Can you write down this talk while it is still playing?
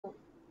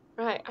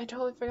Right, I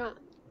totally forgot.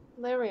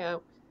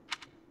 Lario.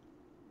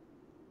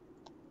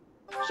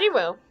 She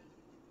will.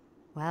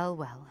 Well,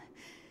 well.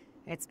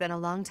 It's been a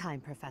long time,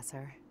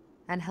 Professor.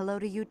 And hello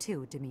to you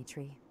too,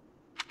 Dimitri.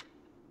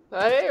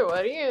 Hey,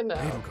 what do you know?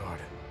 Edelgard,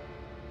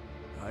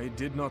 I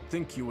did not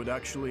think you would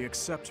actually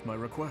accept my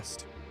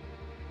request.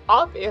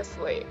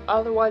 Obviously,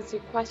 otherwise you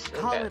questioned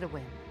Call it. it a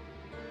win.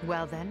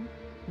 Well then,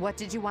 what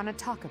did you want to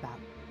talk about?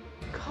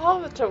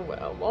 Call it a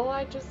will. Well,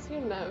 I just, you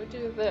know,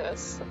 do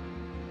this.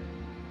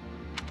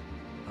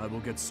 I will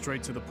get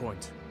straight to the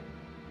point.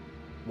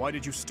 Why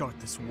did you start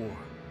this war?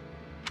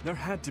 There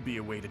had to be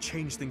a way to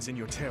change things in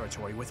your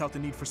territory without the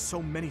need for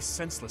so many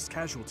senseless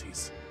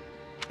casualties.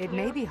 It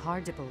may be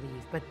hard to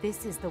believe, but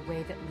this is the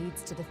way that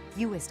leads to the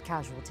fewest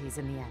casualties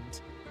in the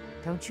end.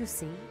 Don't you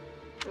see?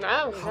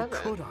 No, How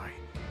could I?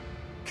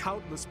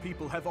 Countless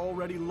people have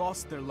already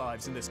lost their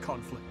lives in this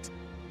conflict.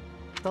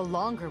 The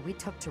longer we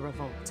took to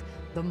revolt,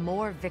 the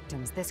more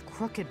victims this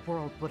crooked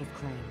world would have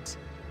claimed.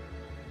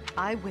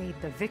 I weighed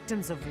the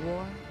victims of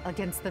war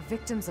against the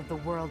victims of the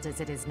world as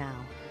it is now,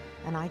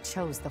 and I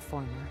chose the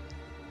former.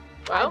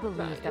 Well, I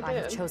believe that I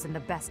have chosen the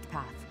best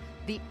path,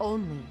 the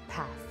only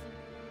path.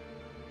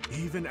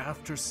 Even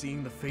after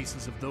seeing the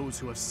faces of those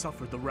who have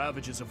suffered the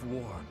ravages of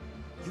war,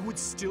 you would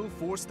still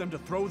force them to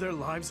throw their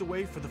lives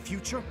away for the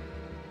future?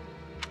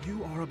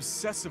 You are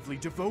obsessively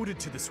devoted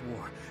to this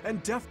war,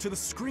 and deaf to the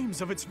screams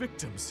of its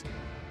victims.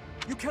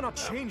 You cannot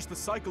change the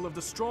cycle of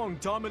the strong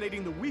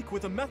dominating the weak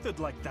with a method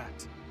like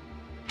that.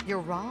 You're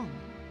wrong.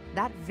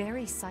 That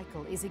very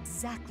cycle is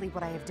exactly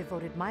what I have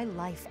devoted my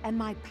life and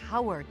my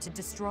power to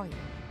destroying.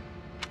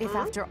 If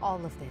after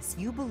all of this,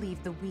 you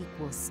believe the weak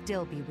will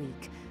still be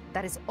weak,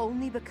 that is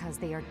only because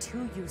they are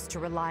too used to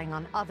relying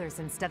on others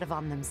instead of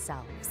on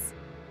themselves.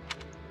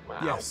 wow.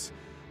 Yes,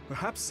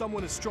 perhaps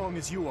someone as strong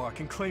as you are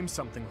can claim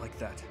something like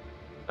that.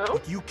 Oh?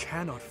 But you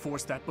cannot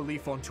force that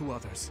belief onto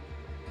others.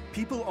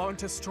 People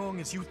aren't as strong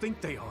as you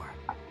think they are.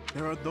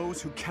 There are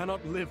those who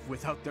cannot live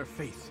without their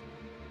faith,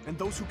 and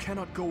those who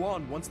cannot go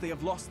on once they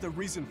have lost their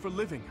reason for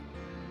living.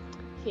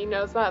 He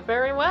knows that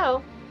very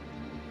well.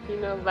 He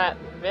knows that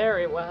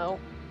very well.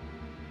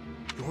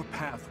 Your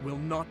path will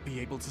not be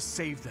able to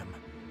save them.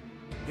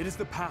 It is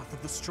the path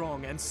of the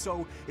strong, and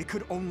so it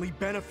could only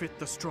benefit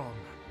the strong.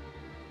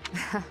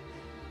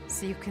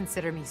 So you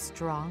consider me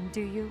strong,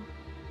 do you?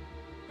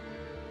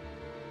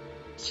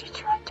 She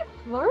tried to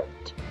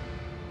flirt?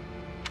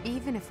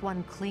 Even if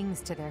one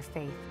clings to their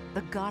faith,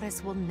 the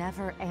goddess will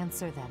never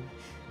answer them.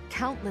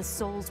 Countless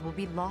souls will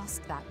be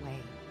lost that way,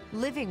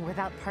 living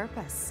without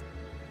purpose.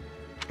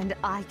 And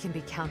I can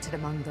be counted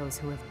among those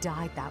who have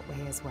died that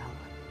way as well.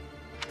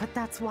 But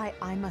that's why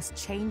I must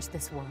change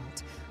this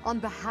world, on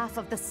behalf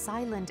of the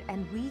silent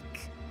and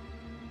weak.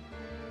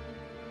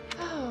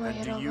 Oh,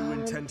 And do you Edelgard.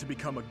 intend to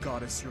become a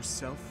goddess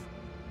yourself?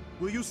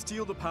 Will you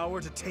steal the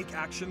power to take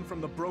action from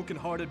the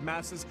broken-hearted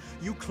masses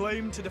you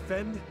claim to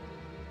defend?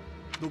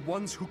 The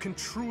ones who can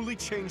truly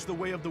change the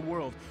way of the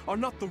world are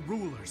not the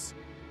rulers,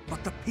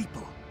 but the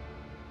people.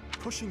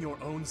 Pushing your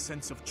own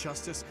sense of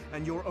justice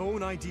and your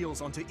own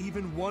ideals onto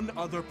even one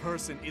other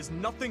person is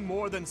nothing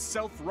more than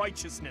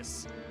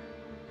self-righteousness.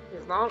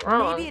 He's not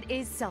wrong. Maybe it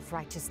is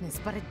self-righteousness,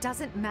 but it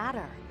doesn't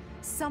matter.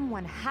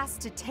 Someone has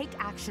to take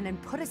action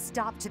and put a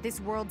stop to this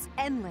world's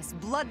endless,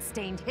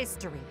 blood-stained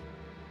history.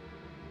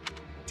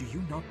 Do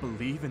you not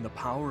believe in the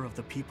power of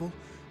the people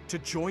to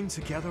join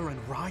together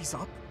and rise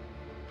up?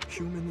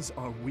 Humans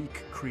are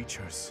weak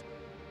creatures,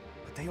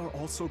 but they are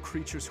also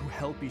creatures who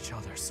help each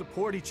other,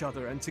 support each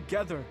other, and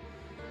together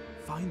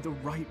find the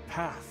right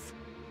path.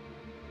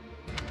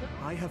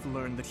 I have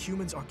learned that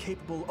humans are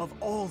capable of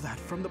all that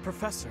from the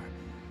professor,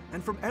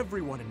 and from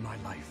everyone in my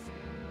life.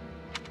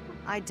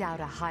 I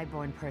doubt a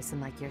highborn person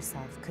like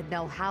yourself could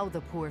know how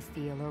the poor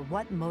feel or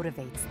what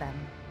motivates them.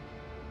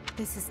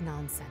 This is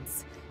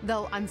nonsense,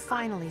 though I'm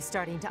finally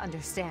starting to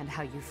understand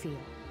how you feel.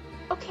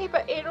 Okay,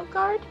 but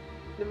Edelgard,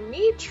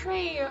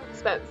 Dimitri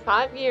spent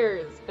 5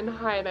 years in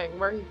hiding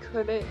where he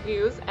couldn't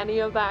use any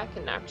of that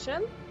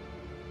connection.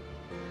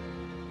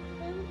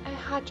 And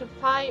had to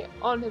fight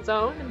on his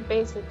own and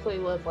basically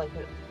live like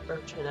an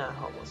urchin and a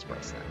homeless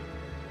person.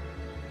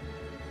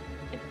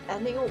 If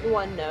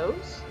anyone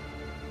knows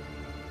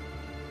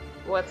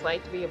what it's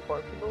like to be a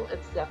poor people,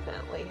 it's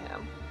definitely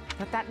him.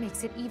 But that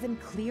makes it even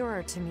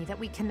clearer to me that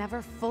we can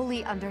never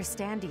fully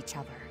understand each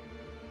other.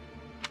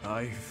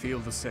 I feel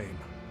the same.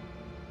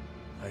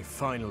 I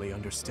finally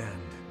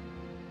understand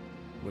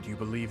what you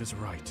believe is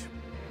right.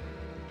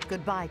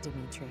 Goodbye,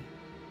 Dimitri.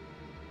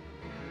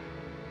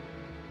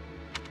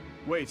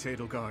 Wait,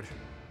 Edelgard.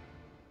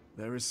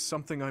 There is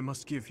something I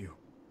must give you.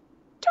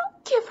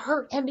 Don't give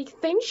her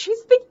anything,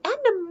 she's the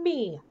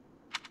enemy!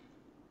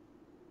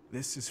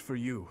 This is for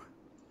you.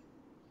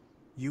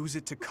 Use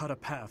it to cut a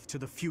path to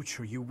the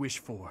future you wish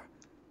for.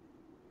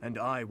 And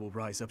I will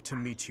rise up to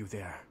meet you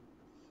there.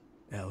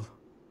 Elle?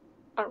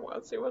 I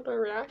want to see what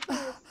her reaction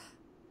is.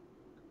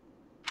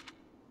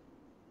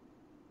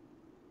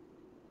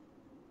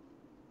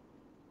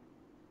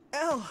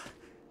 Elle!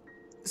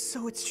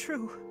 So it's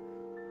true.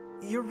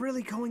 You're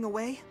really going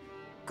away?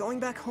 Going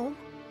back home?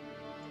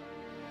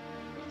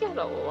 get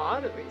a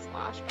lot of these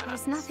flashbacks.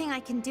 There's nothing I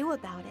can do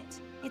about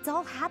it. It's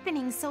all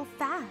happening so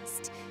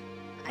fast.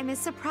 I'm as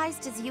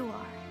surprised as you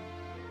are.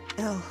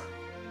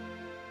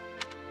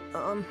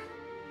 El.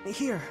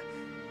 Here.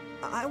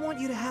 I want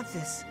you to have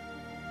this.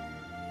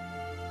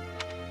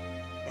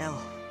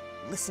 El,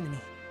 listen to me.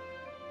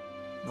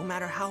 No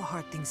matter how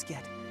hard things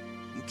get,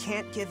 you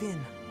can't give in,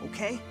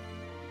 okay?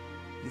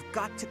 You've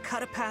got to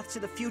cut a path to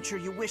the future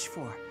you wish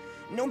for,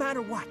 no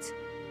matter what.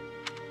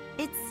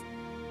 It's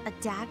a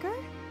dagger?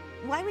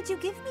 Why would you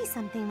give me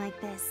something like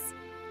this?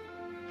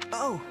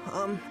 Oh,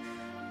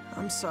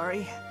 I'm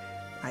sorry.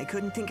 I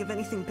couldn't think of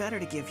anything better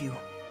to give you.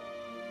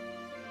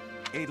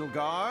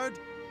 Edelgard,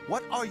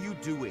 what are you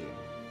doing?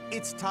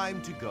 It's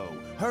time to go.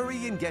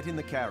 Hurry and get in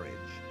the carriage.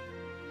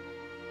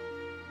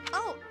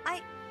 Oh,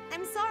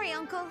 I'm sorry,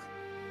 Uncle.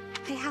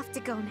 I have to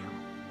go now.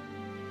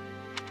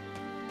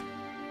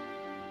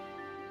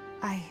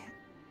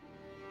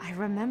 I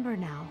remember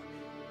now.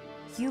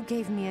 You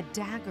gave me a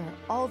dagger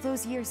all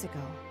those years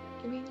ago.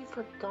 You mean you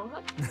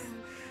forgot?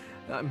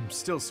 I'm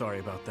still sorry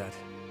about that.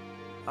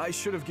 I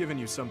should have given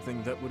you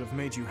something that would have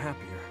made you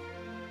happier.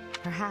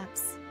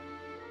 Perhaps.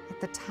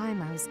 At the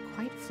time, I was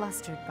quite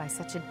flustered by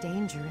such a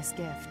dangerous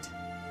gift.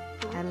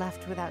 I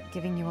left without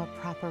giving you a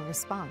proper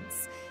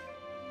response.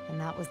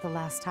 And that was the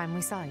last time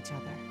we saw each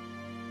other.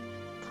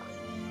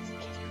 Please,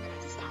 can you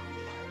guys stop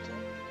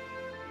flirting?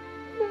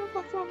 No,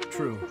 that's not a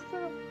True.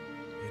 100%.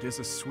 It is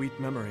a sweet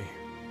memory,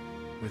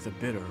 with a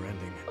bitter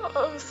ending.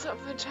 Oh,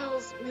 something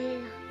tells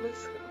me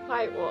this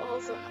fight will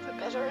also have a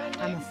better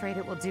ending. I'm afraid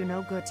it will do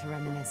no good to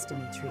reminisce,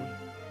 Dimitri.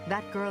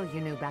 That girl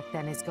you knew back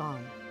then is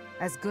gone.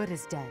 As good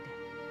as dead.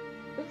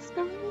 This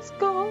girl is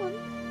gone.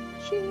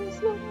 She is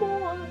no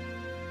more.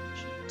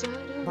 She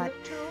died in But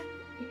the dark.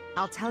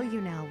 I'll tell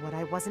you now what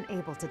I wasn't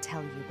able to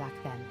tell you back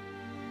then.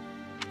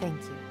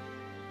 Thank you,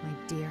 my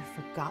dear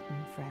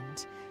forgotten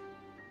friend.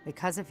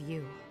 Because of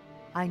you,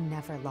 I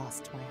never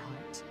lost my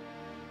heart.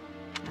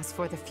 As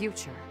for the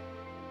future,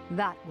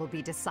 that will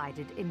be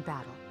decided in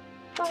battle.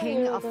 Oh,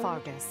 King yeah, of then.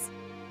 Fargus,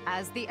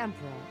 as the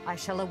Emperor, I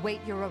shall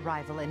await your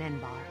arrival in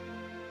Enbar.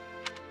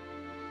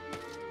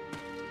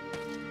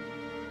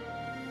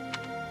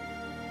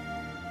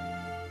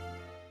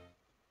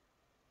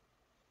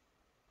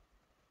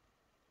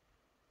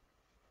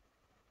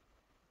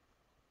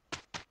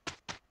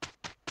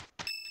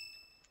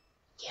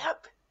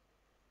 Yep.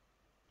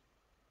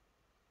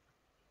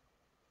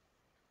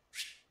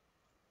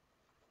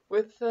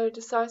 With the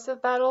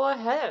decisive battle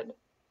ahead,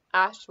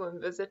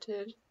 Ashwin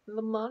visited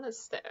the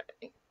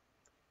monastery.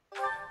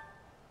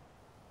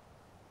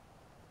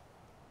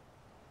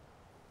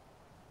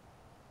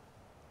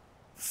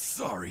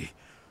 Sorry.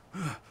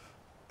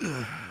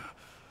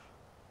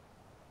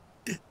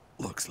 It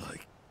looks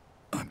like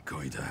I'm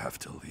going to have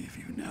to leave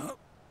you now.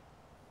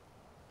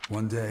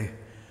 One day,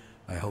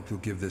 I hope you'll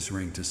give this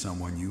ring to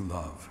someone you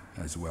love,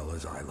 as well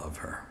as I love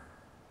her.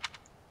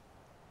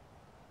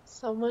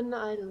 Someone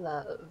I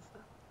love.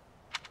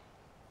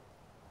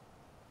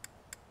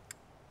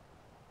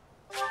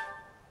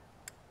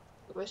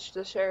 Wish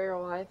to share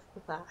your life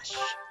with Ash.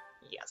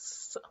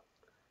 Yes.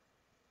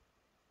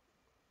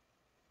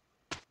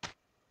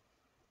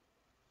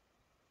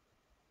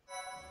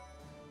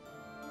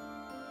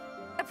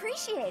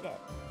 Appreciate it.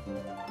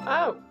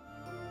 Oh!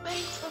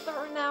 Thanks for the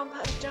renown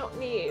that I don't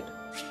need.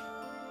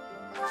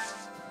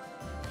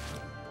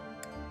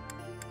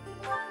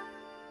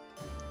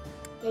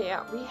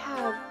 Yeah, we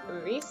have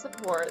these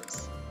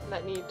supports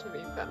that need to be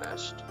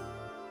finished.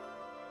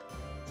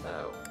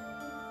 So,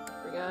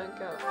 we're gonna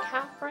go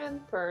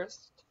Catherine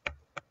first,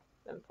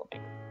 then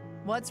Flame.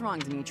 What's wrong,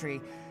 Dimitri?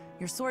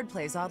 Your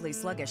swordplay's oddly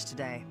sluggish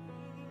today.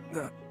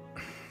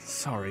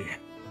 Sorry.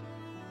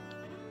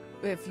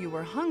 If you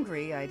were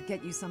hungry, I'd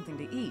get you something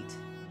to eat.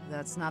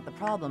 That's not the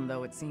problem,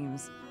 though, it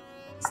seems.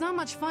 It's not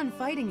much fun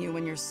fighting you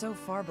when you're so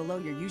far below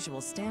your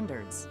usual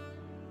standards.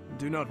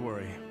 Do not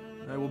worry.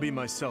 I will be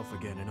myself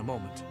again in a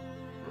moment.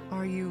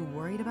 Are you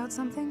worried about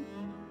something?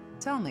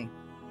 Tell me.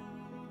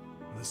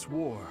 This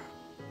war.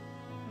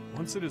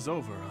 Once it is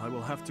over, I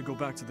will have to go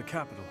back to the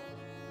capital,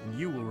 and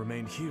you will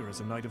remain here as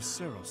a Knight of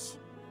Seros.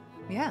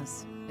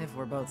 Yes, if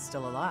we're both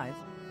still alive.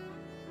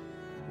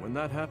 When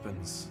that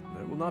happens,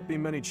 there will not be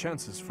many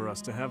chances for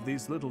us to have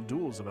these little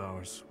duels of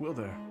ours, will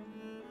there?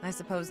 I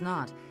suppose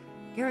not.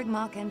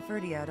 Garrigmach and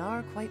Ferdiad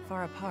are quite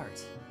far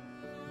apart.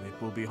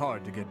 It will be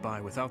hard to get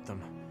by without them.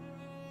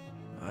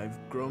 I've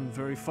grown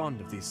very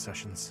fond of these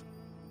sessions.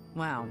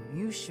 Wow,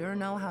 you sure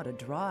know how to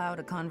draw out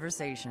a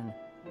conversation.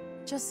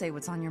 Just say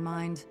what's on your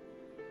mind.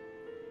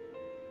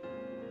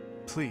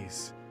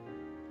 Please,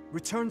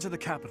 return to the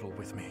capital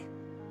with me.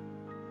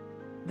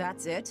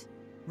 That's it?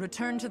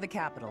 Return to the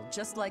capital,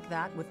 just like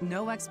that, with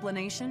no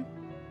explanation?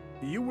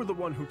 You were the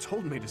one who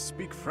told me to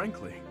speak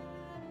frankly.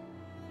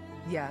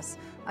 Yes,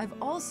 I've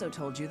also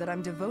told you that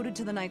I'm devoted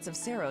to the Knights of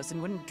Seros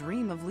and wouldn't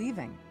dream of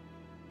leaving.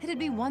 It'd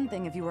be one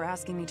thing if you were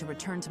asking me to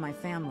return to my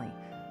family.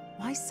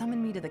 Why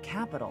summon me to the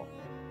capital?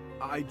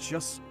 I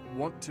just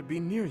want to be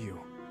near you.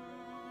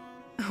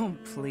 Oh,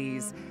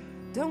 please.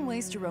 Don't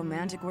waste your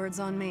romantic words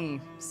on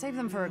me. Save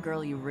them for a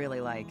girl you really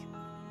like.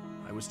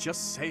 I was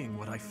just saying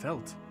what I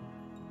felt.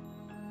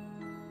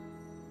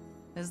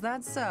 Is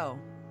that so?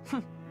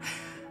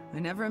 I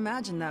never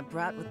imagined that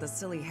brat with the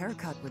silly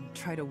haircut would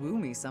try to woo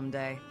me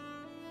someday.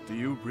 Do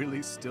you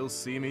really still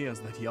see me as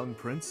that young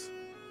prince?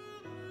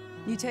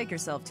 You take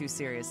yourself too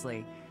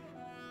seriously.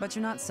 But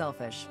you're not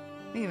selfish,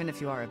 even if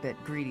you are a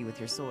bit greedy with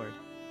your sword.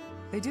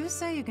 They do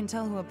say you can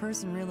tell who a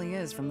person really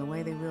is from the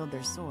way they wield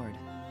their sword.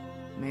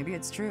 Maybe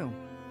it's true.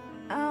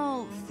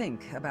 I'll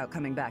think about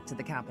coming back to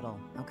the capital,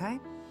 okay?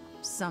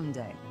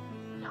 Someday.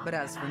 But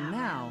as for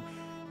now,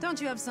 don't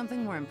you have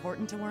something more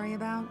important to worry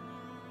about?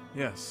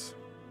 Yes,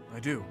 I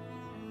do.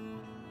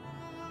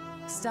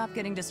 Stop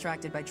getting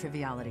distracted by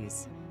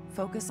trivialities.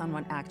 Focus on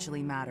what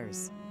actually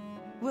matters.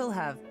 We'll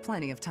have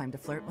plenty of time to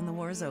flirt when the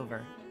war is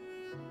over.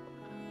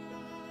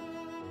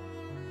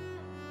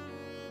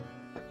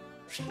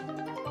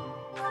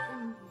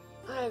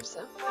 I have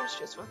some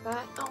issues with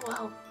that. Oh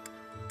well.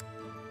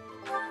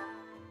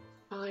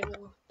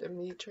 Final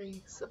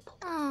Dimitri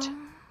support.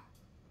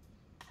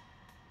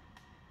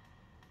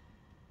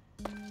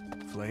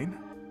 Flame?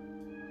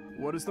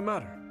 What is the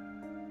matter?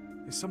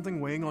 Is something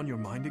weighing on your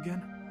mind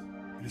again?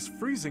 It is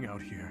freezing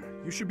out here.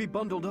 You should be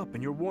bundled up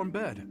in your warm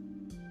bed.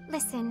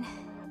 Listen,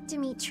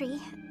 Dimitri.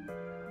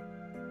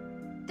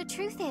 The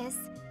truth is,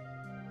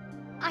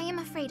 I am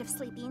afraid of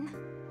sleeping.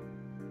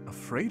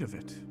 Afraid of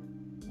it?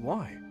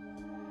 Why?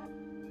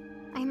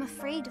 I am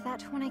afraid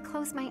that when I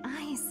close my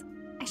eyes,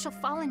 I shall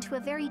fall into a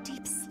very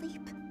deep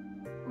sleep.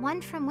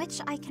 One from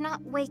which I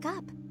cannot wake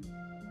up.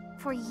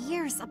 For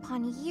years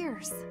upon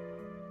years.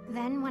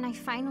 Then, when I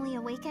finally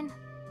awaken,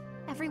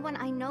 everyone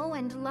I know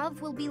and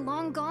love will be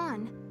long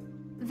gone.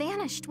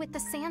 Vanished with the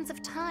sands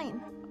of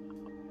time.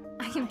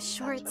 I am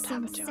sure it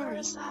seems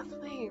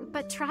silly,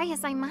 but try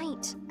as I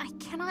might, I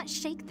cannot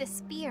shake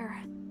this fear.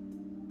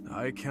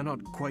 I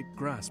cannot quite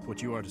grasp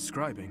what you are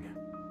describing,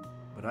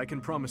 but I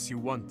can promise you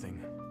one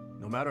thing.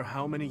 No matter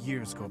how many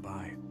years go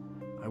by,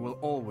 I will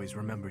always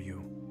remember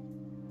you.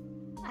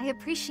 I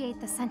appreciate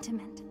the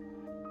sentiment.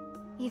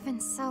 Even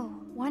so,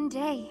 one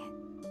day...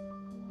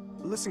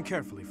 Listen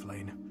carefully,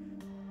 Flame.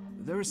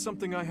 There is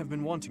something I have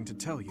been wanting to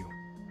tell you.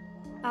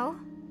 Oh?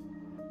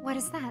 What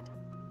is that?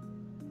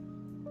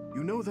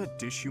 You know that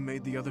dish you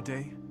made the other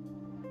day?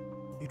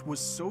 It was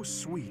so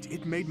sweet,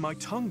 it made my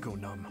tongue go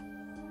numb.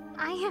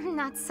 I am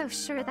not so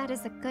sure that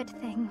is a good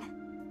thing.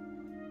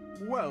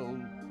 Well,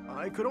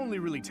 I could only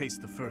really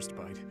taste the first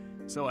bite,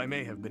 so I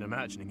may have been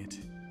imagining it.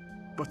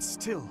 But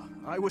still,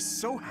 I was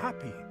so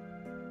happy.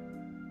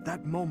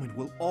 That moment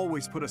will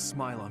always put a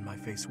smile on my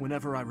face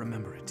whenever I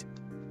remember it.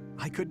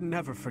 I could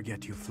never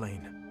forget you,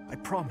 Flame. I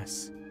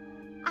promise.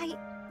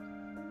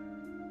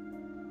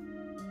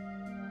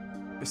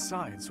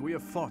 Besides, we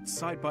have fought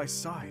side by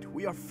side.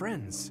 We are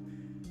friends.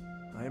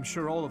 I am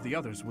sure all of the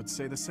others would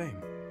say the same.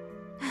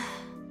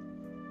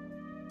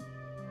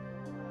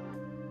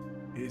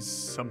 Is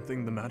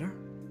something the matter?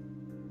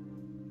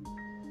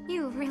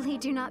 You really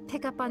do not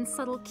pick up on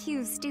subtle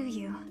cues, do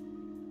you?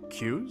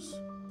 Cues?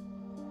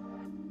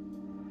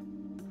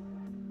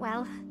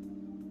 Well,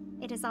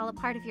 it is all a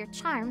part of your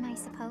charm, I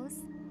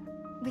suppose.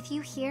 With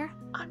you here,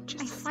 I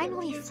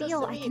finally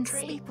feel I can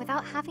sleep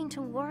without having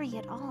to worry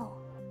at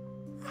all.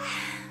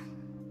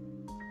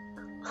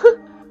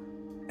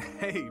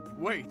 Hey,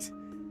 wait!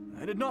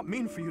 I did not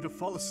mean for you to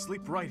fall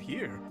asleep right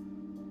here.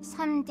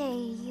 Someday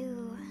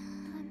you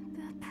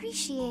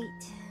appreciate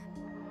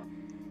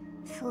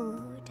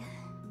food.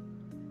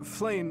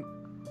 Flame...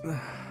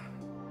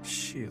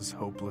 she is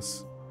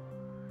hopeless.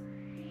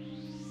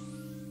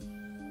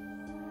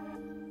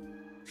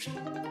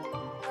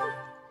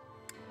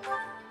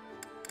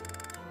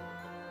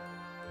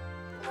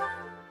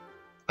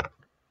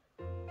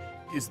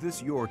 Is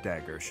this your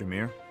dagger,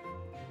 Shamir?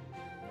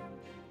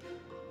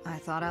 I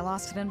thought I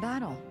lost it in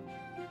battle.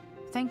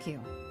 Thank you.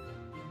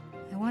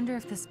 I wonder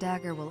if this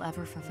dagger will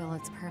ever fulfill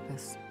its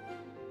purpose.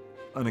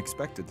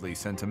 Unexpectedly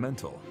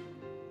sentimental.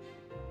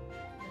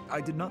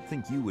 I did not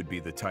think you would be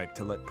the type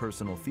to let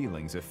personal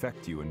feelings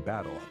affect you in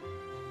battle.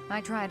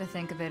 I try to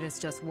think of it as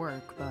just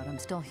work, but I'm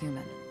still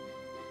human.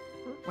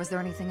 Was there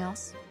anything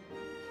else?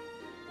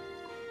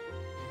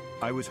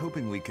 I was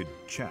hoping we could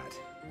chat.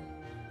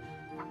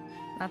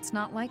 That's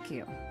not like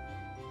you.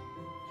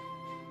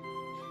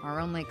 Our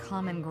only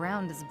common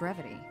ground is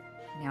brevity.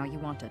 Now you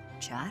want to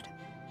chat?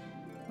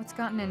 What's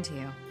gotten into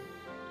you?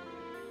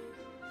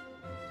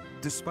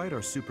 Despite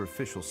our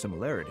superficial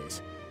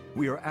similarities,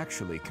 we are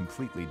actually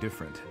completely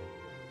different.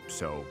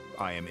 So,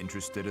 I am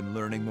interested in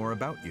learning more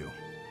about you.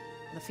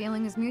 The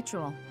feeling is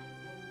mutual.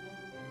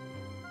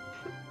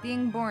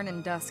 Being born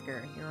in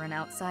Dusker, you're an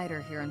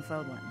outsider here in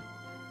Fodlan.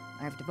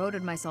 I've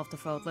devoted myself to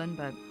Fodlan,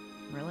 but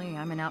really,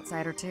 I'm an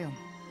outsider too.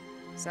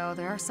 So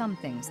there are some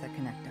things that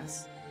connect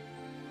us.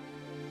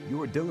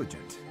 You are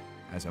diligent,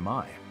 as am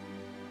I.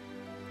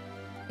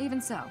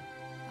 Even so,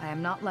 I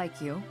am not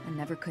like you, and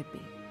never could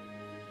be.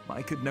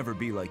 I could never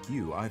be like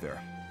you, either.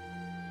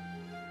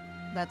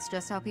 That's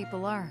just how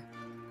people are.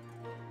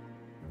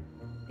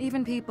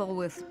 Even people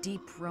with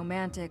deep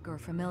romantic or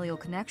familial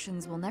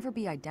connections will never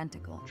be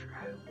identical.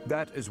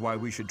 That is why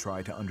we should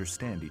try to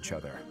understand each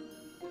other.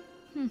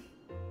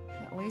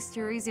 At least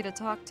you're easy to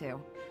talk to.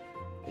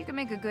 You can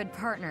make a good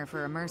partner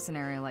for a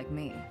mercenary like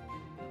me.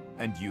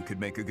 And you could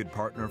make a good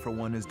partner for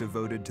one as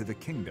devoted to the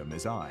kingdom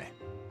as I.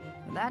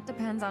 That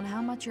depends on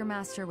how much your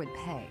master would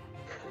pay.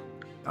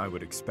 I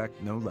would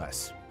expect no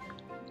less.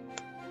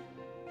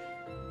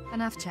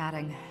 Enough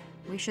chatting.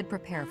 We should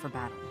prepare for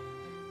battle.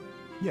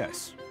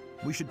 Yes,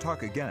 we should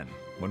talk again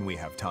when we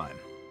have time.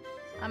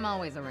 I'm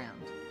always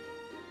around.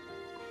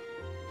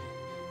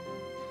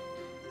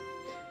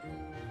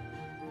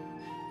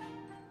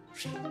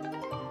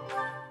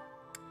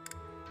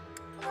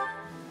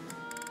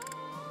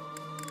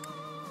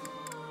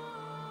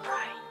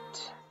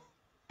 Right.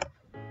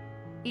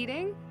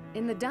 Eating?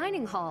 In the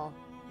dining hall.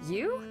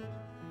 You?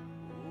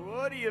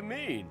 What do you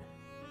mean?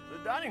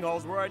 The dining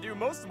hall's where I do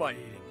most of my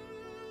eating.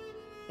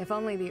 If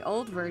only the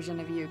old version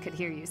of you could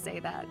hear you say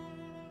that.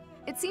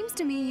 It seems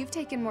to me you've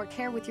taken more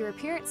care with your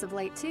appearance of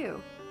late, too.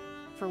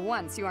 For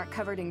once, you aren't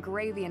covered in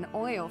gravy and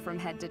oil from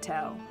head to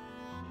toe.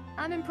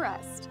 I'm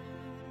impressed.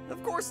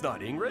 Of course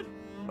not, Ingrid.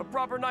 A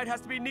proper knight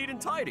has to be neat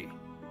and tidy.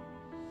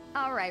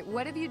 All right,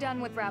 what have you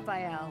done with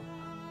Raphael?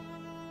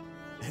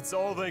 It's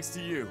all thanks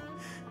to you.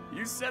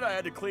 You said I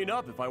had to clean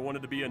up if I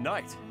wanted to be a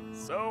knight,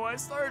 so I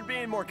started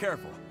being more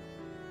careful.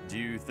 Do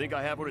you think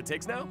I have what it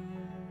takes now?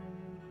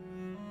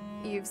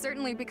 You've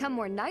certainly become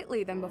more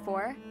knightly than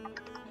before.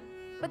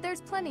 But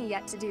there's plenty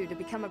yet to do to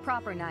become a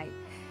proper knight.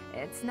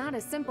 It's not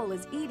as simple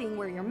as eating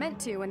where you're meant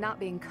to and not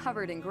being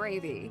covered in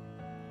gravy.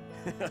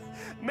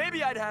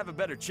 Maybe I'd have a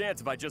better chance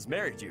if I just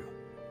married you.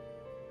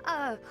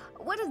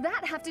 What does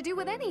that have to do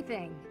with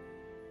anything?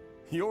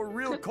 You're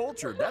real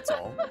cultured, that's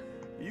all.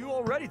 You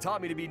already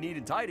taught me to be neat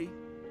and tidy.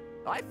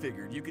 I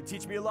figured you could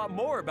teach me a lot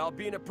more about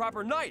being a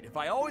proper knight if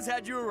I always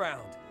had you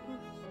around.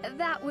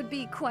 That would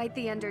be quite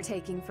the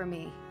undertaking for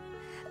me.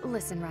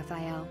 Listen,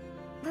 Raphael,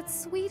 that's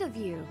sweet of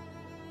you.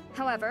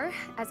 However,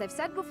 as I've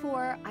said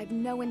before, I've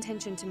no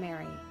intention to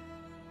marry.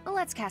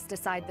 Let's cast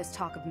aside this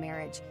talk of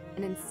marriage,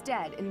 and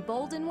instead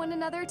embolden one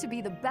another to be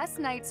the best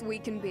knights we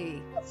can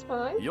be. That's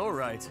fine. You're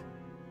right.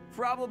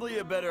 Probably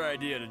a better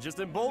idea to just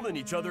embolden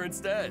each other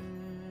instead.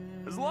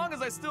 As long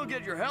as I still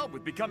get your help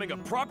with becoming a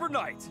proper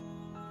knight.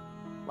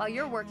 While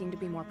you're working to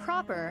be more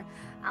proper,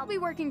 I'll be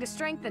working to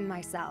strengthen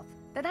myself,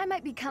 that I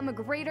might become a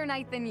greater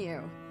knight than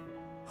you.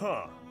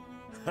 Huh.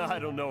 I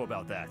don't know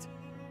about that.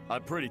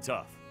 I'm pretty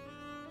tough.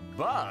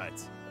 But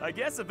I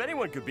guess if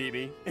anyone could beat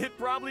me, it'd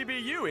probably be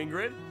you,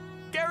 Ingrid.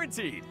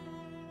 Guaranteed.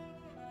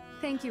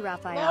 Thank you,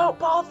 Raphael. No,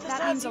 Balthus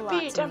That has means a you lot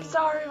beat. to I'm me.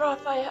 sorry,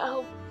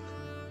 Raphael.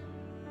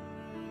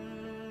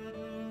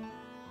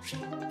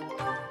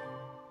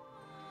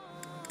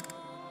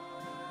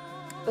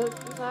 Is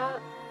that?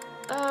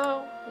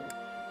 Oh.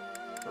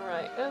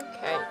 Right,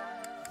 okay.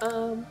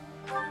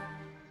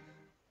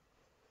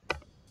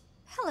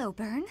 Hello,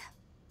 Byrne.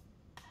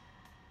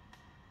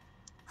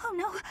 Oh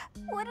no,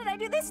 what did I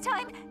do this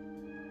time?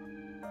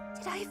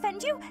 Did I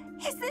offend you?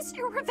 Is this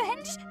your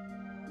revenge?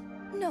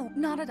 No,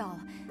 not at all.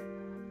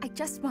 I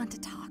just want to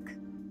talk.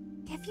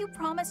 If you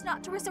promise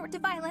not to resort to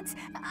violence,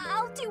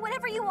 I'll do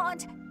whatever you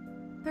want.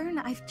 Byrne,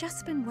 I've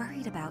just been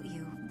worried about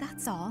you,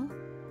 that's all.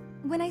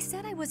 When I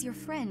said I was your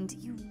friend,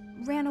 you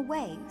ran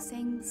away,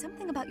 saying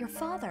something about your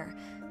father.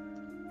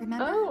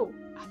 Remember? Oh,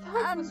 I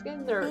thought it was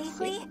in their Bailey?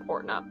 sleep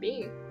report, not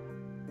B.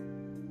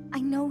 I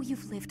know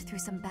you've lived through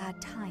some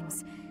bad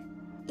times.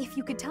 If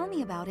you could tell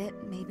me about it,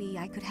 maybe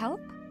I could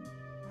help?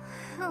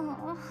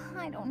 Oh,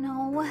 I don't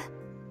know.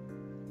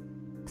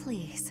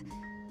 Please.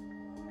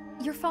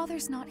 Your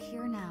father's not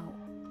here now.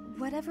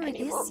 Whatever And it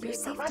he is, won't you're be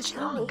for safe to much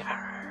tell me.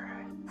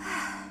 longer.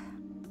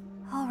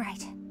 All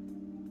right.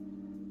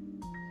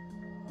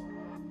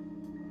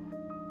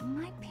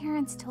 My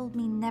parents told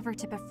me never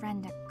to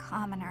befriend a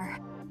commoner.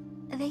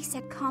 They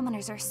said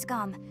commoners are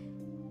scum,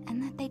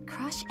 and that they'd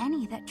crush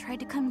any that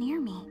tried to come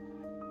near me.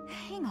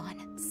 Hang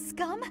on,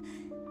 scum?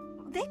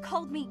 They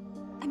called me,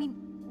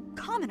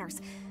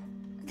 commoners.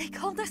 They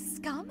called us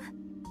scum?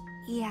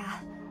 Yeah,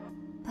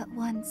 but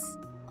once,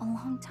 a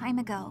long time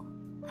ago,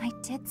 I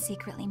did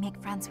secretly make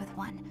friends with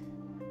one.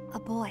 A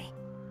boy.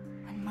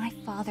 When my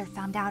father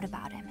found out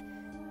about him,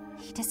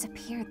 he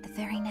disappeared the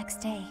very next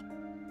day.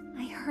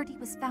 I heard he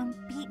was found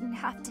beaten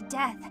half to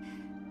death.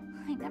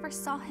 I never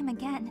saw him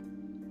again.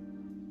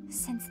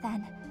 Since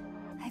then,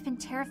 I've been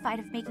terrified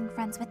of making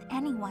friends with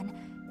anyone.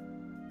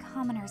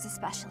 Commoners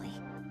especially.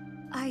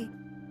 I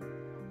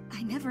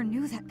never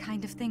knew that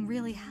kind of thing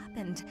really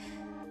happened.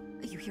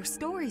 You hear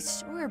stories,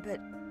 sure, but...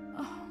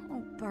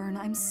 Oh, Byrne,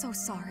 I'm so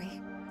sorry.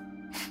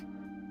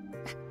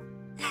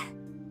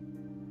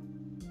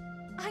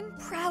 I'm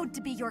proud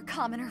to be your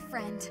commoner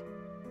friend.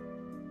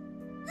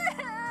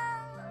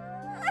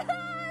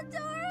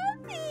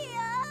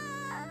 Dorothea!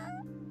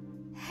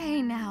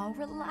 Hey now,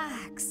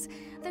 relax.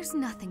 There's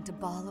nothing to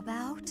bawl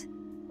about.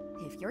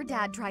 If your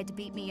dad tried to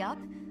beat me up,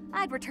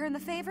 I'd return the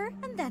favor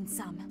and then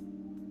some.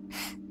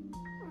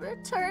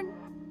 Return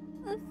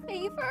the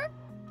favor?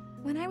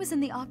 When I was in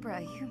the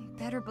opera, you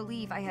better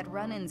believe I had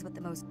run-ins with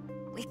the most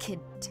wicked,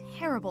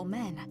 terrible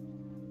men.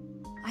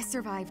 I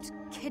survived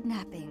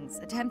kidnappings,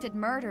 attempted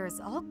murders,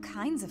 all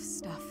kinds of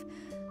stuff.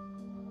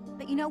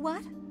 But you know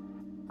what?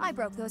 I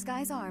broke those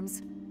guys'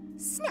 arms.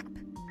 Snap!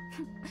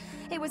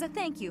 It was a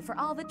thank you for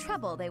all the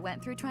trouble they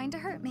went through trying to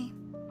hurt me.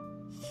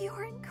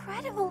 You're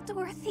incredible,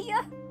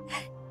 Dorothea.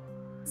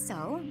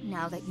 So,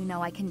 now that you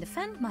know I can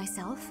defend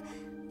myself,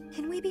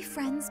 can we be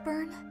friends,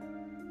 Bern?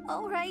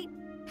 All right.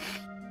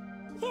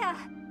 Yeah.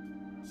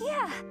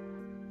 Yeah.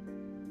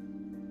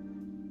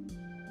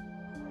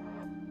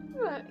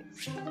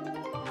 Nice.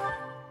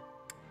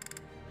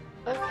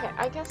 Okay,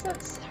 I guess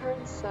it's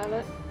turn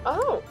 7.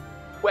 Oh!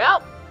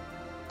 Well!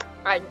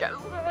 I guess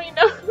we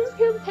know who's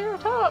getting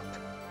paired up.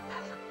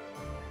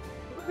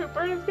 Who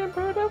Bernie's getting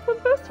paired up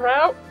with this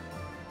route.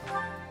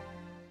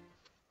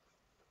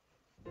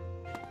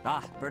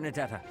 Ah,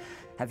 Bernadetta,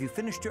 have you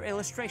finished your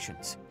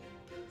illustrations?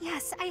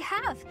 Yes, I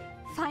have.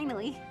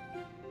 Finally.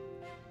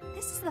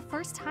 This is the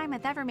first time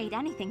I've ever made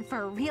anything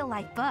for a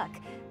real-life book.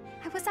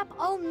 I was up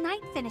all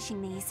night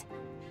finishing these.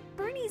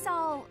 Bernie's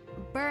all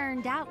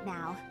burned out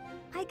now.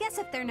 I guess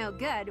if they're no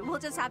good, we'll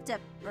just have to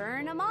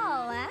burn them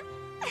all, eh?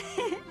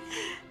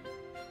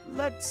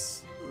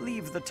 Let's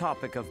leave the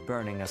topic of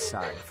burning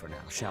aside for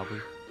now, shall we?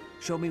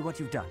 Show me what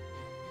you've done.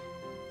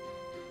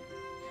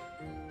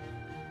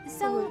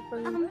 So,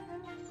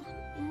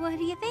 what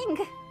do you think?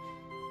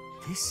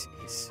 This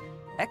is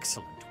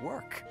excellent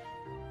work.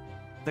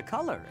 The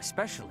color,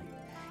 especially.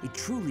 It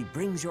truly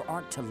brings your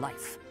art to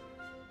life.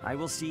 I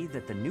will see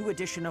that the new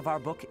edition of our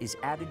book is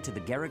added to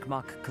the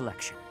Garrigmach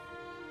collection.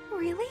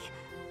 Really?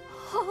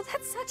 Oh,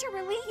 that's such a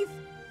relief.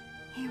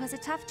 It was a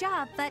tough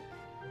job, but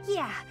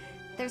yeah,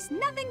 there's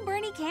nothing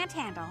Bernie can't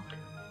handle.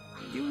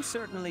 You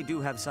certainly do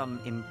have some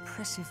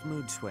impressive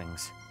mood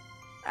swings.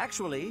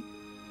 Actually,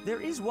 there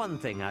is one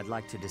thing I'd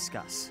like to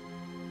discuss.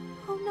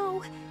 Oh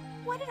no,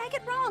 what did I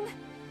get wrong?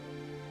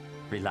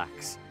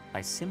 Relax.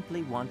 I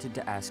simply wanted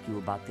to ask you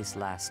about this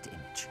last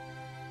image.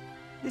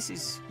 This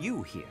is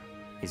you here,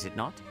 is it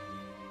not?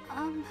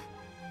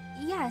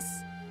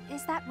 Yes.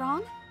 Is that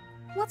wrong?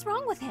 What's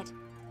wrong with it?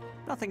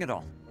 Nothing at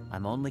all.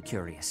 I'm only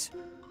curious.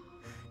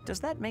 Does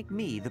that make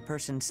me the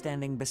person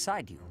standing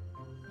beside you?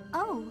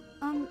 Oh,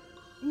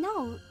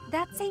 no,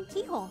 that's St.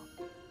 Keyhole.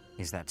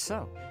 Is that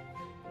so?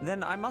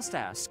 Then I must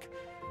ask,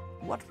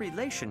 what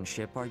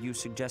relationship are you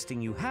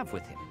suggesting you have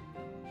with him?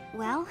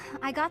 Well,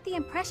 I got the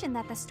impression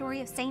that the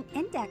story of St.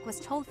 Indech was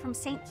told from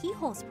St.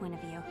 Keyhole's point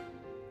of view.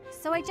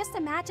 So I just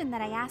imagined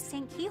that I asked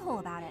St. Keyhole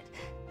about it.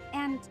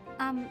 And,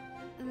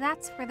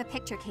 that's where the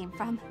picture came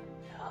from.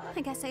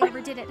 I guess I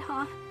overdid it,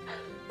 huh?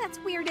 That's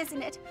weird,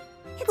 isn't it?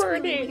 It's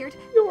Bernie, really weird.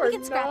 you are We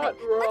can scrap not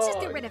it. Let's just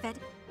get wrong. rid of it.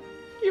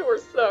 You were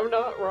so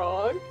not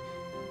wrong.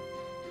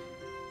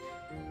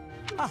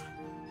 Ah,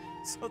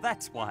 so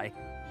that's why.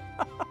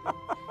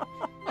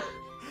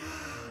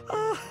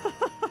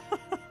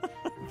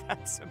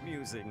 That's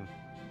amusing.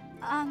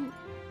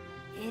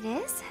 It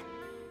is?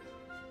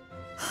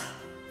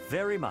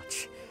 Very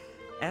much.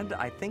 And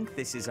I think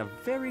this is a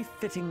very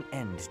fitting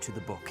end to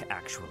the book,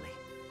 actually.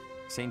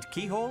 St.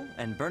 Keyhole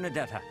and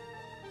Bernadetta.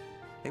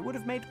 They would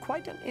have made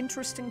quite an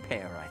interesting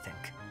pair, I think.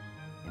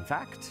 In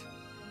fact,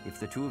 if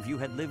the two of you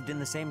had lived in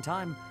the same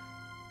time,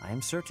 I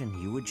am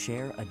certain you would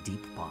share a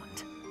deep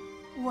bond.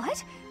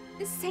 What?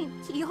 St.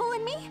 Keyhole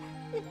and me?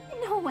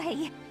 No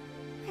way.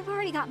 I've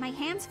already got my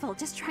hands full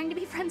just trying to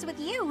be friends with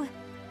you.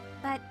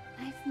 But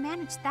I've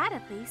managed that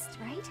at least,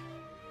 right?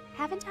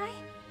 Haven't I?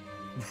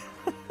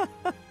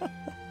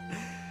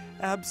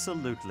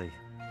 Absolutely.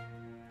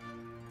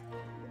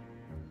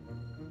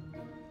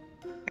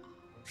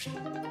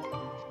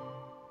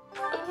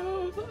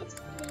 Oh, that's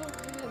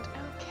good.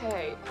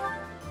 Okay.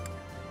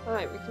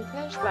 Alright, we can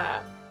finish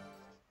that.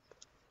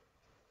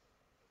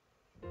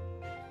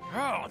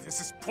 Oh,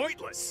 this is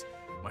pointless.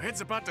 My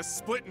head's about to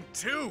split in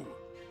two.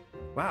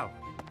 Wow,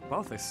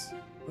 Balthus,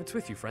 what's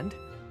with you, friend?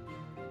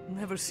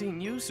 Never seen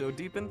you so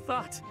deep in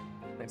thought.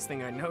 Next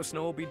thing I know,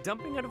 snow will be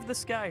dumping out of the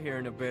sky here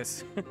in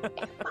Abyss.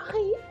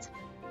 Right?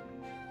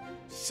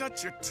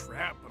 Shut your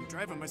trap. I'm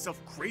driving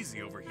myself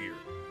crazy over here.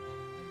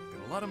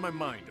 Got a lot on my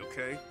mind,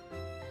 okay?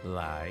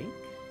 Like?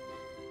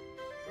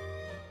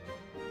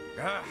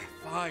 Ah,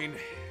 fine.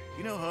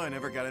 You know how I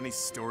never got any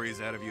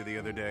stories out of you the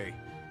other day?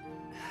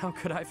 How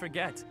could I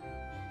forget?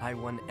 I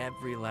won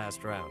every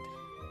last round.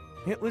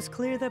 It was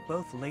clear that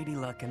both Lady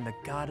Luck and the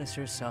goddess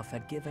herself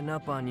had given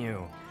up on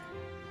you.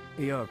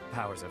 Your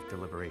powers of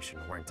deliberation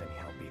weren't any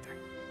help either.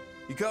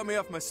 You caught me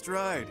off my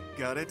stride,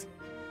 got it?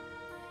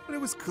 But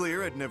it was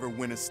clear I'd never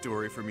win a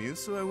story from you,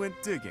 so I went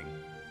digging.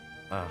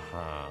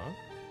 Uh-huh.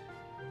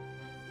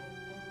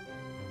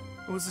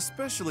 I was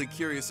especially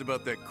curious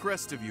about that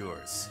crest of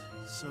yours,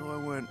 so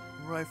I went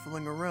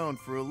rifling around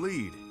for a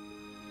lead.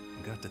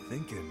 I got to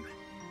thinking.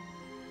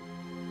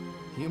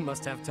 You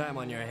must have time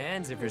on your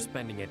hands if you're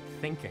spending it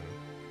thinking.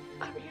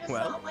 I mean, it's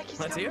Well, not like he's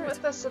let's coming hear it.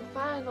 with us in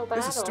final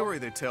battle. There's a story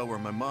they tell where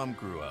my mom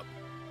grew up.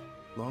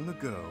 Long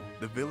ago,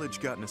 the village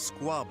got in a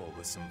squabble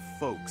with some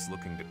folks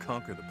looking to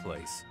conquer the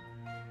place.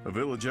 A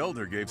village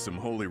elder gave some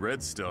holy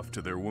red stuff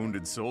to their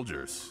wounded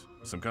soldiers.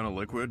 Some kind of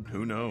liquid,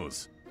 who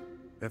knows?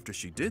 After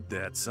she did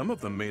that, some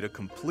of them made a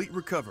complete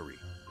recovery,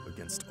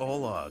 against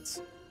all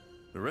odds.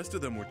 The rest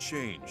of them were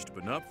changed,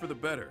 but not for the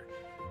better.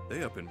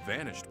 They up and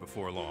vanished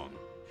before long.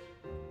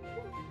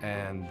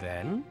 And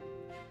then?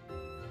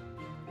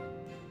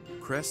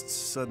 Crests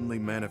suddenly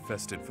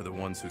manifested for the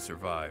ones who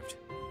survived.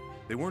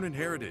 They weren't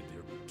inherited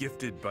or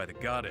gifted by the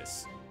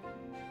goddess.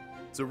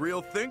 It's a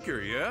real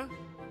thinker, yeah?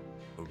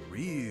 A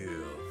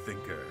real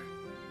thinker.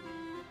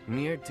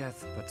 Near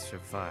death but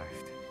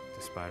survived,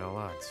 despite all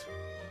odds.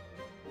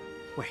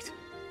 Wait,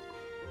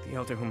 the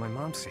elder whom my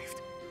mom saved.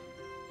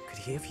 Could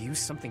he have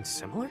used something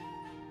similar?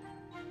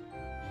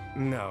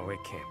 No, it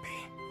can't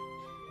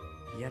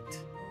be. Yet,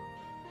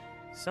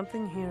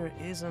 something here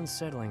is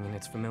unsettling in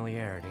its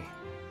familiarity.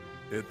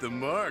 Hit the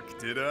mark,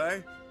 did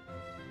I?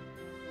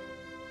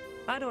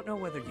 I don't know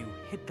whether you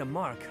hit the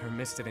mark or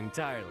missed it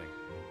entirely.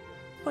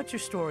 But your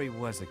story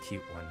was a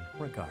cute one,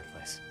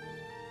 regardless.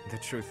 The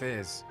truth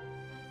is,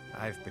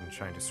 I've been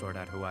trying to sort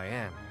out who I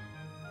am.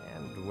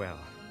 And, well,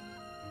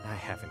 I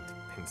haven't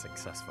been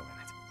successful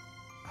in it.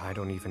 I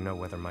don't even know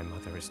whether my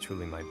mother is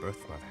truly my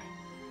birth mother.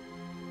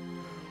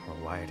 Or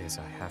why it is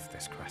I have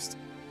this crest.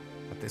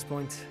 At this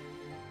point,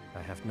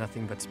 I have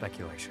nothing but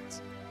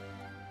speculations.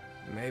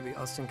 Maybe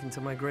I'll sink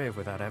into my grave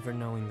without ever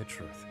knowing the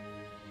truth.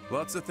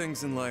 Lots of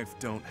things in life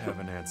don't have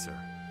an answer.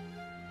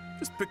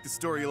 Just pick the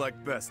story you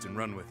like best and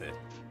run with it.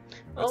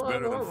 That's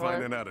better than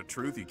finding out a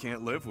truth you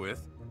can't live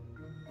with.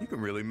 You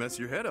can really mess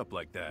your head up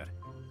like that.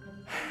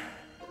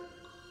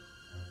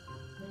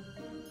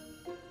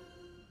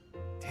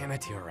 Damn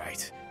it, you're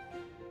right.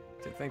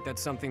 To think that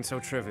something so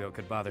trivial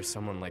could bother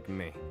someone like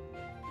me.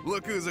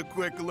 Look who's a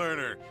quick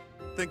learner.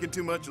 Thinking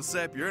too much will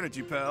sap your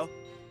energy, pal.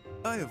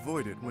 I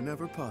avoid it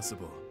whenever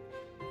possible.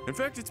 In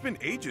fact, it's been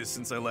ages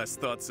since I last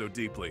thought so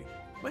deeply.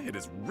 My head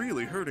is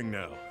really hurting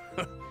now.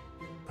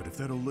 But if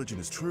that old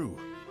legend is true,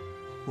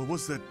 what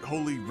was that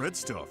holy red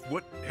stuff?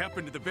 What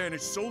happened to the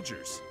vanished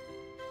soldiers?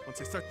 Once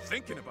I start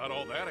thinking about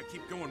all that, I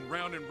keep going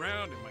round and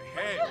round in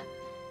my head.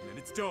 And then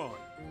it's dawn.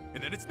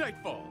 And then it's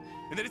nightfall.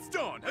 And then it's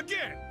dawn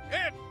again.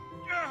 And...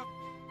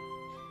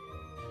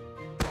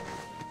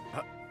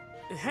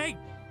 Hey,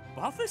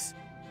 Balthus?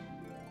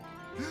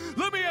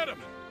 Let me at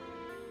him!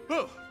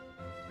 Oh.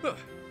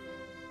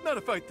 Not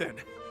a fight then.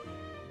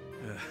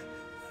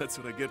 That's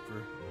what I get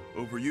for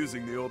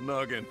overusing the old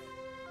noggin.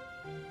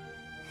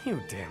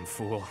 You damn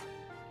fool.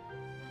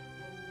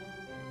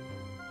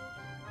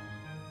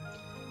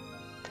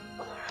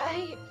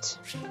 Alright.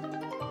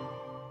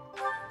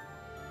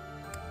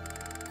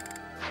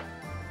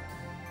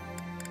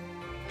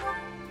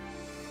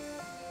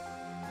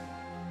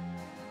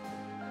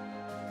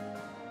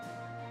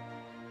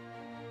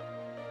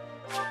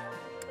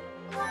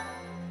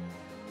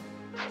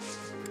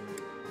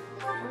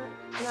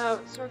 No,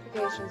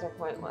 certifications are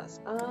pointless.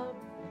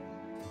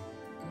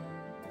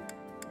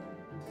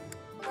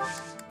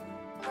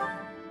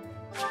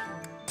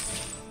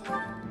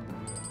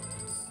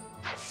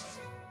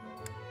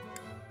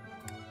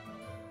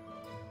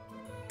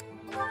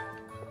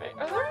 Wait,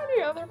 are there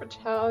any other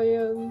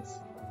battalions?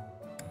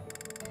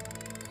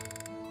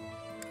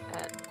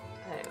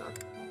 Hang on.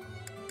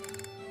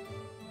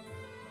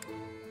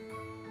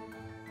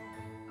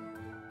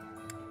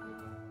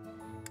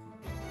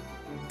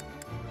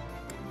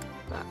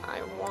 That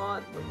I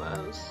want the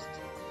most.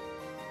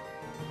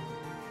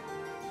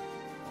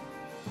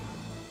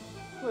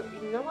 Wait,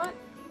 you know what?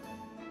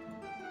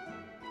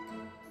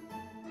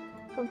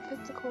 From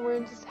physical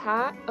wounds to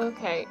hat?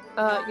 Okay,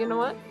 you know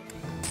what?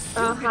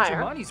 You'll get your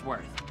Higher. money's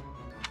worth.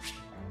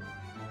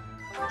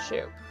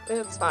 Shoot,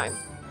 it's fine.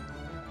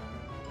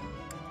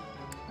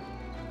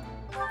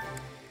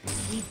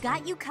 We've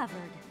got you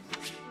covered.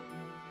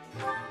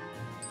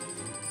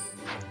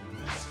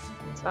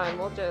 It's fine,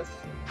 we'll just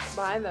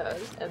buy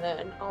those and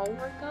then I'll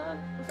work on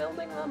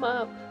building them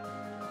up.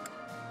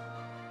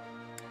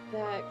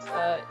 Next,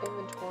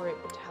 inventory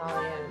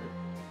battalion.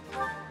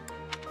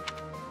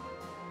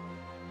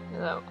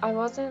 No, I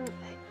wasn't,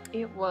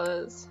 it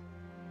was...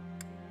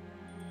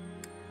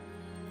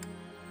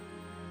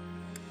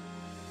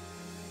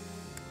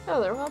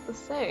 Oh, they're all the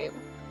same.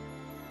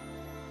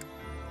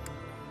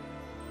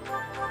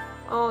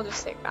 I'll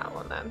just take that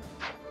one then.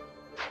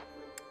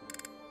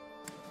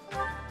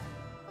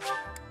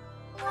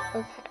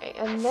 Okay,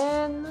 and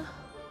then...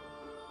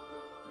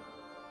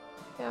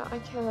 Yeah, I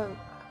can...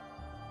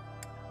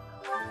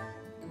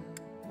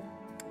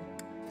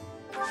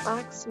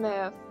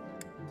 Blacksmith.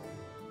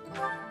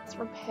 Let's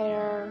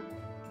repair.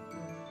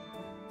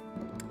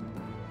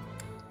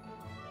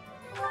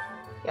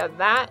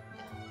 Yeah,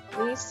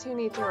 these two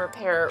need to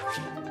repair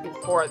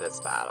before this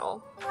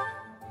battle.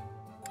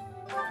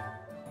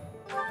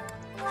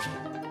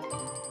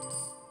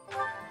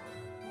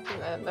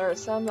 And then there are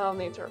some that'll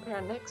need to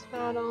repair next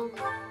battle.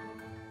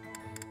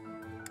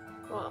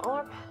 Well,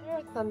 I'll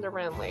repair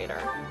Thunderbrand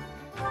later.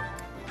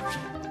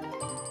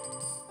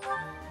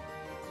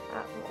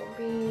 That will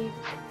be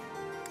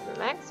the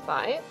next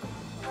fight.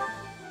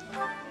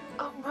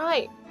 Oh,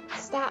 right!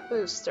 Stat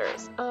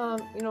boosters.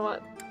 You know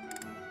what?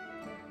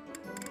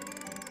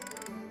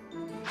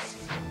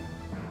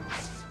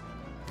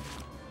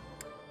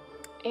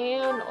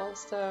 And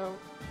also...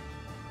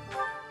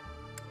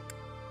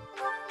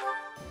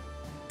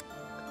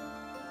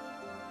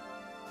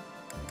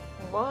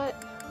 What?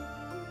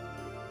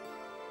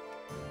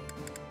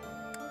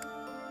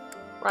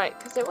 Right,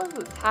 because it was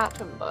the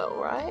Tatum bow,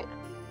 right?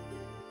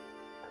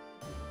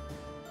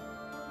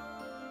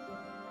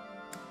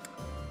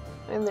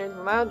 And there's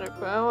magic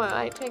bow, and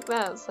I take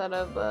that instead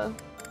of the...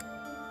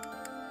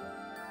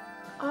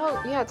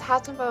 Oh, yeah,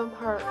 Tatum bow and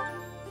part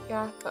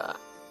Gatha.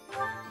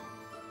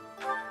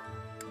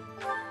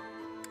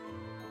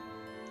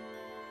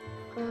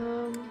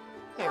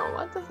 Hang on,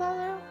 what does that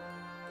do?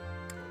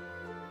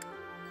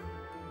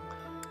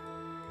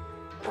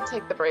 We'll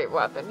take the brave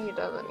weapon, he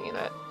doesn't need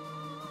it.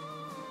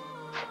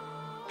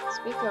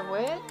 Speak of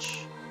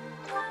which,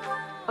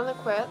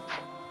 unequip.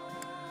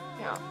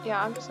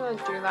 Yeah, I'm just gonna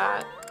do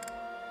that.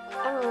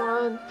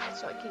 Everyone,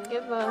 so I can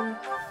give them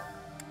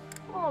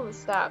all the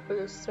stat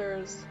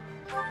boosters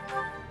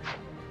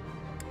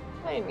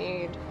they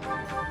need.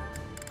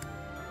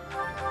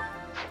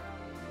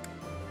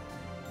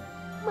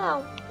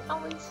 Well,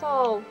 at least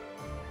all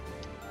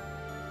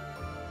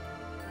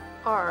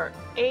are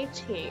A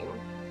team.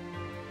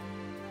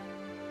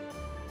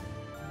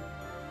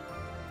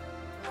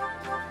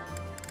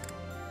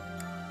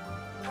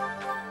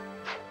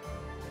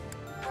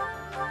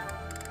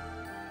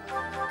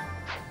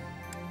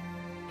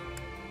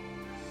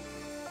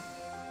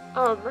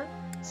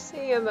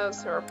 Seeing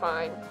those who are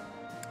fine.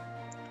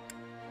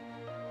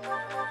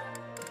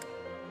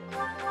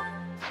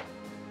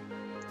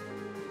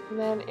 And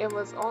then it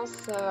was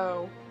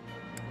also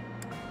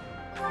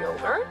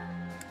Gilbert.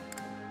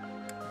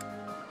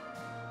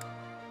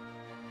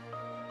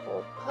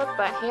 We'll put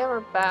the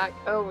hammer back.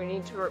 Oh, we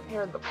need to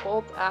repair the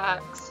bolt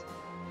axe.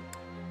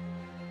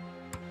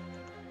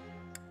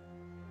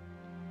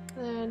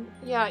 Then,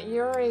 yeah,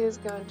 Yuri is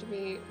going to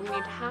be, we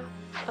need half,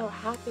 oh,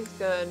 half is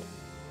good.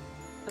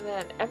 And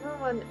then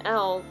everyone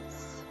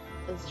else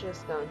is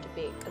just going to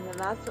be, and then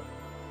that's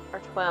our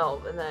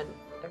 12, and then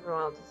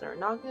everyone else are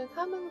not going to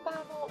come in the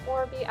battle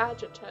or be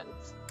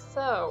adjutants.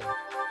 So,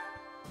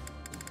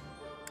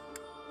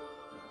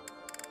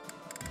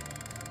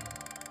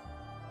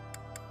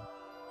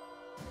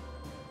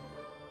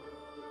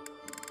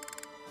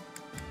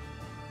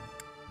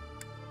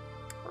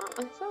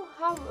 I still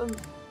have them,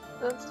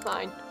 that's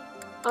fine.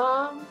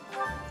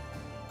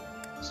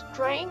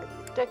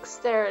 Strength,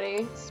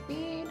 dexterity,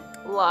 speed,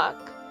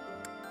 luck,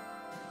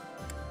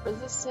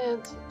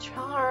 resistance,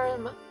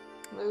 charm,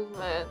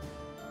 movement,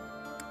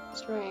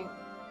 strength.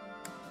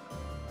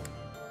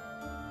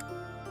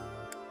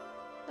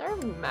 They're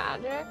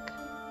magic.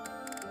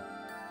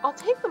 I'll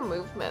take the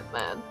movement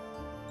then.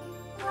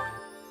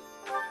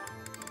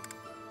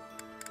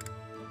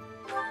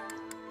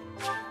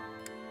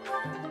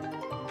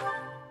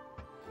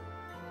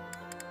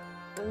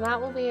 And that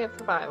will be it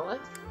for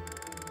Violet.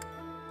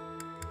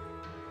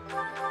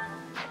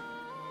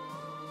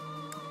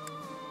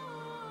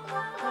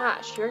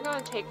 Gosh, you're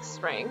gonna take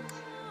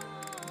strength.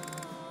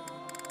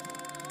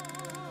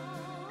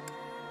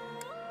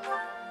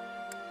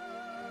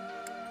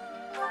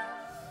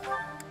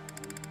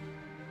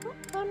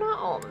 Oh, not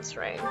all the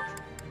strength.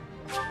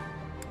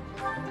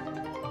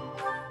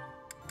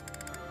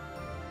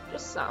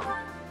 Just some.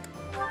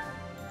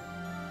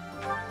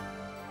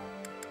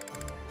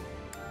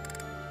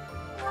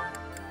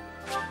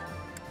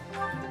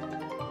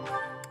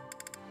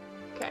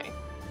 Okay.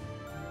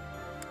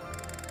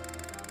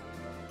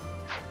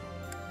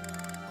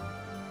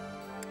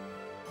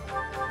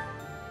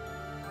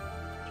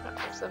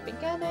 Chapters of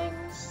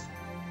Beginnings.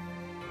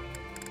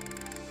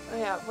 Oh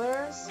yeah,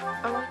 where's...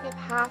 I want to give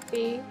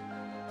Happy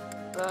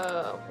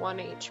the 1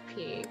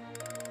 HP.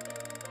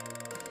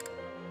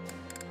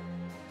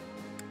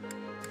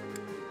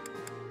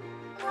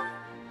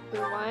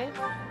 Why?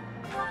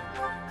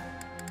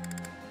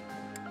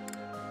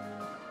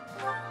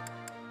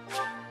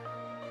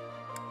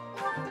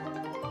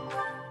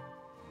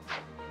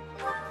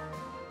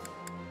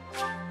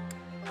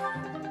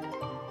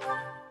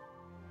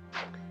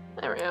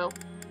 There we go.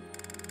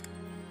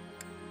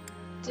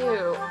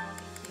 Do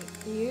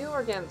you are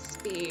against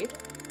speed.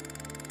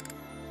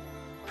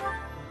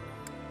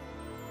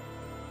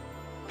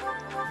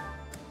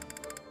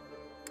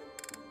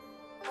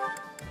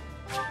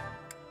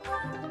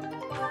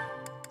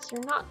 So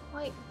you're not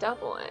quite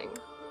doubling.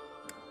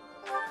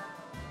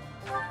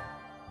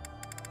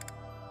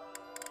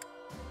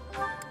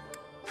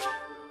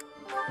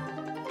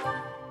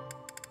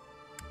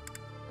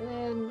 And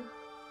then,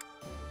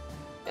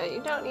 yeah,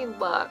 you don't need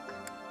luck.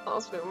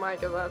 Also, we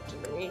might give up to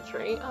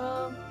Dimitri.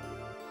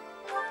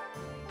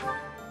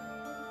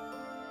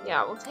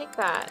 Yeah, we'll take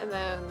that, and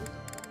then...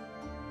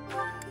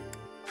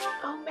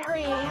 Oh,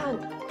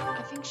 Marianne!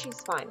 I think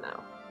she's fine,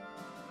 though.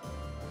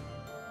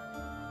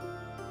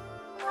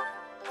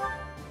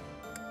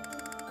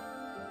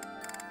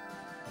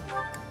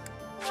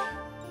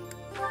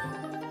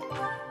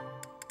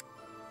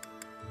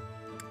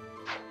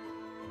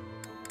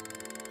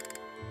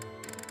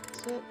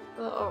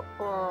 the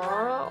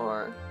Aurora,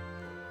 or...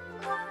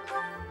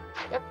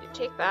 Yep, you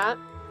take that.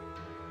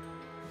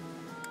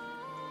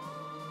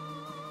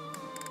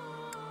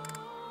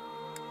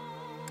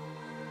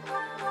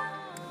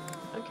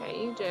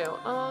 Okay, you do.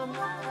 Then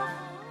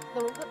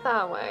we'll put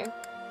that away.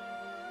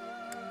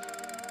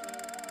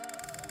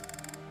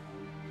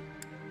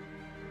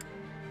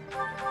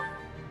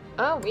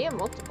 Oh, we have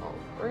multiple.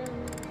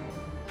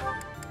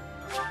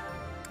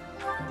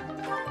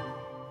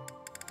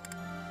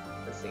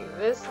 Let's see,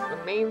 this is the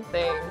main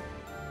thing.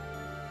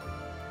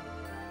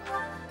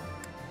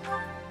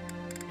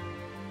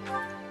 I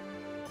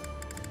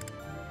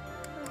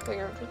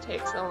figured it would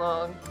take so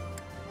long.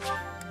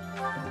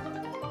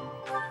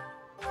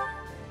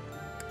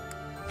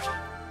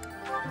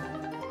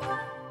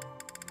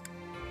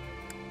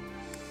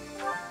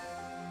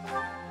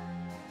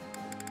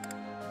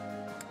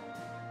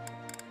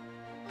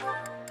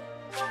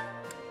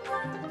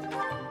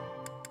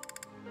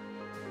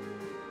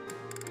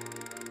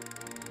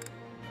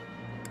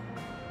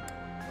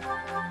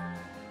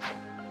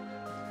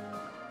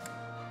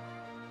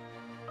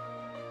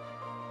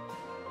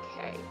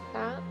 Okay,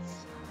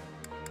 that's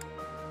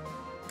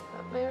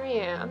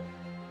Marianne.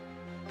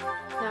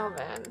 Now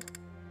then.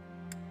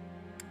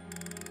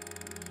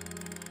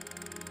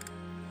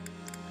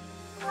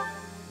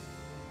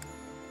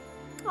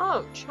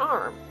 Oh,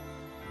 charm.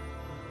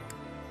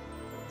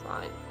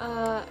 Fine.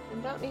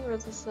 You don't need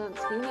resistance,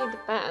 you need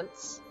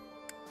defense.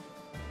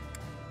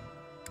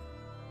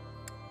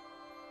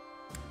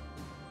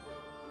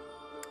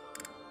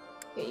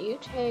 Okay, you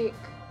take...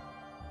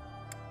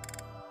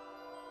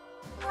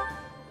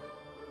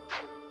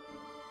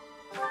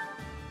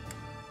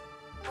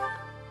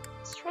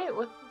 Let's try it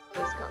with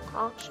this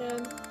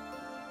concoction.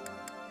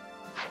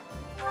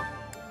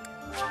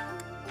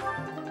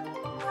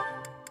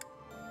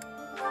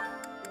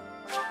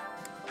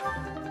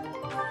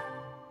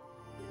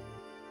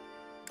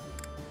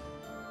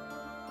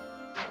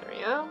 There we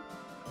go.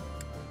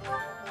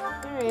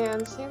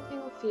 Marianne, same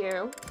thing with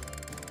you.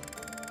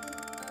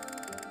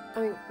 I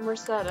mean,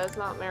 Mercedes,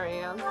 not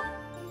Marianne.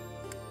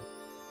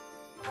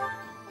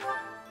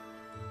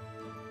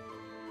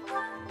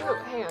 Oh,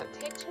 hang on.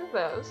 Take 2 of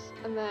those,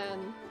 and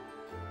then...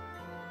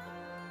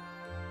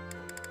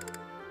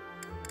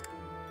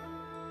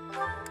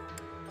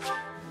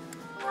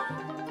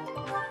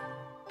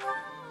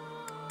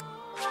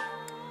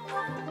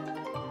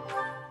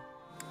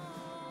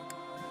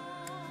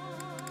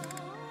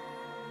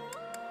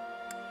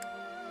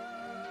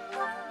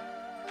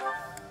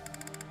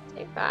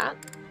 Take that.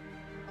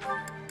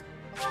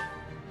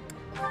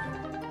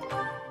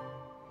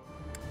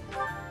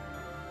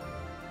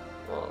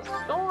 We'll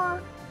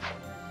store.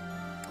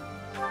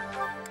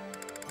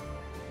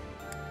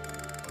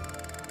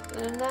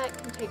 And that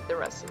can take the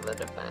rest of the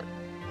defense.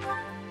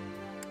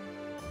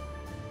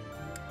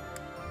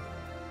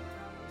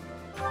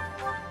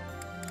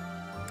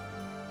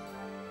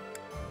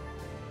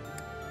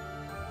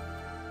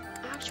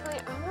 Actually,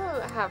 I'm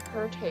gonna have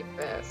her take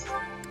this.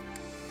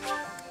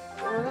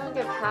 We're gonna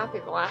give Happy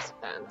the last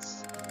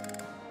defense.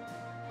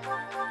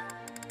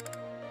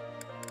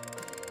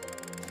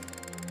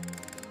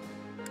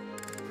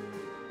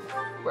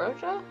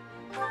 Roja?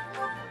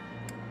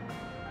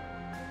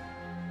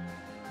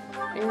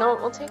 You know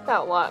what, we'll take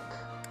that luck.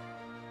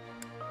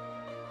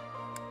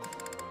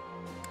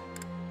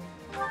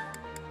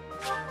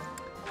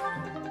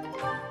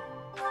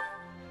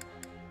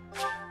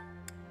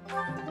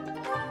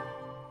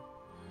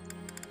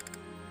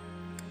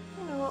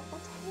 You know what,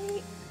 we'll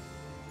take...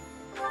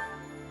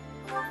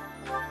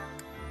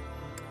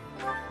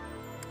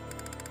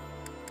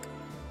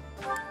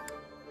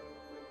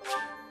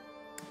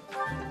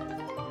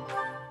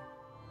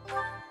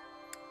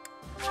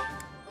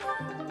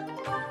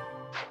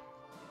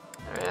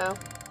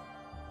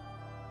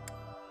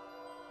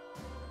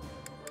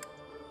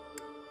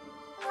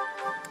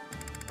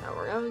 Now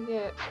we're gonna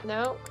get...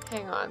 No,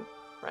 hang on.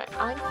 Right,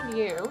 I need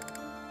you.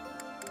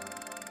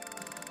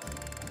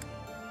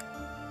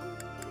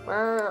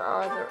 Where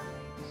are the...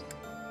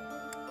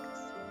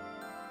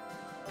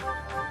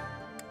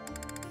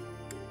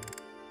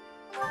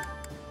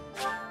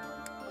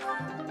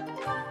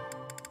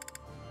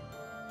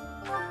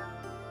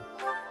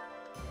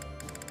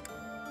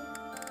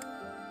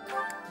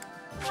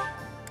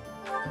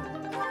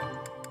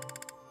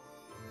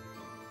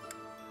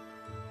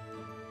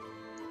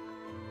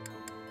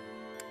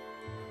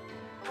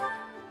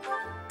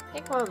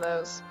 Take one of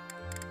those.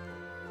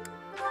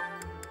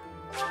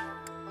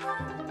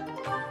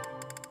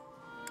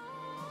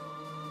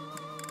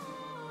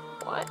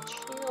 What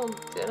shield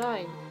did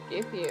I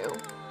give you?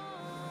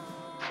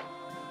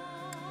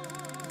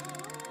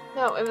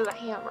 No, it was a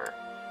hammer.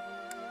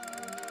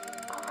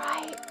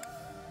 Alright.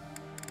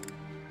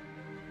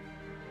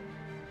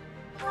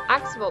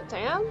 Axe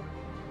Voltan?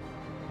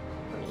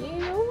 For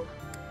you?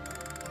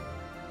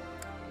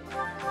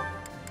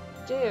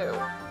 Do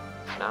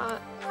not...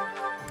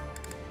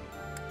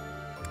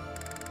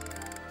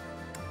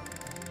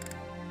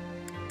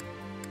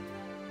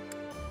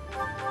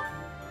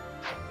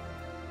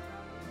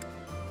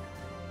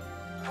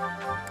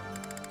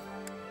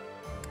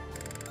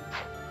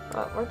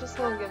 But we're just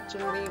gonna give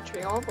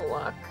Dimitri all the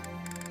luck.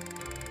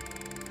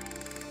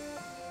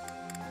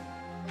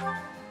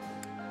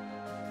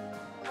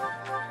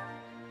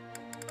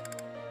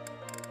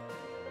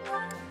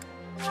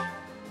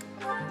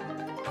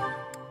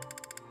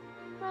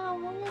 Well,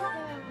 look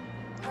at him.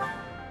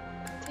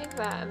 Take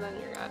that and then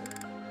you're good.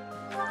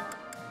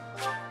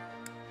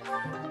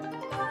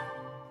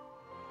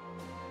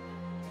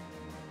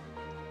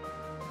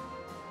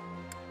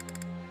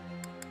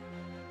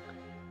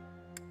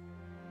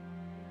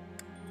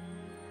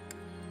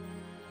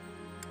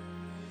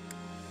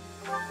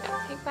 Yeah,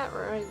 take that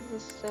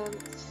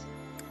resistance.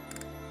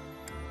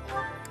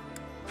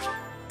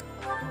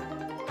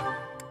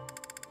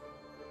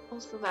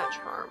 Also that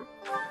charm.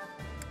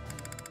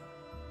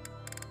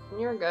 And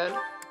you're good.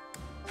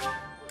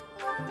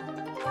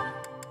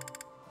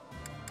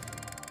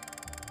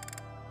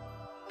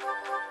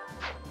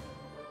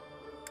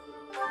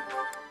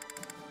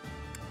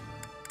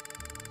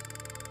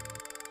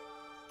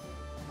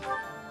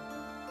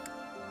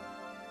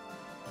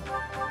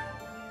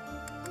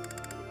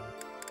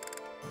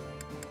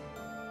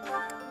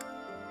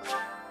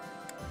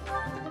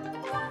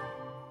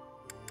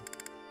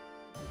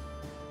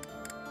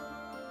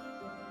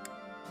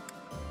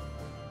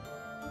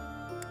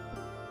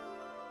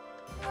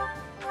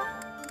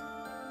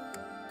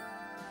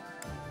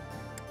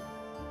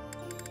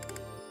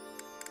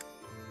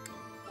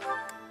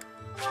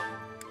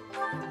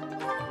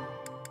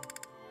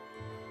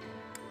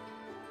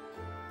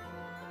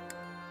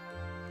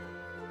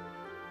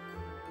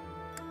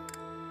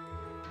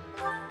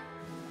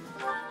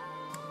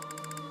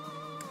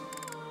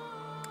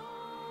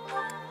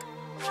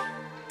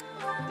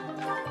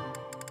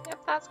 Yep,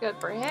 that's good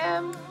for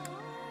him.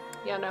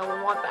 Yeah, no,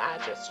 we want the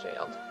Aegis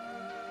shield.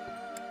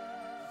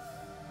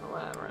 Or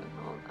whatever it's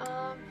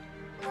called.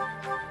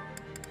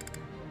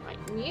 Right,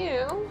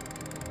 you.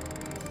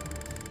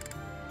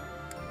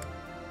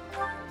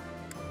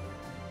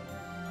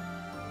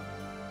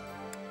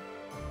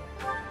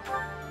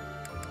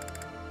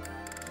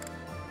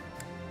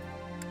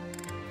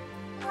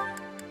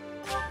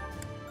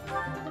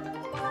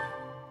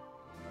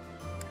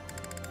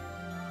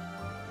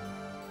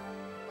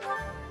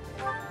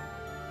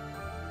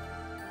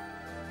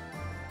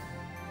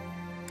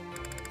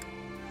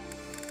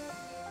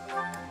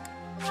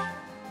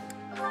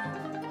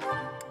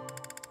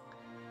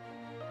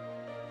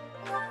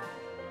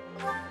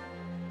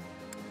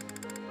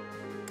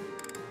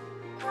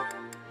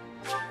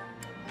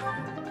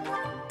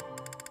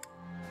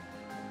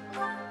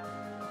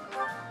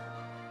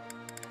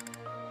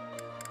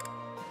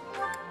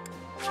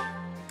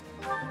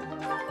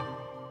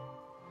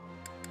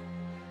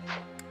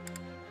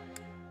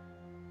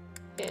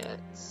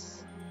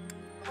 It's...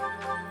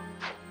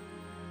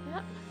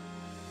 Yep.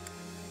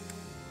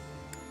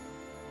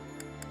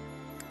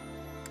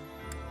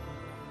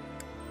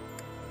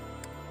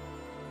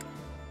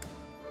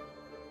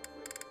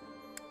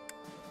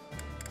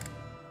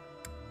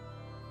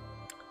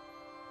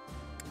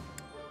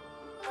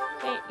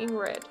 Hey,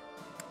 Ingrid.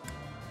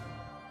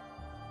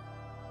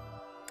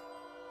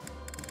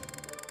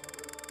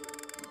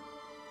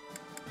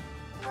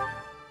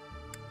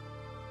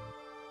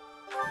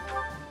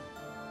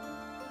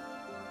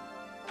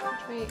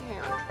 Trade,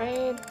 hang on,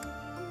 trade.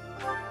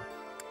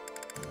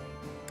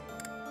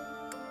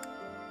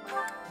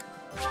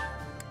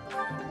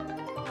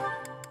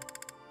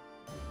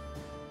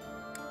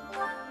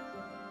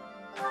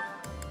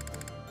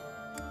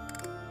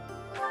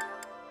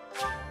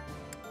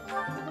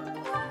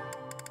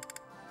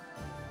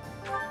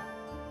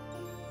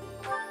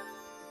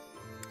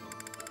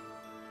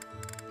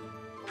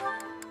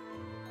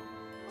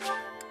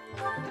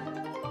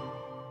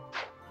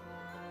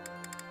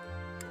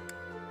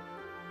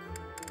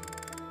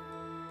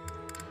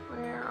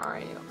 Where are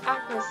you?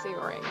 Accuracy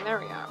ring. There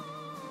we go.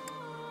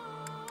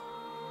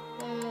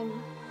 Then,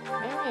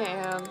 there I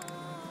am.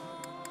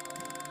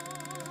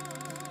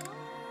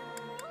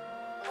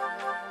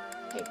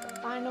 Take the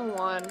final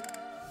one.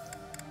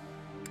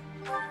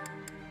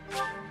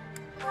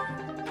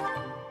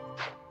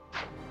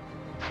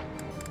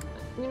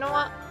 You know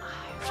what?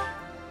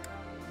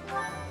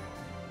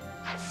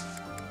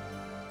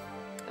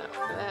 No,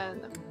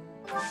 then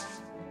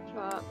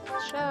drop the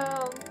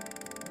shell.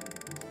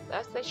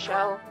 That's the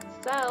shell.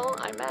 Sell,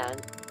 I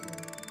meant.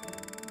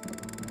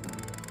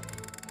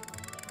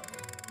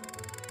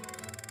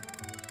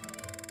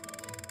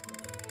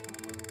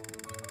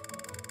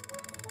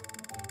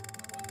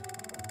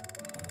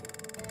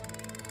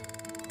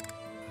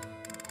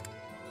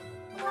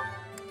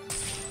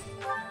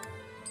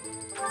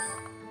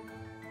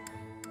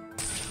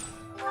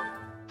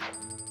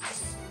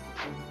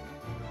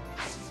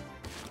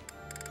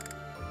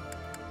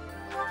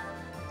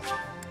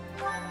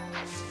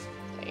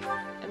 Okay,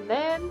 and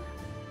then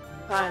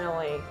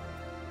finally,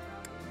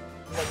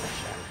 the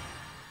mission.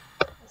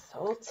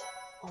 Assault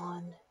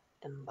on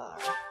Embar.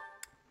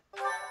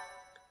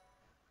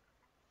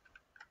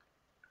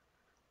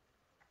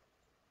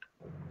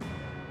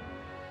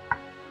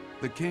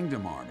 The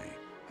Kingdom Army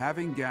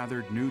having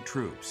gathered new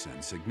troops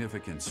and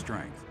significant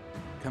strength,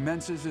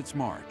 commences its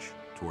march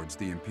towards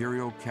the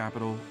imperial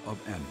capital of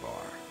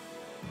Enbar.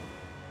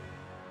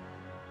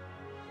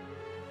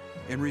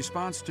 In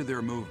response to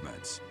their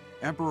movements,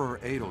 Emperor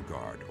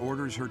Edelgard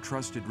orders her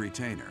trusted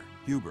retainer,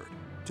 Hubert,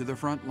 to the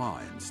front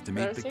lines to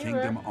meet the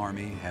kingdom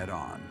army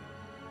head-on.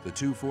 The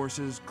two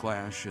forces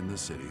clash in the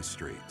city's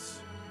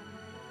streets.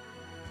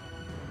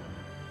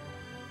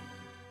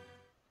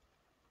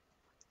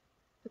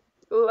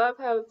 Love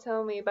how it's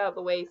telling me about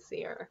the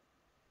Wayseer.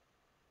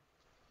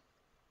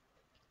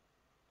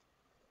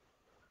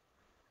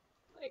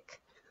 Like,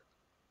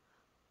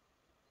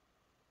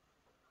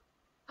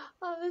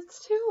 oh,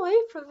 it's too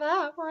late for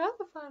that. We're at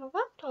the final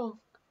battle.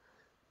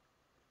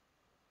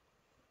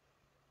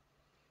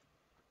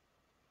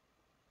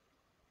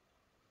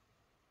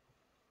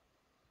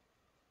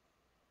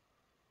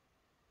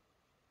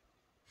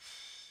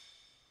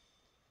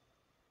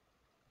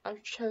 Our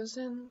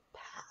chosen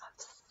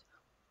paths.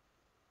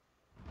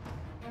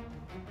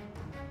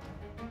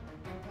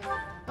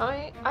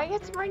 I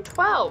get to rank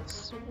 12.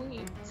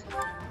 Sweet.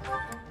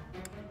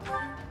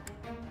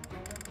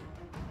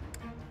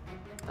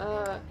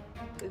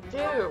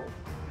 Do.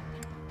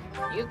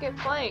 You get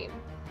flame.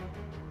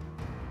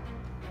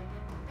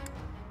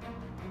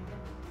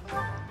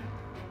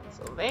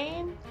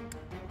 Sylvain.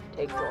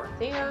 Take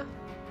Dorothea.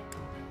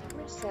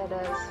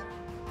 Mercedes.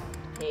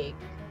 Take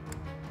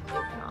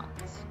Ignat.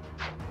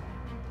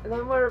 And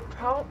then we're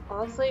probably,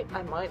 honestly,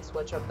 I might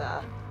switch up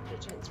that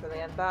chance for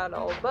the end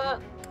battle,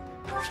 but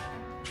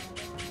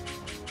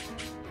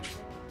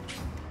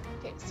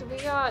okay, so we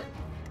got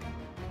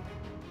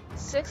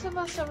 6 of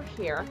us over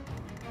here,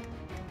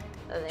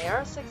 and there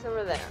are 6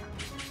 over there.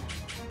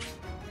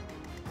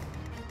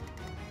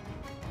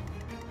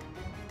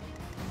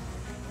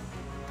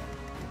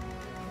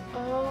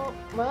 Oh,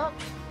 well,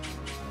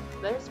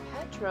 there's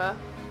Petra.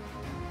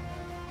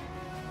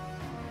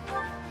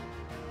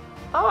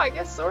 Oh, I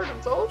guess Sword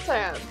of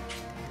Zoltan.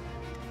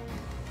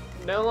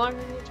 No longer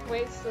need to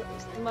waste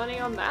money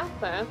on that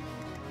then.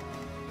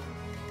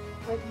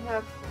 I can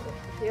have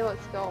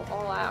Felix go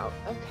all out.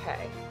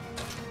 Okay.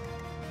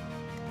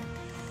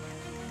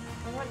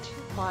 I want 2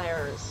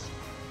 flyers.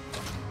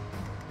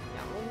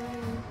 Yeah,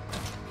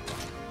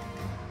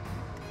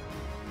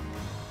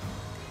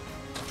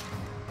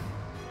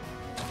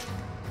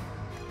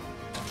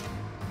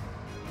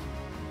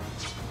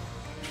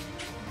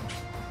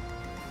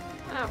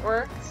 that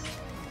works.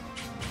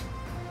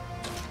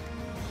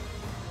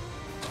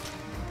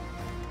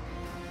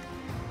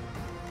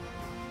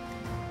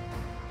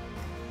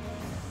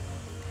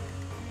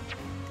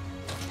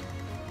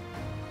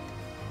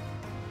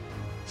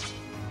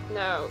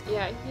 No,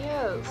 yeah, he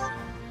is.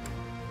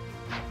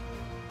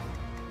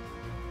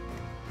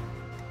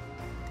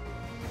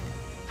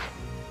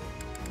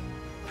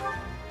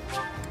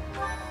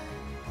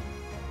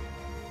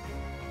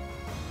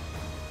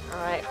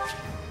 Alright.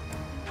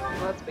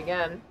 Let's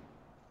begin.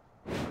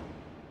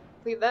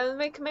 Lead the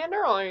enemy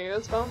commander or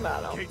use phone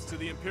battle. Gates to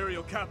the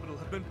Imperial capital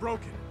have been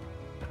broken.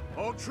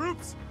 All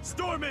troops,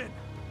 storm in!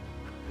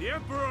 The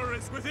Emperor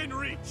is within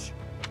reach!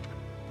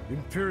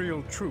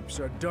 Imperial troops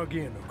are dug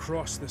in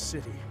across the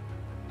city.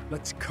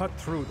 Let's cut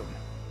through them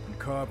and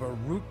carve a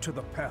route to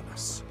the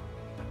palace.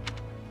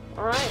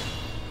 Alright.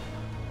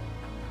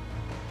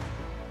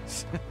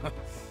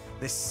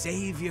 The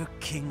Savior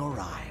King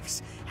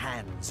arrives,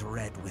 hands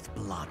red with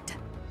blood.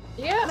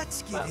 Yeah.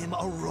 Let's give him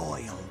a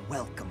royal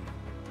welcome.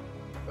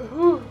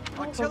 Ooh.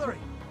 Artillery!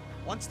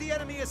 Once the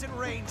enemy is in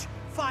range,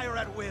 fire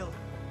at will.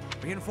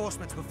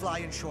 Reinforcements will fly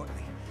in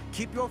shortly.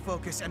 Keep your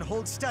focus and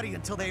hold steady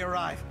until they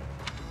arrive.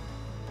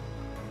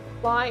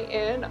 Fly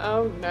in?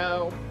 Oh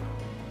no.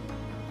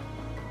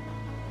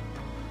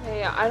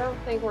 Hey, I don't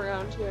think we're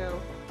going to.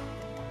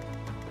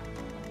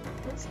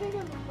 Let's take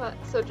a look.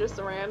 So just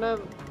a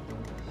random.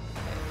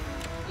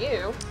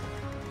 You.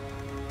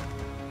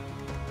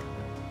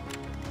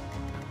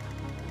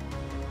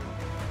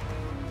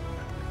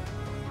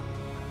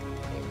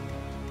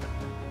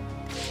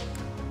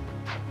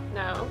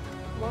 No.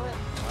 What?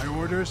 My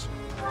orders?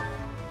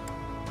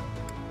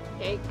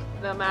 Take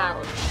them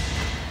out.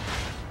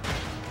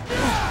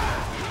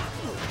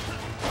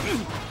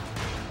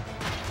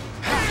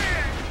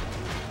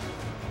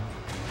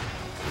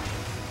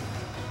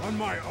 On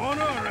my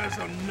honor as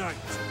a knight.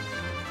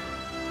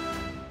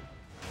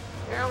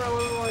 Yeah,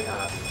 what we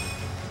got?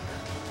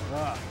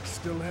 Ah,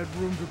 still had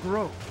room to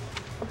grow.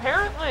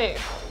 Apparently.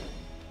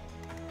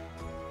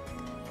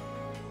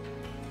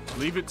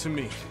 Leave it to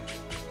me.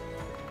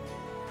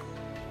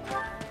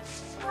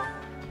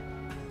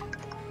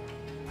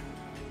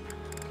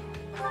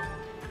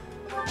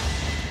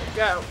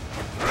 Go.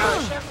 Oh,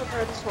 I should have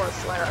prepared the Sword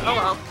Slayer. Oh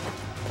well.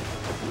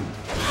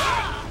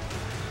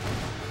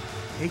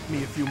 Hate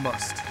me if you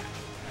must.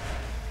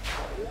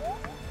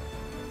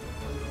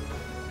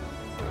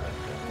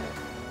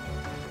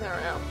 There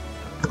we go.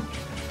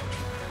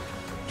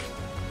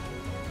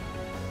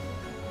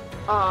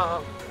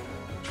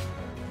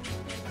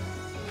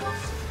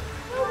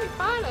 We'll be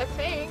fine, I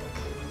think.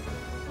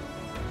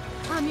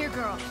 I'm your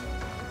girl.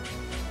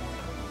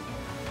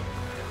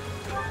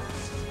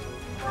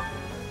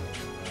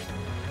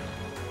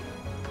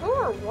 Who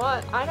or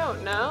what? I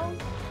don't know.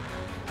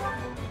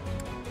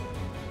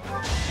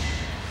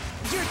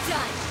 You're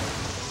done.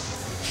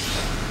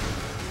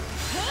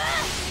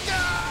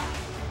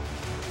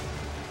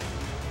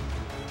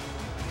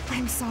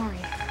 I'm sorry.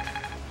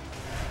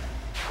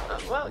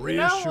 Well,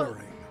 reassuring. You know,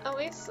 at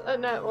least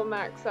Annette will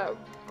max out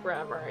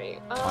Grammary.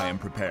 I am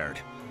prepared.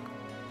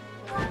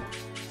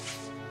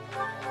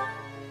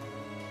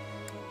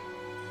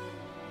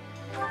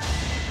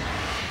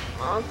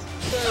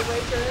 Monster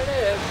Waker it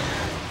is.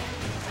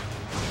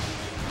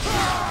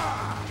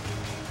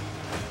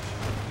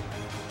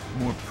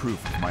 More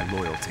proof of my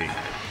loyalty.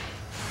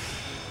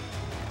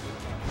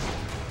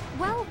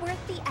 Well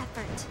worth the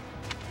effort.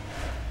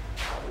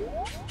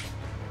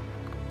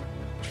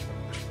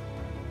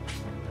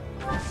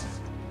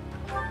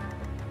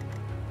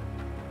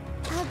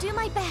 I'll do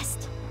my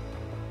best.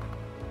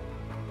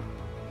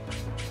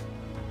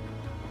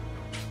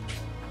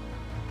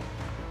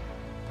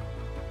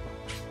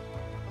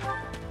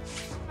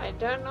 I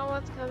don't know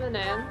what's coming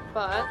in,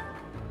 but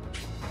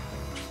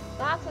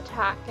that's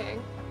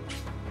attacking.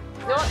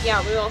 You know what?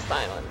 Yeah, we will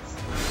silence.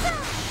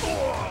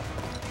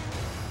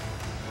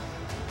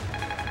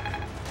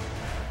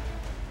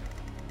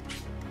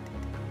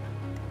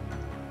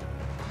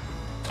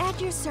 At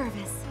your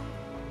service.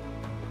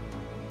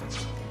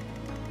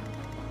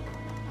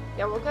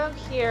 Yeah, we'll go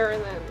here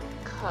and then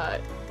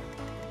cut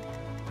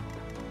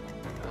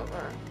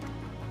over.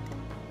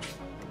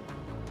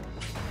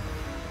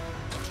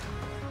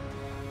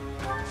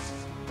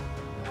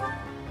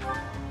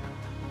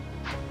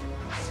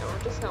 Yeah,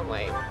 we're just gonna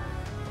wait.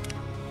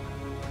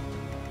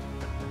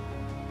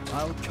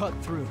 I'll cut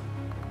through.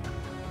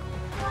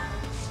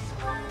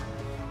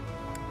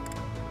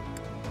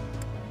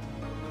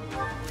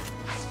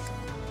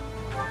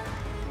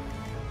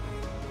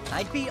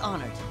 I'd be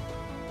honored.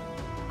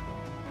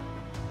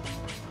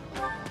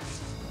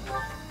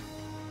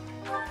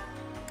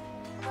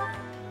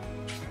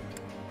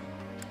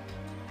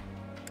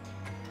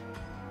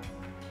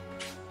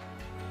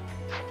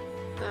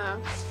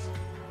 No.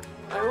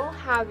 I will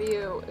have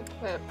you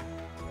equip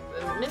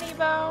the mini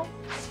bow.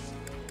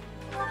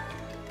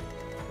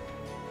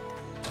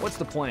 What's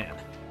the plan?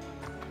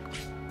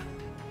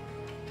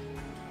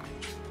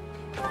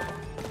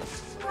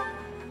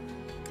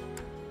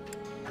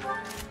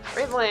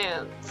 Great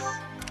lands.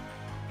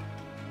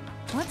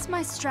 What's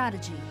my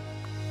strategy?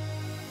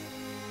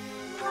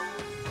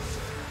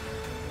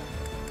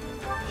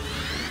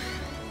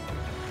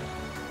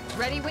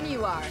 Ready when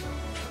you are.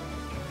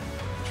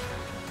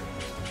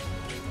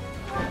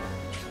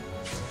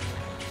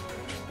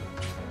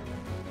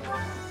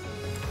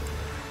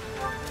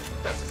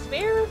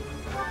 Spear?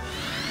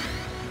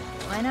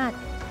 Why not?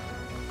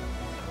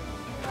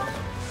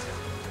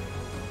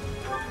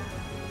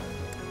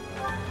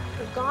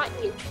 Forgot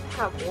you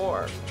have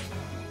war.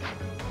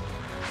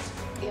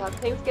 Yeah, if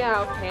things get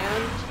out of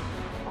hand,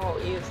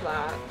 I'll use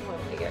that when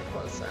we get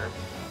closer.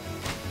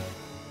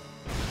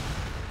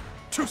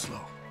 Too slow.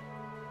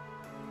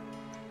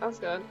 That's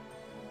good.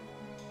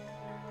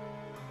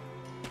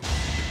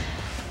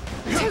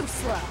 Too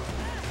slow.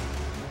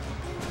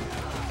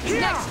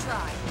 Next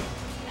try.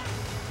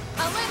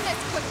 I'll end this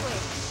quickly.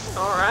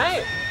 All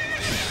right.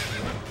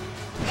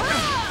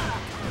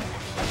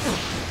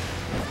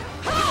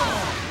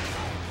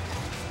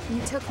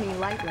 You took me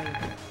lightly.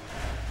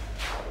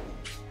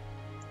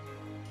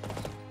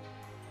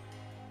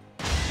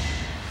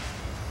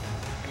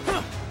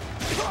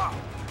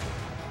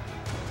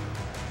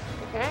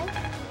 Okay.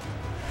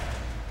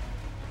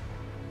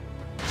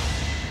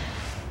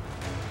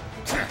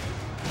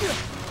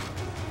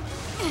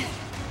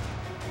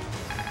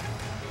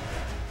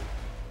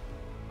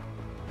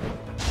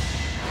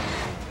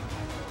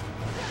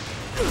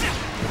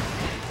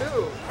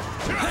 Ooh.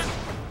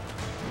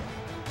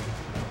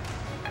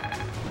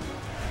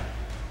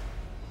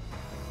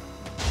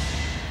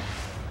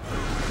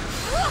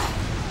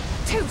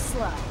 Too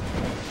slow.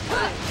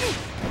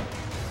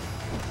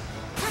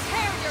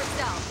 Prepare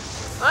yourself.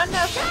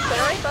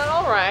 Unnecessary, but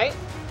all right.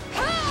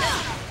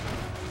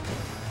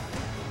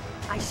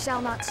 I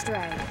shall not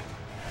stray.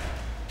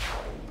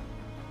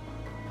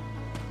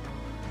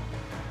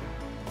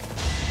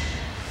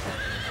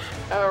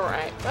 All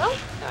right. Well,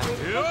 I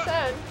mean, like I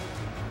said.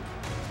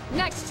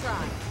 Next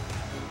try.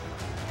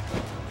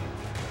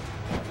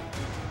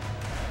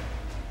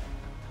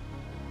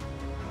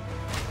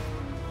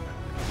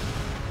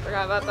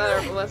 Forgot about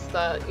that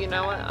Ballista. You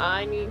know what?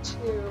 I need to.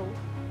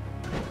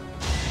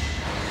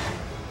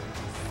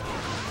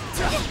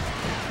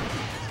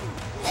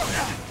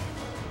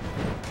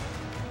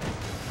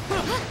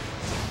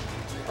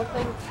 Well,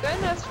 thank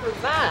goodness for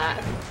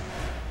that.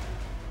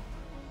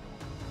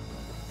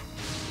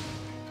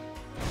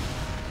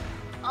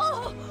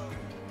 Oh!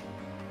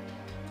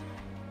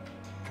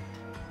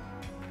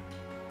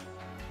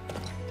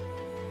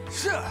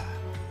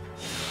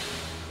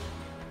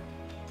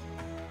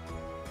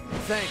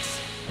 Thanks.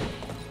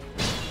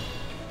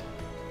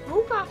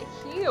 Who got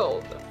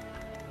healed?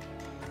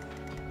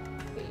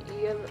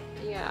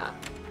 Yeah.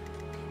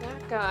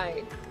 That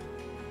guy.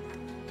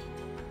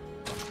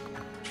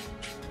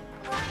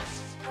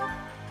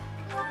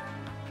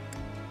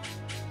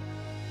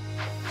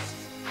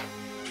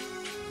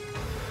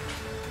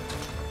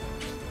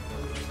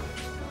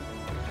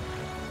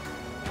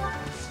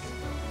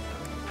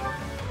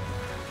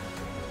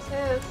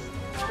 This is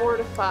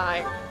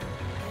fortify.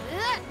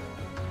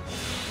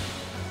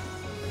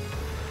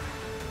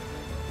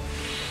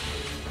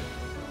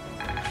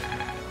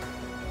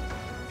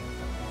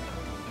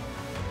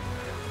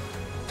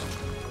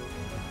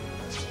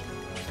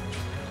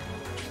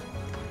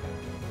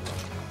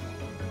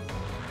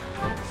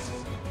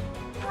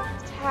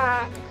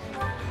 Attack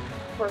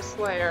for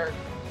Slayer.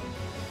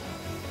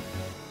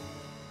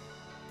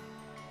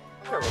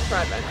 Sure, we'll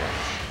try that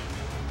next.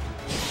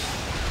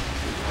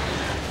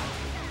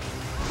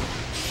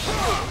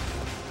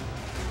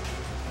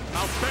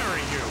 I'll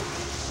bury you.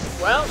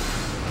 Well.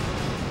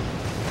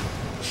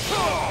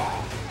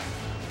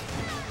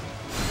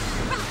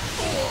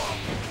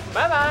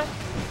 Bye-bye.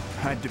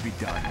 Had to be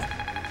done.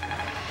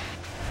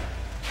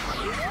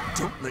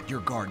 Don't let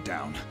your guard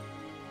down.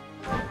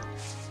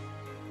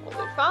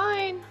 We'll be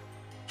fine.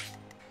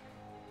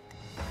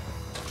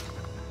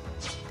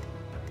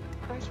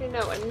 Actually,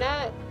 no,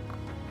 Annette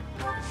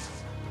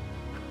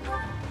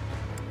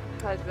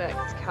has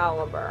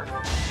Excalibur.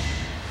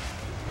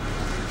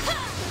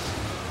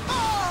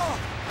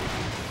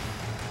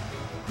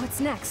 What's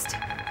next?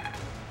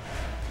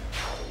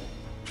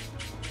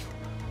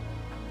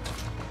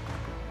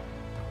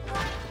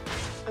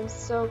 I'm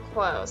so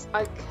close.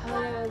 I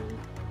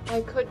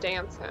could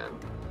dance him.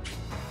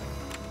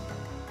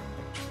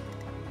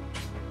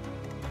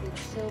 He'd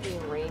still be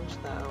in range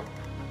though.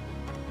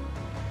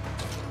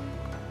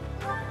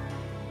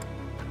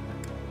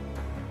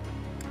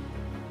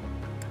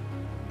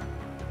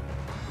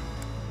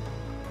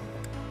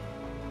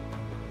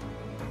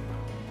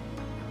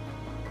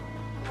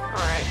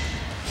 Alright.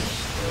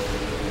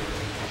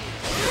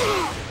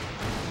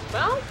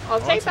 Well,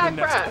 I'll take that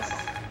press.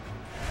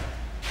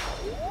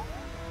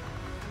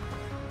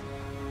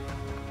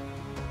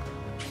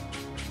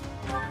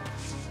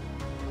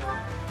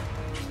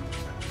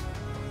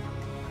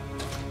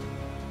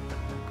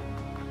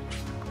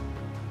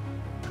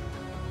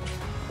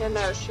 Yeah,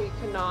 no, she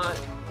cannot.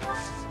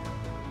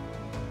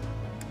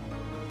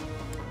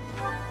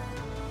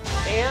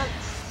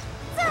 Dance.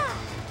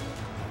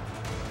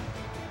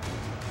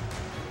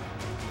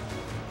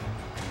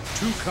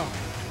 Too kind.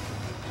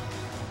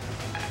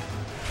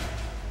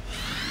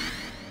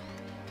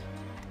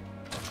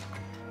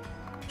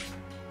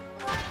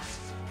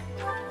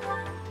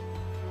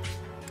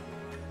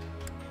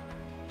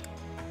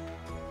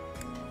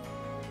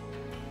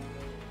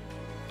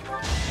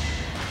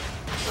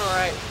 All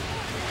right.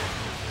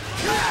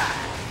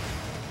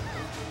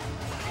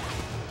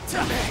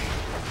 Okay,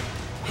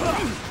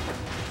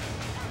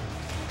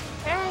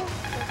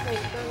 okay,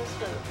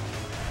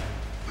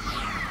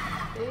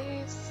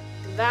 these,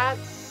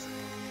 that's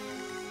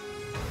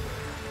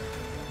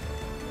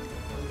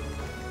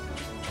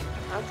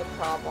a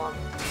problem.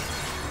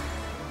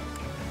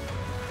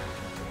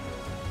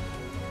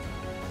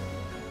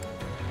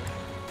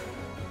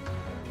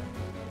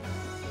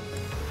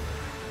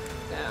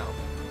 No.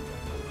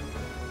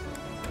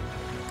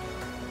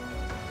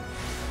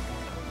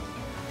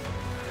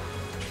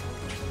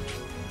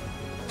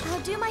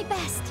 I'll do my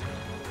best.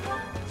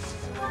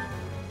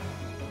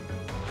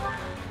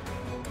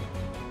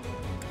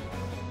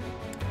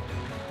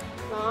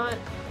 Not.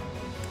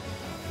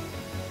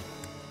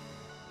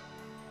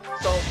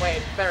 So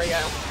wait, there we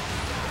go.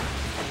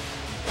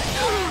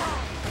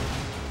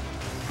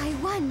 I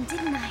won,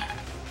 didn't I?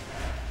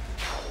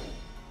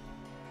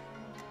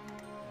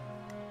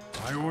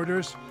 My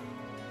orders?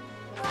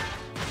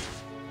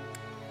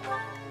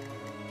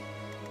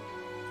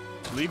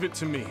 Leave it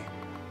to me.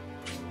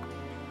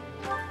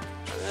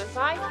 If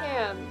I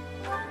can.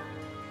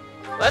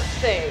 Let's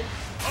see.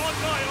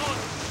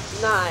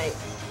 Nice.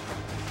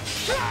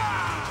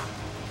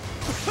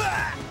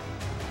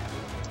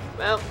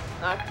 Well,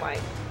 not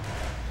quite.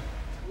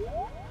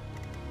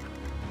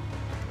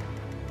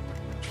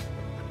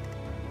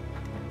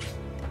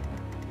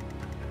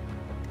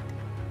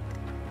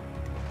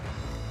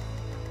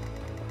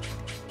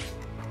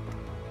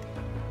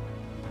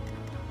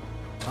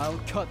 I'll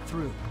cut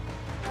through.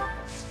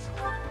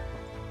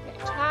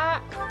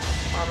 Attack.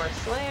 Armor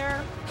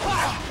Slayer.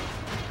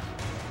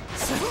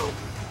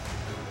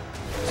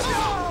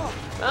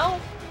 Well,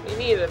 we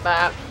needed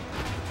that.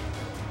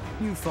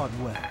 You fought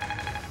well.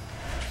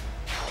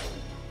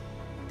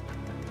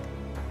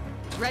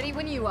 Ready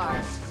when you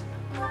are.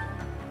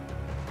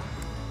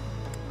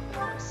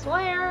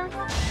 Slayer.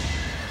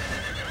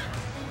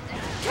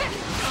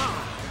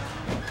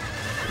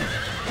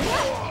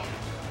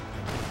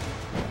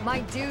 My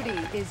duty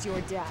is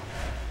your death.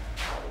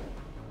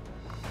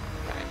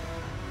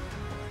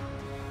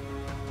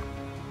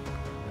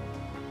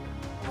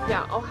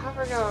 Yeah, I'll have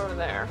her go over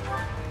there.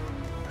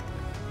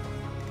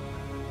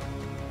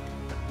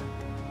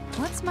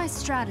 What's my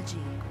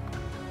strategy?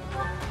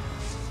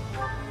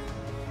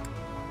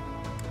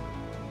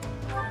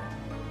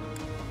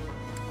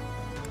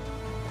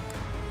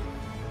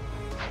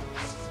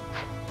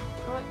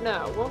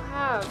 No, we'll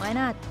have... Why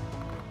not?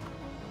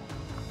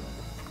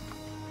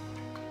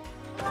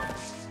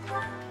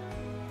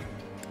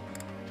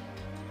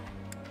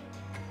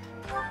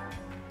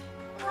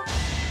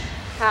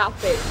 Half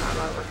face time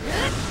over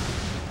here.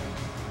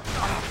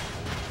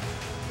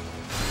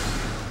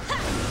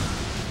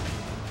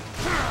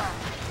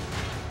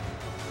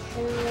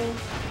 Okay.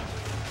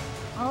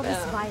 All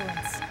this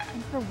violence.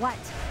 And for what?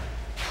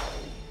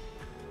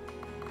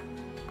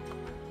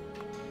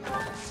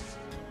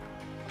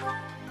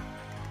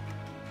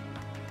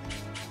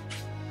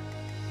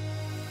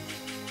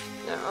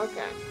 No,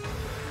 okay.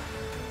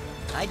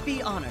 I'd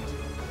be honored.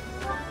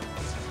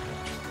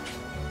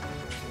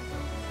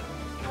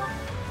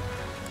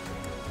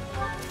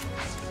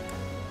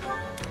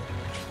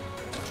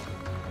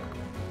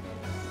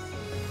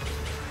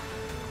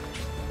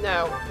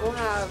 No, we'll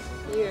have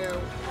you.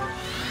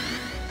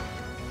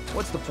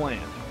 What's the plan?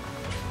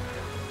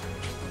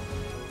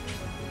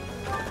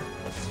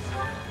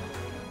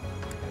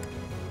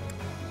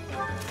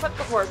 Put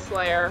the horse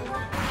slayer.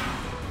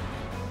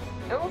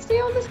 And we'll see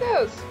how this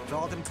goes.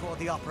 Draw them toward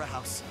the Opera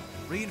House.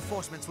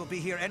 Reinforcements will be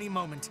here any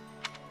moment.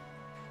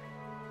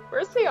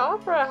 Where's the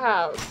Opera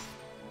House?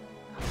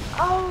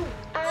 Oh,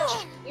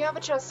 Ash, you have a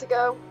chance to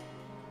go.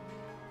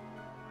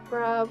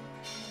 Grab.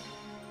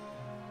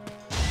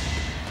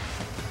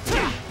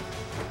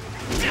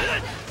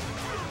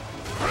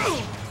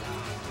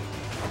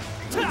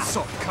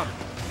 Saw it coming.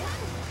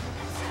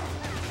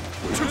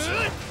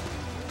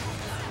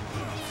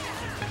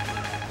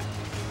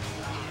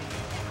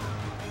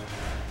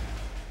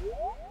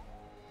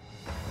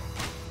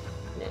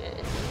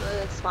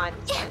 It's fine,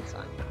 it's fine, it's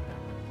fine.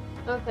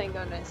 Oh, thank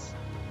goodness.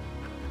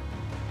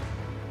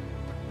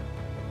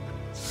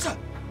 No.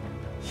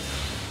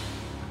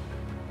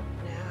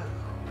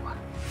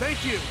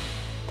 Thank you.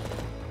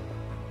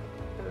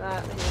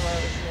 That hero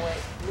is in the way.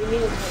 We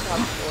need to take up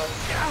the list.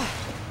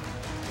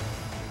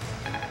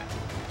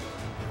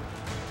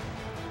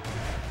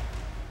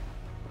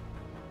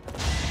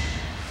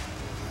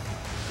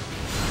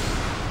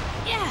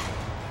 Yeah!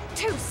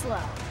 Too slow.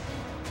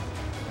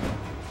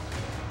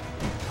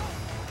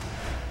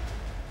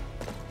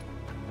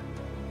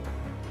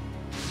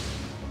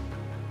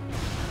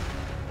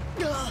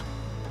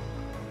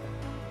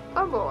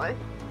 Oh boy.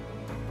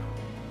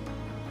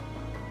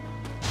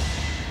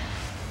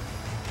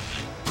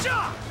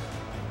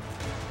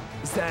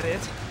 Is that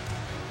it?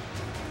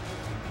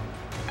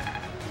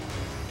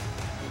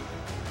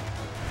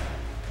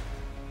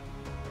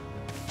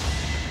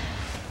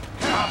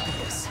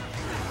 Obvious.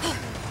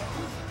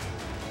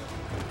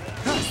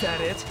 Is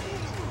that it?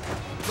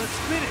 Let's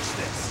finish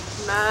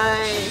this.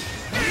 Nice.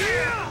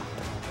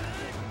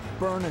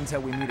 Burn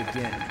until we meet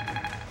again.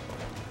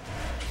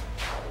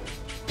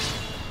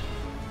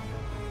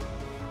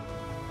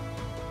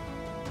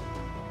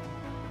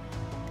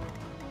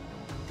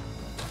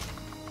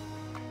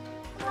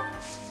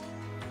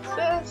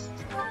 Assist.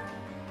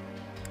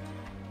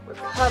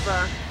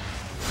 Recover.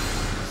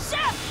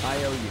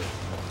 I owe you.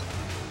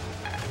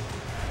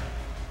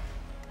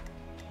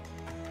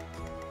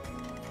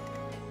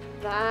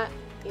 That,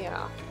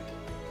 yeah.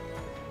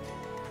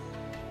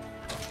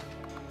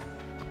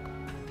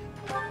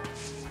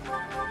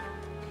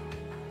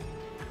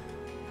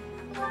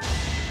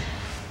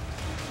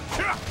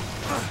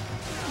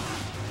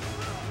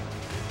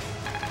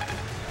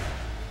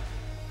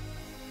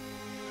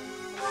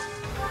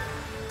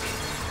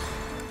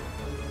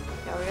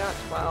 Yeah, we got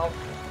 12.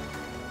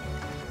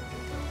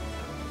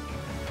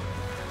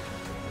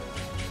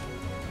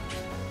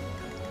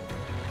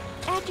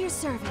 At your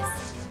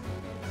service.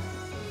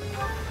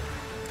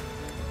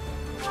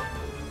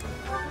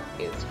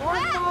 It's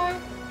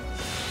fortified.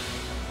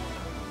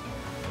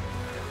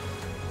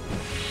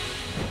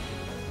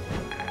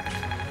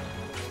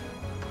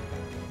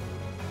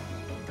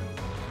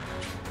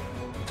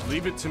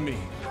 Leave it to me.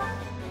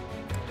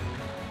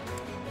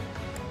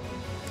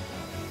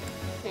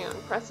 Hang on,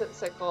 crescent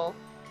sickle.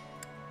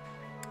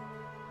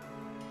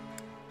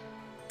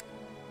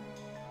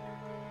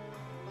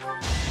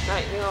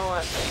 Right, you know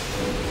what?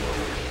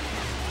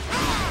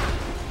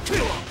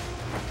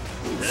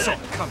 So,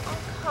 come on.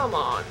 Come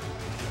on.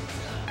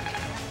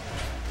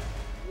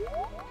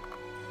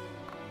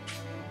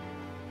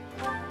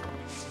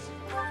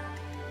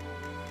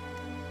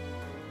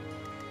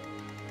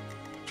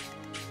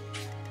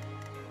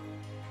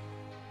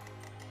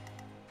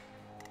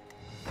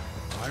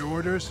 My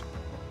orders?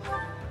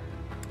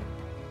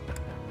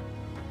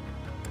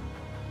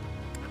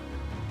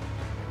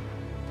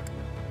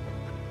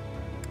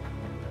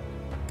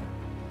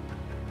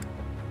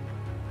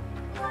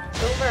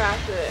 Over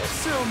after this.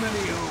 So many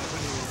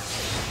openings.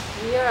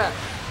 Yeah.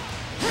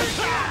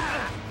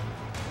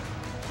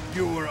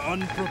 You were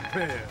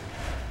unprepared.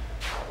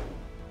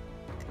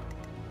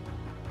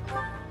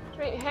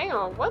 Wait, hang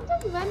on. What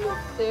does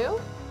Vengeance do?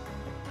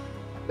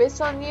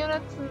 Based on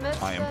units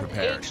missed I am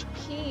prepared.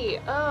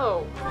 HP.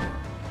 Oh.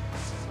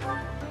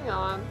 Hang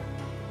on.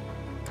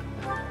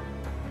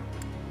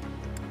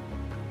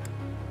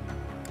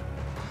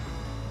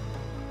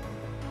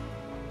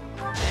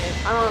 Okay.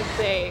 I don't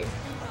see.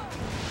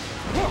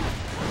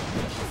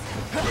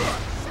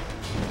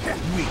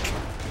 Weak.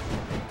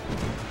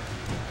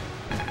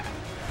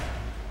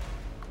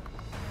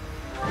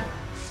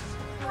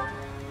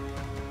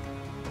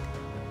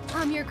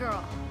 I'm your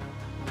girl.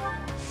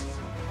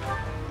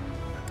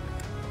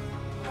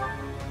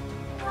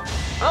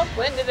 Oh,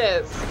 wind it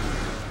is.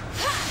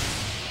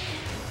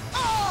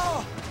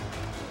 Oh!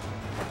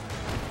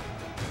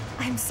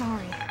 I'm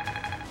sorry.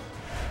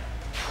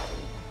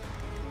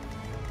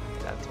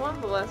 That's one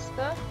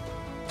ballista.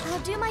 I'll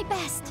do my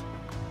best.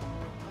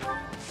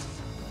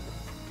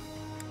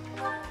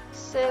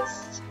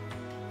 Assist.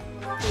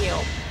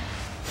 Heal.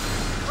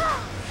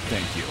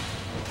 Thank you.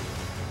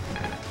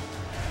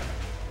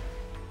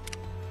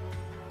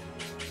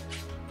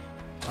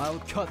 I'll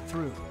cut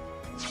through.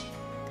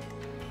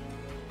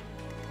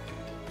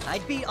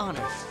 I'd be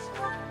honored.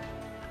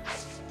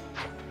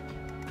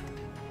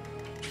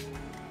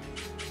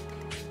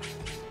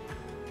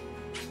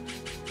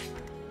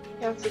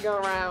 You have to go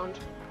around.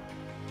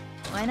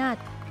 Why not?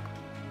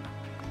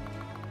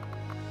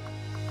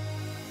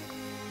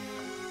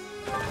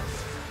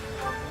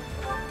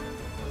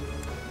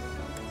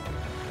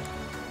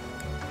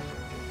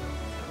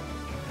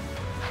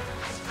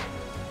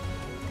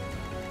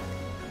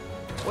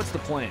 What's the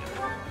plan?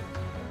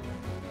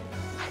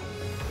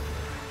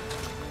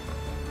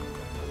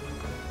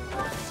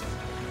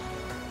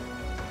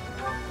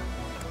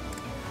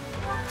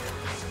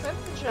 Put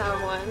the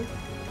javelin.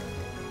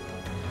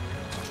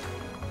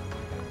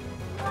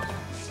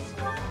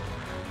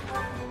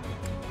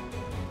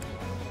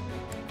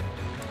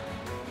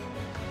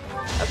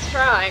 Let's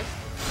try.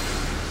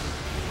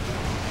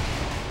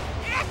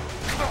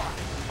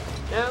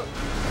 Nope.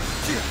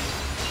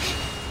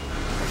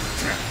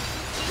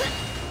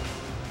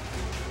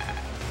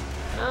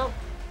 Nope.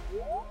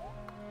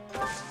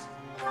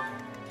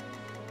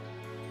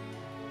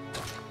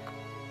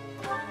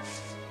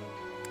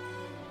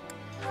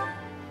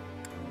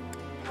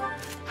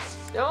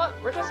 You know what?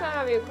 We're just gonna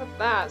have you equip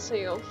that so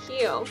you'll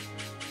heal.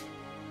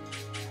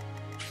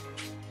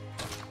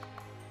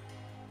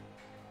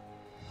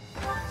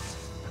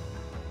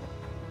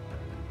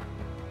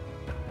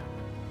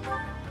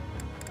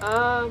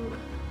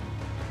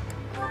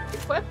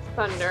 Equip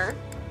Thunder.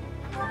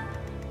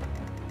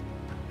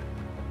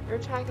 You're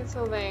attacking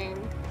Sylvain.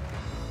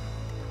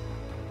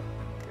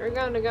 You're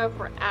going to go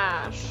for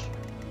Ash.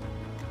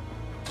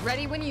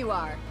 Ready when you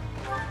are.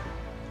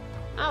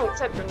 Oh,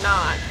 except you're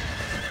not.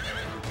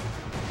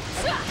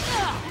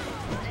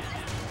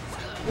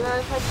 Now,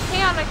 if I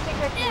can, I think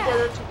I can get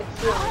her to the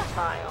healing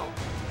tile.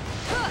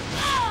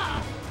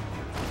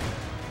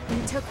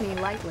 You took me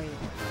lightly.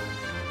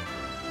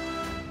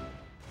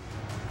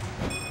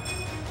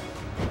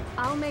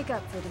 I'll make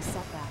up for the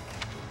setback.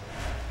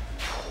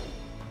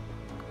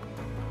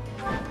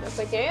 Yes,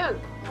 I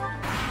can.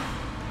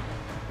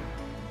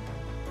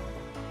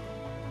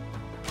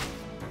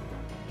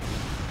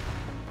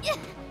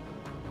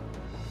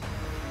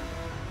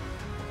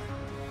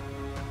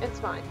 It's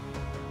fine.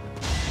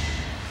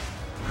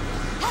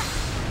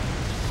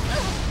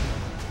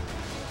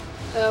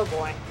 Oh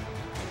boy.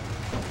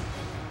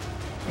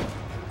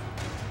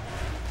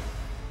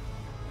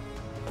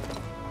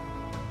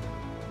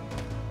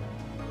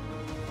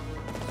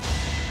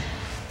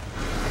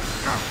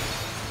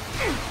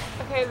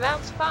 Okay,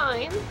 that's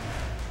fine.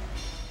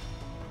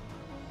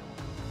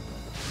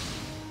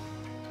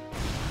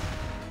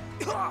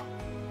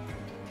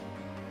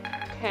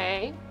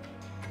 Okay.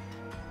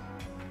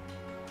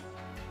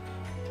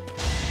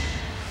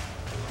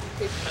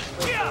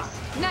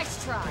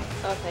 Next try.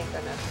 Oh, thank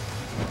goodness.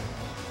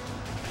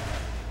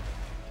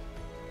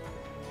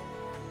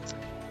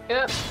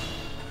 Yep.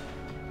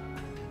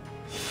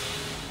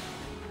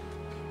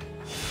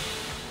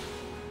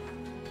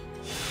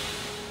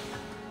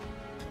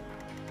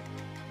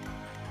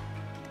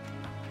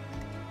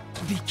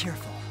 Be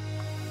careful.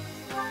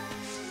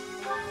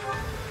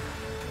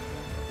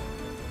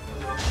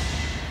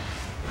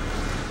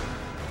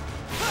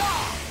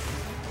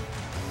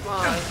 Come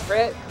on,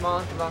 Brit. Come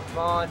on, come on, come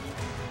on.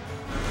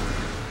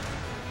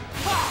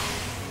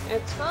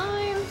 It's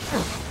fine.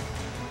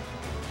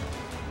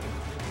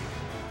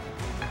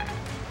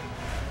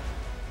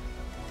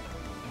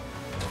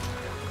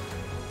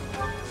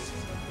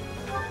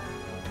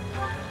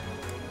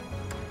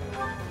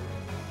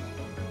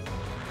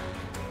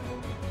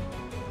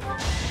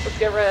 Let's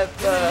get rid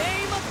of the...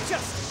 Name of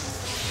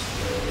justice.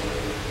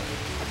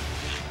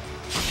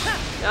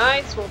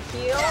 Nice, we'll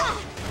heal.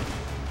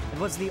 It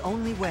was the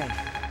only way.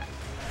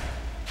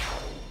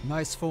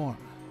 Nice form.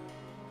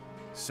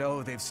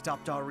 So they've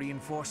stopped our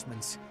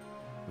reinforcements.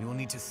 We will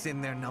need to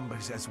thin their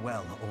numbers as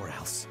well, or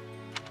else.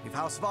 If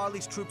House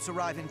Varley's troops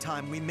arrive in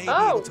time, we may be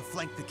able to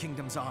flank the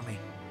kingdom's army.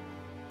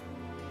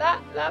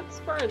 That's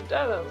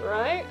Bernadetta's,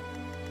 right?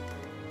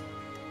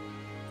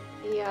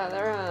 Yeah,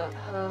 they're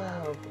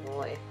oh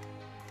boy.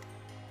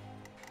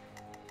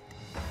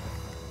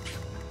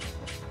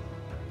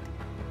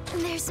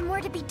 There's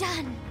more to be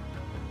done.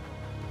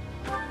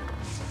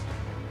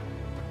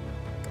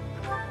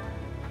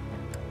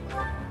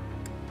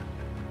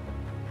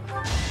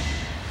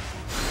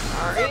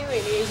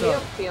 need you,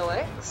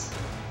 Felix.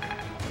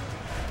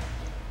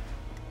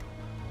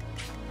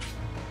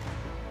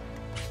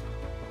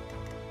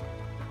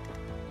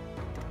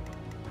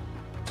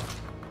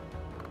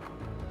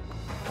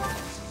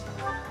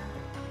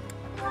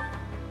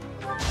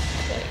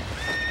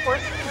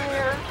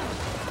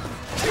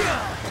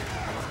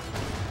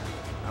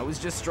 I was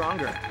just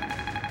stronger.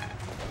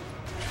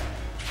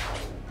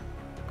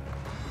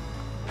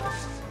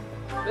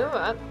 Move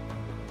up.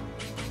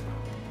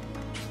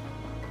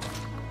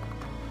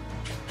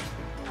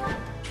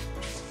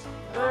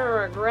 I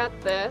regret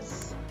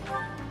this.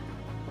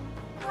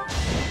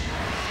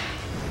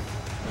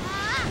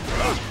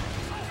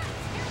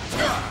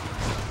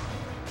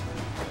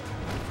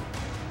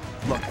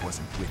 Luck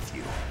wasn't with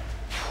you.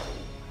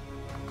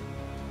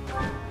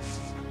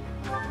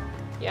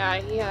 Yeah,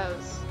 he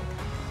has.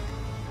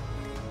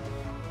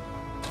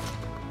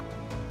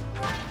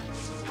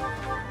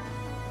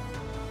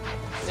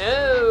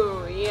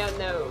 No, yeah,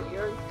 no,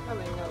 you're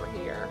coming over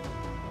here.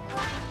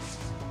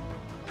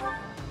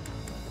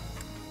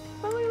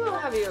 Probably will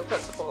have you equip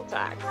the full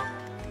attack.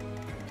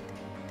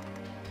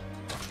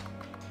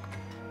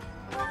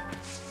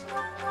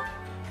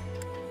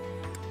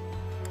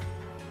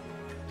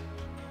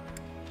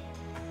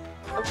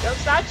 Let's go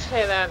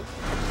Sagittarius then.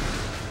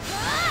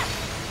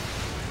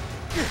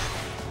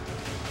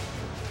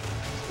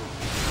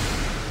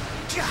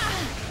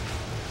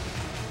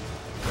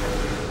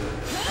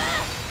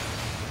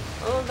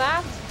 Oh,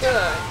 that's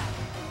good.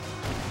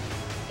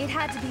 It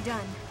had to be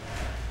done.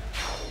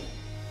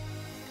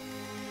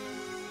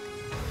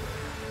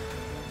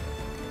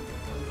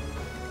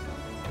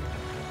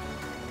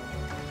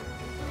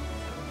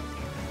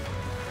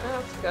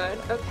 That's good.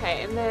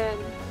 Okay, and then...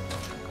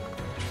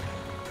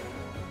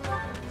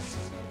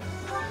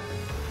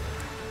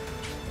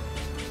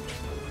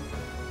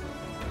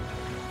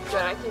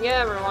 Good, I can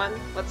get everyone.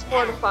 Let's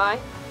fortify.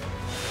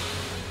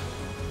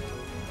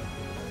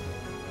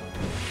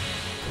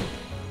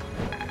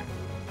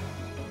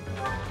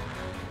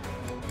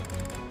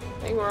 I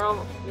think we're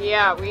almost...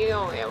 Yeah, we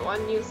only have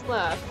one use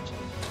left.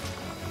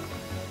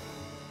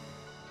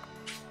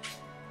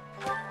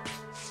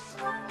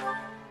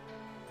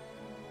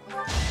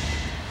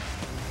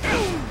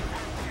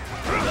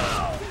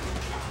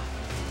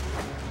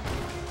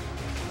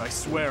 I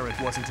swear it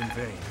wasn't in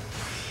vain.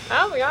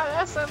 Oh, we got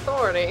S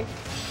authority.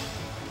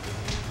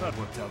 That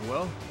worked out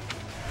well.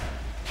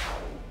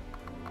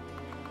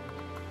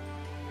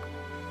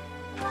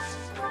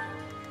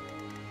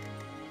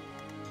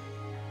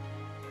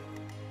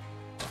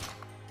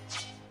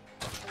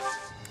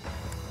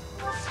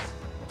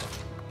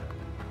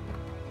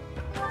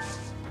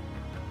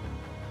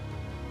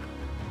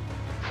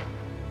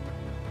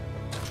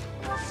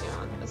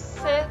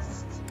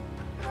 Assist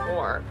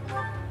or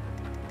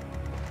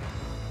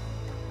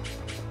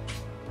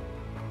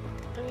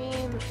I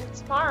mean,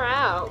 it's far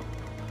out.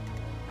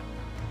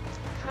 I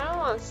kind of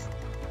want to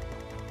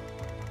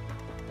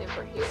stay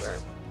for healer.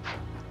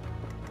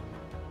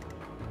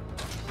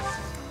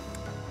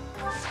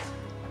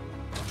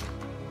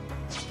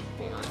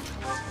 Hang on.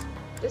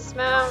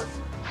 Dismount.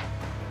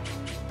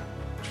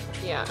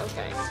 Yeah,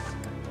 okay.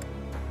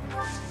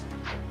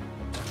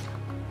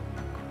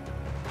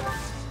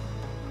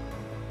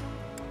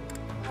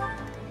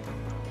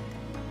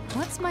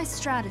 What's my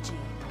strategy?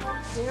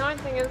 The only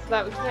thing is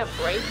that we can't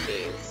break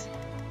these.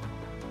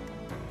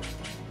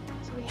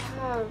 So we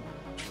have...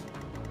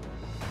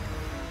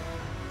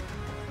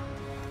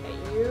 Okay,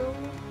 you...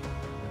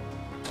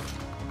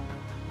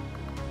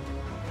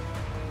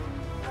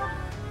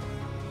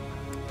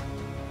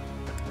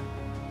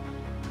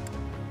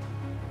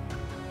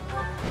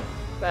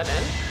 That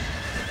in?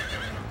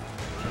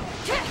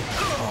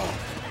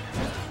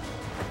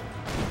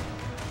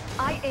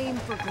 I aim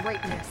for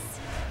greatness.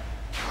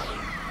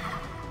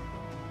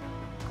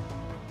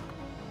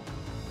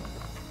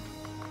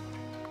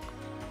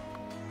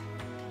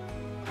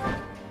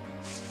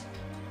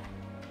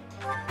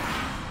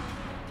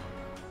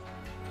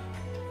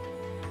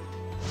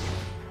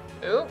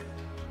 Ooh.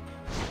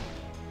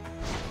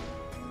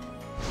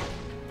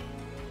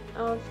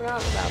 Oh, I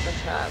forgot about the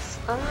chest.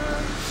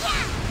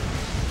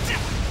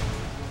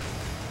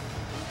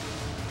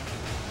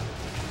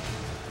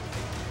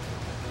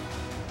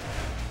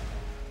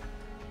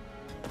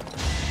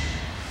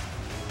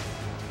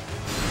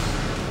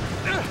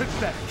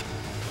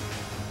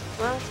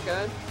 Well, that's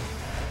good.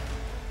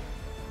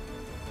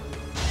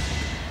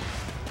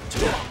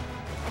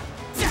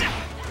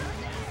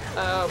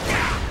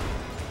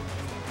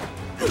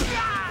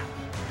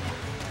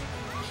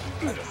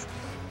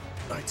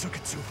 I took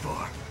it too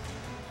far.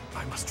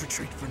 I must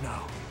retreat for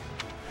now.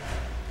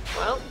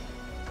 Well.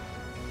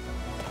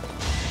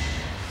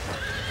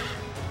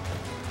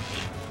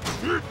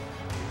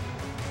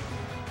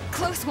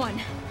 Close one.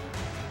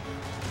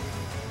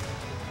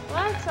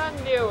 Let's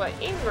undo what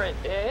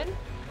Ingrid did.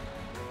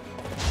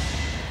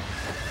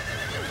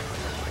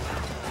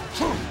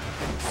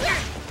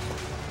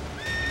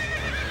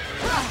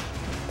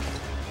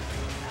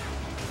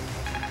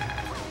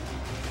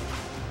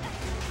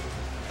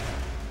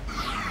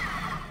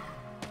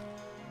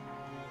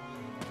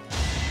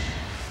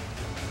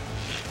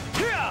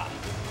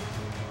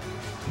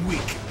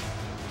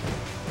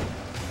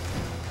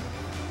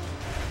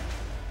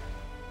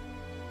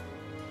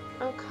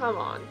 come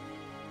on.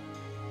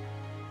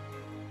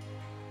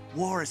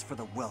 War is for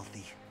the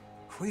wealthy.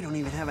 We don't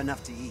even have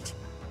enough to eat.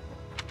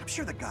 I'm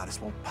sure the goddess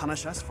won't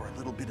punish us for a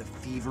little bit of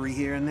thievery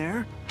here and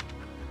there.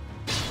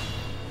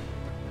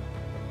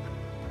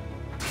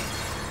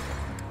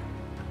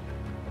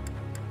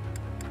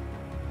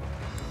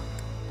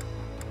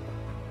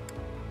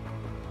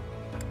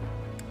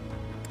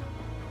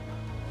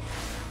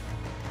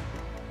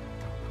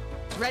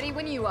 Ready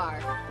when you are.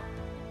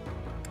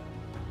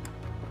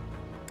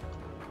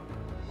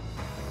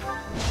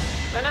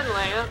 Ben and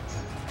Lance.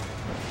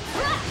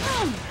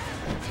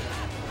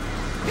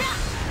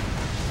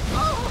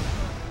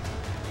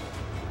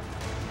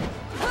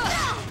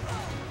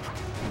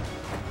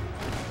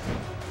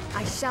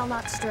 I shall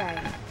not stray.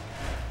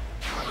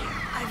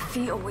 I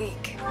feel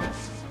weak.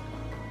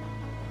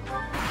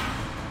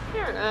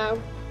 Here we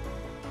go.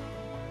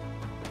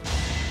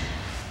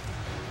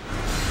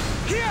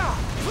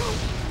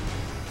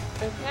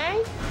 Okay.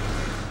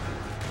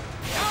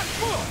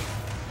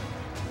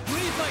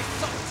 Leave my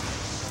sight.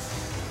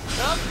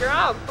 Oh, you're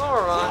out,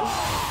 Thoron.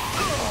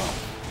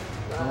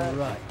 All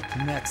right,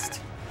 next.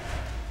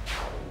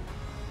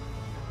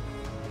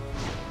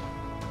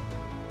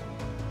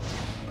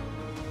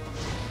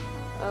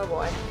 Oh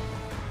boy.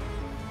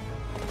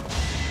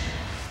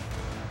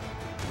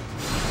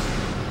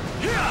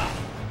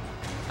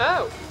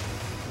 Oh.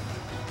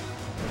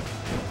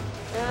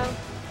 Yeah.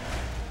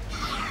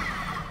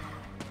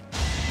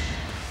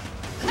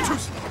 Too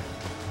slow.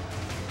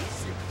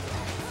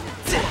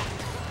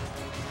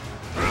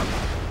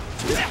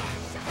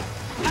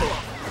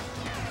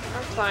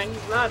 That's fine,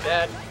 he's not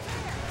dead.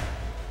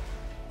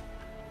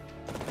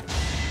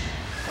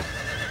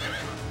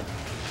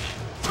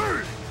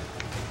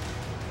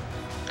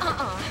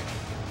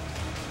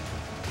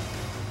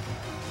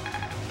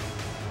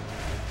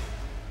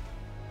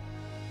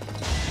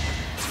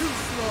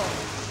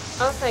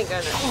 Oh, thank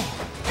goodness.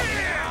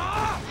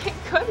 Thank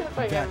goodness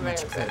I got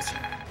advantage.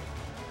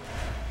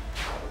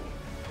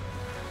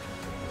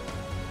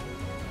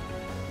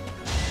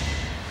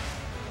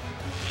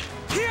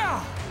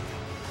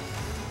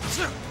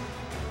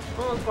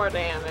 Almost 4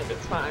 damage,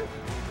 it's fine.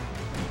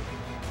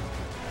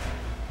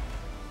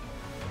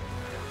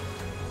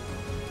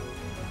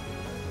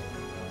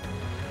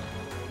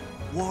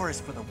 War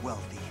is for the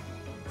wealthy.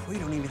 We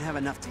don't even have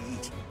enough to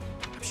eat.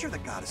 I'm sure the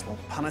goddess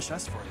won't punish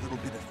us for a little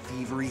bit of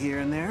thievery here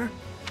and there.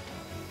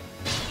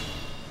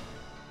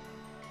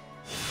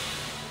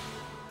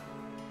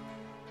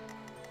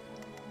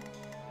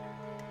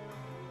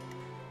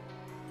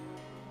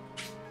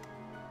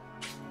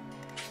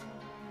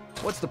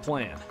 What's the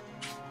plan?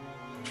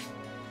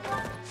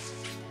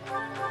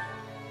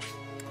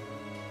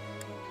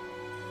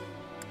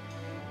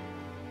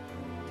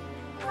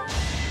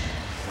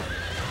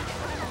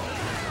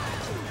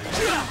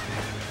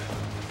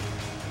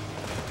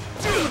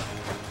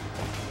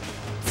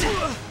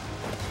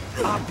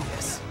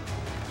 Obvious.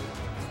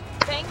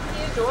 Thank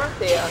you,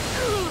 Dorothea.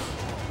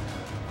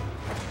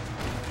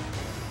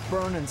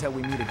 Burn until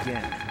we meet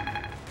again.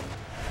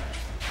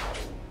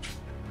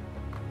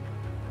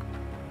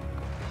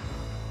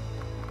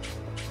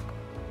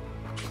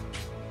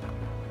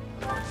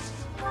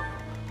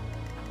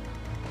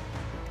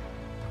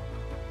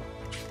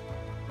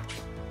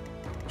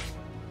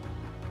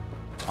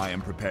 I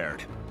am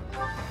prepared.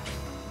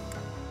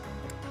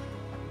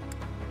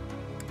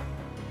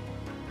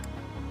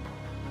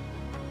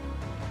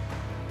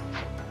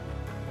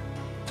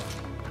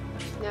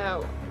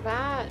 No,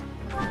 that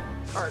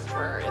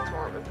archer is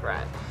more of a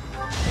threat.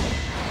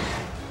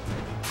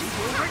 You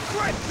will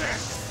regret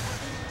this!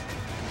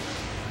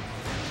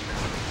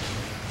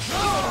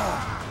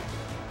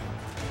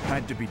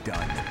 Had to be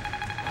done.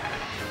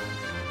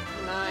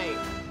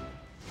 Nice.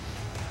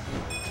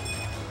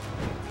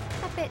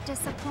 A bit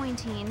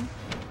disappointing.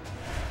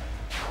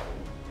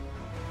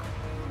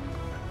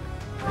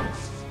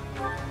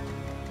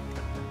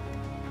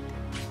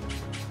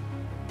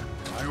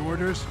 My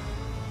orders?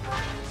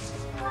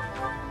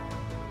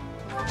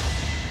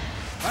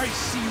 I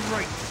see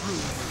right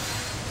through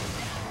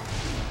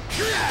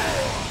you.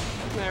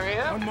 There we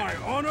go. On my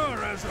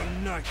honor as a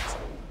knight.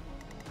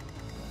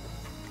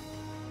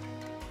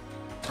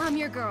 I'm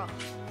your girl.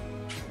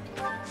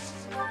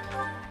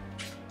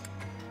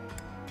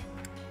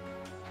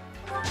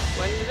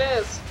 When it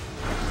is.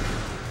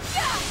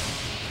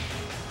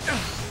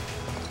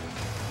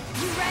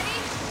 You ready?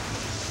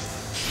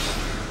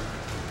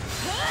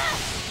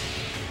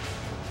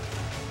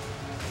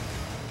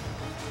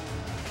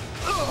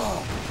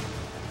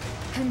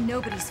 I'm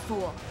nobody's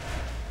fool.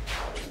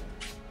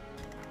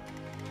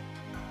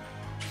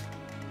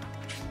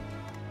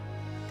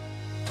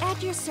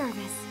 At your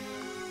service.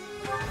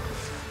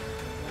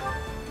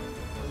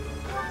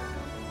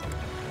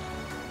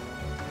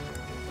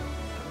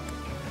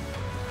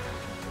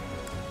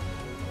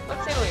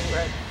 Let's see what we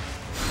read.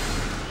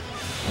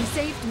 You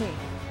saved me.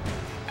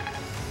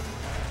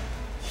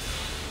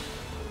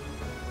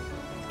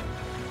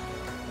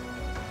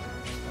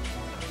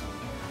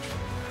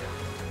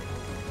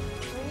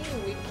 What are you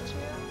weak to?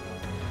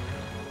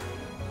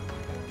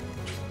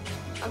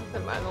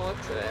 Nothing by the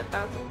looks of it.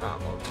 That's a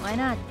problem. Why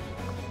not?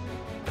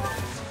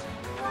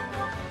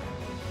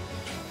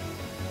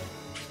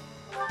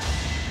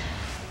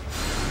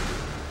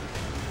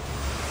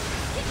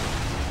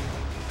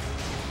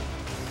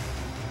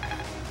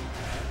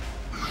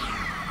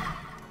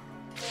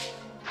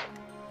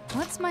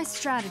 What's my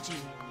strategy?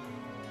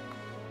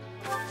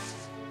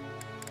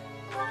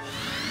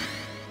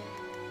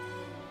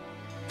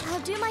 I'll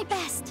do my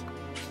best.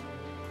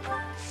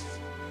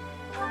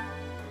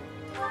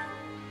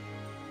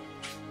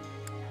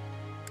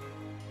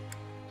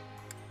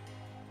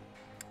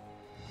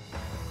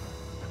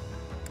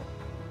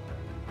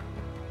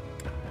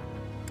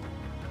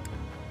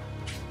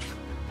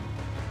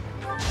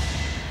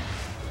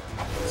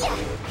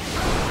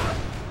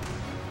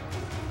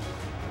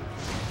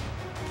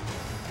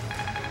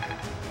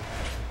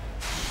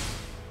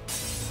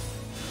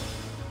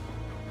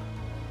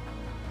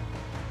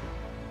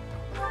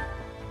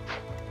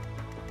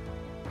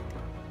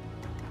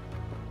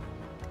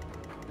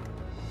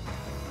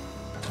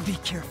 Be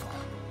careful.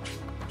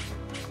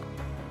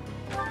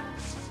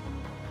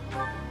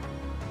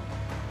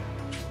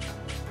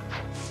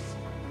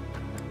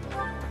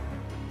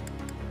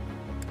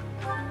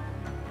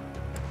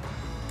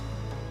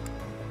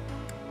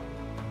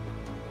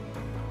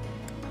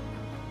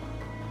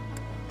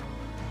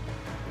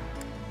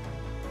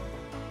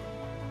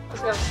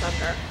 Let's go,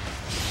 Thunder.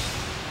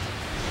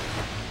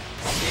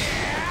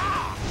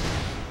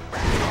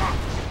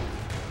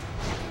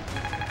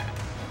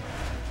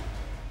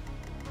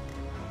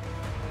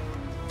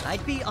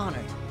 I'd be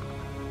honored.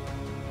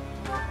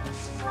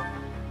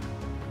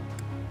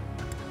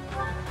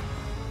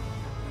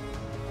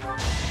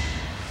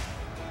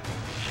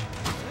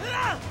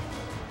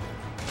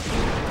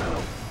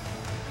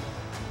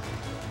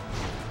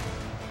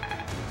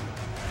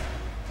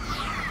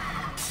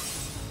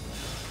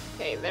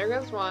 Okay, there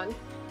goes one.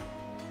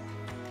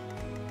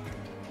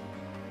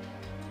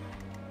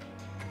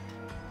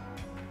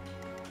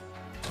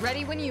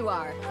 Ready when you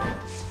are.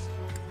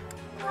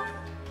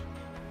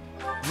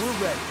 We're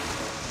ready.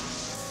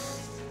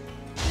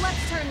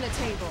 Let's turn the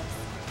tables.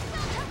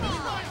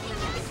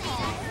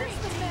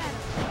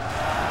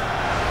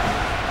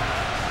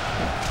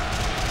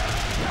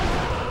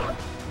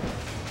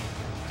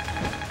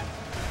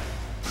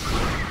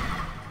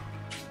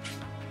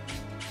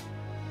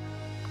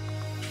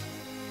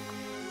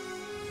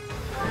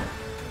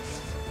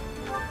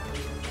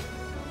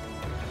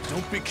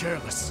 Don't be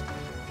careless.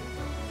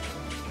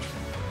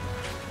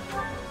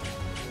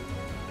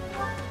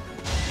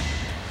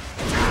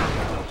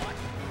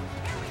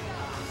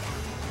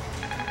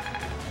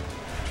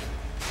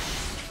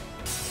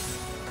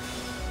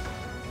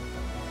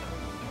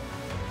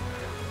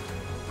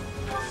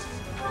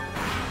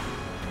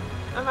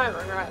 I might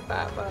regret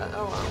that, but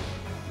oh well.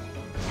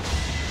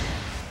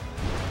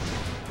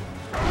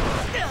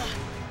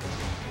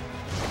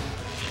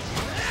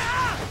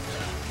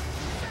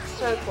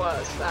 So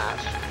close,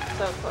 Sash.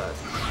 So close.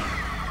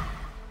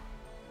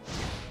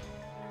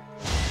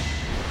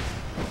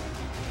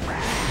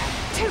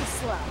 Too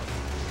slow.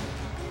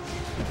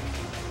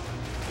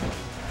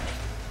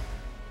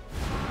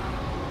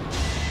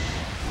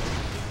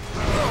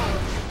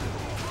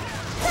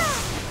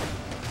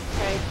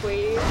 Okay,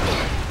 please.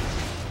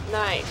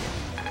 Nice.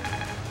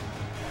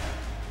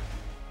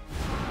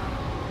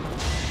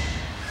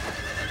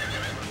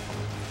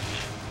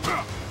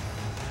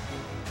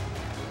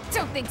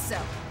 Don't think so.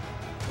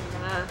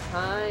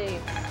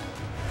 Nice.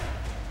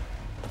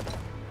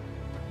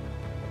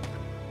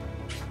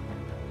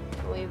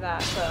 Leave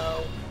that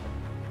though.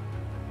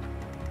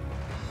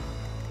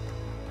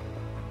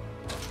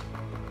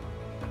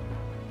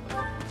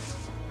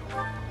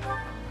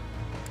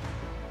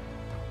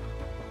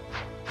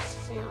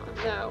 Hang on,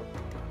 no.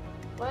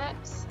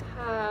 Let's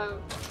have...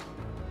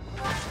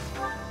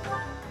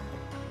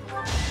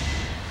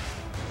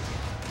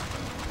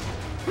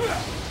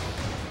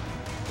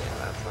 Yeah,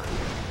 that's fine.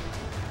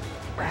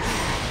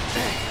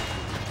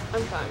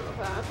 I'm fine with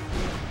that.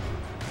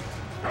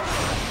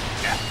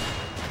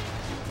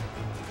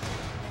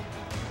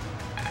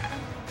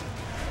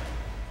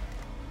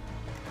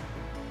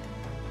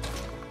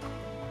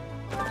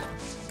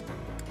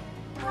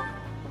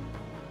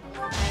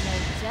 I know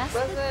just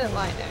Was it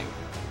lightning?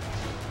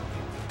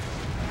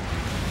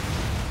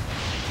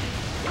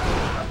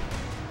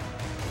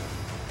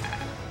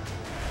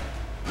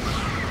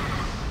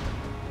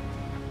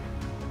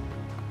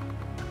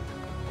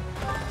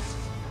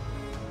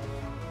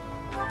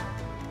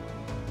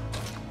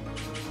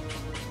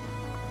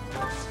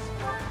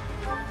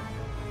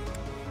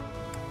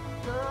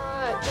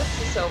 Just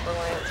the silver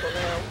lance will do.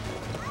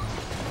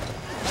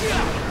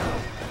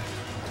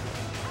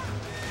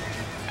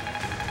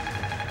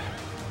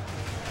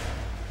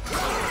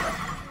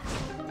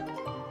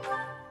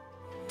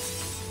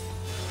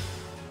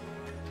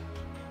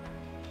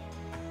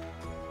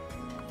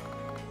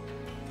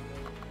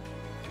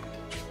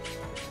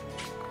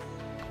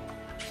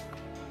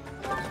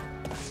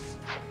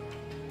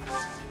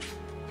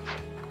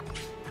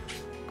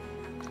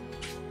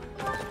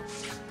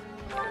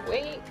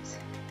 Wait.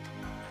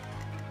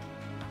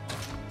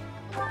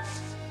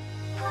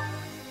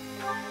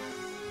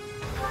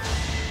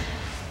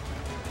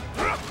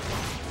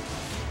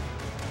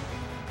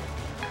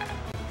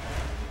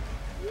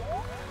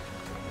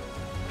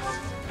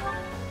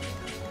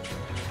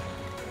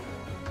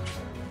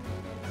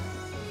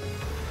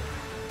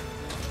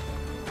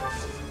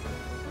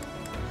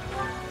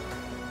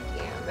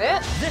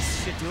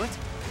 do it?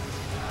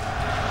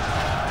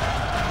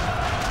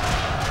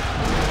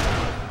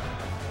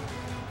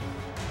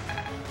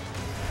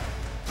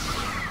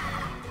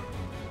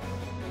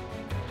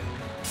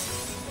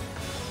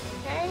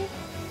 Okay.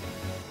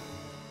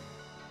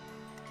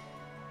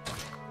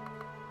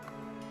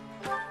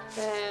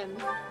 Then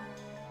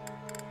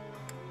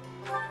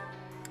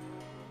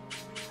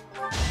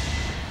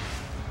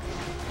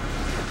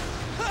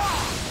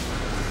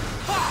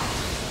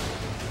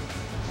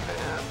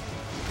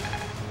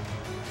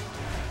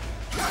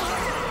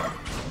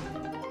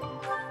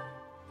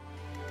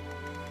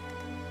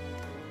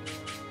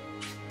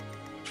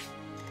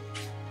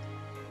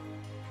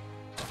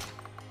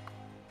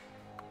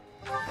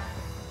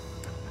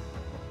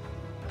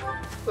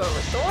go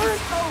with sword.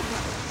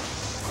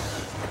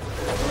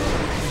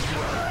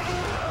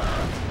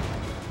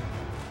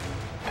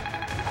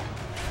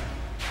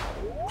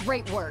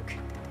 Great work.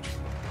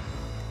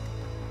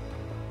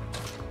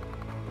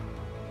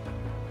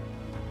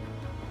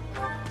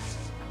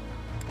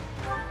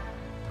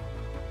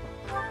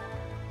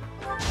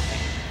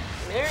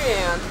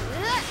 Marianne.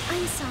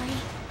 I'm sorry.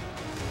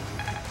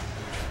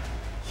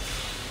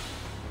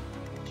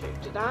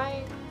 Shoot, did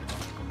I?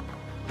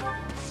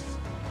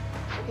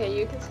 Okay,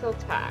 you can still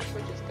attack,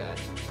 which is good.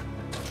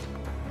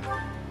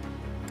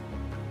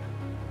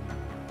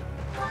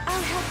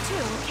 I'll help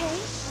too, okay?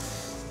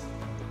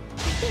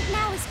 I think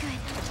now is good.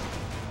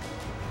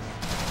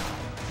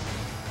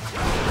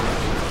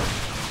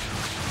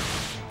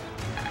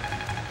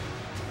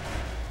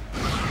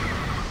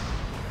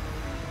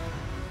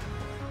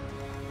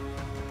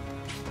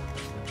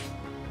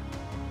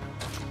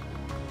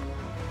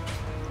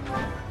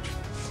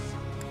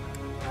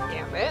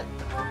 Damn it.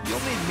 You'll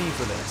need me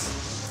for this.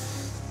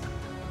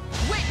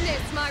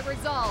 Witness my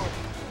resolve.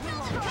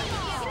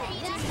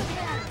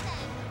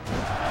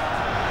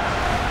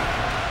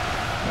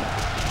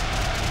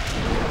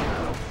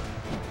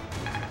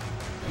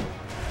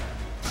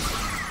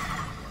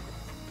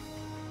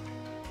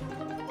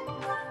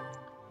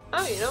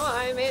 Oh, you know what?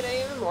 I made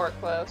it even more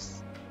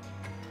close.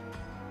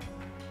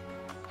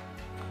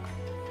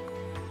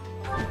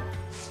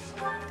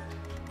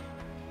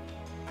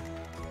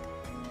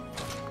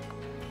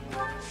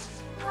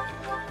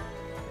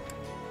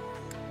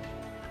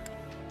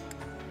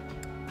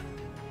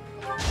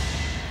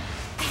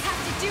 I have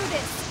to do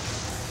this.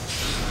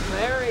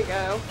 There we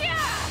go.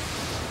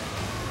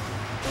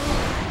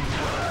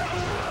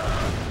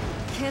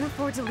 Can't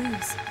afford to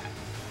lose.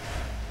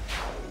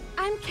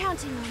 I'm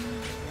counting on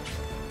you.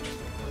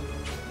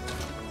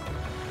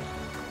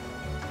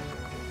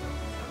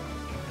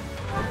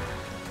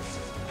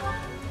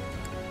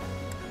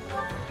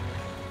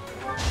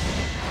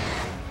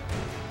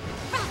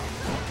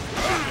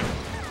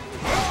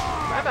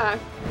 Bye-bye.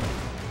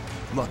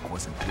 Luck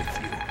wasn't with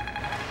you.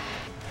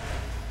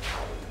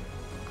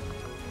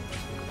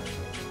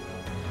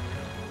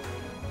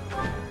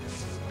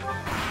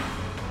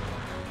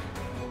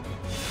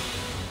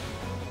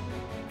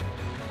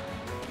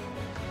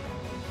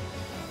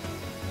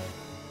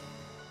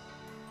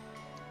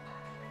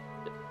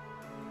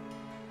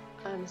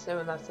 I'm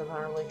assuming that's the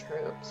Marley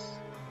troops.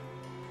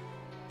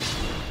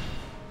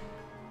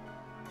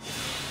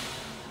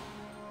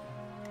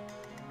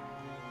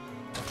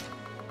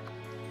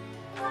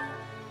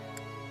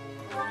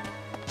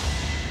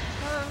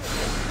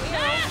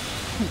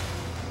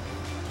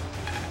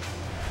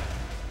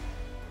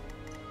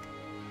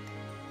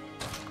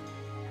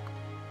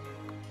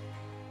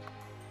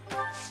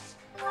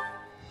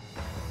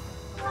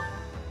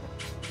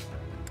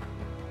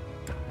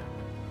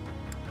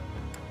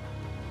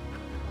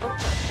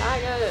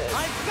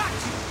 I've got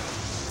you!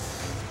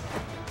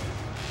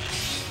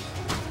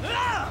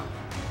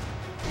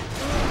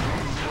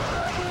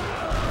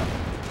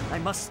 I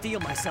must steel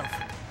myself.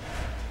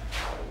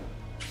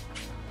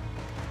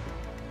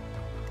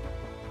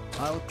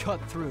 I'll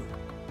cut through.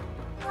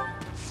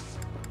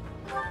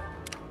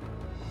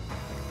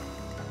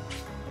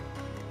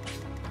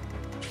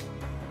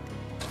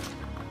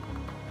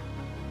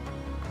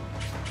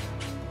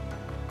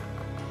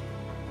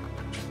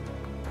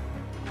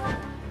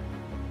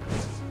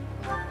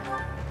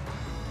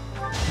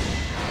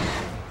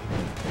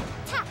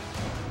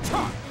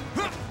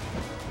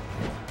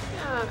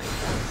 Yeah, that makes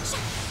sense.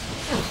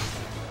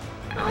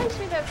 At least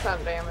we did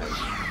some damage.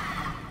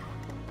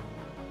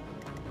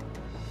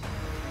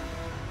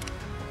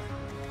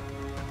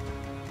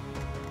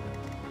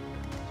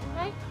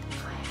 I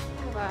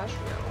have Ash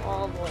go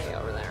all the way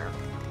over there.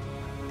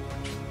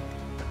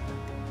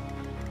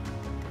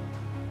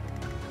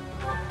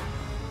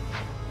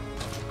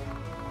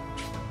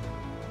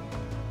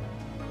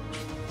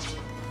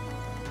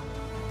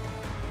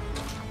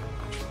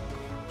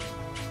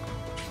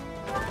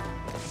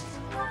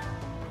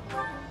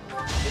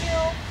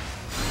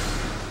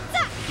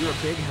 You're a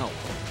big help.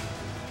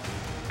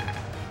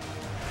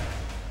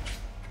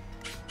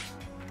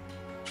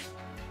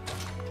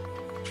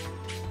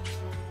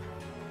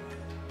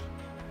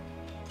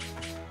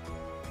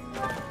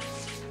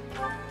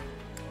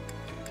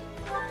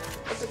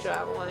 With the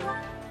javelin.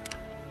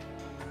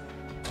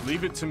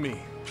 Leave it to me.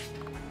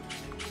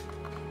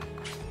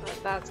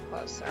 But that's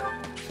closer.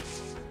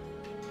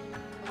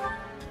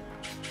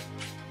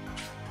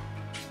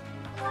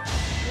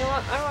 You know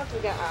what? I want to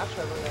get Ash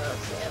over there,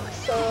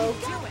 so...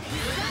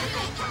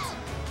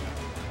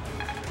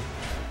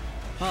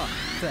 Huh,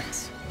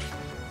 thanks.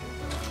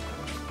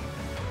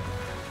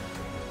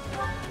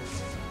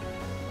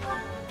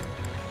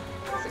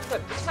 Let's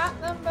equip the cat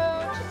limbo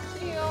to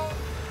heal.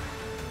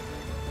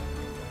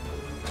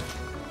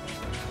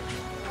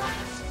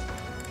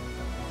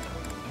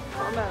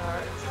 Combat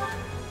arts.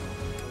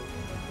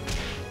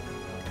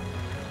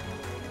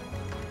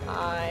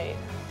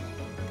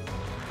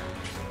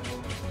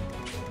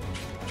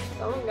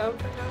 Someone go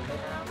for counter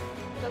now?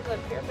 Doesn't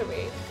appear to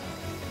be.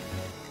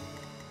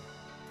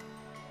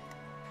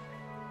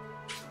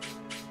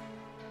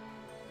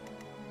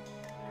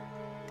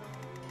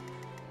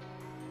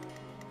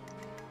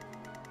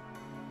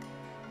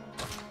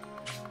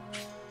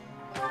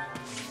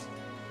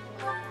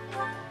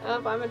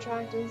 Oh, I'm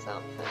attracting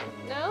something.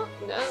 No,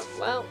 no,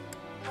 well.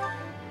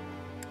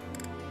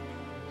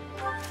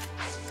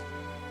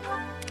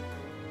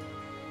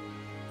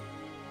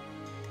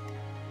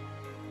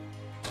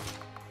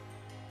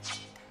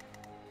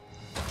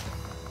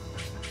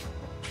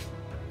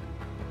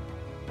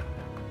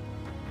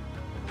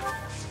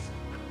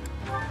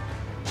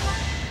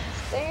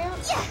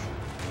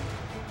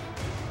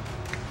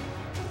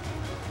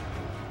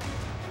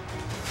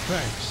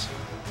 Thanks.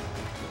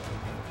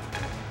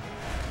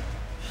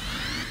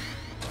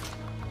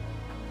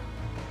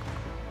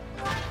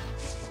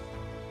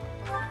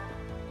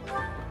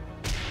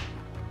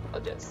 I'll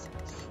just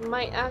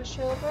smite Ash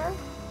over.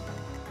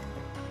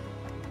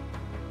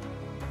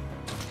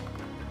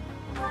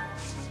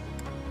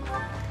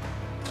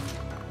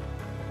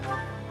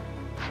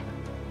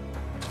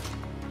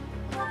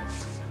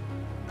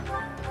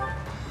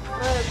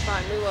 That's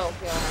fine, we will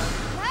heal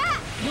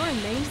her. You're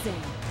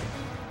amazing.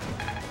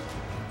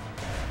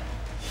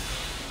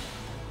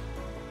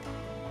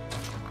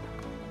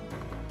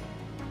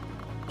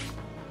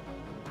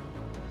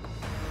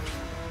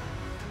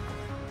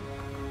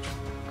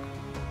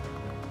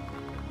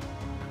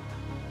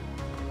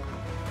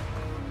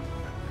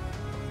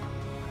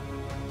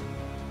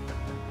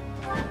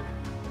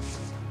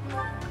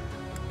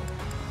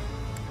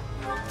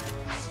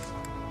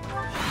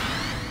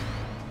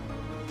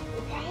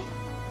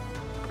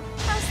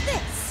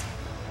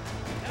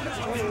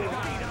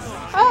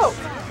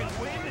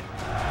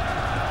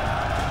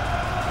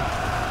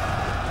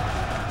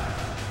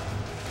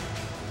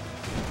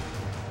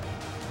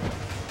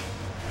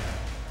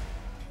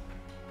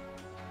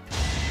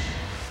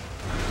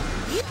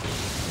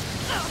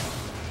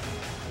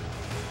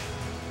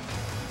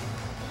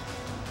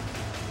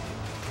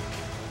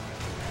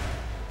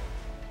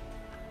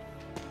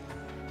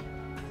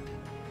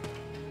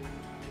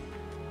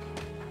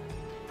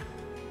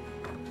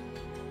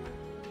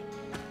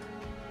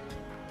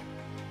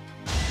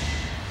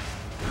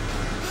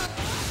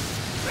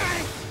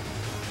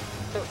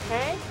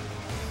 Okay.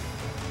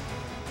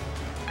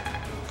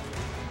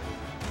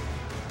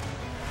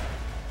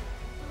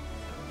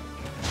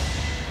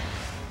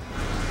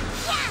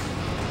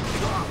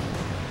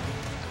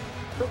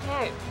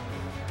 Okay.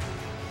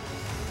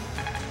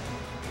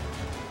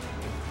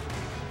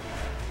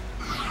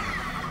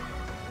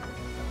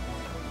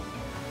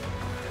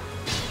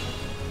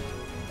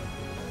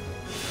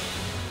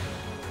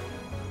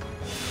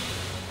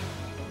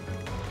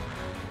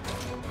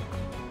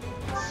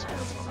 So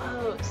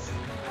close.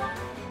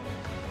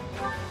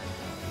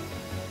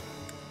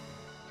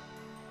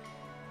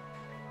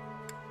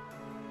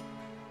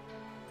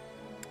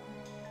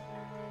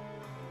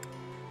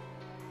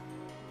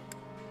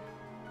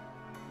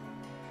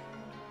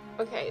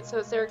 Okay, so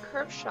is there a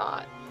curve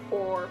shot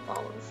or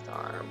fallen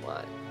star or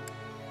what?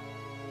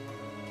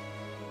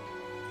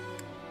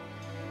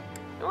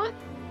 You know what?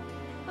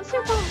 Let's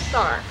do fallen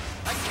star.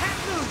 I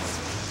can't lose!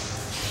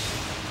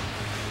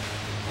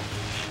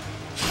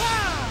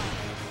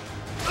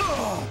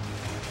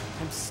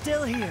 I'm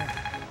still here.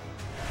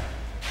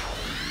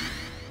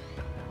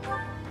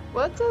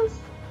 What does...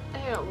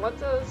 hang on, what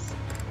does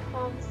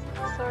fallen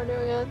star do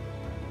again?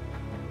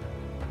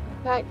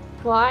 Effect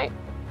fly?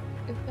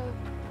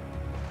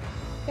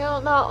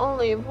 He'll not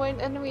only avoid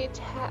enemy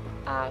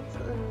attacks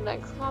in the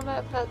next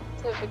combat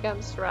effective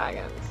against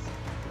dragons.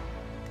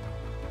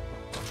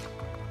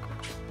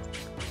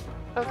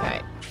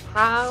 Okay,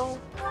 how?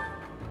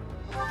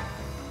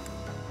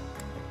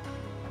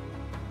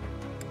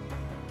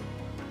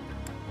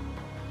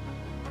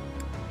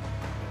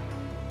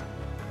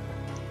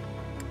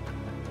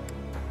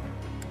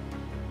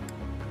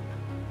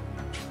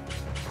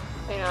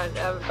 Hang on, I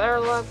have better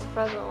luck with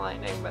present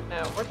lightning, but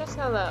no, we're just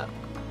gonna...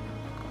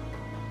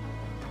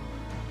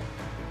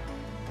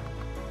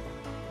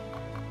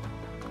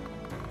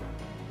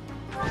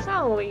 It's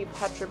not a lead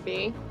Petra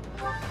B.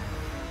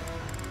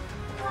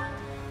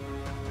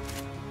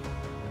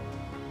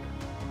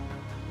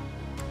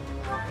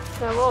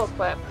 So we'll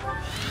equip.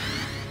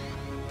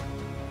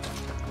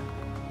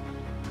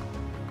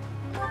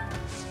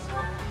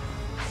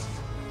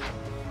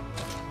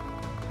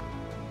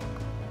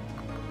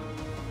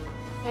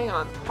 Hang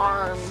on,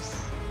 arms.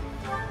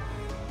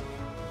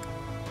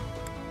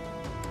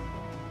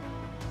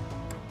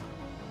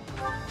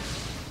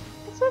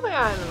 Let's do the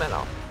guy in the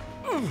middle.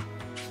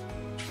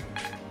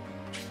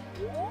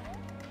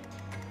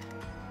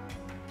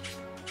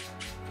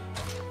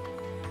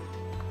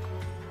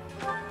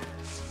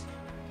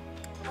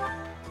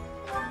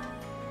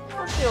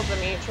 Let's heal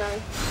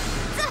Dimitri.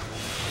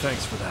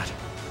 Thanks for that.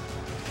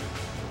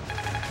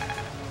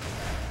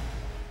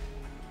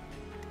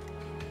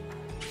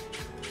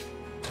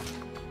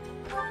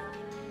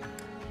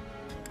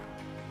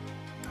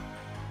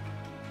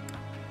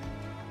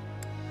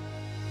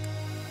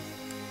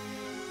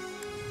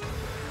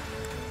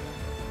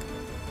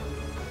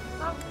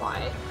 Not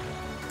quite.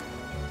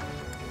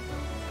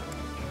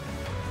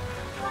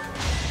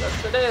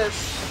 Yes, it is.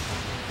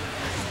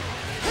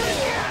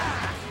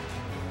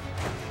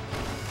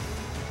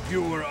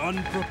 You were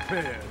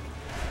unprepared.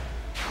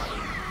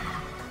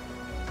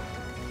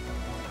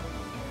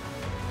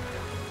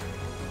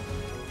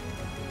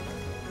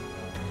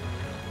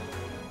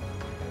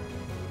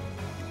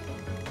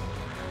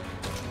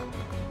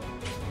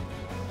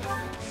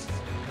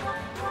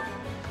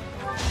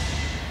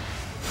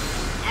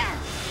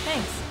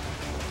 Thanks.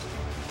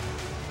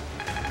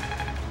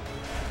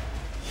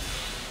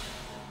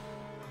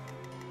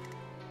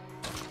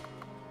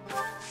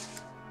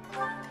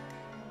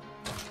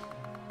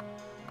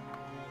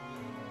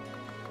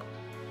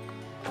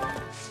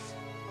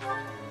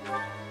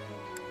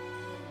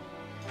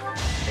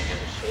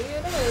 She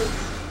it is.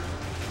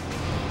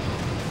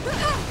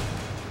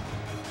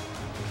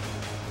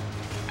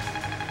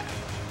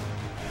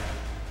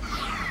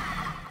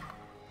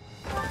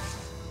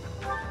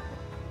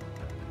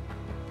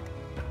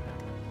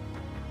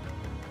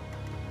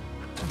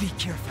 Be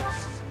careful.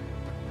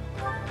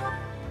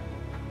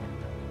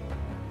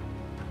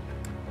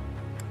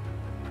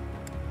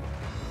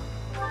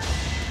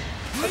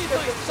 Let's get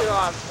the two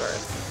off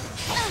first.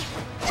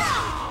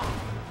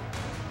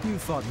 You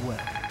fought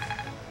well.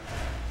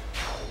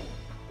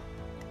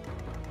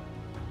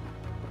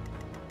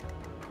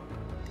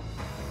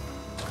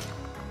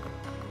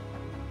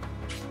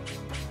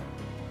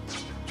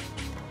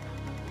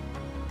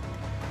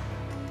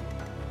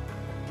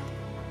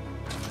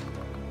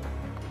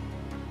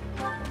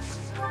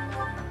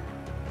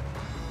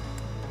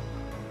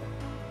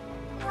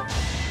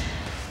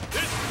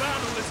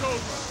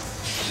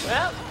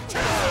 Well,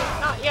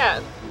 not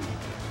yet.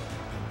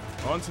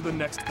 On to the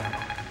next battle.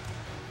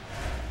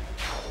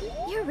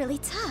 You're really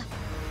tough.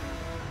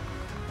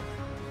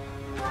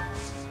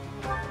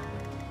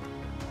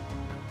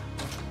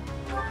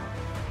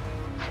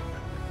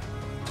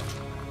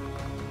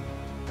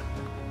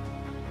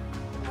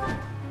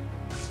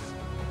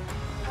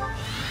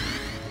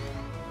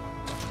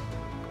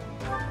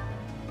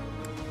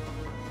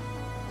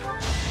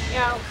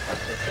 Yeah,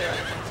 let's just do it.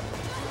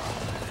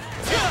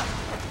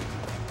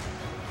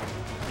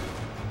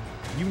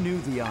 You knew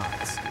the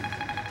odds.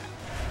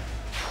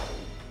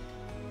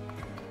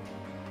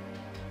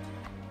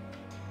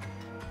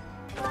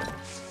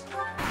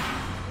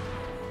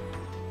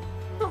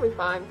 He'll be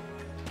fine.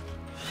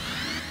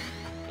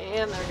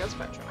 And there goes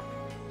Petra.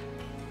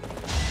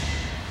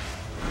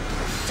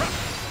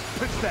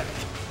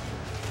 Pathetic.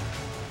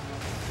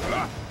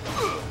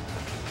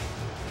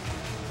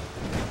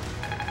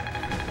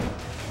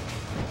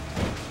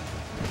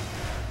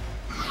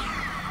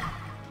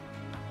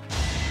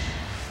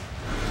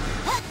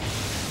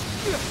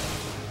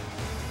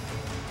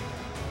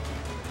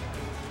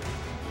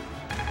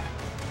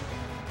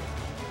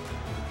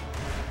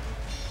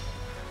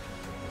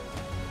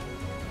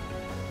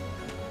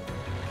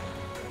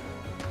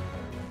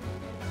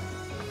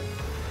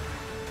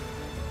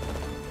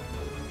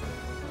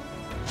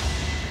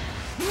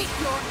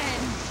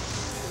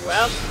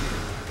 Well,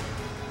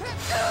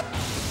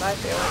 I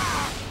feel it.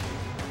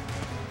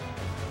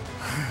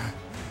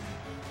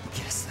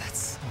 Guess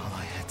that's all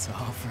I had to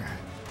offer.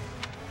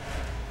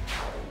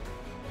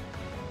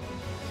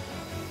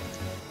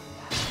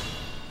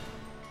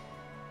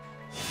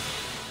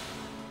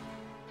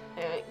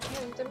 And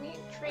can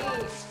Dimitri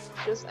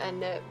just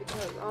end it?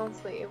 Because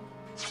honestly,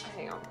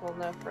 hang on, well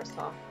no, first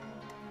off.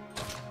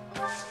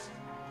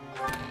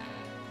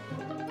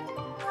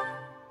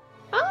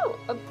 Oh,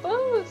 a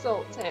bow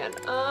Zoltan.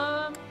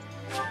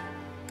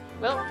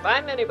 Well,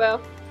 bye, Minibow.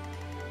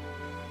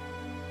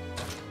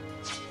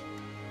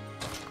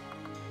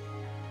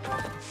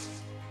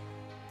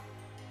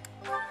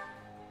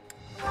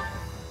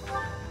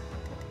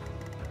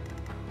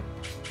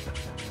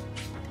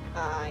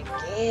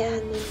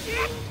 Again.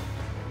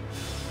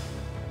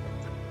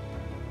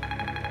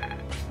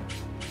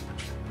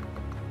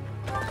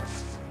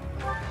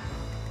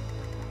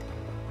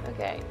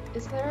 Okay,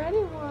 is there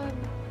anyone?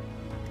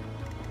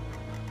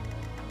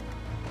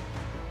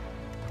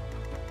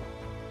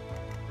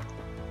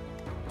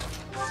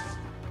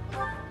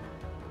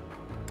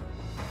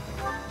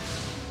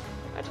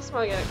 I just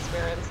want to get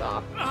experience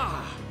off.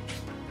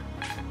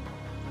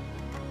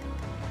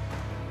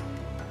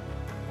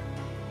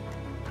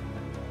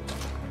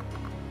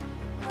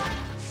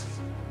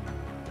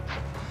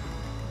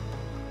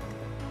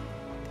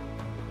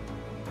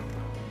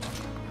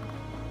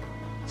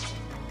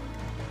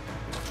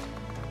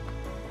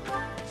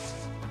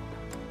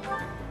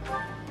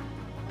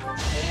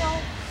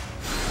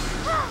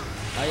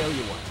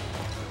 you what.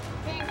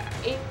 I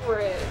think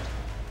Ingrid.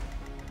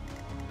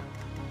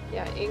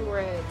 Yeah,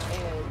 Ingrid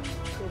and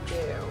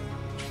Kudu.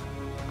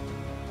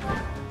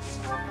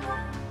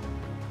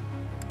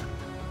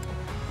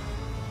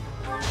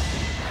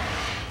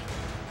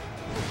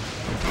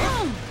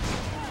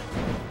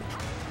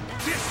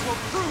 This will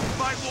prove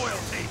my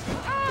loyalty!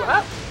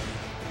 What?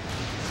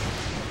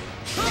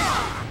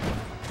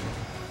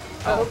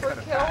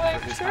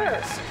 Overkill,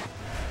 sure.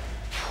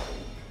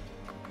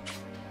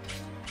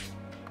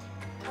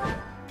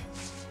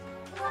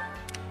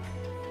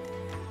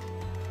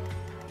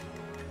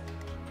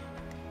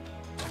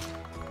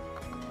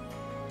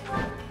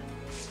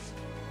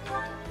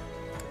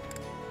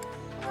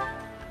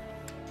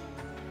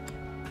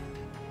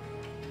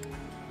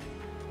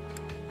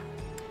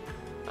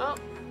 Oh,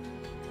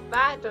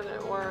 that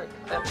didn't work.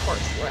 That poor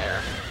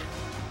Slayer.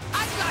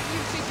 I've got you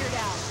figured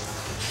out.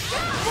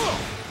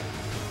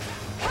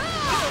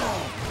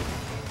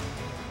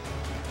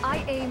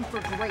 I aim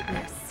for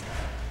greatness.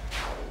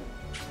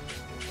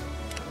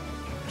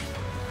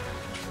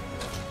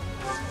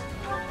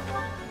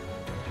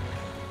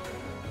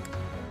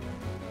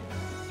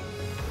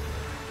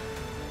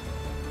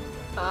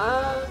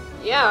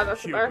 Yeah,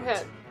 that's a bear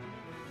hit.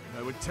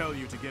 I would tell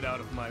you to get out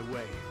of my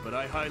way, but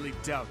I highly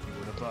doubt you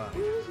would abide.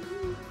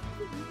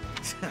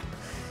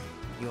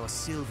 Your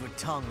silver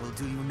tongue will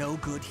do you no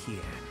good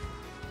here.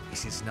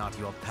 This is not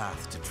your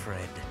path to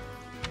tread.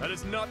 That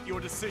is not your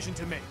decision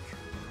to make,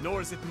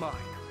 nor is it mine.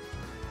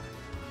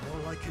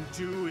 All I can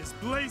do is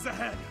blaze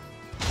ahead.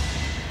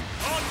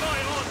 On my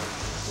honor!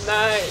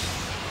 Nice.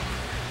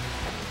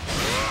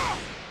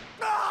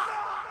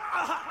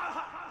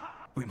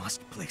 We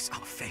must place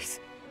our faith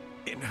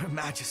in Her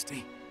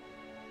Majesty.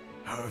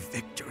 Her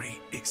victory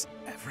is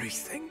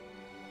everything.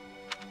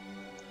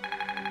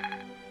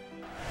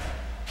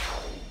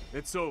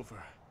 It's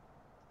over.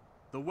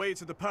 The way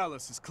to the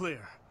palace is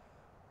clear.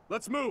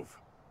 Let's move!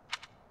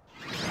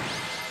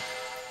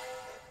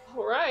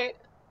 Alright.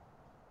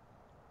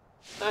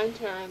 9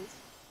 turns.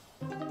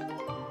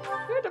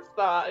 Who'd have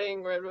thought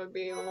Ingrid would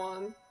be the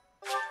one?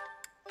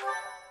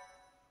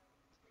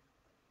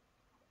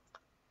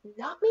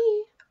 Not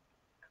me.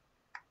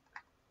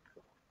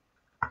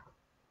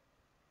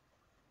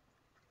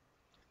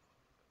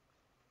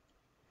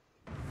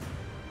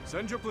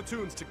 Send your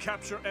platoons to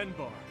capture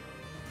Enbar.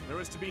 There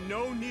is to be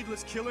no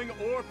needless killing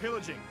or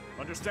pillaging.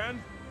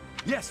 Understand?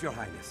 Yes, Your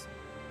Highness.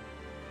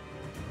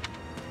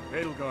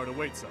 Edelgard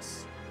awaits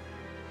us.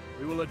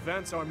 We will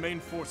advance our main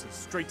forces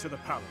straight to the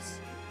palace.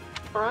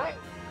 Alright.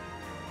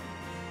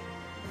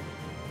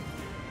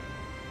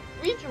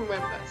 We can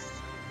win this.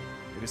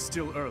 It is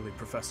still early,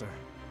 Professor.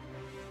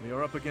 We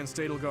are up against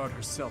Edelgard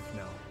herself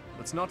now.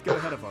 Let's not get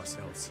ahead of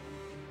ourselves.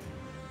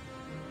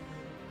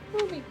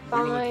 We'll be We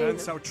fine. will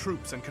advance our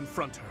troops and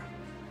confront her.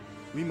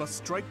 We must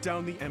strike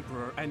down the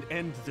Emperor and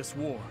end this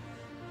war.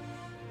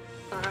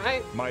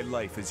 Alright. My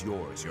life is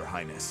yours, Your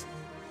Highness.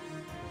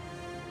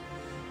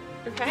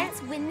 Okay.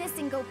 Let's win this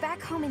and go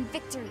back home in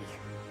victory.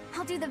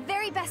 I'll do the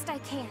very best I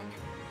can.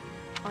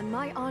 On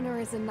my honor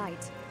as a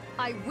knight,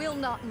 I will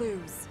not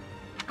lose.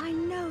 I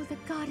know the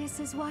goddess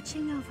is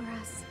watching over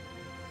us.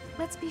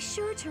 Let's be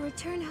sure to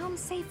return home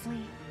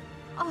safely.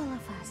 All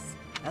of us.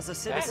 As a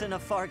citizen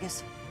of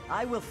Fargus,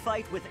 I will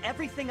fight with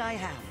everything I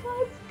have.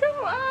 Let's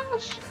go,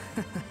 Ash!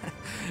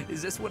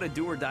 Is this what a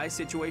do-or-die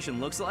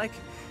situation looks like?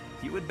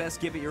 You would best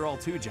give it your all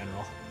too,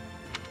 General.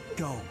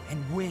 Go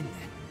and win.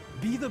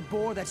 Be the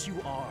boar that you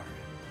are.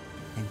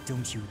 And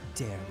don't you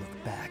dare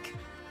look back.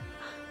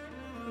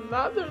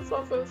 Now there's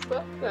also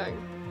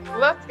something.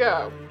 Let's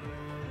go.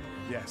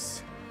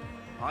 Yes.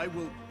 I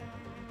will...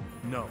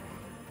 No.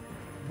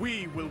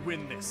 We will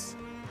win this.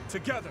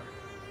 Together.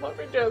 Let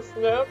me just...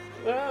 Nope.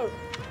 No.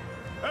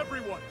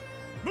 Everyone,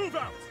 move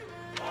out!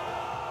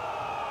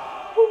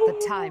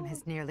 The time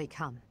has nearly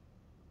come.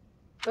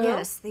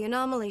 Yes, the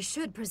anomaly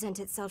should present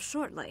itself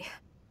shortly.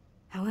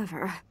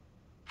 However...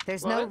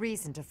 There's no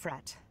reason to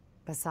fret.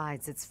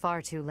 Besides, it's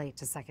far too late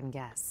to second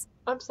guess.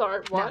 I'm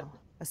sorry, what? Now,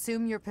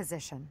 assume your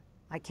position.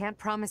 I can't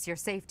promise your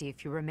safety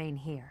if you remain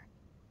here.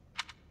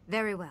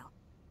 Very well.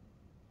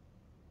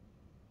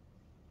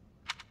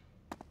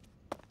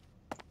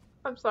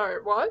 I'm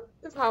sorry, what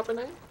is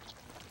happening?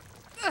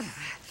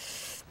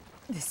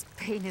 This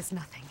pain is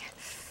nothing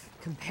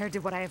compared to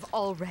what I have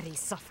already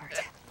suffered.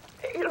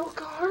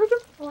 Edelgard,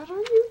 what are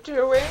you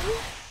doing?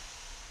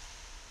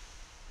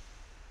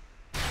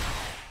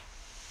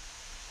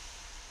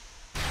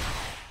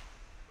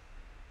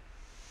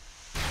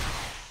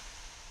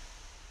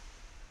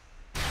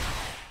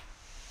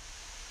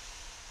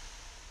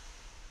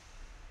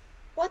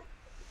 What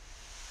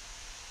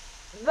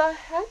the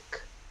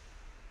heck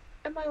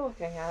am I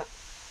looking at?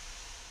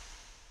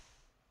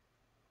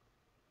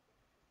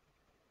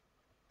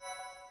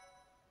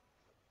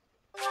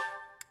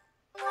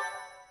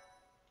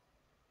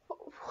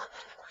 What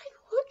am I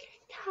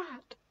looking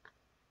at?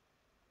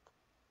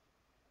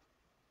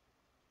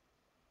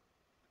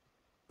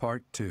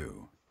 Part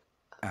 2.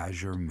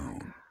 Azure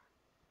Moon.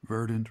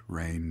 Verdant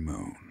Rain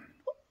Moon.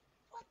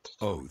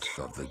 Oath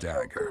of the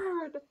Dagger.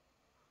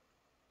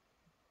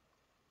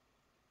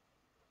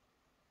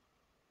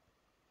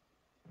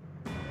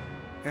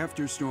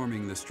 After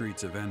storming the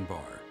streets of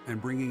Enbar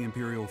and bringing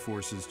Imperial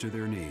forces to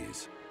their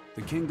knees,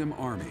 the Kingdom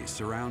army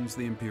surrounds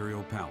the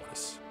Imperial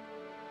Palace.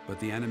 But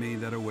the enemy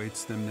that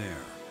awaits them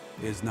there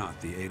is not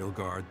the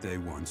Edelgard they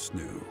once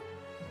knew.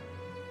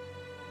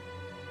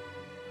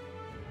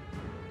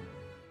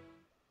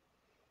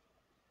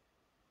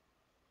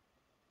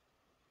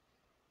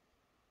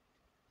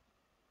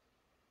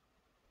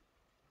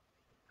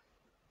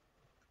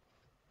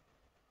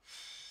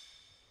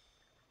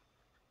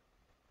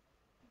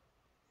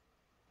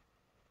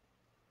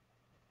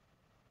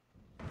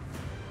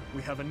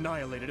 We have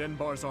annihilated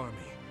Enbar's army.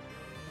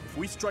 If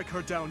we strike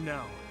her down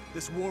now,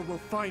 this war will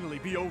finally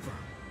be over.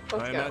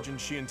 I imagine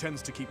she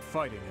intends to keep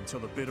fighting until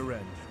the bitter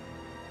end.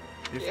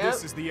 If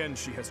this is the end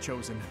she has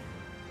chosen,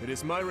 it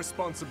is my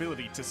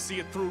responsibility to see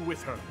it through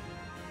with her.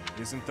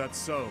 Isn't that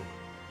so,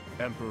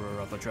 Emperor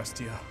of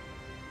Adrestia?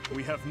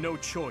 We have no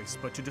choice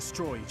but to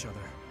destroy each other.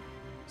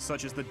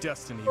 Such is the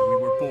destiny we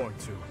were born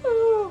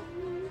to.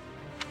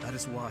 That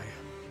is why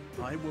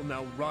I will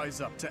now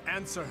rise up to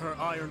answer her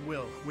iron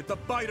will with the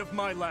bite of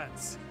my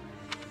lance.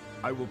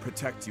 I will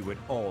protect you at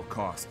all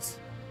costs.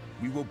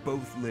 We will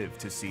both live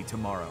to see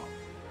tomorrow,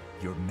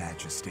 Your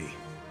Majesty.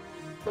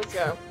 Let's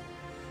go.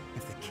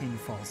 If the king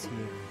falls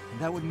here,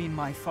 that would mean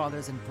my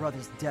father's and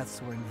brother's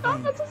deaths were in vain.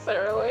 Not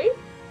necessarily.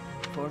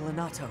 For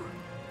Lenato,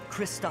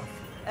 Kristoff,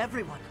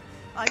 everyone,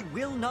 I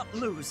will not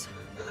lose.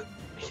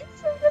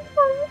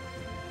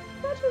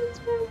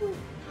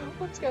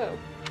 Let's go.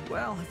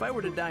 Well, if I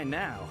were to die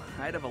now,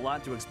 I'd have a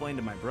lot to explain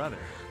to my brother.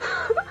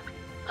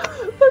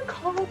 The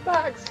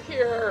callbacks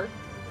here.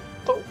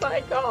 Oh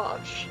my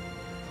gosh.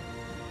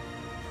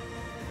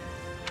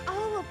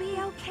 All will be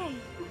okay.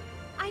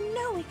 I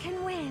know we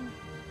can win.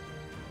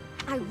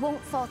 I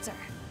won't falter,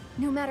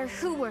 no matter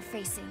who we're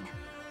facing.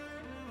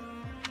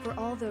 For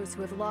all those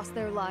who have lost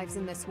their lives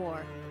in this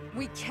war,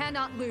 we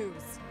cannot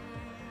lose.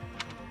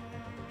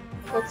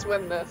 Let's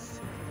win this.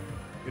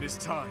 It is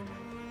time.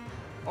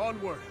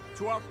 Onward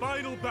to our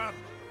final battle.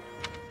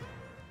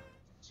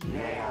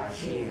 They are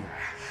here,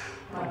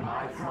 but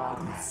my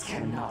progress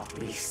cannot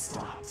be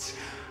stopped,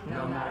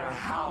 no matter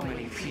how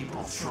many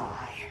people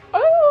try.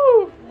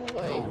 Oh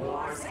boy. The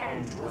war's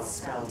end will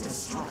spell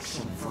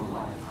destruction for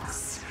one of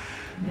us.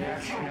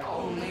 There can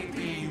only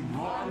be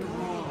one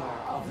ruler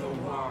of the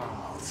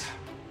world.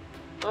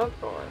 Of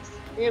course.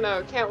 You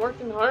know, can't work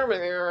in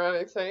harmony or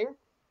anything.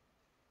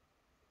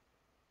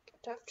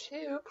 Got to have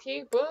two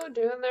people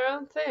doing their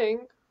own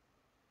thing.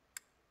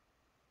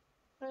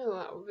 Oh,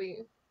 that would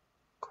be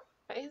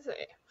crazy.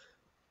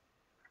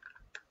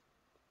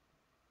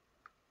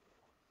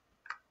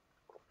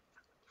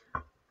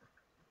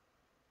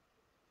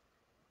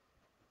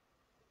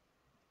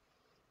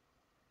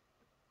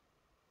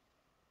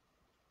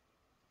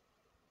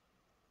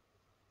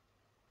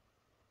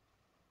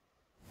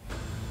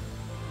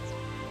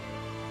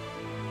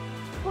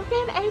 We're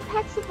getting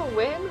Apex of a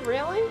win?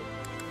 Really?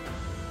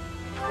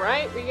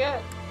 Right, we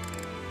get...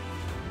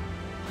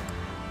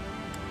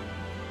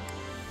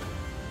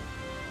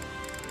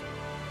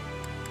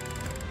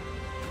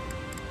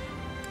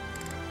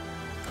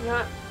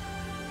 Yeah.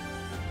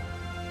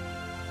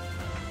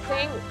 I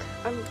think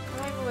I'm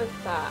fine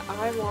with that.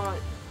 I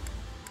want...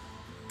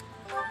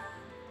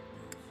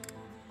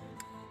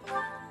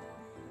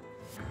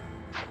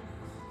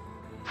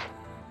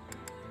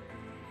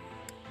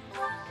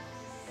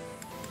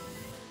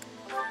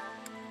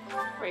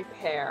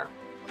 repair.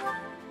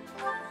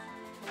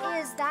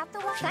 Is that the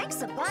one?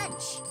 Thanks a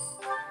bunch.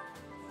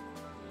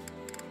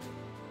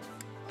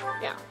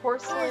 Yeah,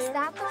 porcelain. Is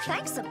that the?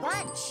 Thanks a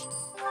bunch.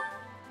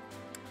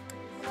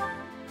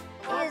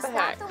 Is the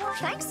that heck? the one?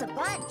 Thanks a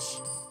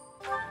bunch.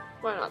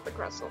 Why not the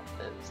Crystal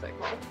and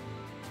Signal?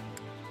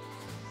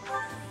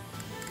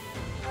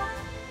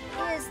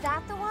 Is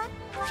that the one?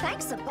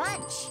 Thanks a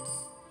bunch.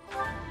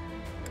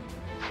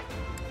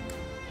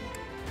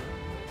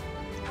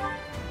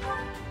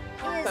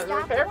 Is Doesn't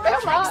that the repair one?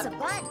 fail Thanks a bot.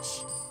 bunch.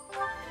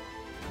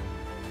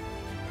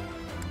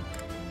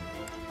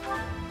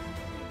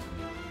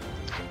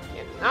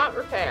 Cannot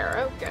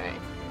repair, okay.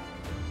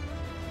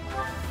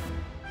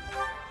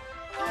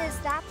 Is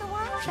that the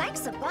one?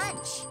 Thanks a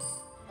bunch.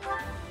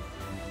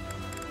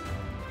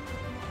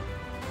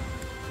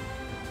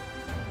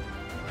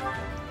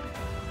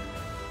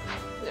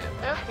 No,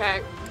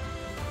 okay.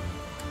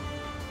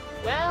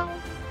 Well...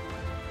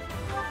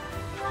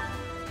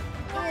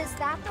 Is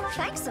that the one?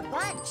 Thanks a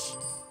bunch.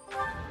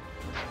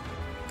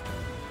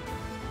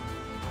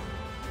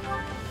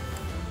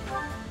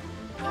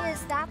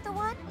 Is that the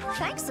one?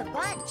 Thanks a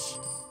bunch.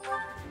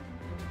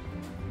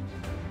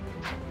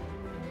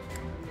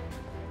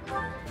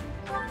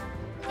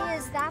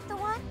 Is that the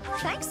one?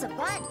 Thanks a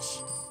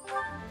bunch.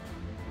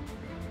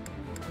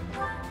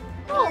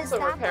 Also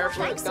that repair the-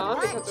 fluid thanks a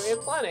gone because bunch. we had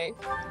plenty.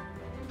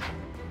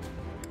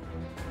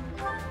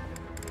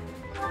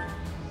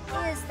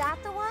 Is that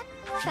the one?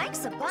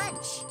 Thanks a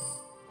bunch.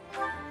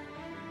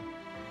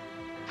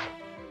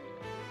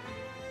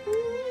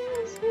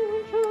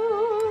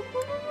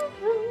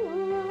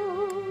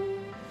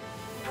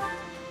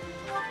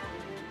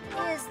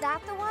 Is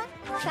that the one?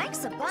 Thanks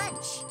Thanks a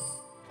bunch.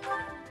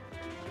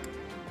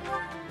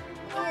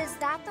 Is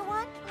that the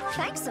one?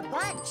 Thanks a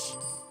bunch.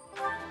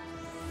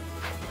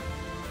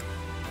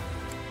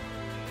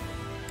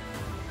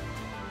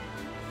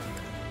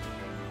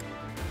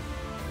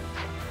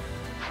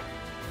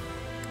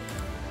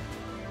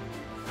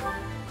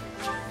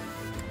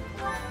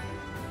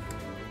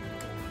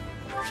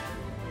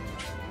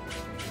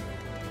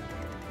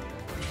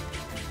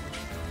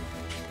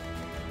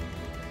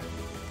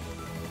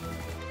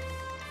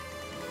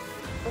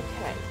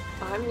 Okay,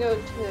 I'm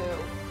going to...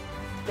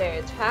 They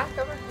attack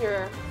over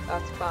here,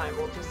 that's fine,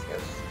 we'll just go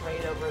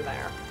straight over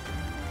there.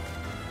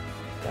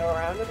 Go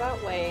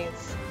roundabout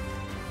ways.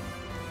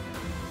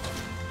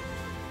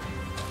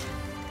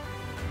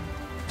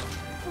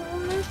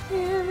 On the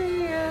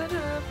period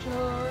of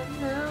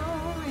dawn,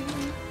 now we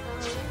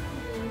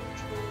find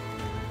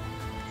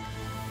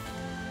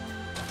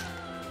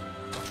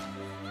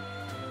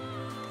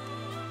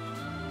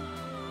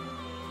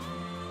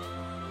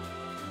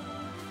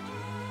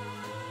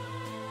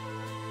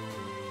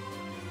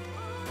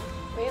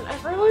Man, I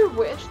really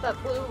wish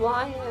that Blue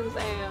Lions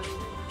and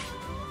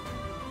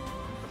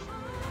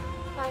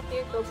Black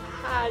Eagles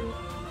had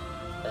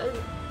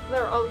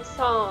their own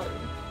song.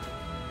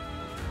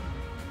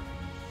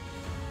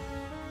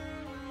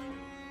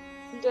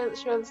 Didn't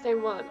show the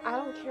same one. I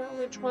don't care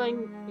which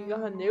one you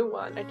got a new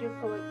one. I do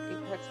feel like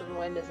Apex and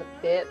Wind is a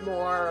bit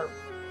more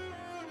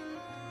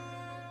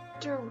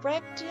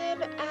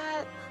directed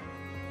at,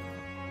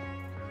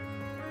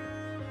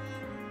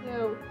 you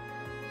know,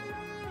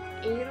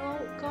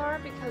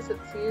 Edelgard because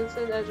it's used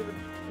in Edge of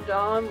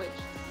Dawn, which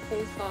is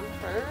based on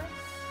her.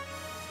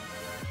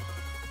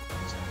 I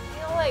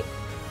feel like,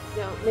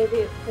 you know, maybe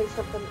it plays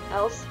something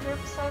else here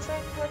besides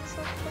Apex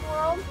of the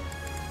World.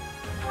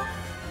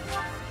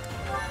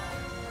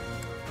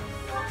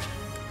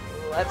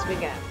 Let's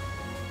begin.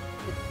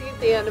 Defeat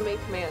the enemy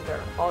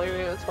commander. All your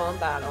units while in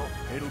battle.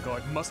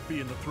 Edelgard must be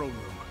in the throne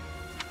room.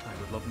 I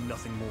would love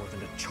nothing more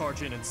than to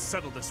charge in and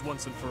settle this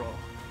once and for all.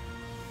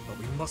 But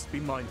we must be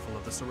mindful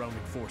of the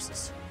surrounding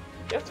forces.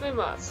 Yes, we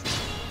must.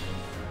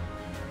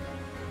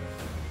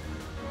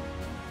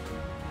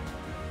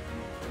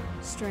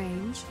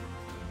 Strange.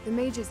 The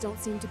mages don't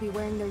seem to be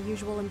wearing their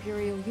usual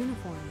Imperial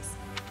uniforms.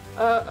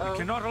 Uh-oh. We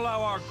cannot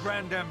allow our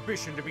grand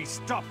ambition to be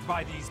stopped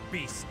by these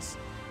beasts.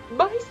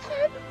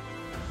 Bison,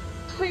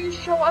 please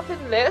show up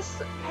in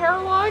this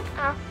paralogue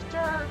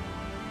after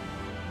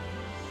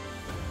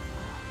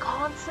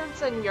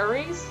Constance and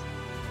Yuri's.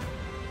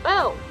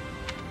 Oh,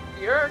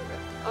 you're,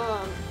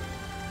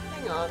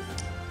 hang on.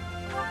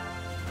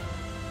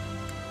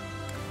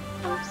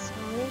 I'm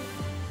sorry.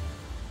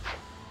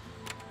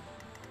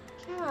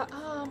 Yeah,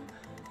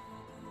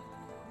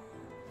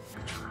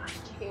 I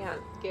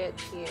can't get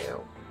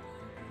you.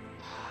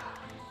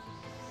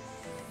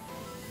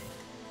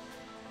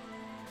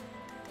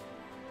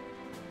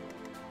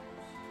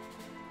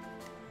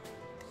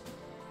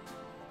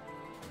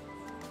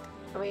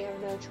 We have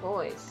no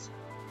choice.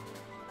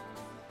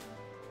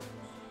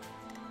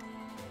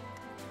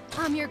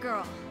 I'm your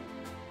girl.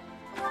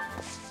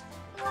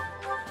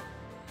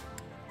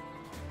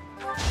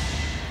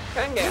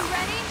 Can go. You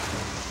ready?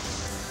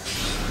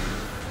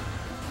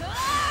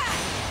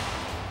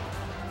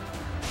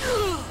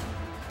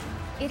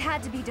 It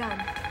had to be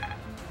done.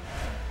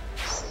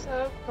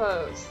 So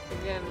close to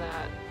getting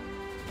that.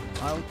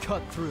 I'll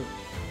cut through.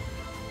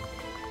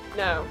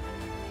 No.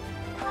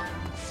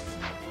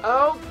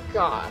 Oh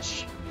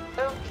gosh.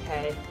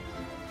 Okay.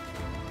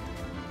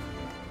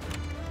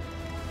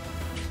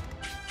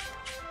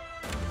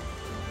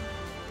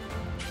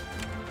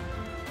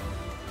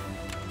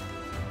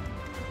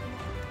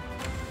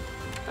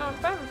 Oh, I'm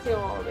fine with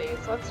all of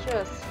these. Let's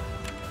just...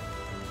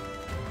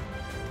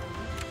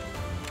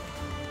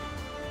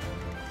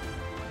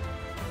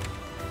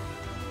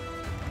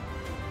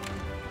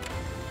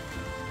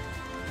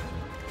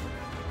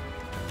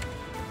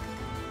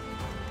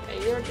 Okay,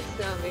 you're just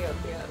gonna be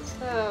up here,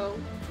 so...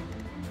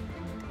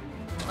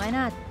 Why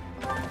not?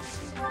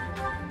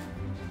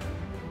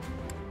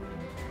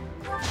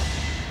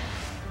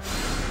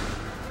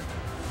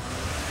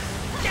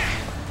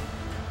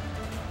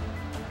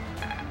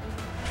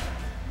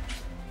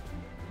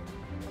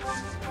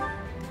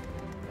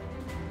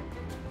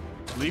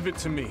 Leave it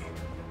to me.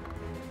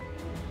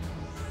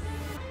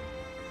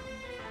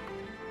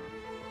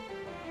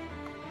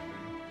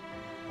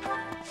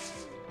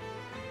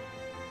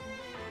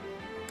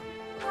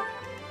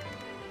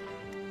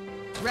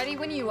 Ready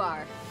when you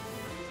are.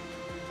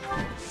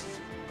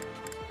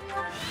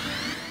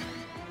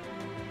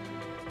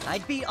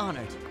 I'd be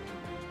honored.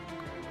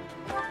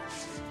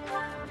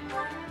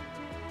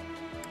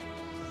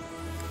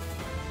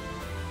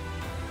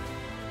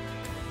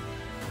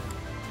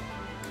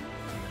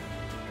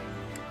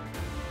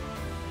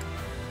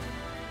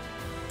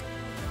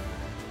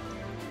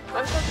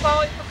 I'm just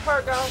falling for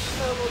Cargill,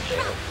 so we'll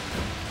do.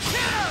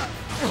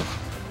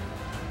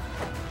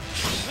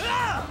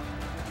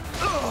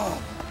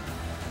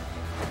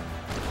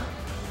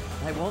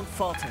 I won't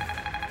falter.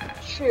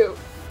 Shoot.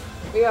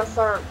 We gotta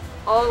start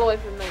all the way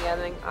from the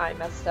beginning, I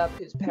messed up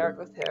who's paired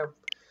with who.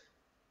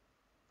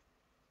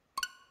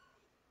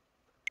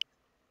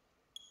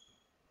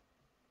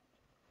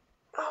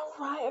 Oh,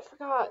 right, I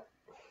forgot.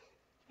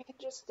 I can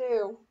just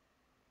do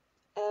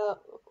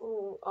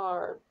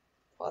L-R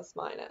plus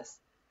minus.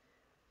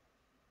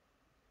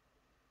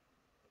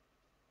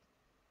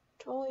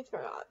 Totally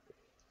forgot.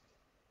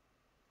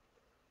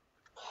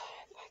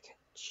 If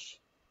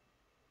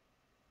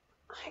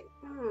I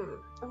could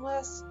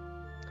unless,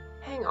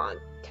 hang on,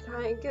 can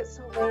I get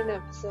Sylvain in a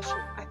position?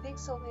 I think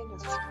Sylvain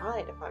has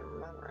tried, if I'm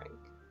remembering.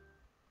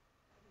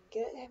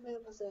 Get him in a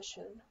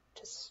position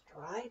to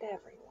stride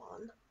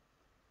everyone.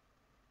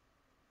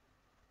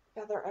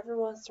 Gather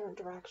everyone in a certain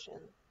direction.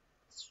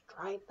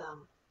 Stride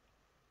them.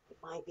 He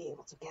might be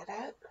able to get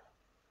it.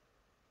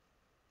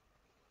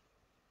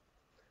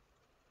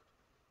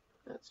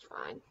 That's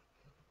fine.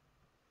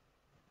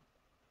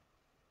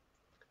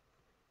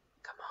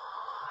 Come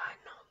on.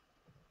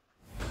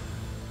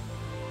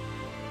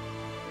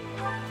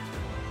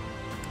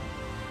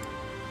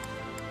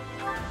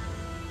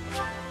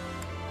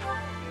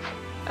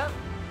 Oh.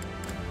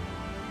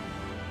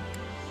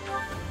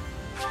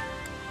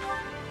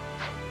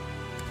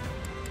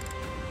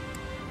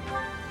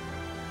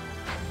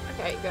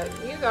 Okay, good.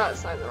 You got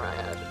assigned the right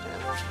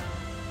adjutant.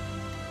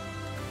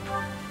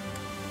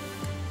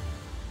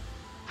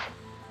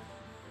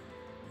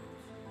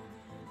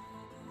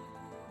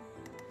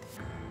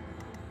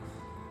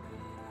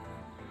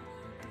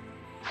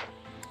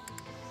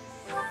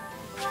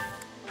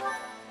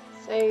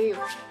 Save.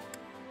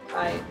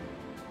 Right.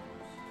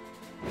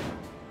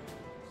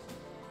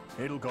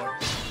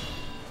 Edelgard.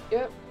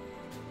 Yep.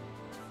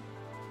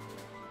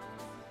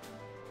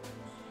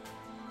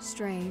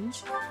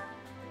 Strange.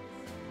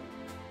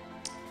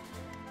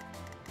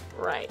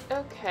 Right,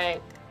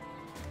 okay.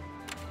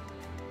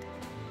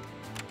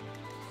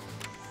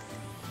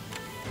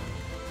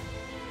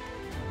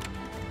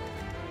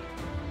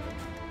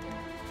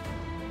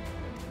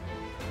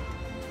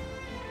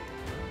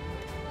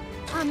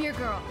 I'm your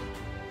girl.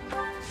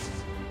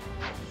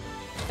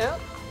 Oh,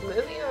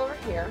 moving over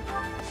here.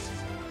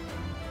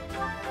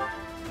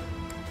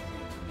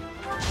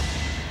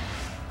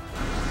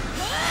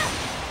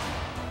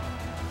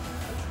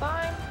 That's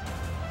fine.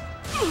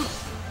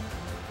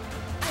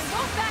 I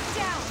won't back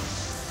down.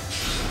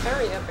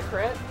 Hurry up, a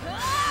crit.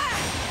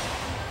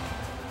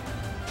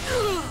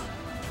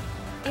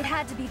 It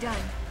had to be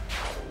done.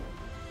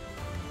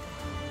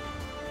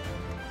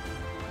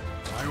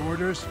 My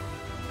orders?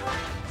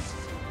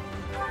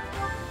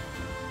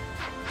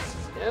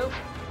 Nope.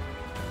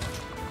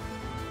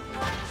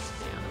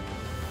 Damn.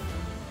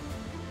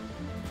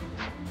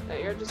 No,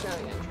 you're just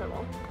gonna get in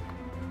trouble.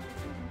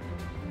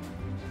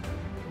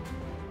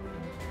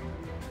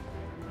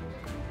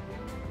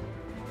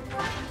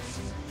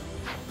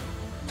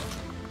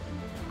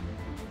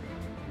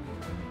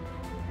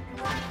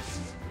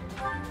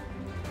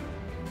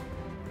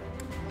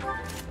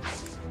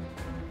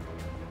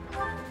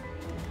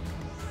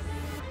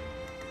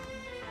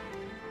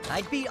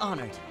 I'd be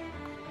honored.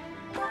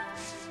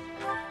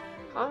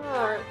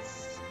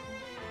 Hearts.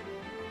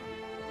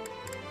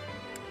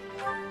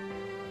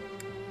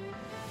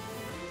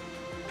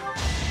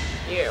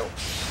 You.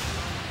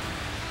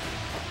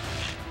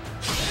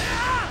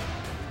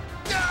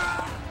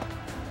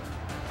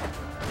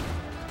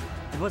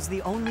 It was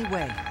the only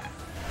way.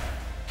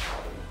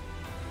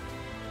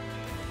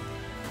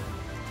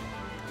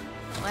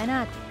 Why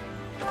not?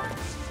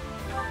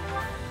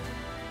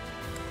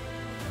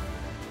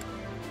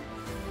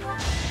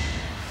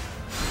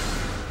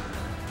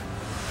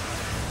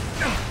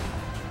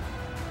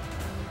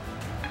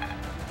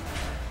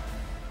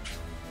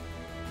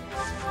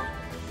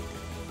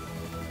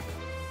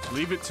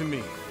 Leave it to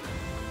me.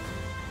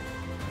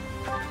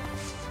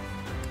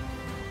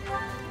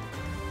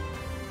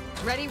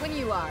 Ready when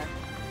you are.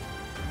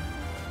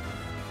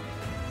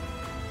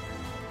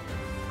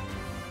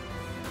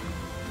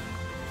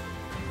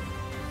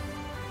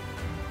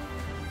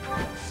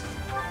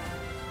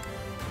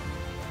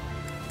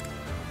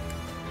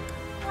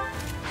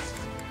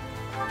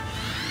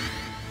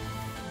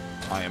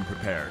 I am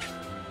prepared.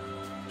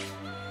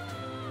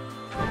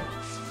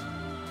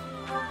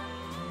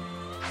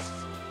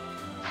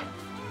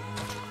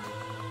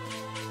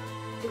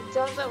 It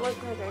doesn't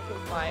look like I can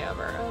fly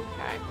over.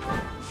 Okay.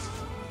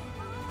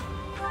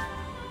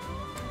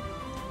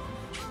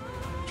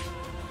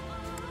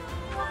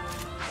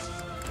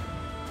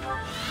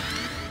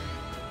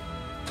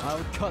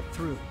 I'll cut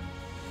through.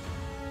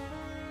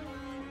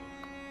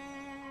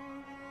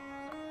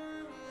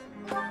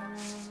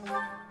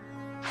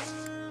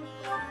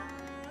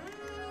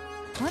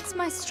 What's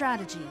my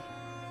strategy?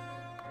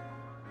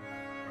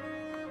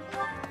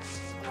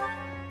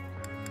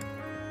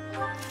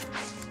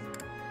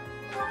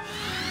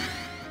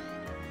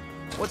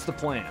 What's the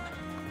plan?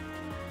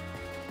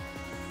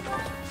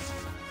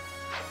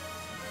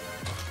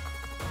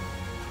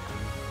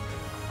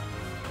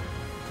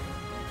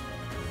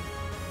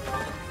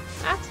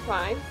 That's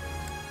fine.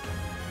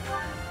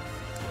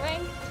 I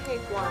can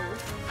take one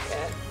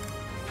hit.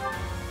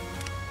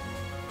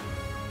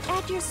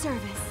 At your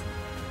service.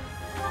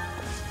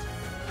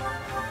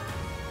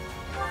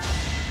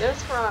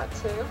 This rot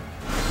too.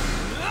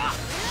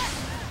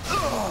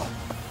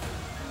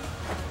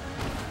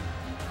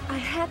 I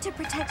had to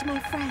protect my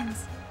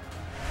friends.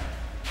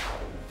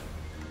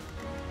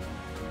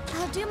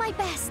 I'll do my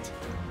best.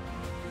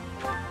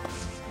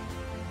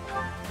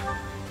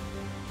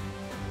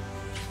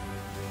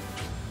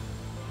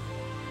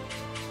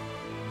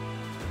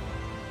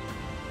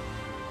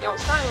 Yo,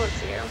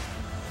 silence you.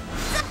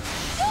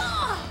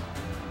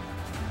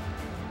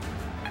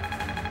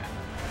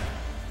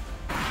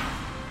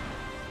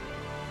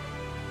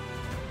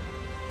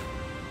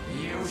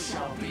 You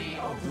shall be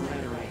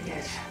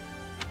obliterated.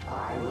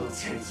 I will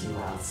take you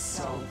out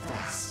so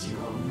fast you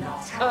will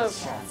not have a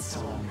chance to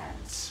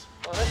lament.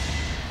 What?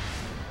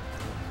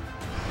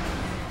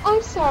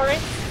 I'm sorry.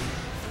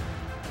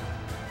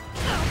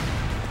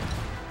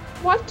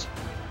 What?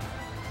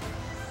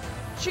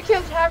 She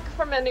can't attack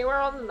from anywhere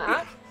on the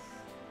map?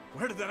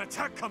 Where did that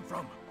attack come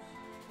from?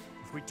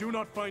 If we do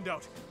not find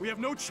out, we have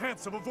no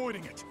chance of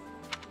avoiding it.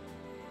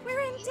 We're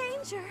in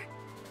danger.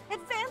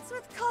 Advance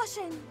with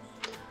caution.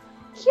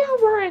 Yeah,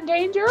 we're in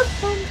danger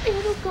from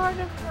Edelgard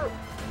and her.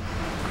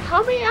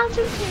 How many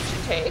actions can she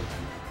take?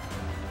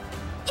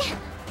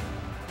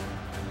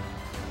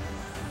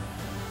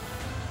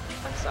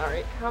 I'm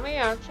sorry, how many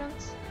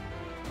actions?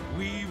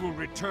 We will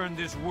return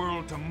this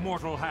world to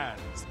mortal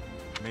hands.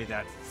 May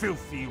that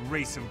filthy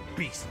race of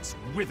beasts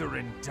wither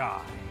and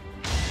die.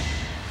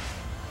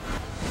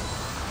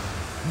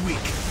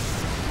 Weak.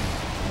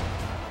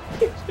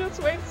 She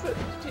just wasted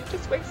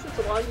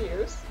one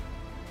use.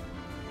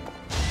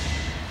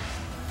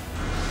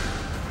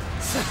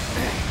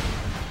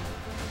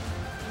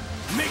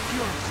 Make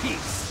your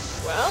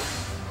peace. Well,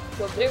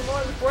 we'll do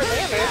more than 4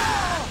 damage.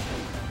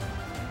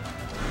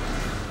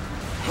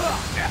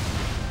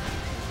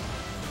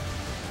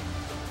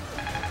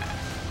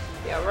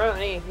 Yeah, we're gonna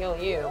need to heal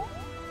you.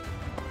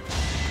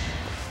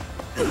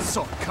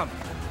 Saw it coming.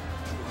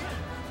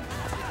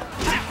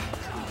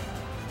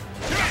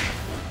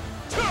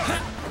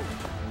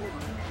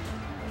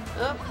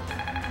 Up.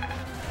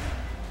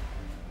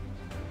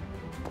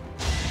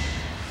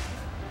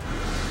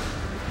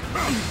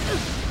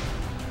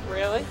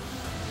 Really?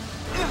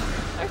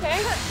 Okay.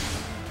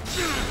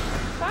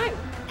 Fine.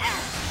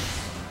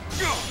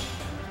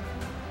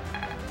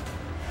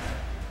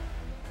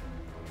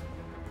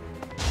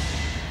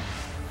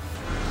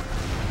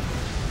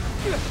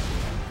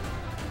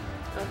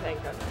 Oh, thank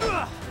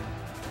goodness.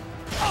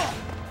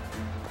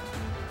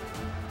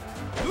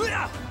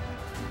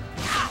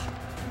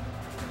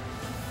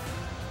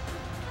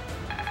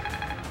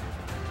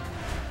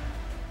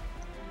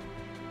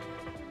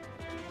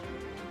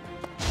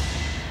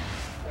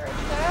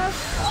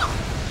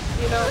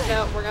 You know, no,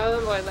 we're gonna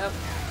avoid them.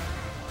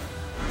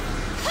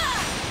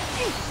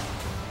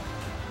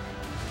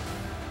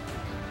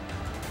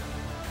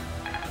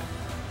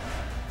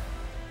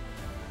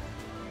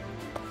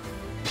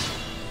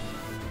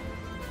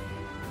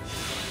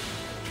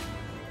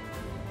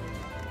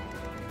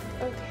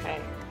 Okay.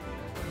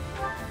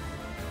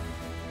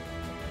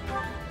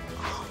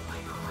 Oh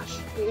my gosh,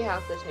 we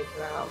have to take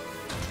her out.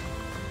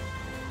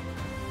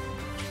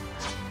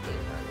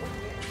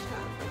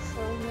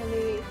 So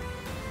many.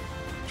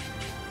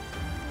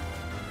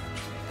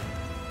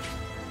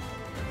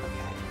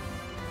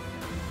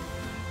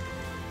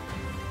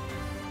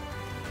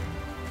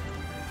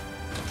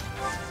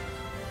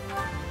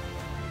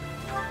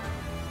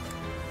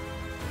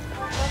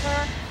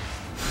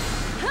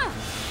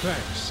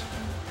 Thanks.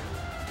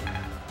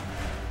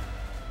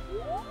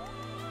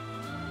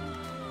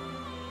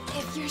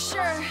 If you're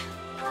sure.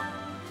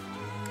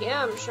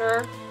 Yeah, I'm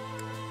sure.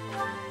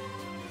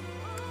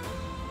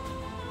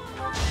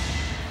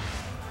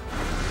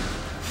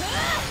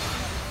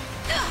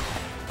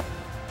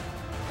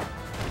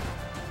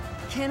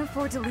 Can't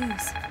afford to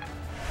lose.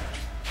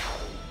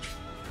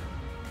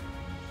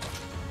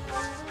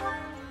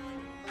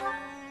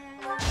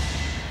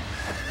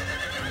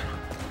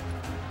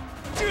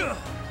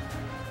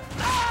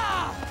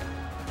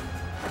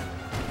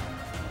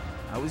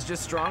 I was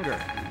just stronger.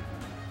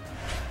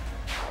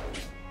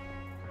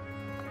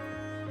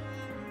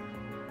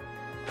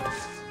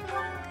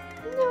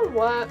 You know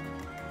what?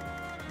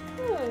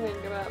 What do I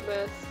think about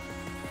this?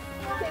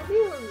 Maybe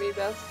it would be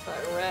best if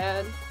I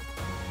read.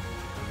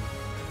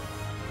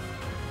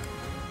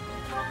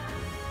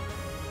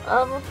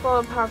 Overflow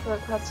and powerful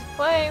crest of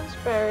flames,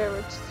 barrier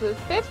reduces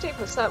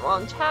 50% while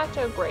intact.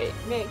 Oh great.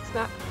 Makes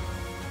that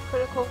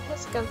critical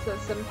hit against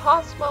this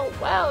impossible.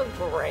 Well,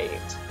 great.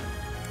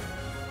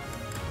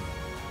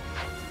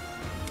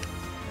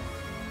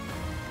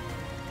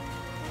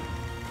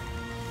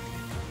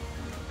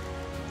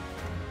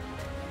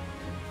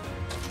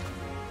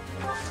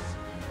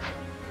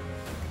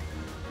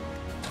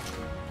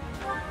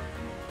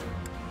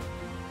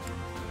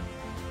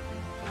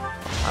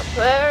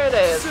 There it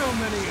is. So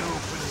many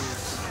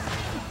openings.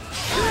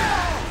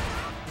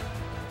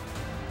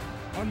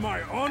 On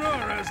my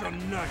honor as a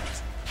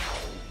knight.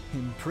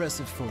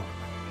 Impressive form.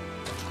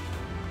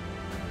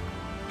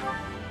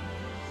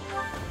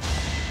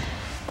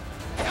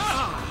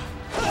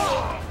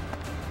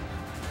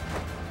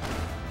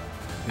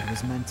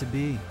 was meant to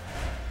be.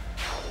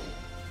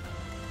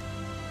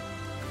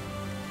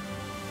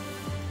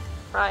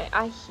 Right,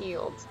 I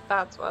healed.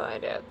 That's what I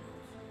did.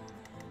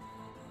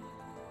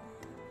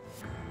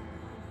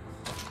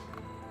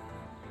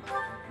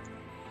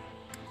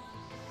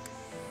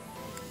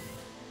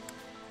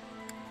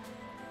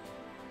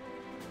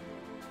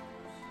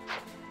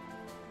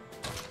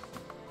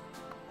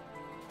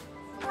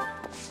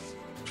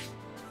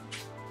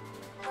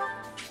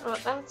 Oh,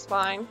 that's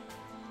fine.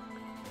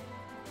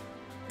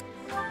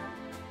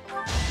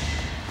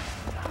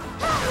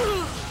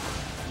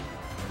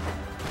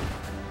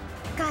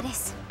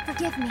 Goddess,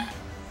 forgive me.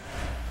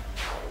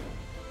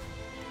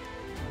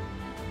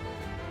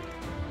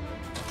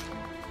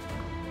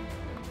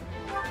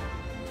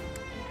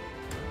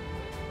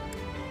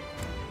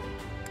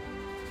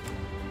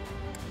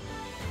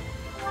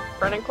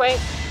 Burning Quake.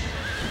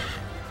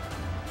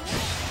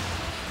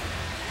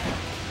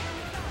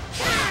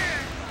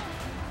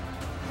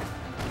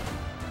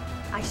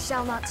 I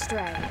shall not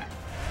stray.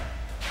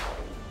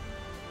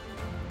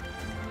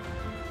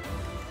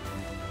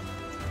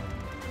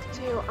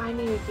 Dude, I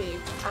need to be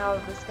out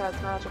of this guy's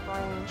magic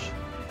range.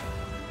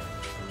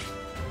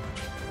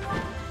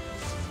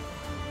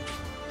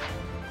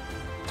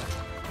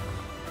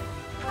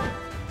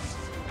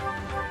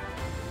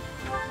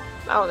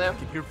 Oh, no. I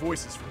can hear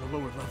voices from the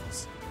lower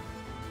levels.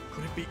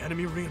 Could it be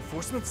enemy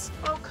reinforcements?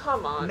 Oh,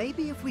 come on.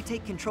 Maybe if we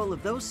take control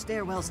of those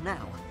stairwells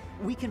now,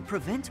 we can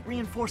prevent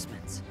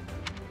reinforcements.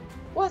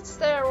 What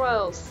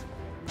stairwells?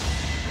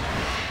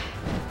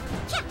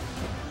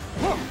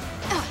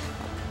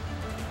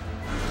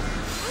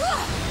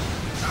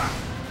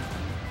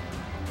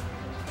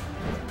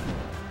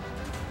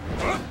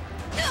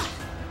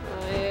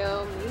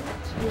 I'll need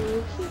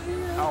to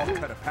heal. I'll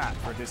cut a path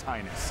for His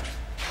Highness.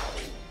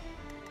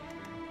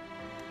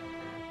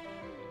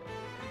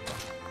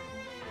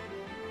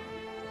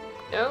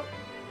 Nope.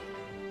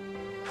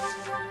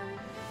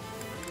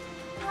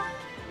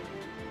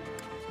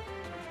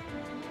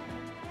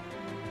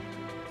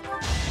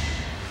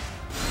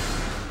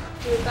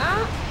 Do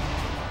that.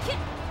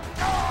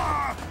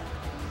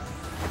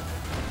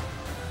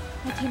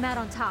 I came out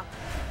on top.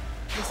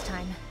 This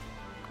time.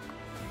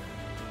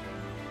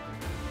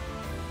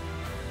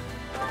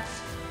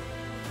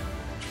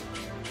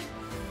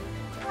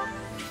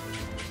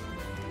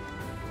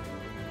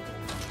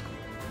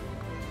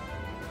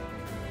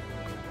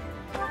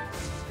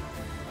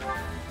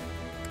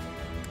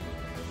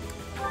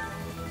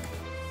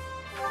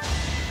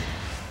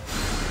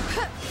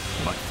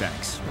 But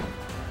thanks.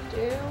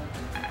 Do.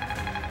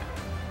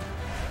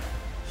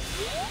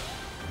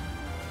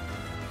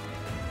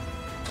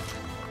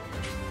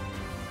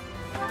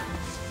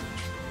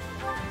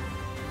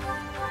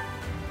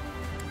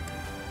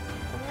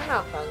 We're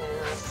not bugging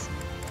this.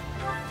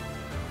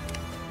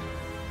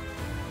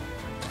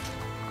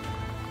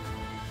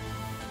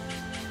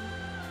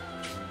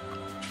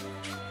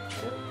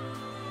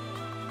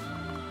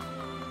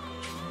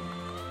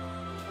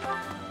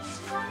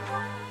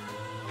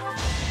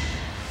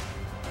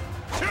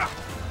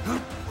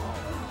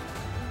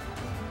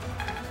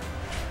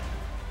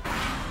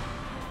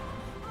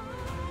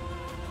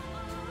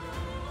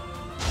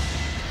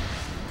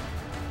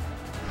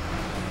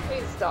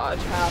 Please dodge,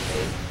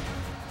 Happy.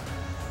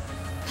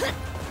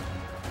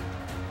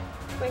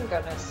 Thank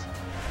goodness.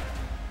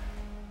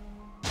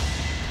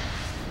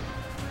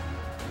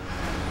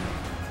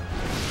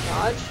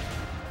 Dodge.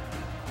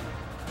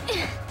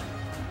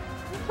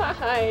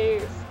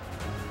 Nice.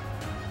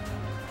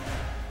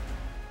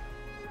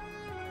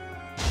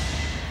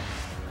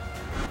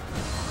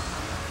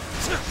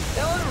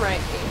 Don't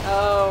rank me.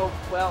 Oh,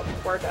 well,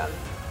 we're done.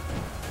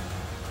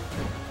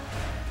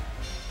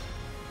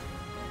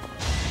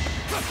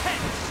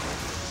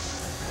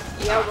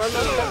 Yeah, we're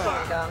most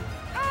definitely done.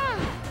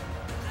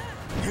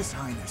 His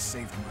Highness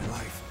saved my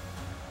life.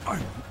 I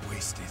won't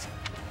waste it.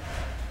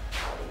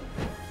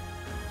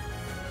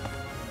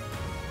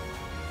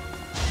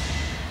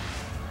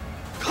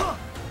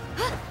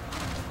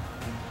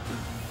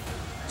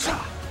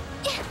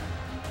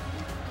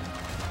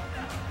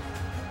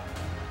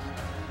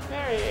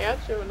 Mary, you got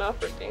you enough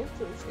for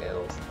dancing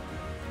skills.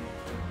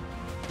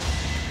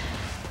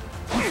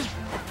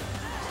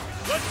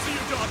 Let's see you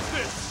dodge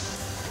this!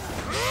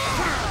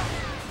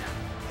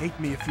 Hate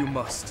me if you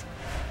must.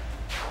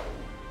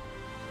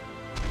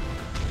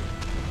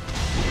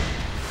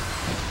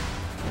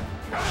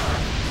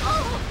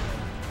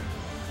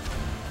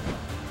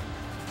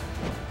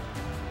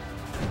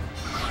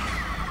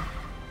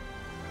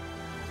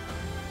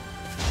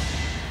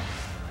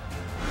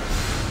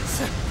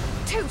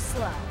 Too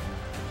slow.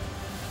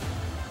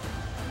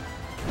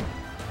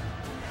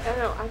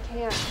 No, I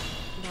can't.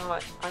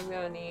 Not. I'm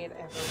gonna need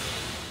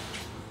everything.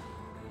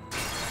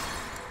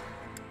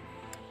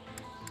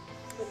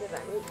 What did I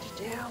move to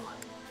do?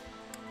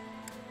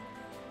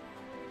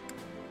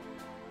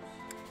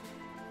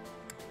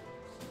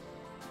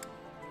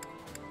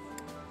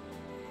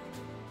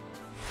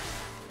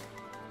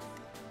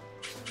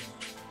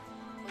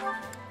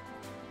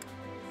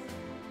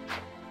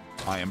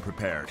 I am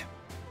prepared.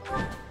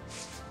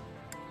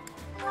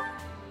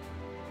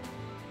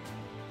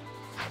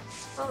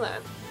 Hold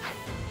on.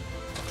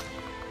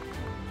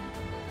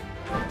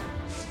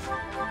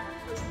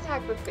 Let's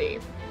attack the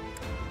thief.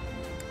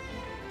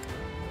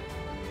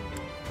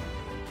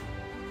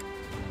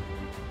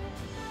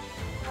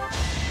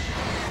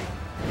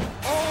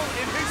 All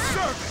in his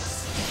service!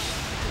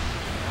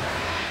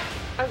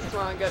 I just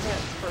want to get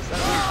hits for a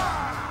second.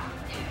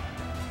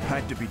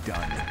 Had to be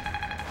done.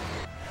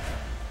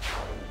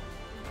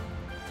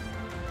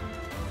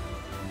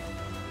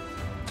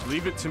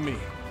 Leave it to me.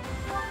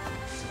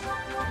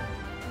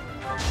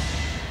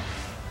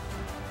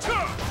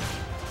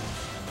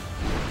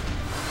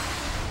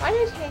 Why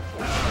did I take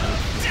it?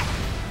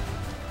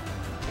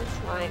 It's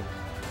fine.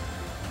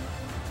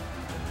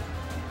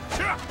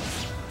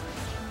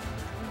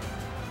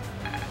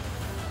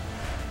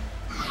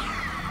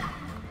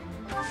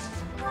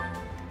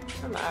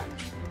 Come back.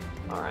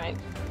 Alright.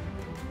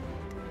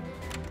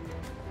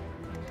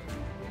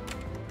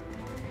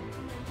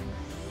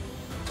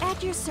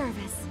 At your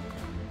service.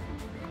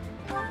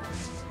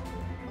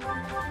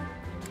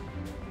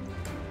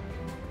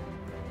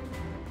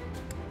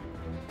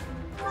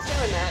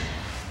 Doing that.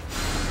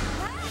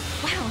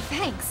 Wow,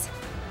 thanks.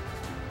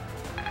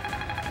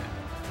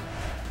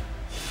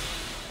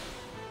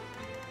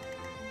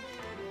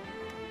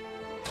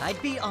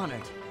 I'd be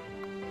honored.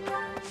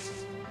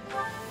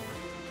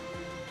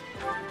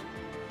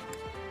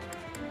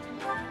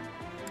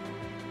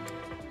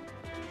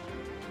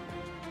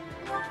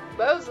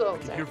 Those little I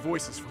can hear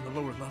voices from the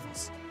lower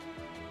levels.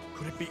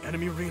 Could it be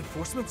enemy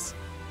reinforcements?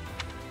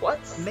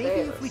 What's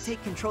Maybe if we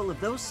take control of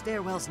those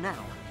stairwells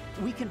now,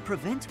 we can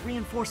prevent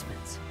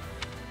reinforcements.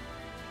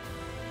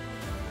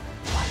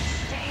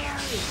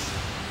 Stairs?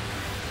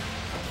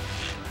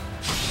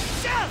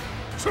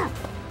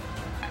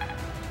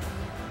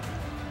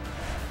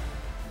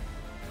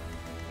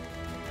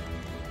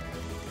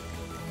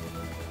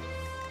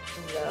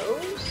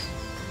 Those?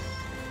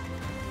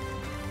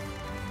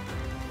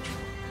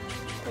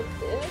 Like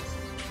this?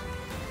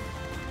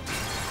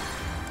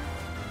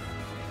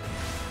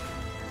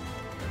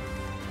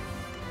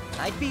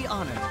 I'd be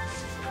honored.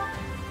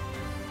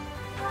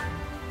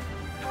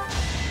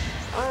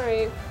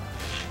 Sorry.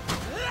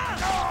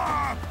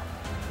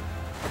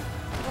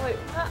 Oh, wait,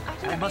 what?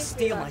 I must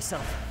steel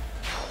myself.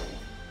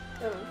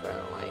 Go in front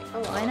of the light.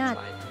 Oh, well, Why that's not?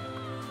 fine.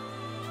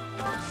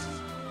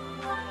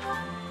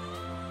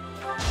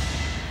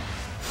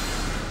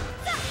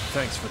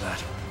 Thanks for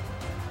that.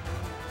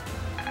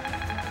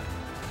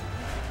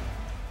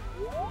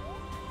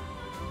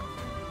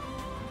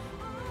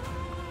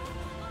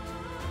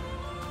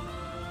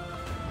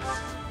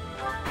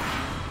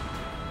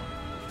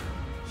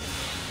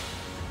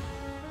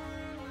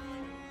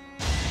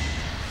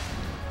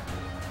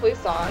 Please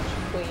dodge.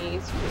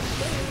 Please, please,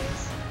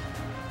 please.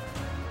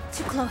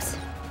 Too close.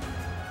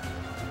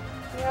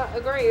 Yeah,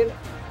 agreed.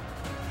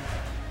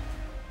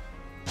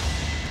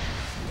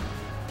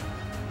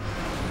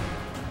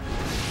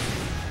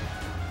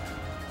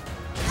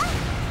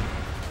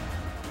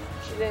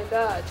 She didn't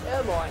dodge.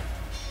 Oh boy.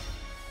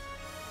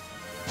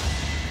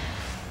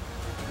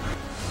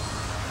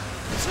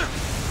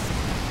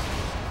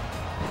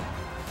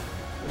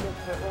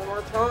 Hit one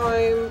more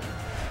time.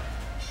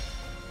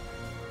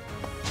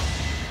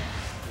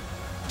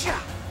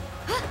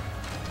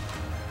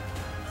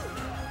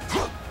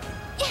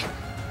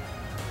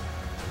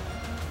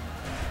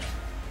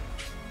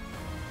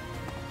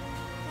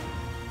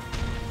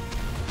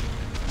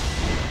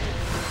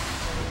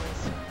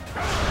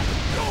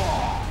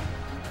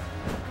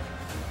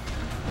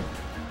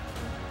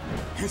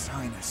 His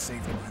Highness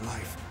saved my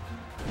life.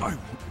 I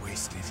won't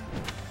waste it.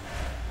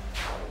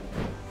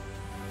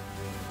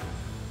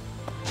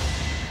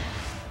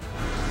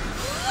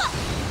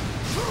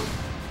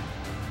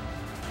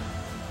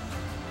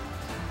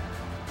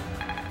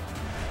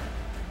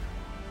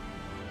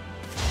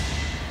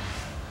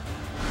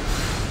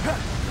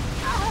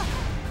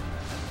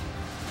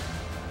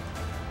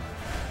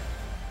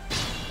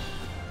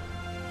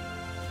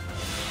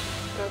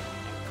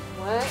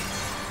 What?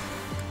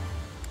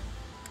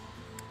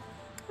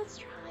 Let's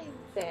try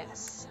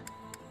this.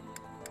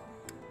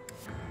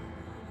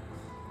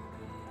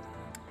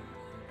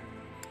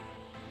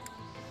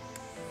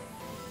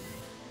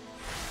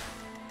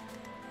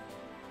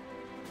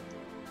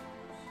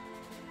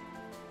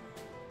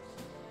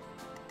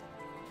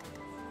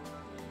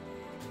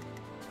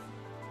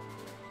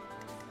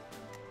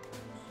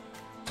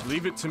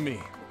 Leave it to me.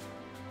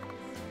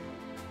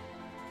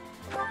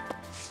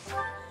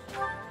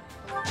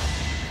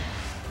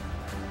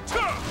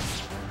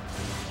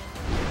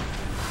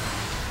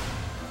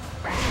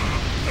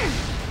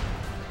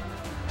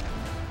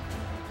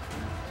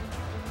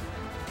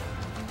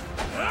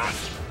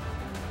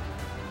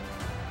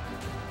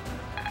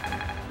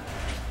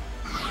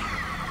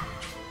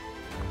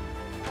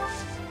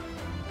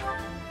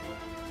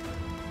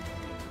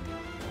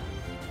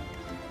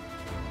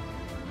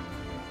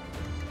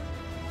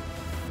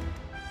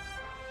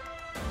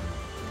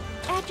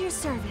 At your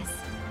service.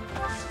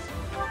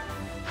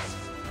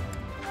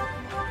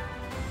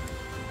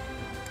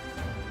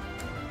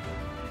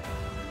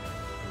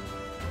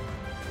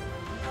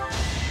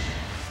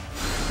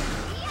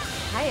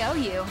 I owe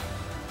you.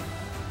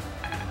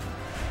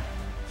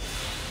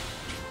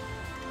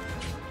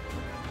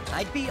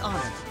 I'd be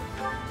honored.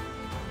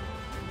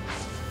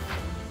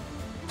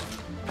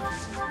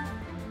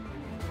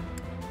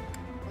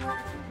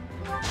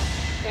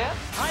 Yep.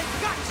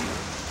 I've got you!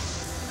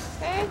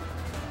 Okay.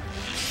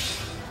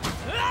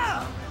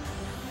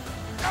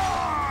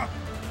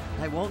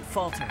 I won't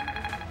falter.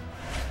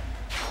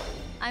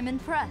 I'm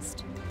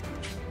impressed.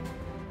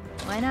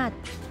 Why not?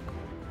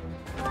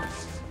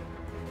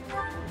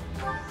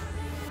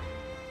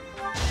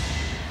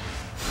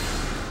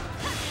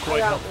 I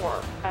got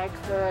more. I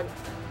could.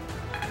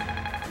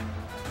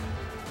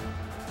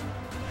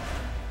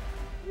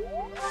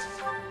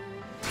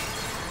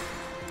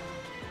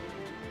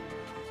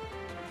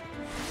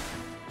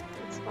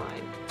 It's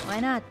fine. Why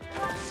not?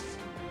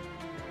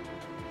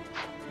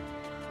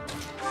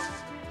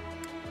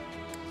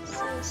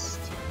 Assist.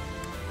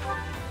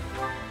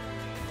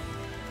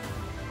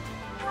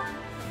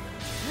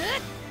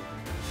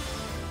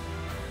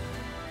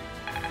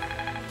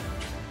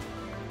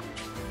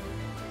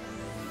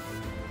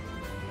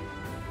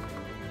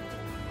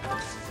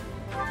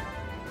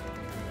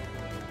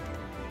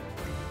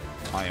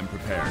 I am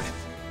prepared.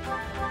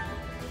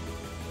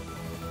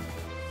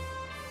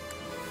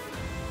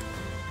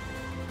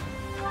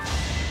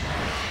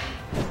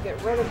 Let's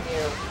get rid of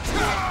you.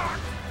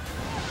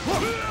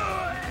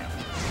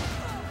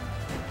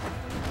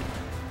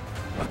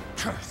 A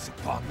curse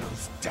upon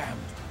those damned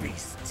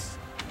beasts.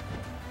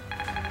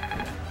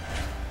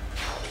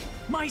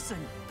 Myson!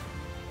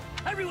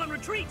 Everyone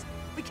retreat!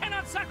 We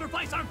cannot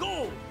sacrifice our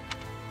gold!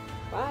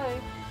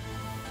 Bye.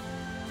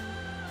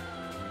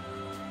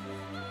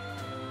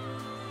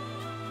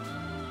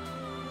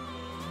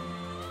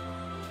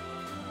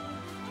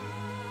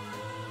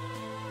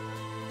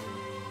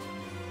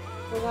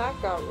 Well,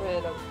 that got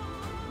rid of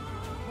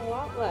a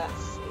lot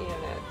less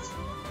units.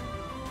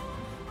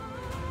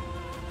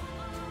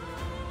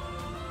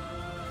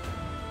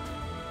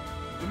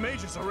 The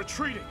mages are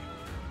retreating!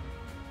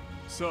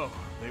 So,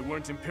 they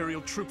weren't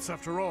Imperial troops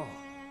after all.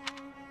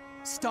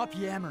 Stop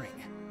yammering.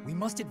 We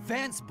must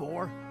advance,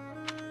 Boar.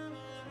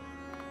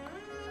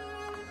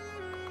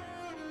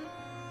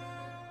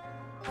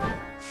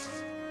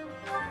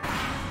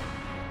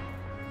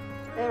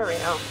 There we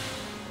go.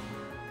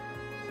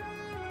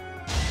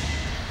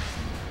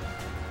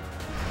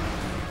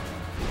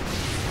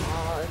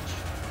 Dodge.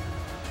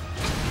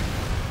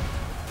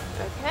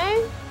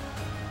 Okay.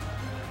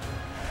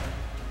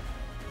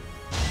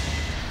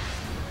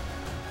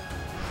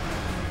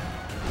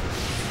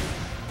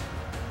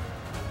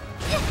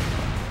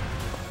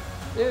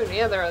 Dude,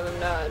 neither of them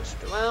dodged.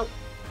 Well,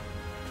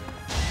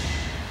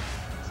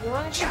 as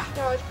long as you can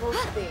dodge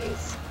both of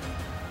these.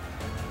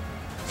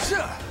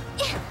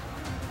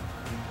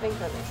 Thank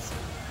goodness.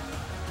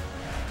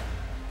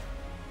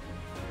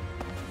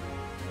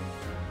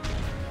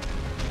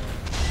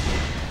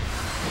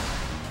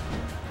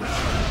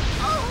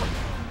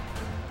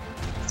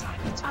 It's fine,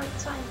 it's fine,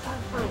 it's fine, it's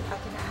fine, fine. I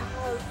can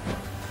have...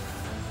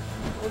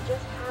 We'll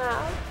just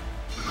have...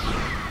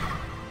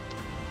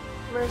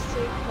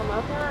 Mercy come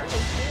over and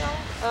heal.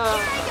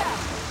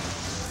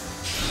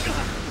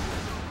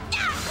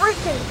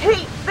 Freaking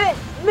hate this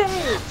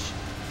mage!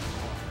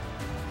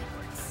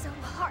 It's so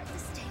hard to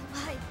stay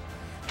alive.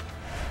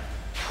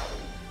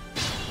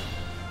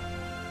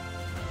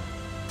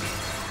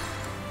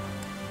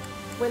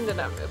 When did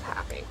I move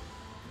happy?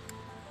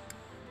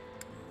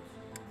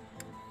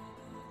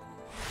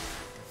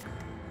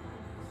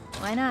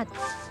 Why not?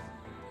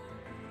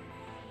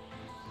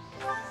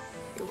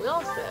 You will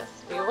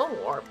assist. You will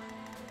warp.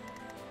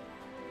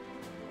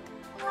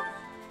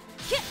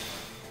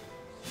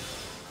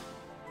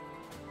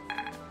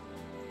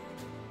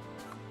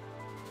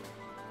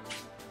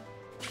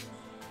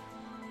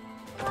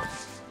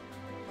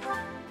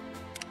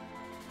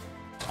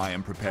 I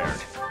am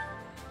prepared.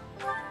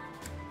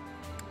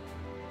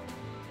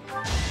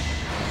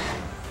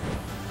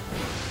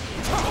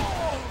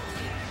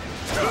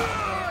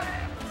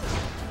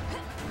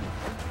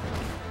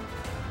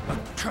 A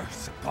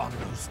curse upon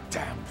those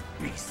damned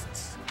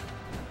beasts.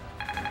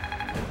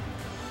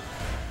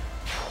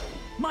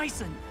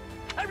 Myson!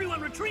 Everyone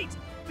retreat!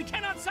 We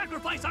cannot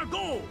sacrifice our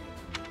gold!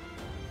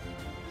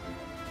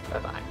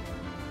 Bye-bye.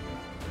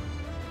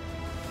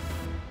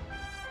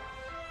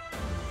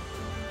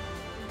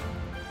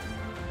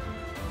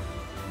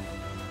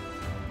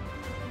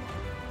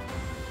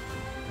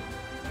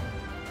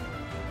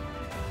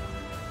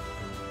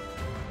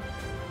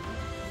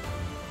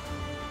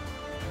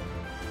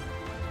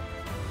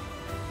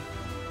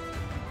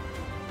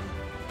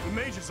 The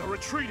mages are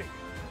retreating!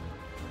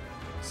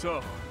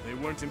 So, they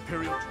weren't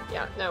Imperial...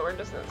 Yeah, no, we're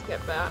just gonna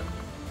skip that.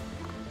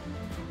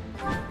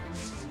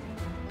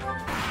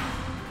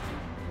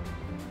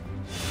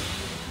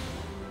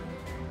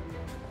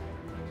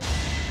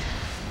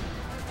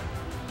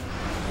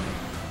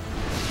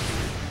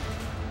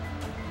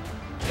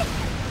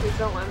 Please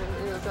don't let me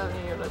lose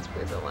any units.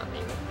 Please don't let me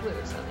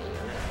lose any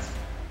units.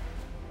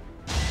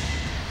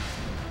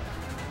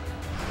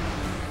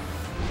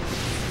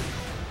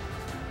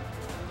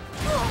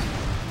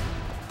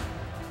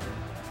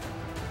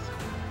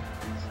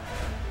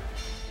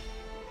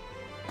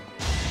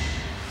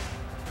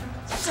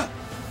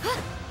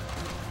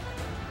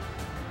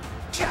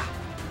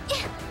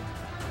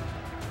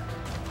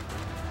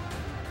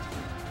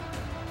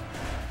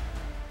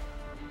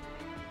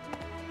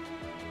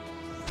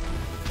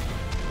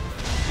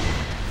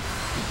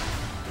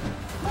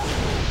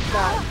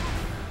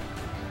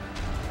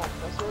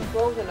 That's what we're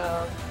spoken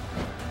of.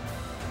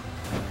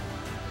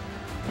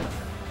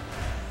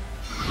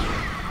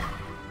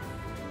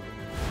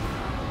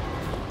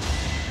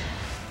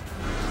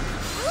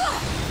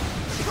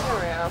 There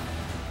we go.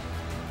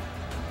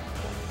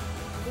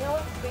 You know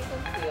what we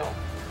can feel?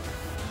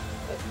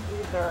 It's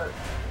either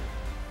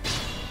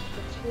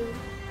the two.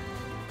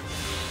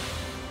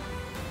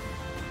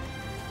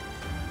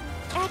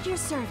 At your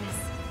service.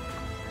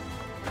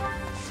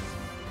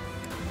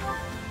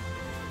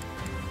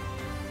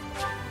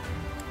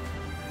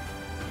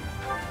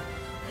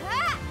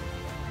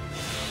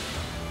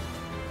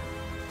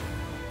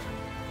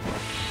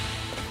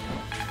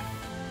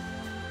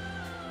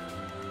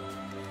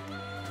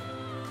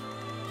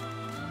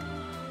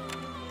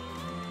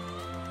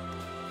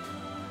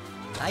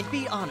 I'd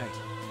be honored.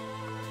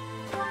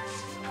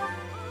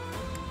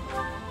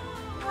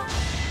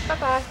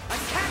 Bye-bye. I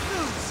can't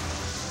lose!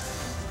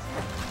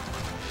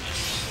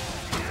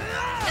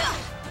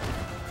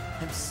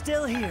 I'm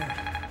still here.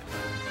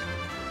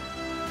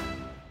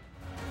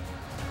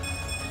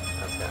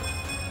 Let's go.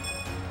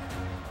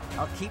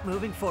 I'll keep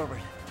moving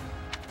forward.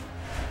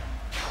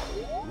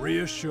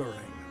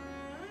 Reassuring.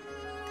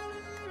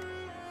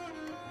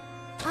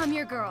 I'm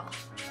your girl.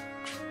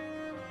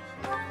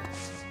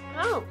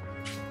 Oh.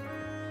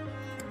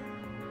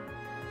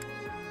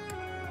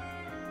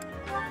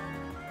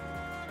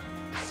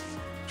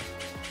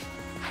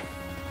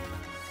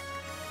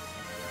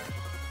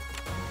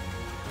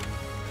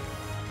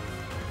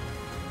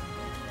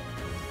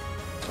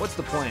 What's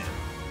the plan?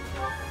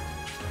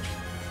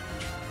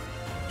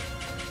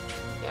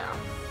 Yeah.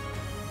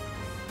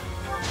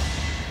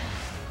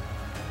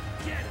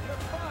 Get it!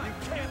 You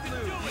can't do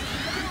it! Do it!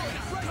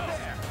 Right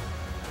there!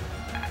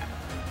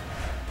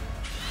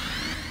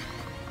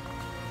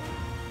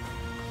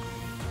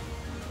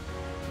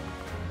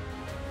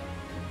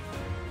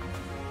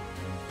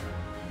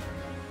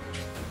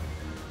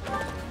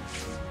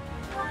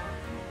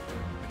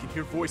 I can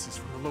hear voices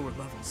from the lower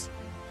levels.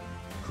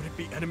 Could it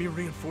be enemy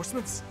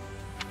reinforcements?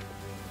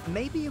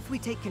 Maybe if we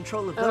take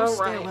control of those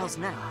right. stairwells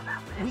now,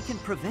 we can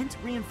prevent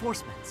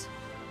reinforcements.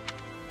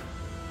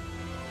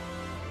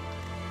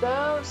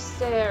 Those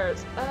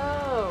stairs.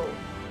 Oh.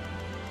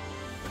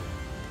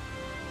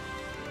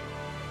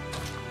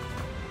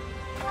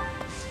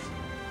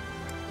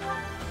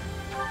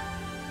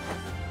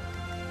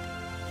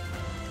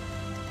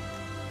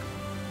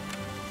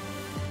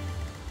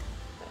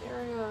 That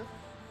area.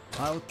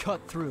 I'll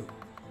cut through.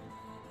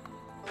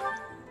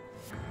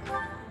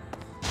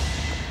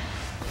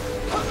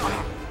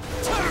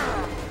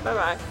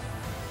 Bye-bye.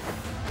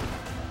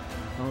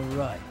 All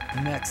right,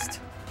 next.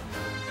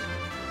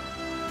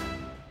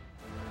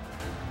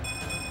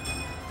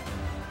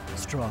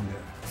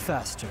 Stronger,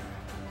 faster,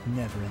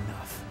 never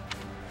enough.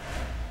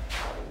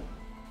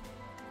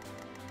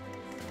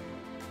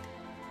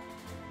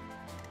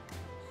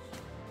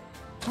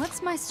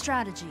 What's my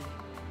strategy?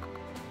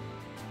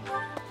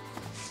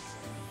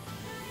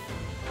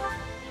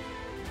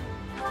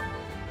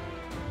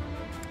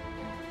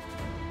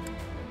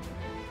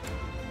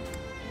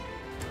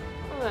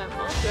 Well, then,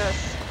 we'll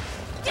just...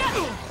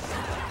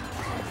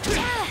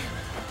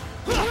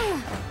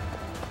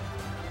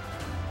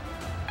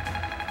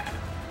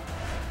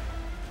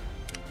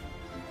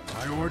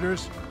 My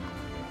orders?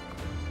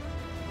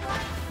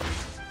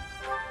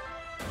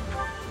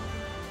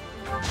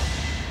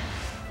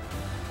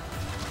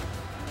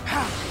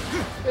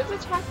 Who's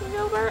attacking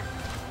Gilbert?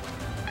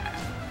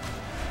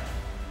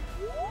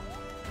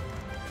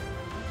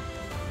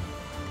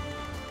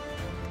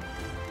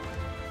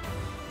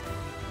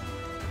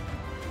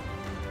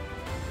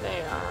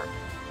 They are.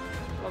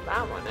 Well,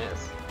 that one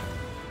is.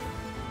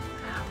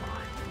 That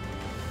one.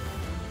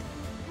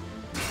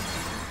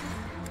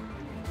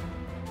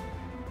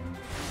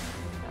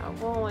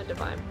 Yeah, roll a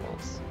divine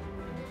pulse.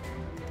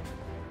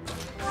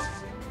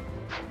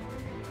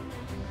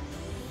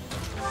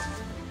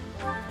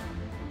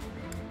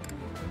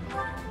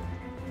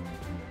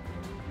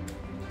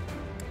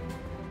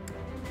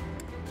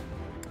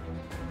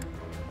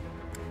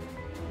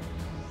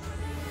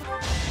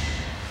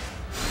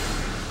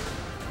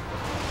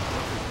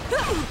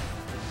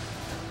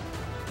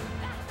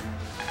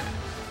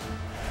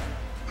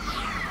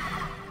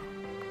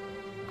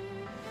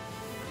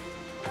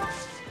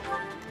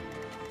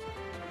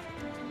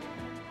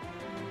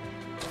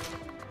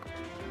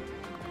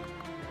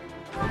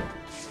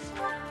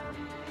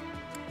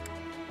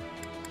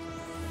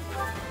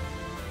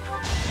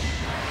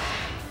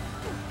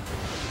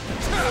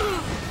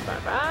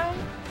 Bye-bye.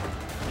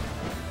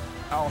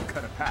 I'll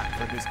cut a path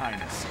for His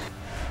Highness.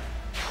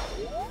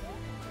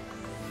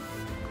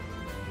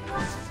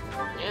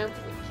 Yep,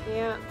 we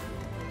can't.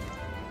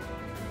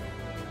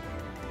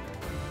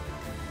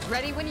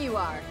 Ready when you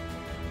are.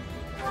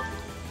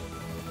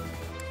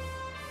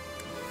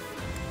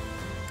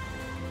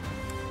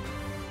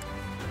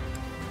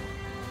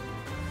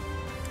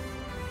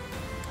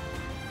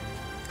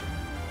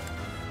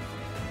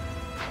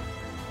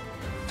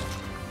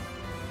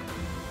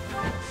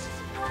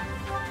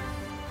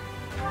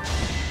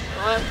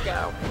 Let's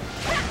go.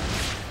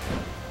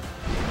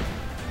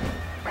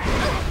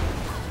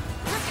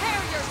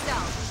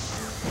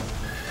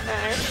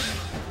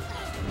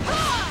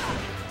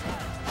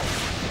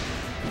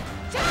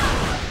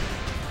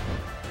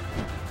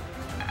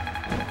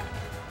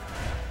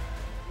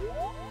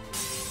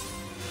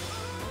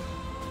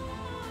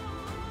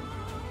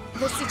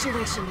 The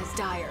situation is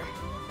dire.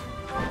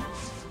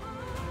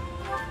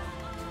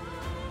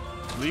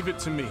 Leave it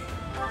to me.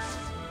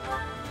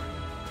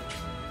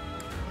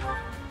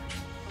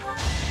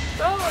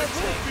 So let's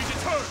see. Be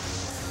deterred.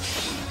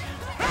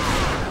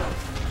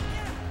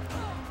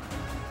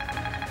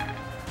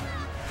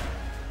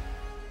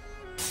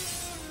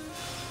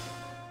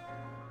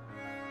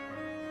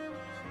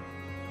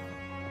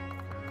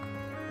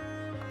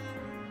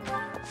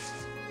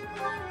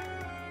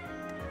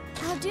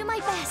 I'll do my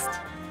best.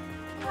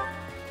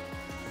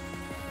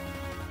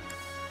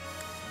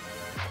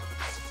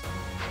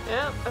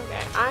 Yep,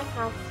 okay, I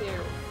have to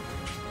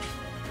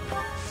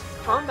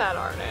combat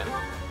Arden.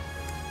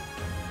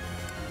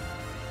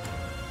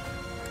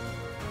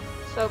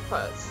 So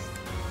close.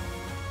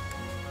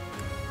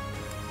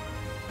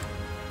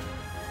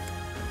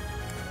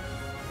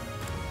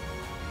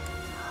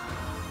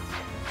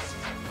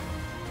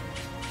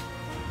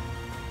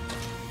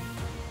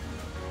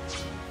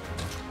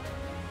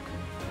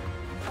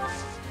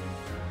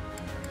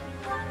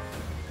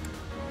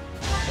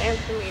 And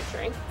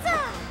Dimitri.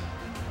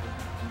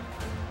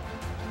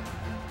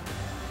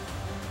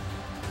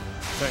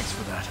 Thanks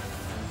for that.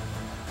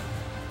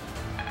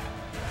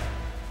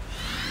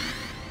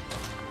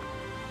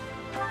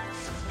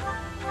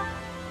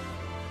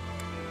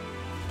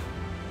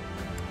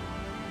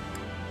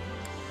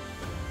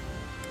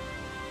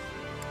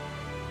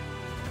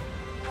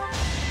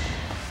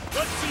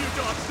 Let's see you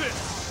dodge this!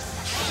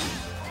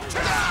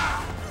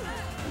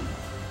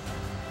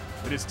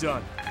 It is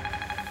done.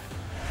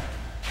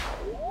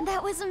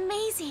 That was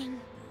amazing.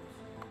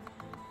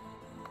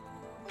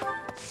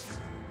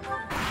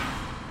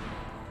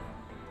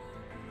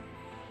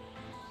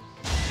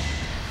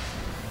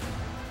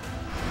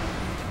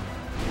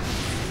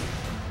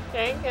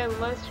 Okay, getting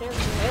less chance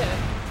to hit.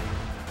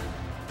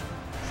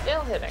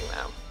 Still hitting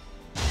though.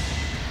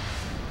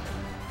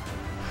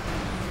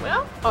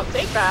 Well, I'll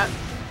take that.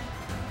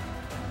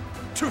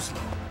 Too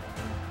slow.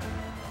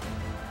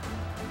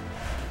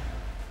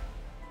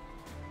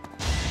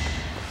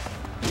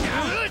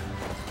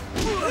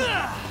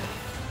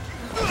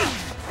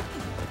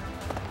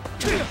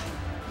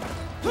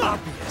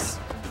 Obvious.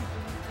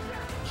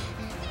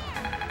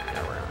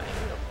 Now where am I?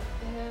 Go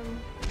for him.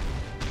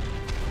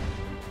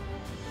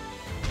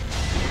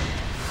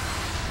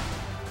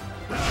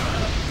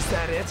 Is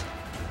that it?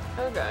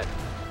 Oh god.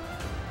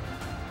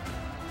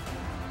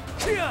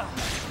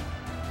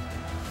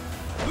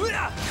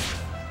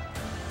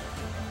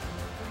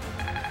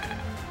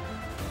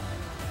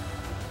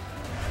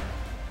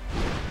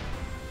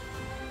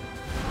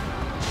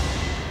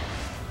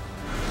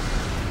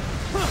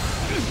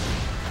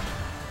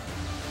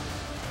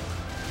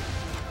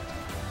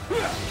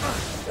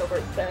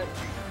 Overextend.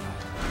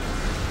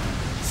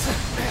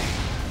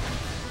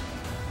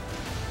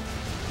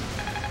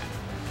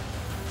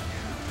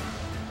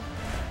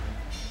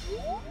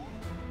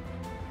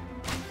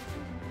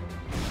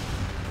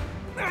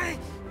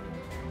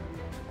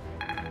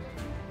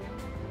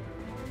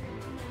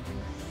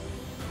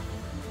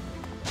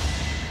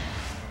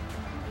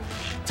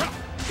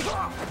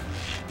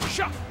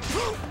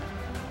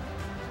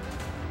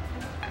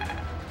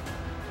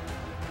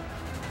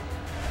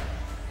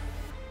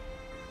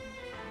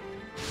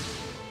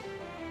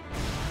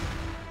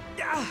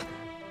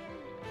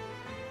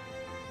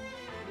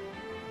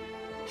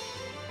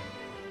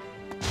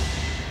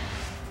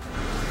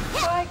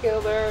 Bye,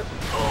 Gilbert.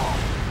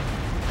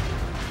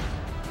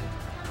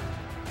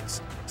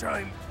 It's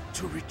time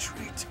to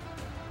retreat.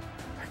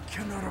 I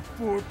cannot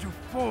afford to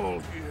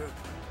fall here.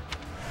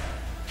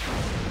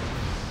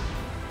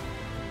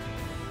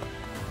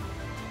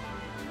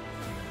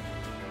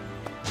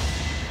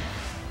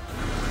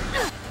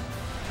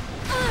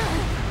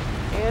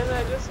 And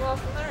I just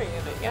lost another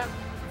unit, yep.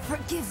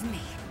 Forgive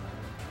me.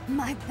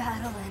 My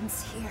battle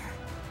ends here.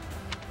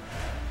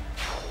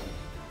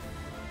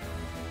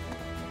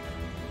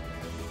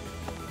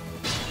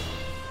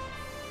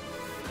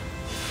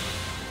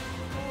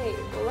 Hey,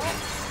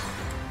 let's...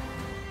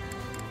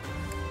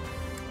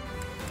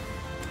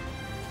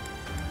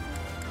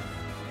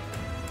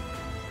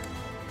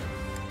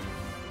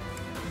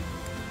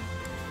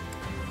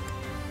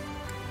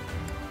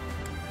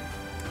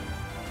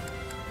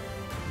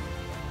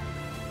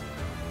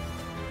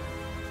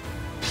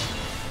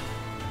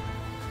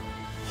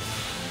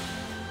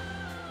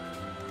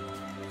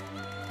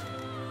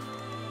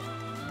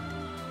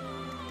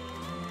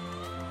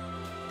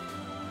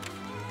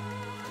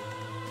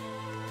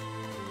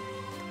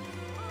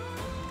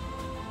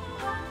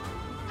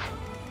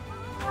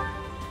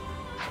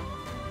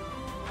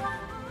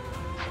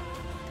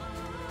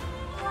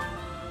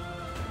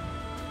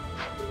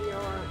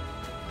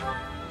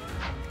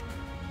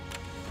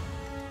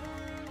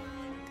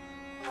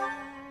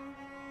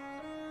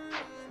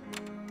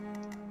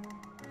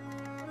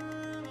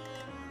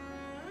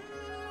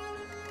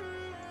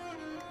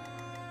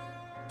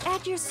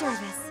 At your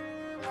service.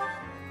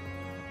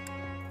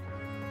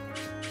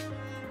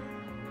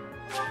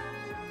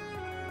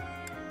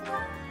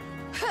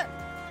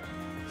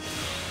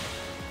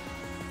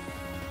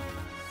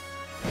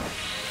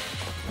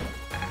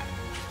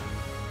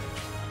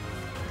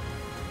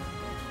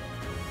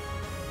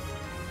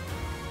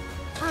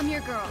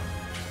 here, girl.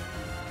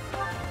 I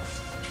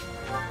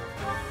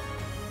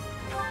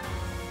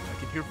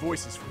can hear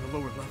voices from the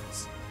lower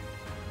levels.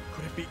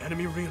 Could it be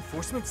enemy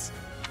reinforcements?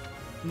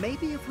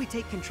 Maybe if we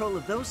take control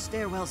of those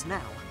stairwells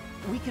now,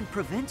 we can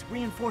prevent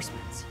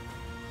reinforcements.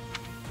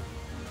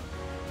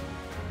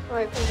 Oh,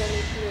 I think I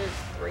need to move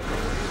 3.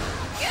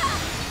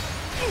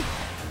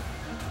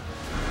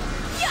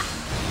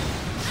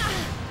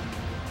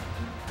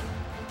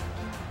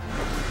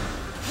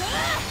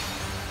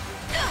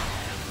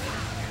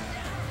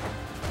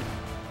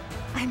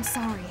 I'm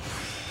sorry.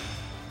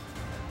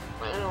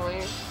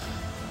 Finally.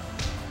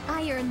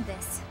 I earned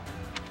this.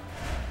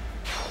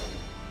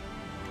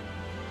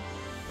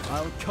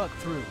 I'll cut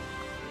through.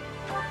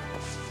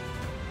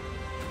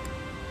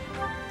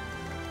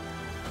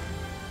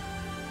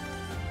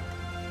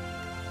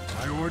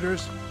 My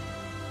orders?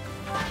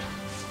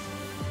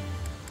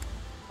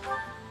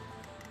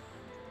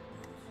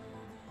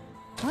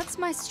 What's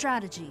my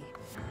strategy?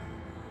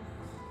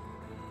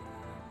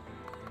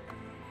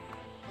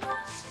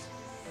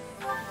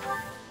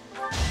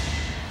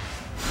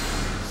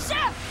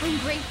 Chef! I'm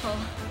grateful.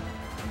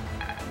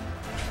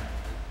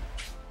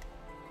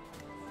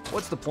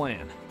 What's the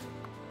plan?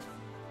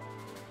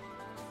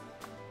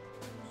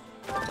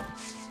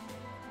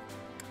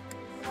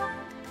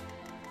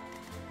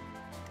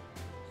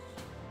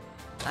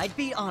 I'd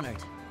be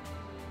honored.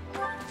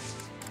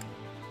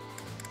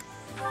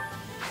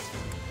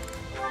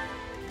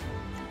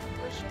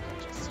 Wish I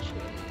could just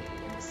change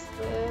this.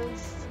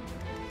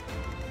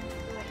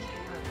 But I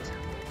can't.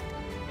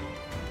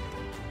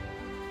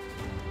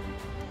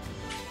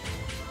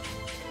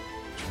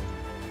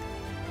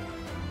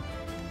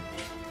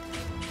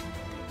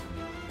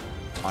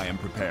 I am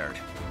prepared.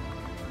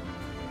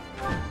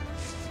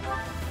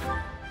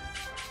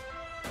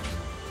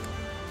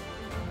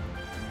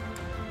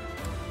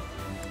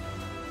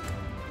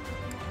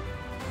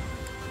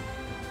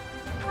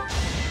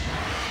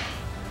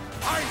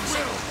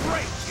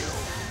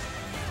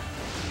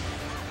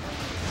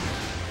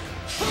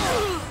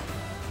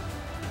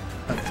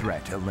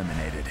 Threat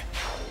eliminated.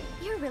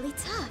 You're really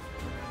tough.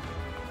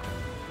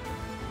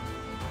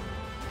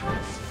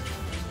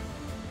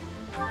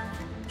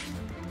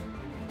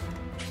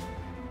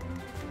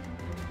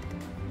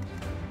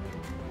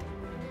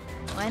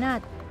 Why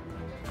not?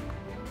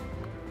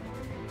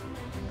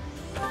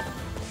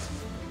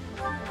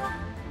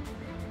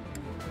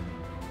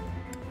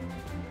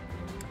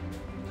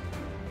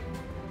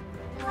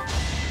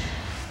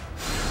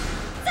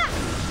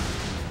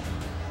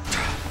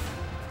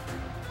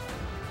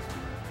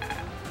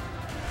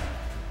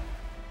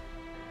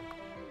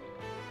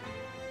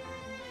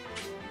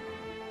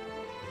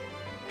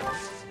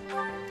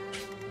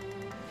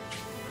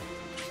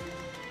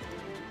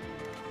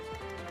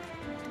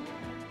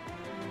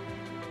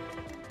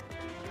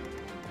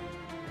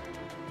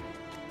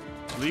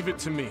 Leave it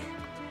to me.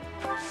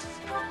 On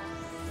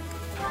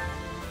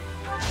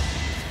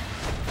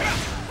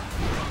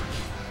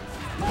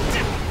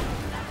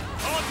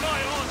my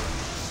honor!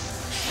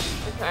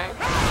 Okay.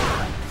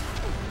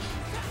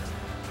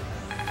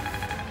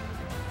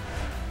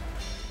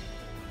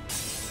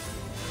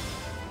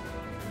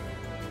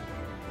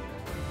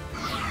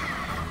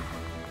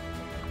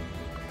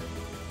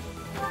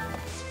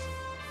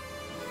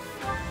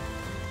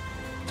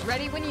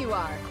 Ready when you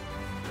are.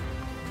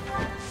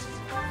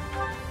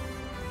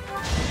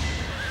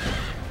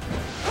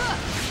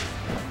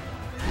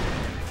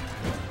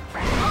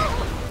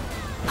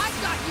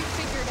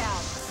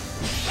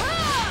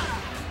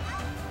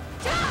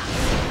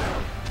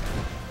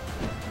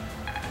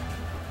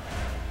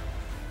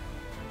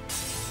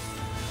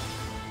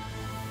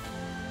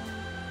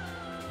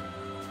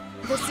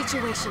 The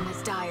situation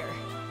is dire.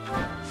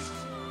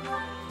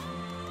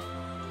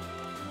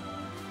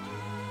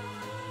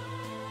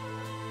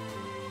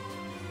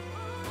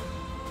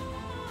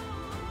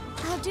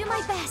 I'll do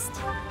my best.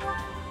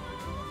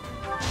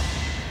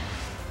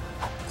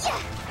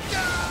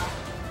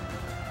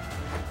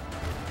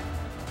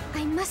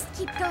 I must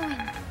keep going.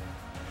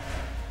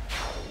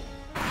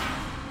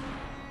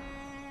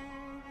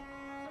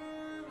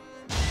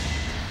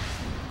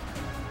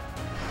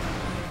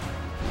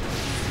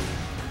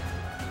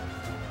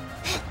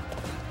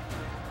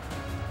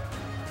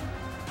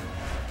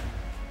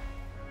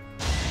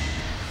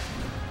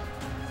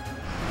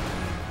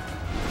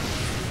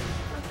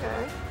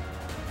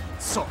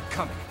 Saw it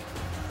coming.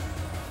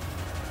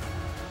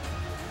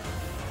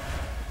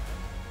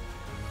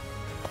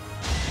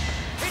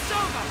 It's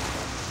over!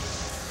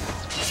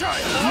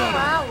 Oh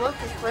wow, look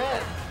at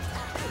Fred.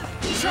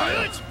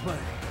 Child's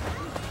play.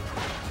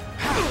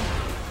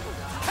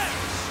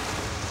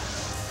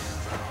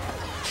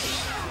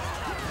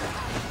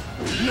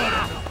 Not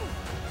enough.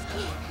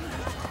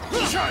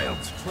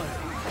 Child's play.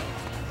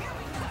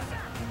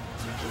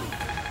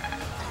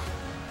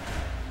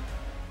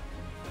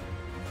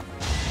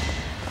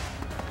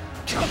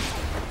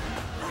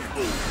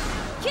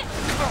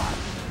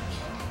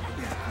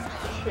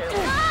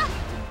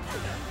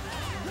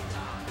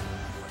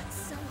 It's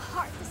so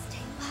hard to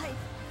stay alive.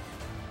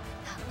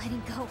 Not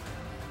letting go.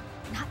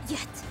 Not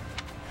yet.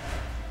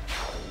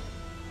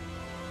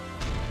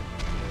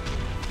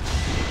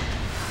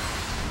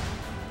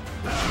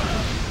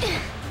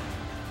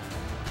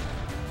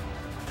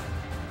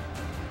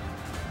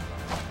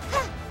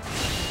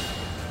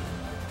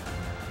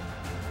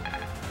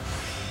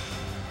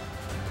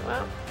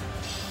 Well,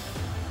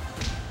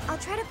 I'll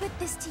try to put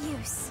this to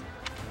use.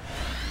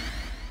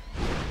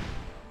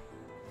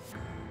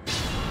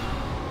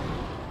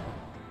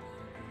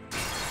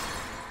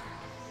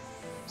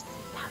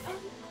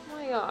 oh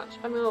my gosh,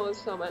 I'm gonna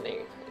lose so many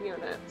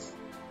units.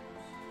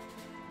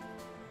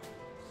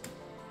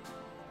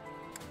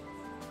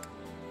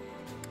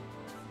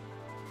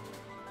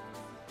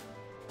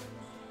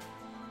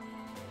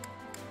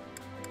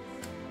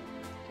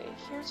 Okay,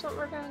 here's what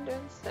we're gonna do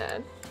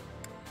instead.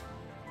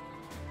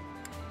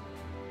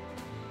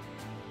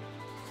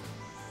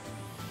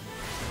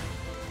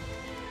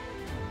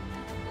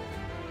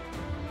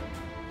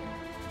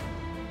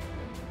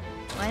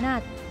 Why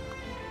not?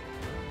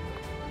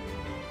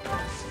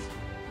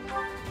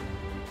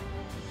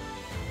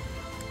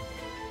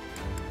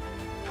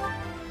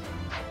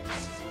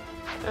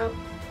 Oh.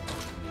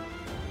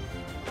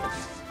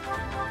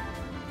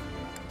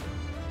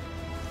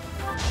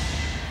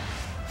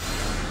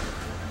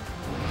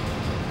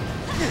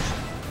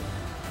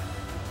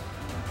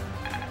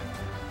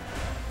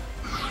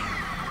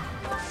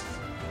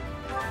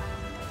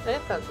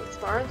 That's as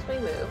far as we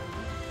move.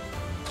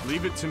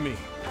 Leave it to me.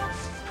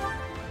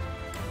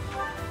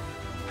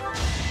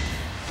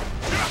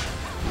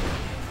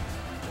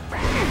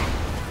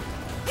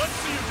 Let's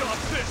see you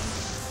dodge this!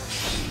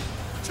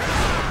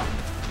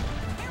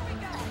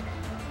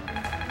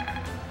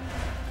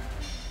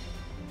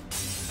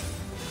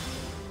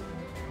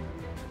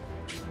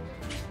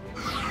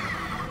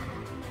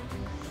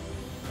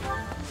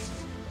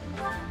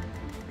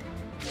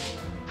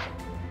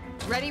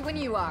 Ready when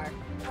you are.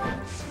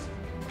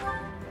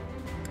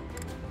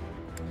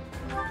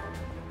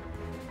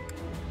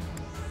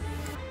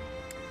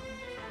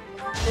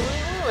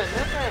 Ooh,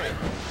 okay.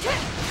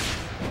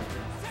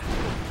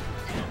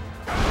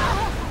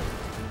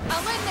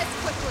 I'll end this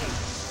quickly.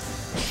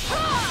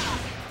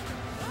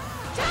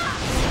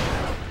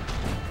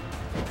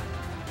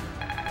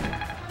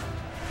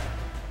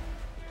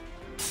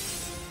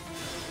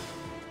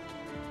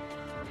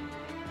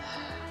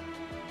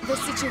 The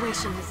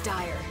situation is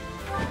dire.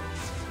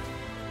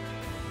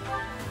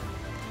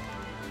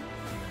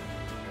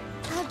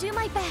 I'll do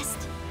my best.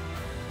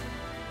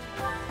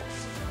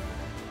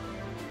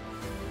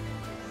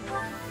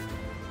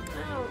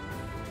 Oh.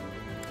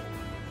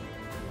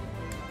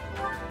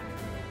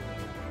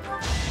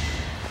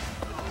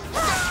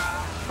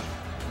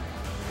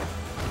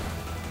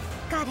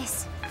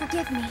 Goddess,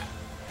 forgive me.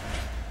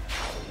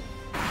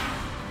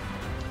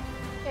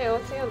 Okay,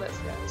 let's see how this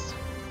goes.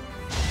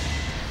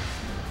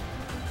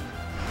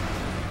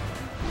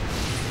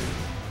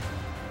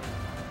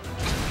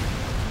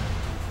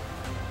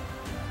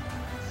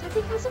 Is it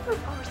because of her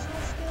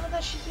personal skill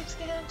that she keeps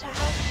getting attacked?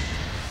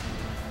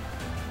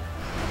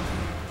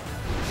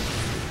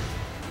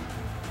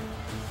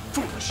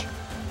 Foolish.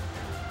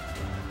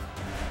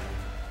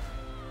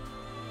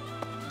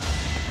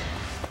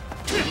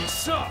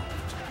 Soft!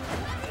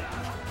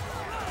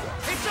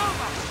 It's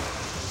over!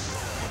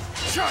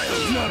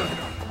 Child, not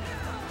enough!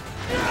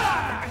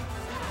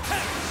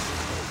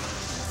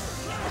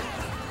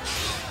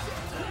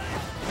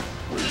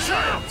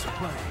 Child's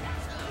play!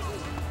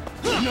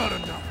 Not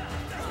enough!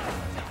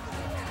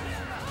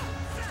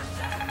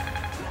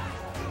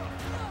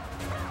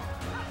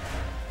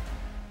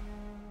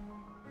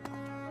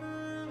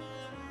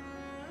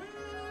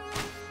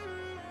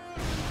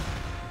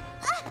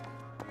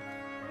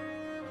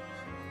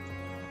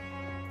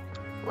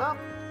 Well.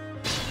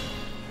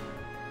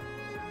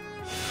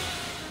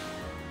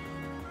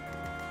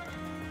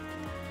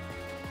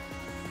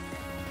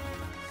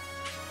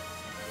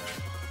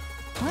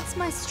 What's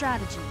my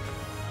strategy?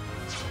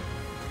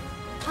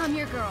 I'm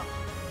your girl.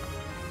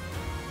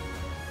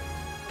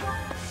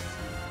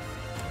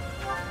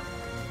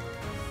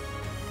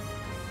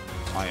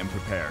 I am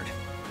prepared.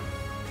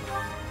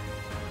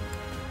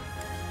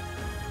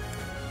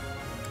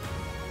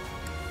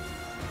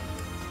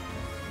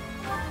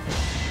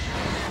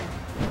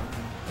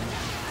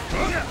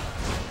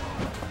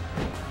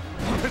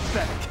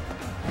 Pathetic.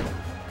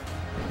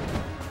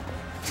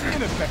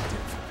 Ineffective.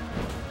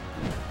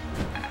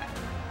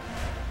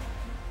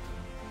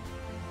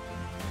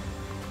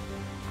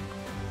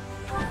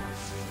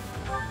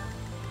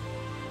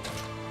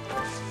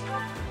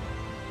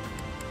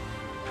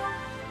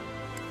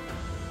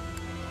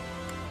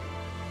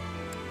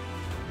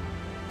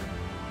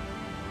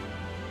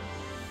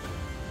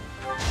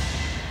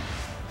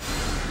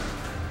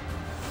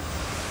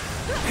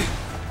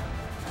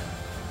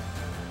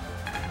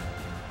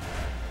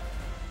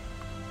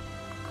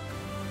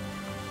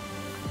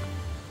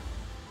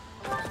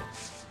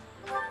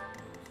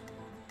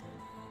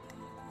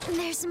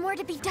 There's more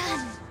to be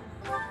done.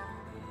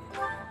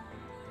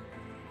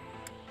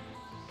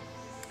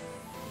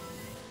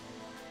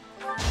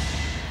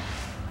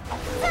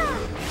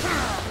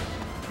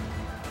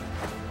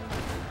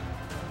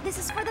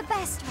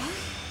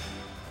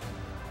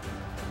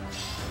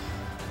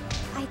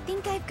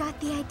 think I've got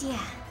the idea.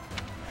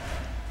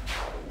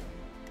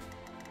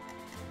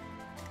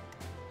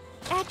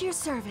 At your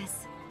service.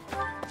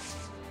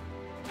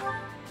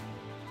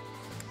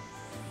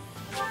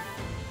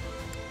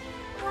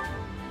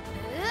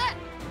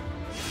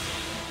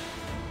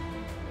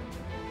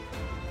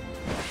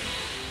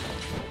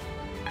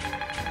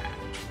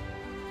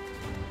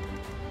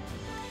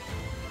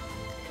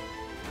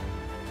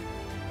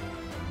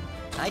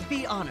 I'd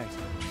be honored.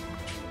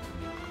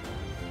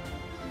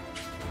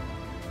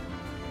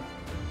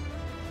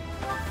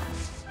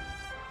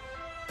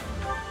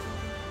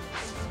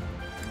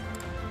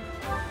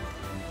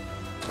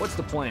 What's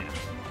the plan?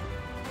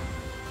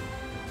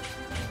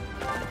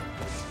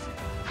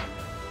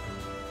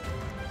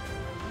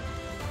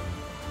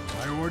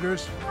 My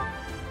orders?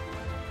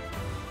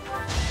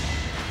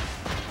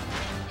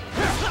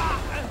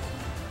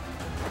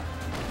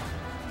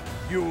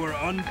 You were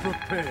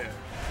unprepared.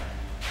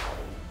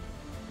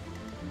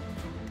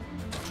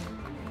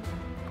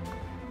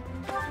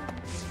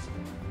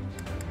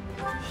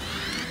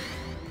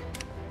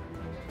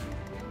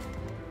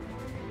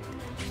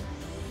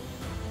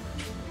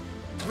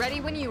 Ready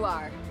when you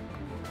are.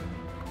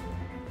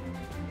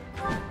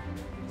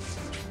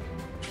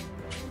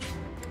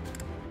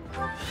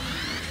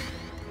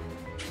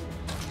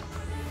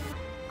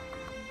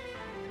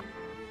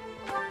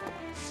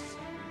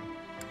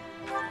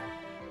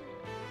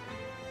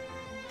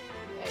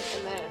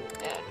 And then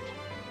end.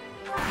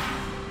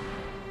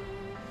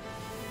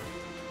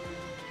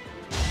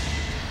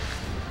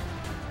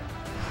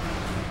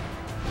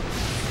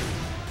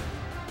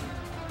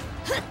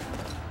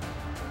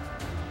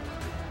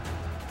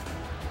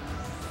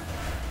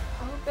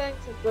 Back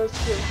to those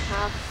who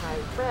have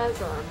high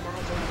res or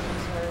magic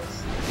users.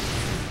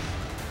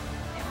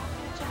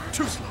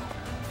 Too slow.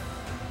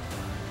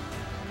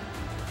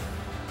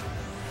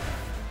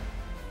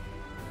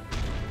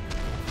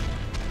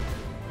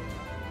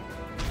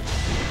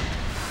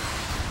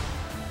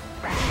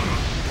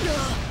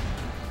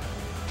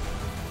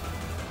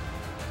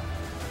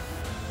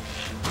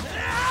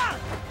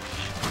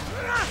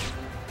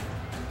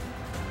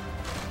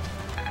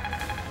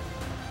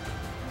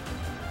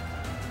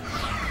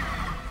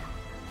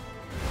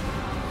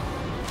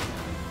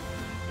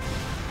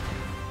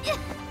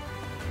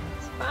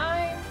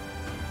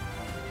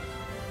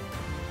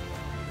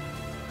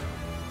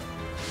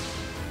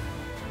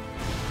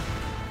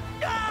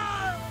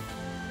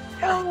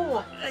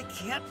 I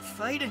can't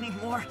fight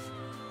anymore.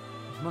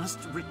 Must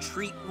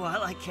retreat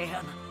while I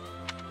can.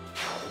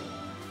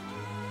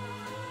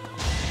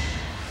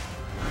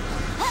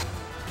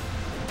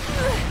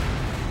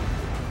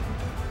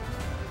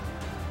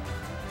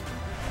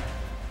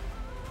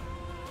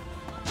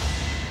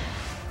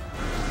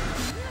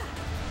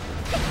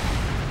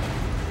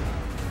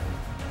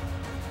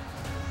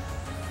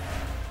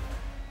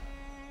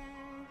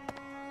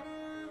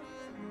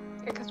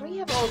 Because we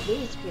have all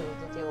these people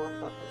to deal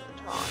with up at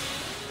the top.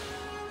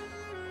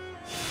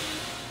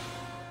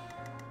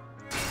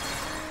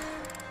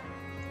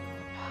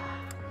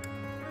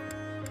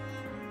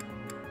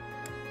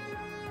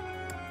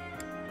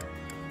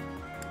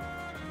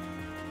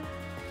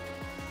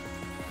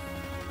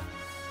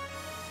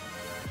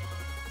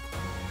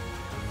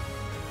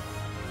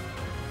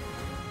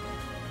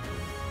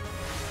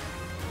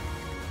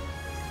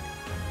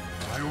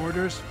 My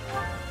orders?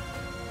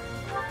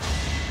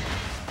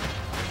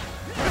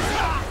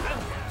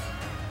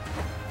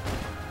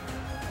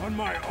 On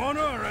my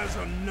honor as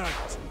a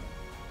knight.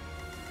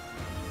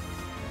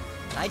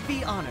 I'd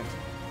be honored.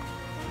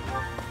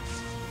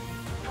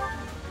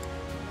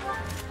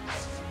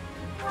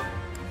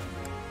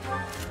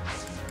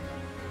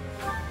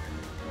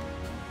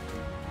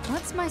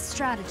 What's my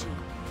strategy?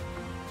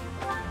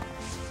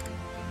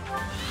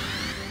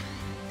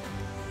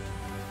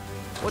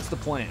 What's the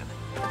plan?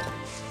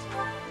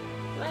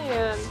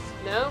 Plan?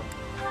 Nope.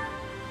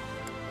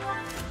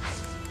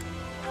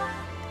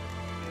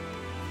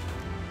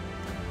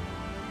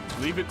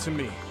 Leave it to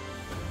me.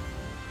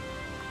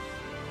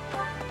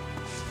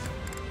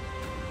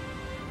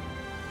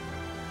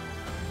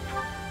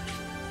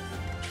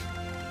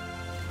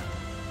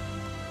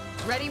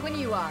 Ready when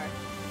you are.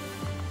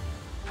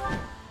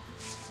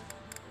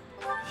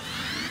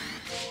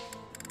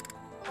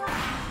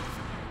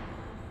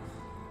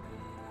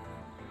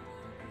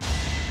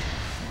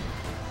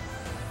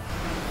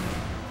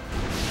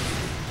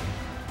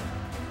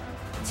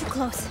 Too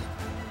close.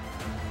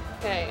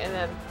 Okay, and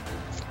then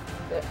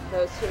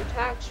those two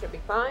attacks should be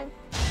fine.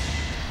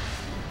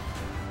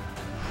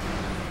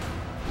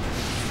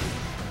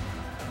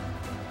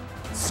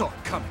 Saw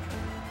it coming.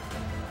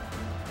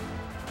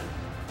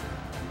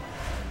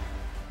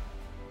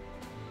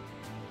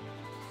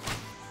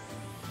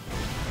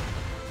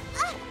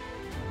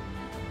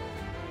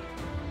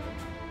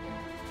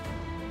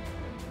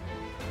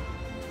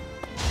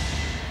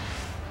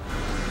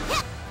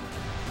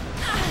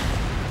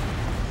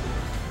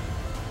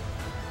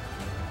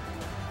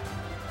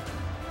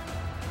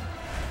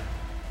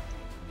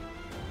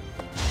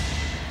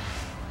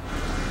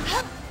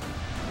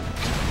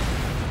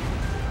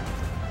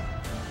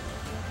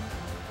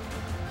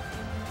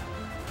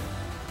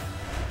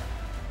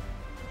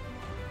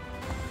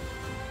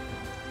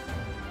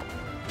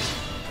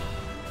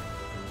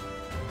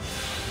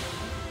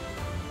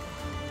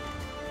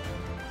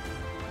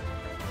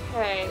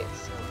 Okay,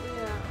 so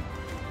yeah.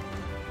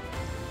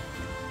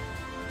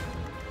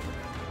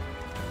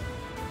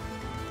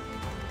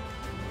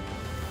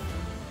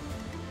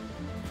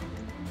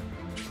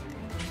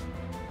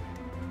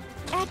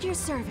 At your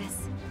service.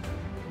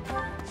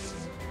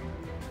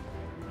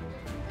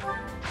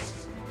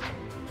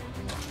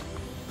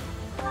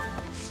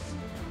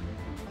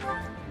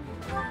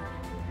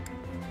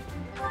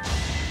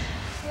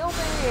 Heal me.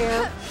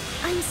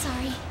 I'm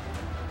sorry.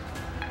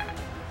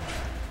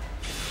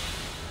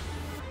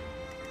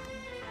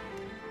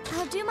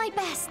 I'll do my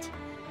best.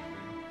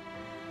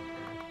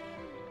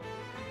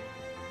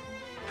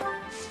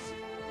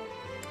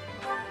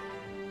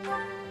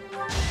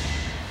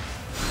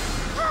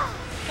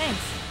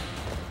 Thanks.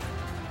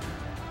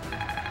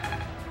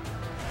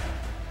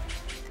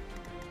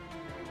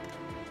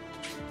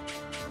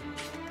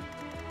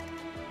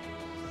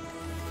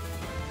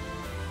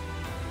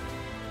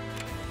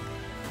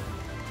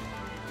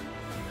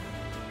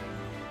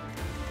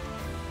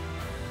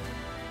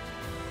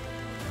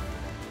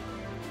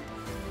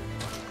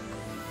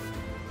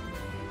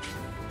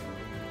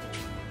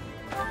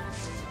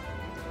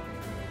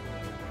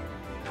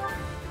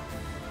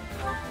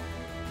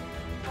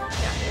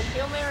 Yeah, we'll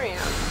heal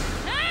Marianne.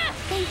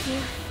 Thank you.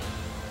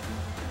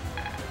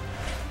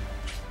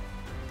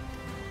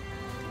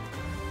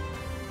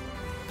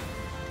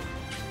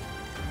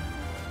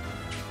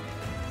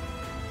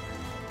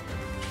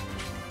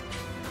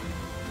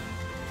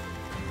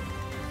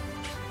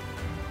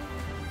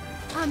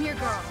 I'm your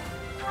girl.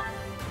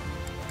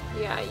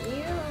 Yeah,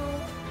 you.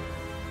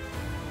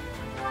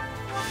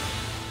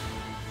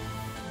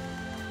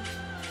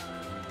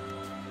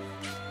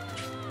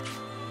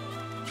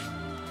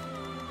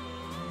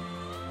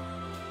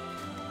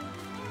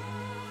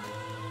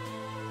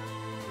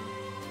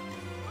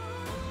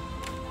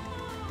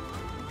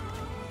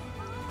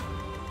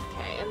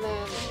 Okay, and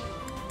then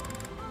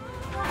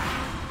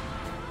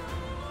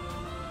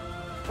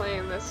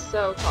playing this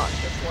so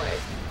cautiously.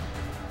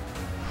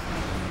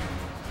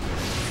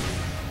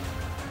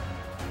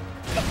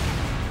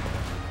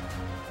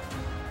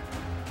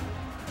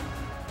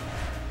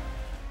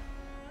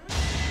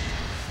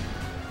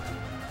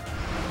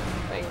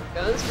 Like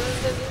goes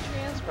for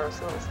Dimitri's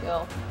personal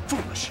skill.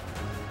 Foolish.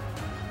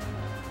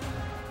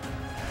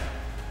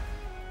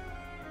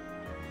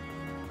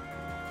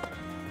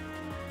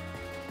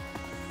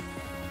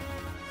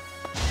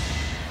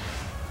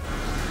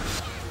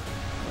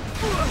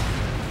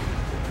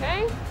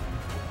 Okay. I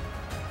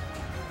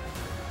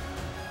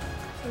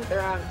think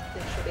they're out.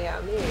 They should be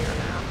out in the air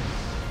now.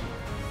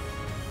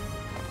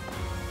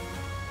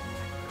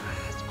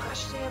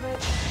 Splash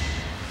damage.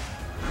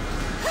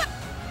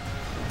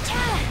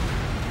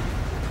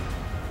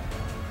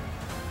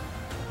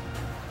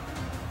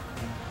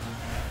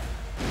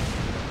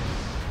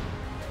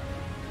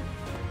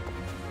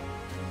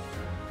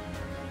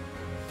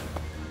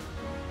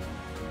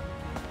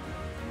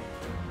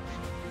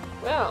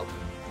 Well,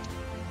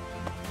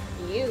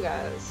 you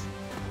guys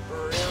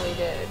really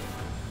did.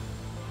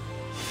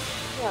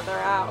 Yeah, they're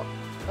out.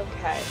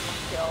 Okay,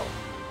 kill.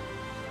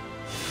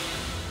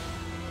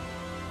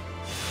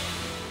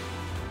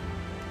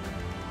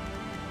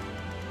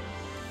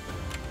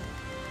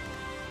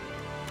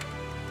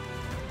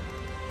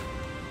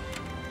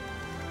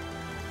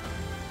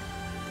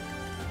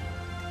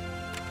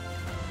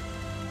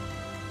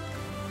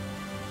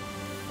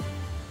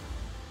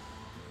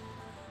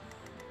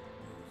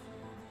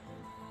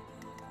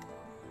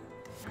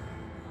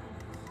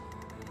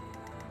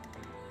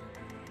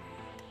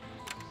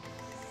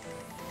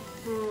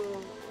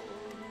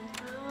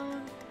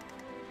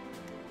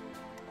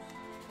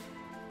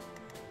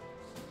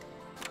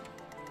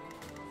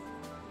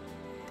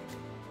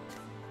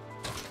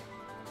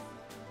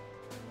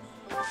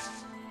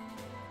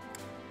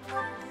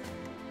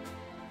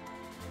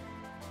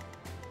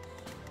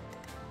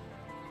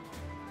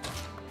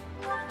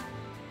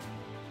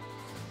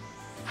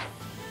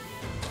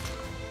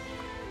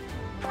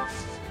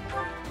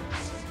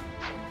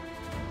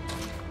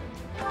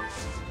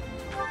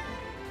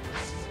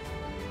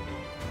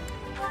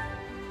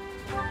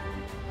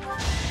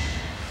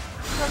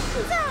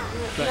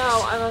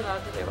 No, I'm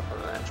allowed to deal with them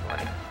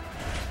eventually.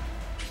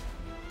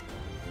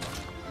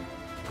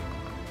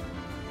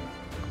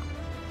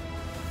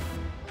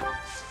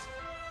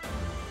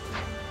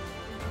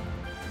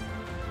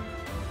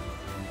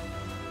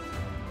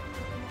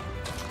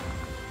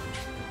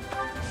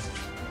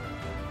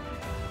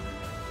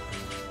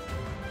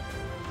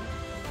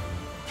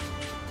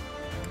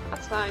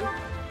 That's fine.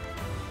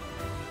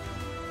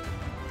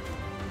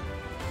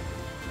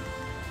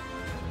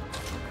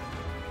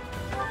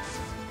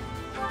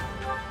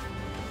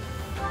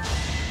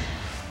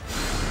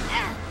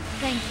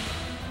 Thank you.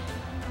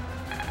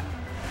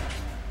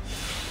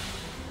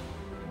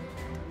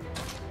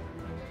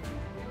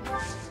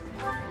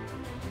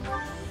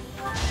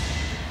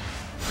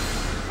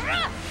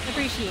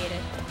 Appreciate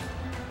it.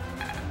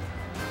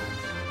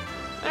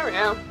 There we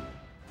go.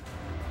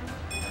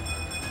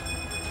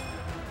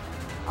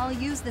 I'll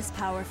use this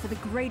power for the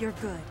greater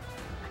good.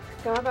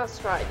 Forgot about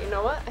stride. You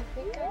know what? I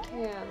think I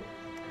can.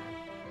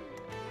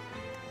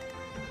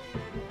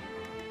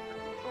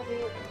 I'll be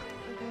okay.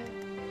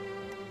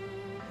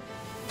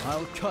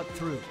 I'll cut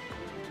through.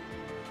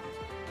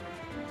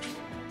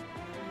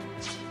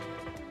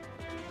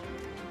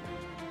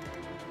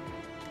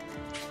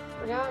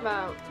 Forgot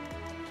about.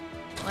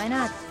 Why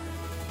not?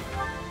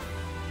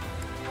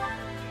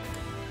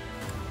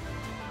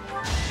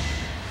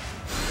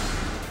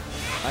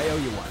 I owe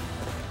you one.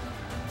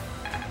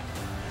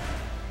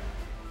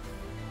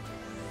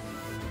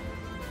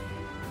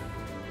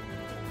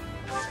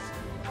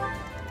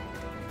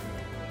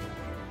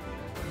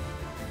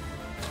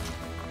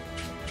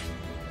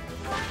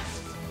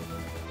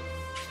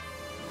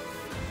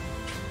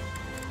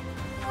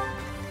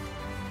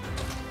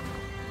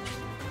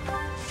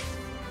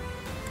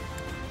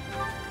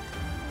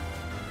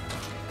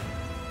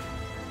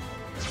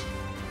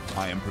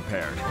 I am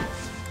prepared.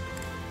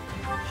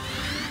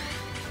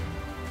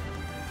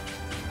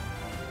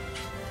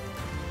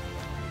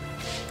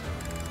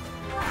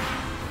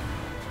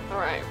 All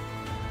right.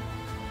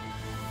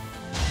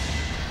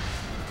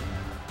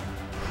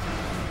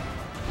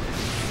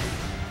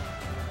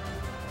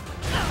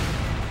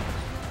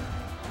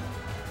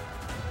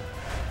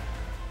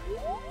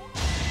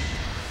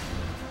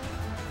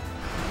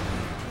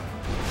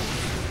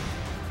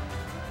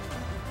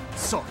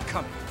 Saw it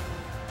coming.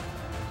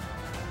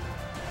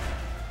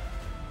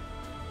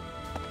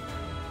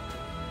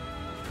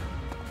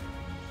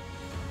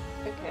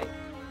 Okay.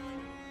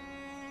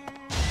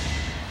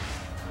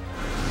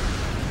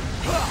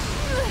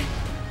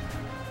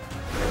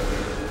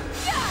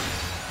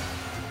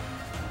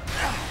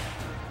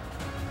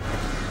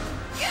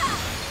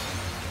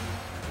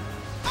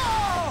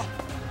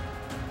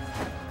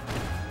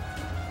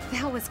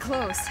 That was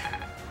close.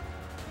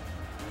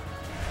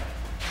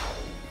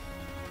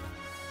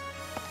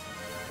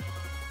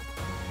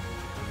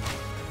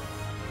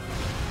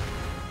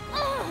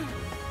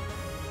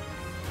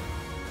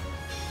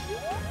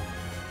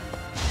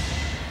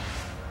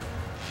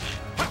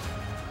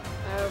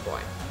 Oh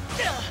boy.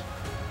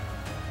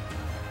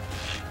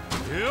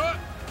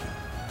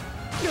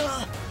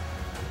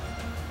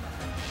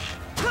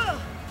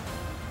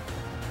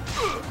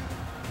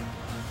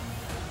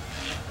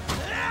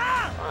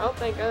 Well,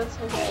 thank goodness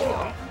I can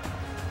heal.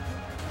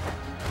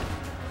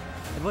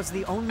 It was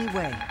the only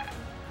way.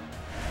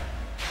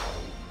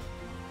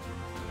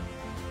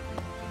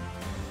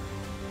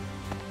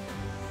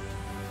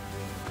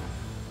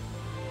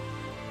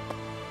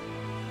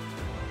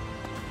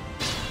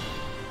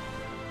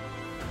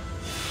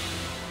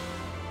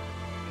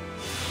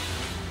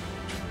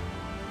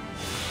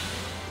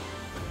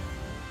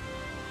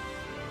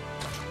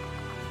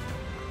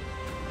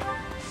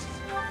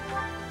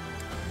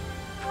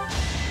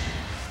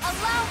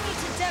 Allow me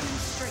to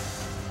demonstrate.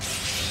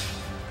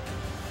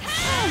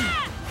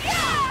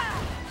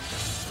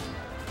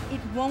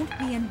 It won't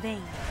be in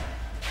vain.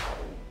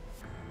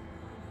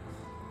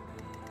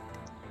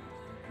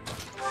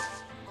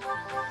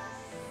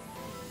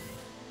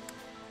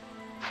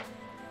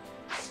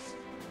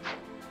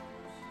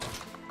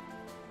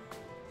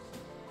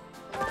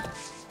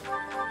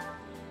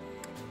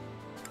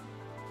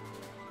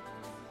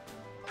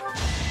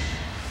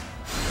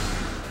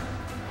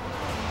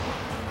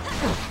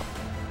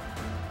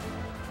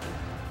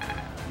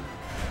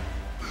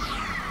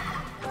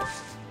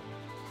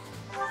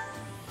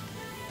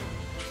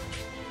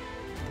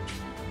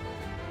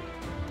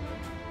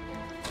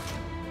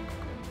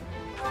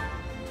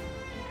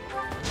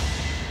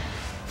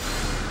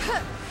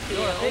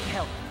 You're a big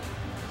help.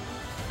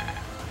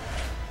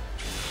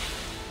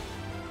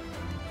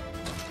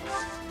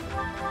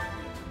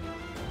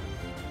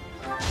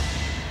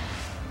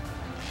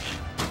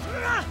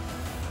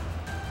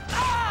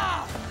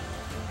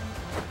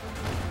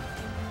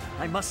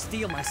 I must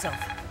steel myself.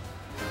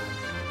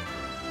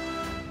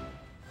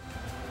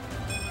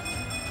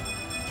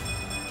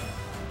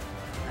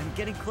 I'm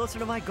getting closer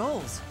to my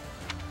goals.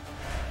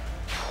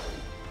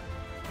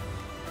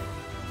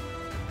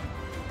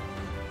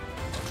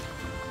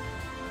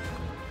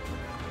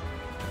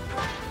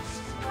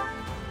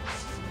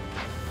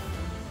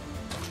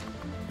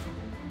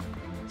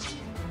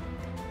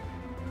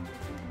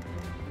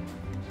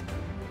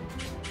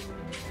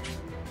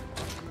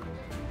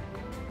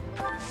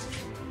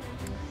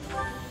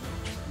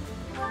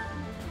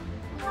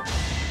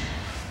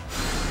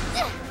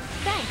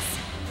 Thanks.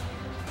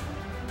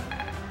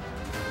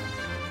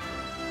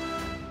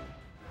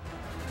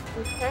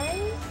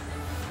 Okay.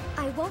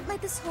 I won't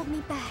let this hold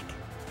me back.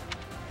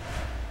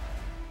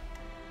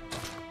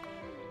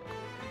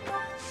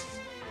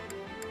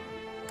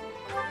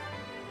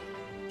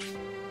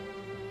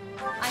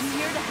 I'm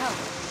here to help.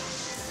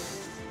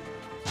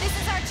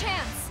 This is our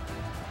chance.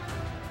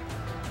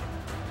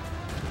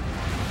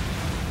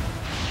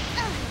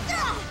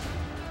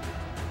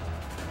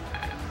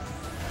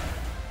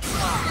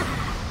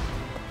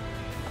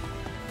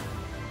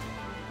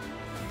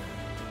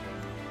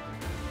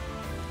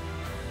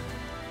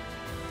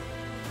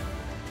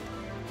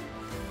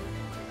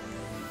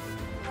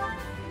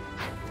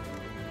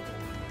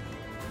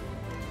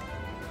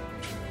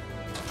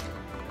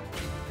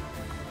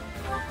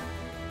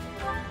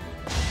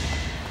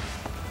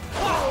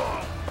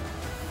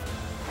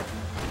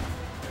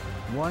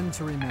 One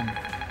to remember.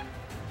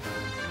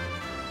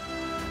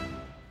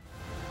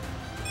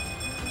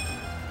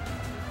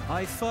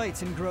 I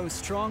fight and grow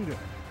stronger.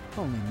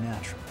 Only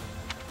natural.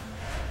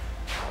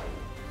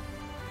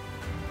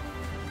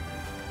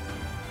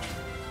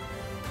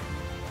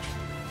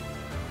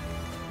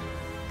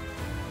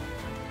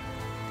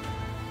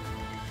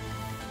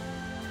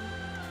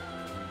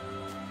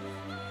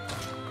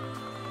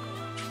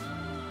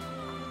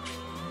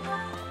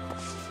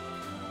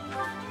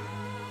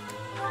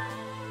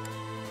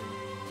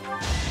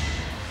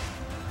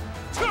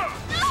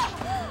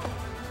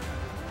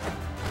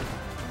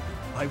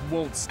 I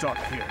won't stop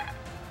here.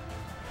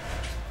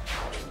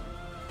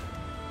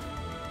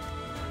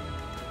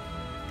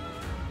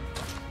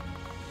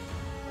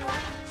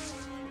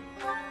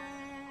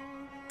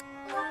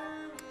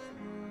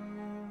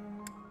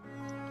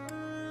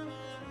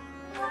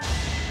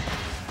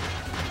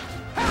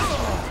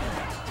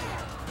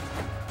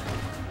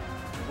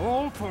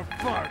 All for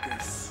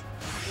Vargas.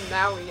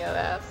 Now we get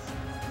S.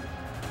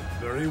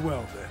 Very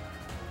well then.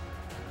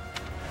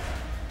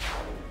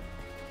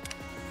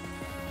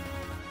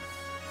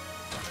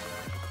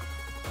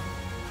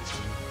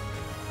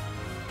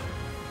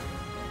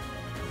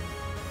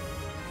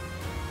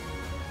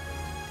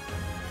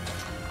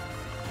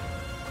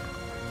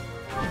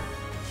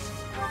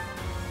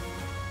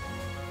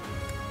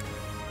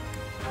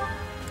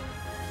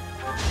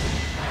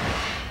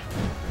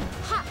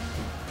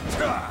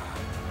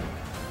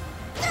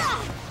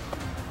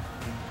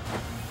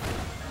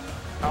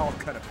 I'll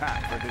cut a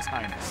path for His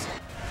Highness.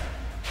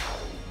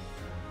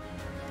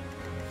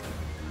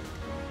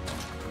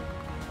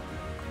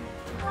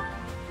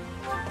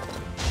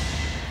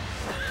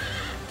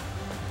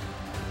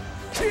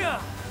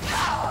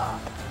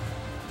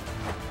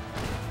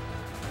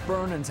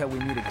 Burn until we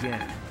meet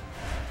again.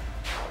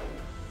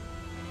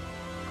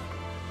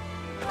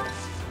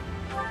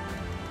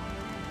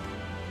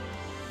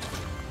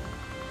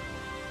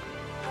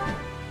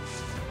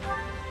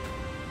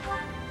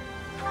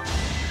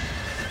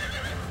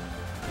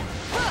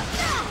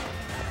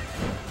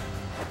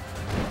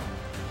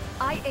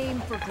 I aim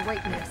for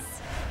greatness.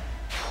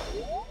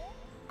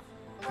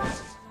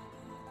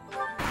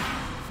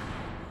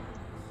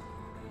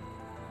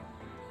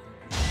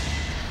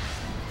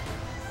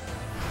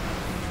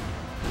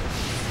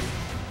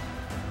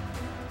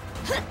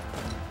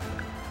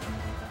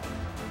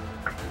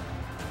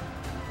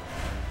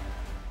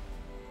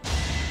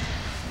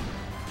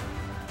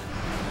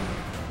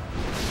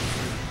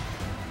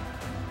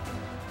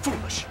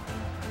 Foolish.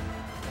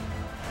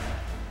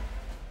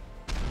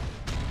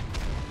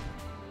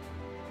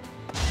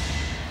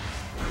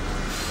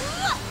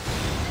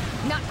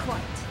 Not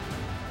quite.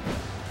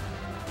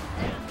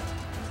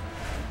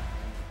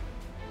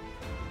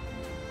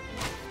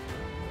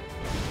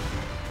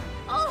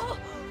 Oh!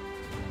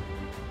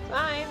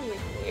 Fine, you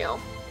can heal.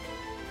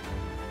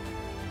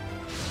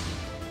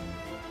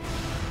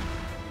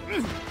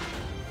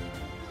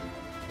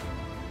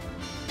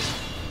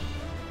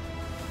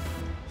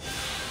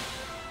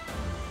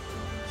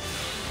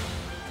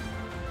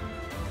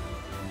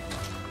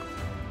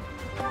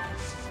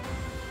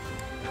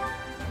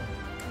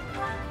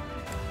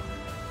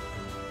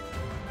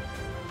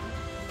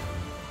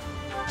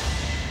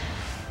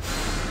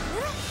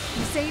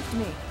 You saved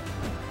me.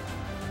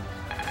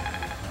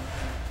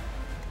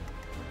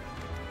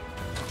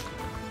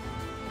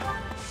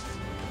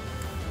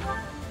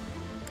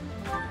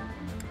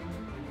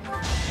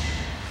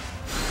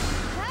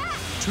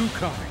 Too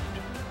kind.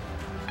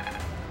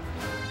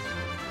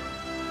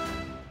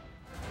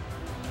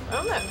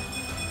 Oh no.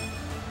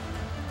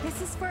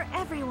 This is for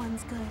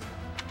everyone's good.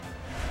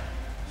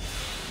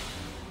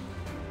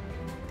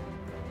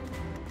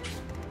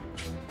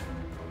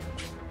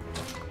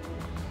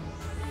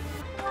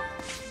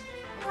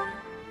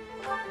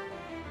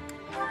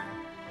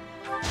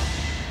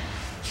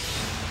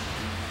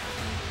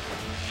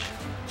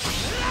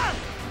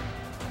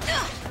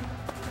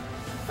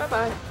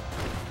 Bye-bye.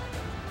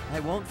 I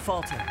won't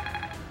falter.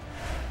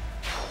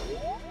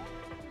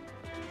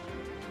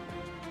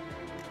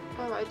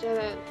 Oh, I did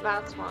it.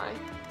 That's why.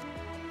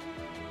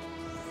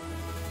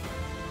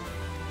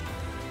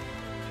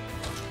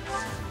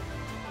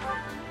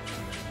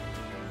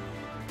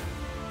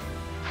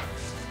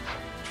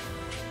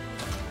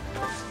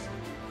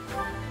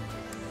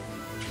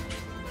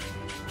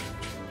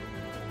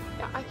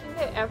 Yeah, I can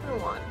get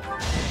everyone.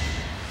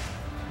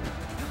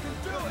 You can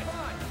do it!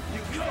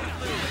 You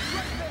can't lose!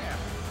 Right there!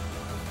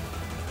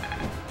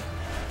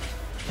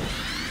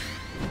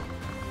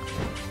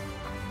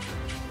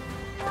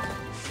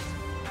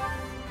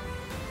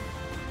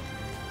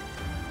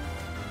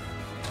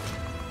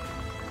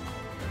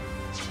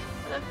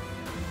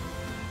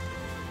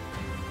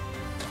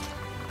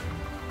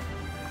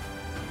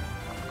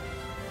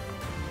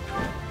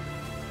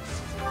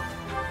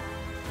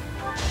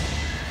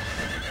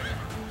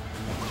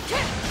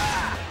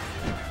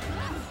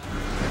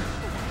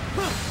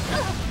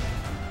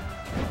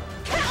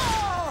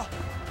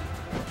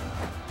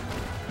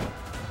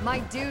 My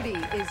duty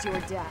is your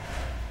death.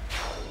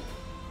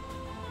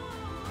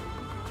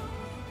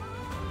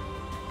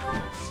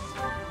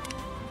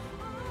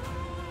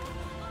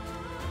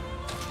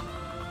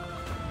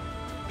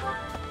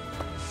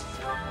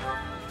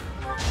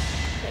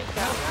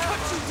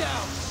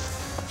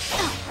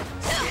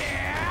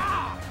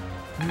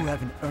 You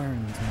haven't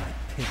earned my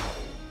pity.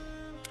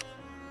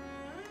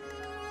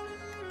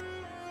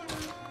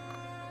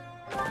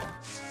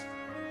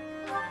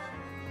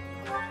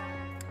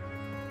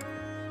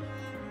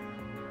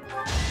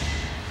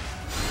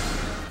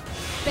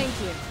 Thank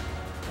you.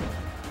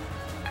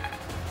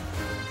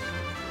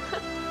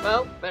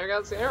 Well, there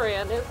goes Harry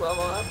and his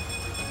level up.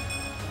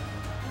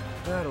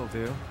 That'll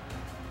do.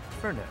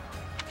 For now.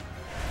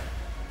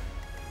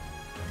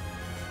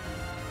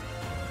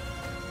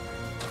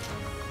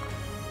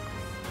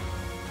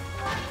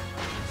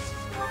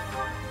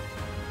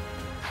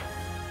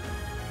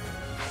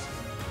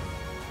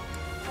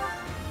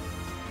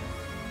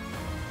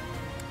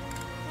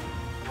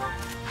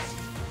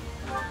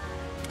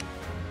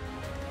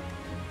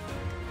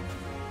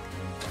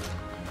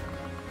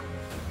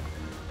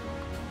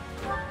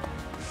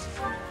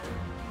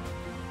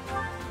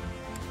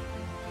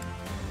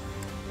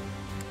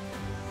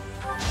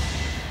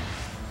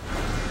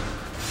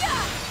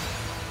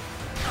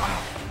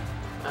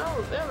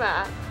 Oh, they're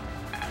that.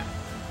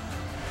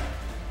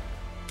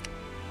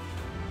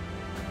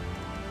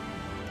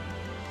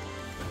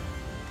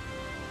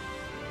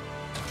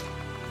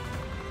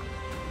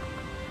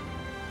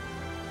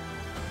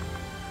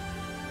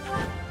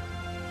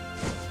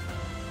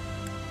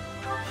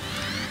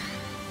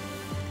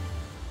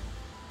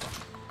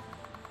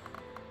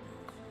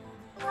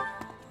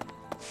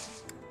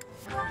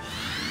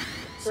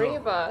 Three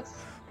of us.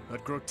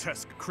 That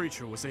grotesque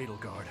creature was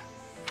Edelgard.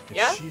 And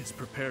Yeah? she is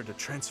prepared to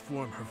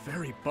transform her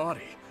very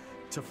body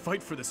to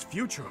fight for this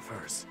future of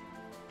hers.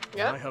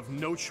 Yeah? I have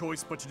no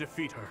choice but to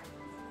defeat her,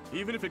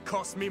 even if it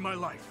costs me my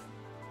life.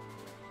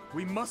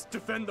 We must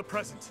defend the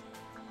present.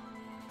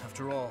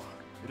 After all,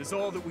 it is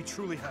all that we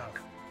truly have.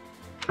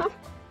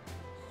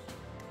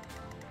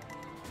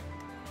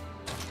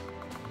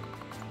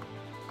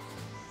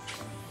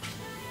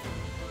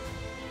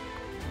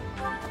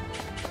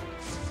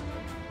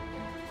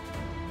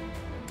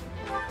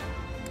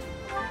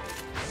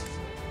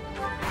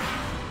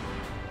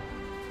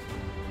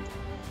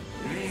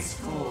 These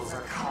fools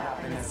are caught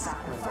up in the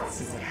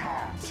sacrifices at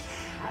hand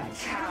and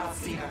cannot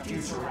see the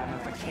future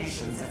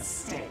ramifications at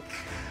stake.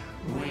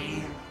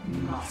 We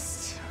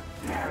must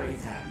bury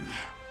them.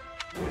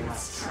 We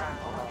must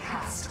trample the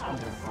past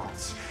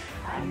underfoot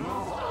and move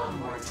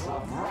onward to a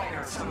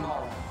brighter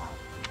tomorrow.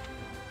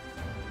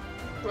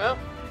 Well,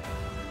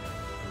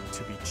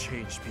 To be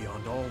changed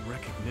beyond all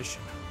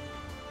recognition.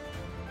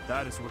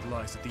 That is what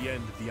lies at the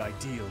end of the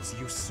ideals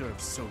you served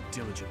so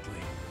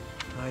diligently.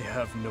 I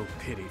have no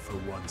pity for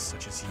one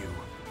such as you.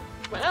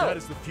 If Well. that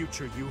is the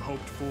future you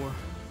hoped for,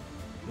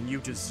 then you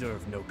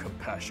deserve no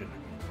compassion.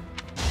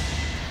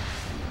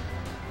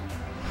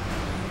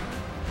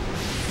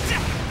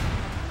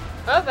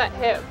 oh, that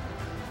hit.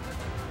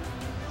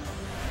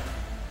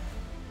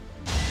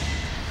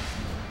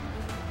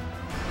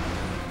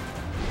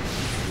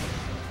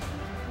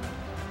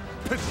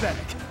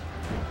 Pathetic.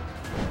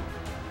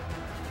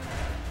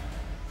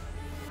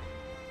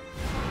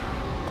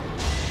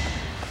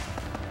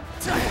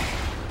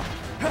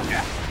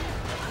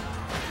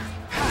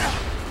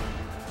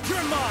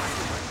 You're mine!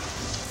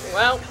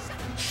 Well.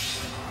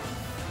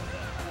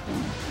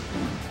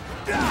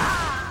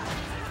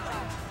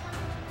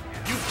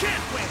 You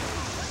can't win!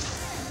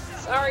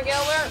 Sorry,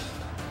 Gilbert.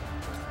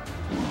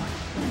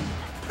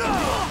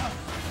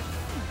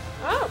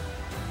 Oh.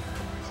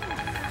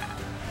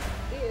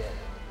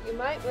 You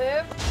might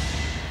live.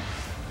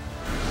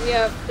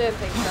 Yeah, didn't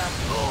think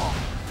so.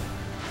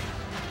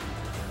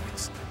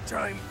 It's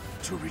time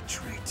to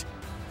retreat.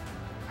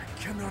 I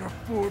cannot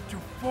afford to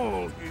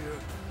fall here.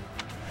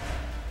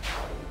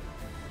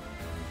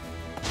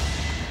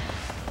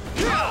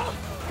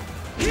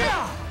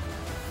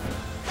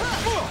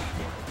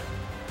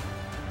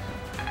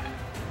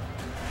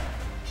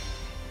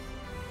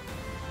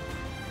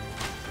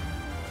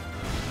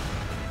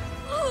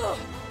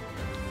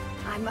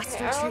 I must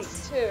Okay, retreat.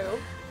 Alice too.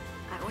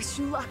 I wish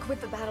you luck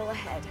with the battle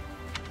ahead.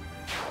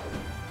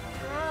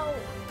 Ow.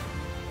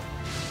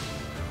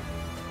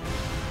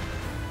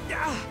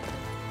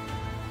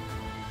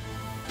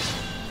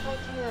 I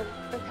can.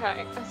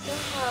 Okay, I still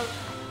have.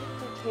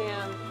 I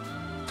can.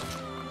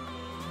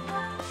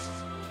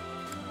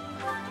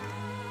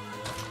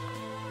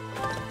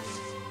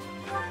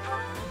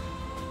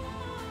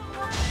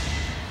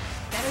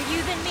 Better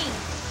you than me.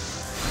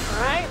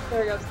 Alright,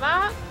 there goes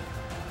that.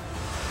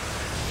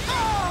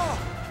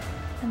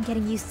 I'm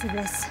getting used to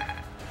this.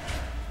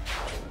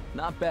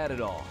 Not bad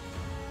at all.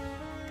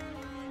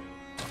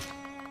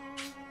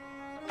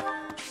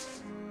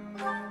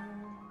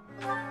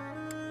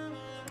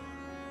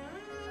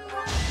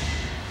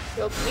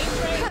 Killed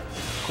Dimitri.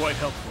 Quite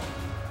helpful.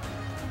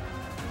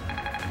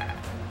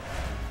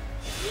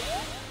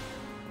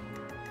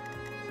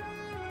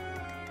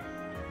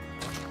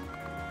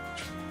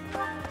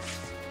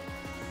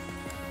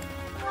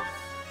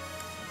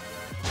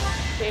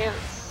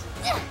 Chance.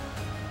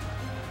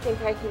 I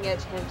think I can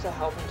get him to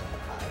help into the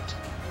fight.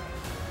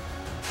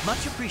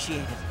 Much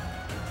appreciated.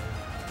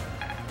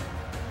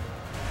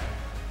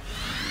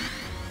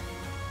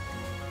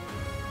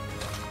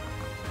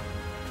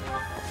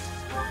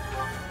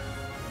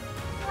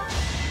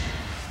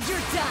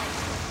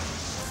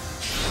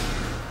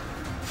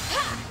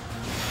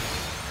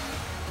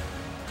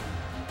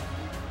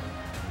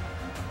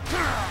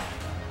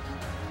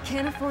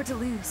 Can't afford to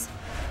lose.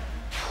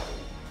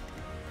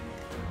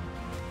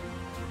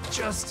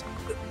 Just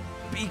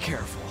be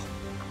careful.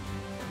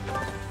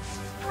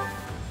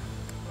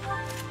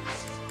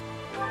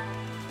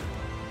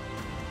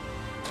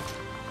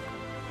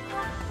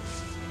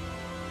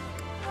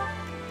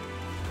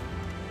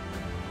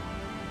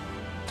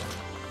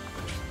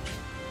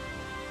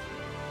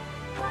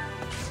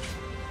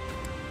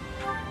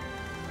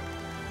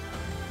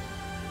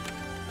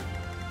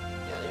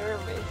 Yeah, you're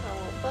in big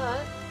trouble,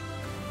 but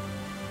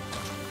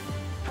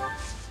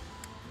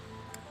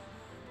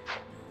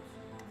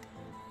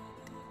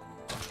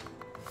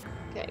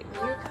okay,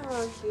 you come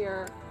out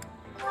here.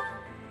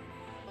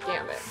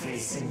 Damn it.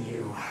 Facing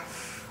you,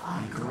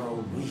 I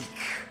grow weak.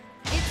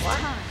 It's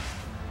time.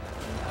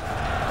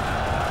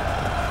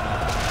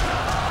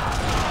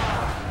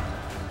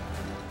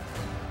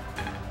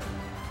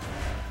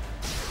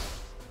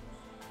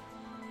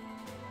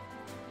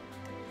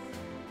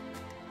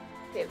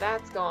 Okay,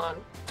 that's gone.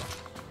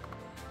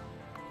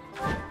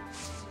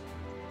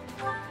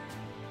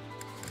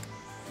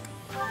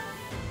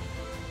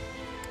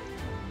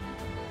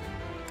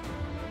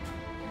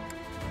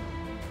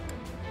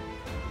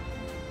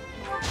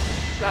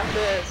 Got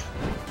this.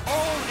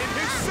 All in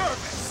his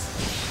service!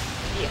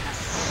 Yes.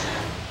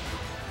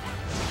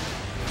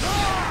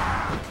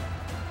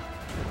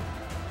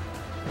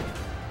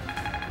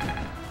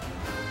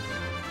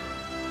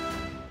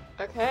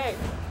 Okay.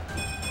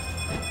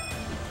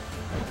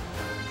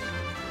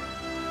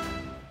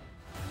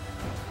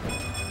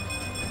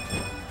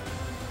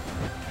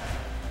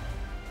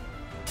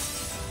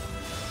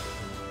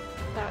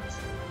 That's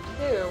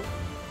 2.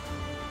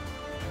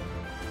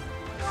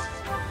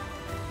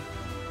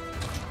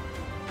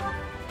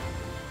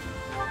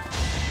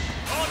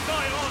 On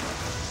my honor!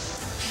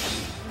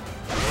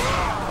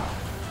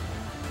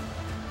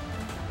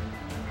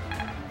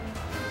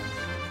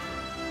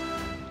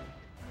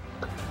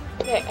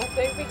 Okay, I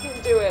think we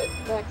can do it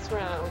next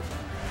round.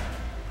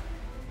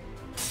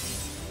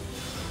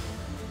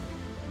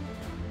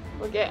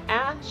 We'll get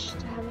Ash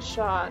to have a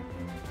shot.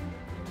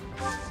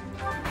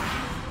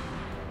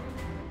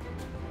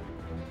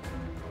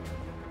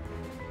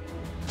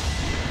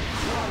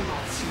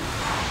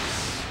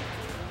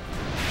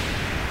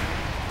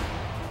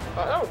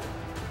 Oh!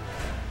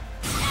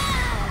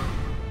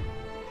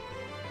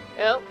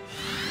 Yep.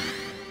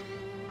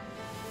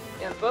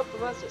 Yeah, both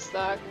of us are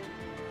stuck.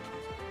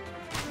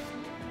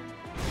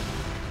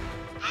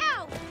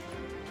 Ow!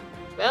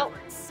 Well.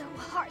 It's so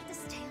hard to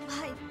stay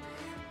alive.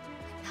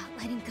 I'm not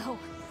letting go.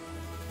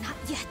 Not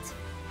yet.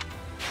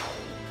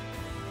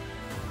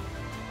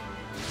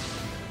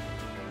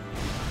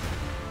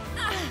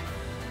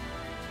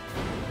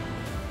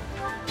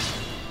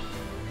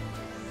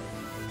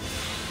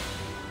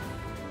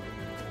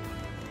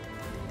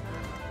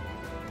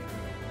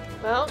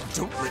 Well.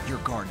 Don't let your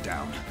guard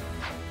down.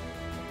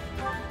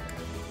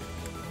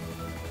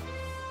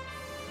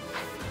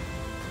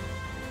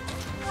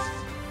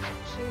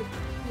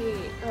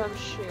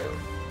 Shoot.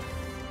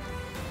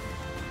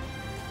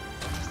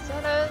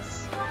 Set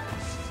us.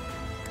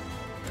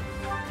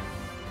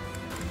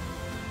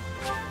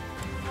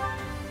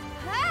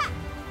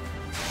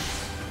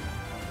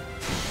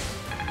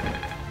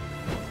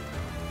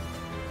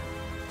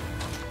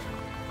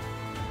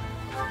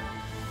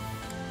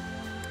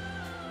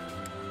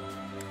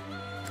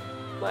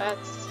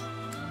 Let's.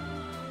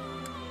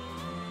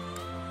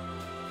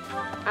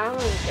 I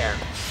don't even care.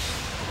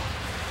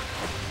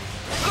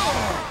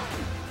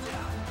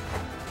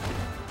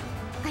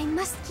 I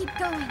must keep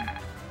going.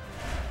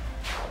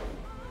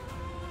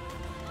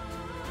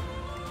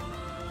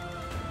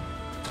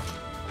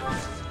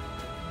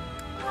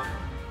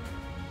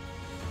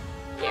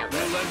 Yeah,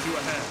 we'll lend you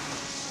a hand.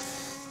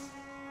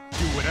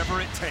 Do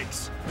whatever it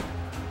takes.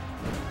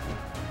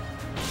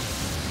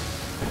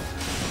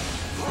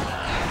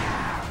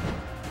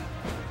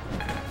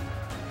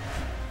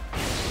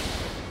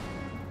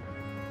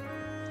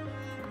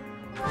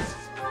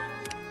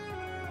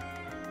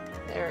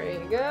 There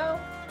you go.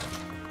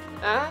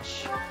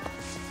 Ash.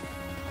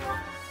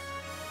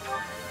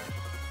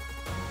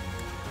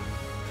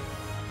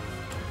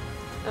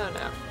 Oh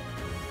no.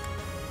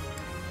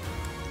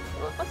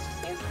 Well, let's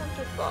just use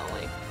Hunter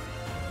Volley.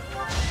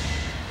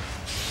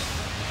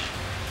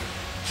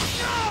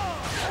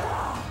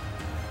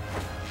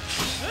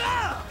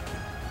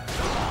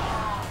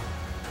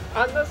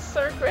 On the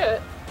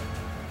circuit.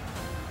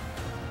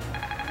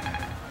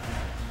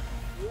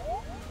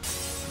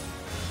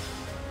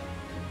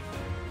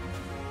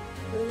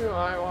 Who do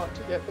I want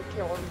to get the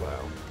killing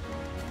blow?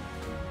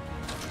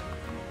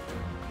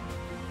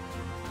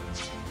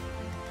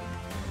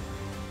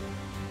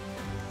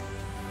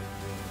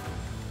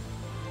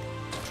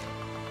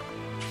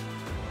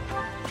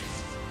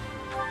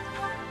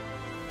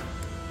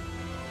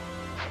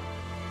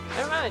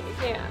 Never mind, you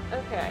can't.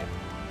 Okay.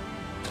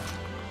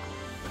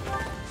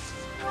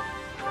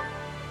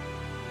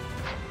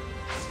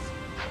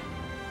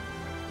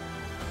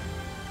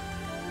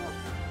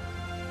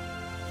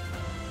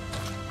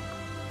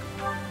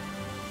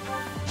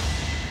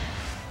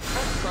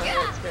 That's fun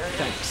experience.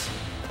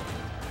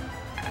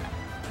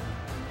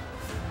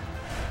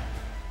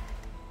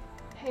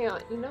 Hang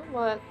on, you know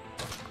what?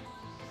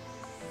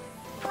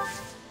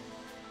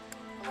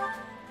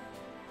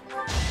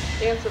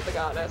 Dance with the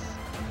goddess.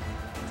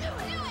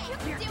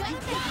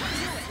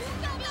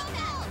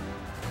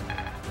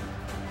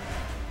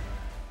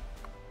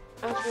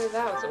 Actually,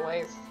 that was a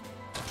waste.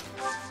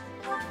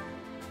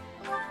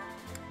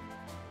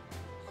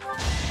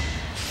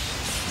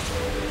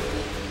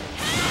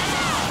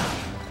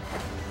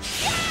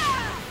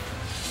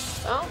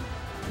 Oh.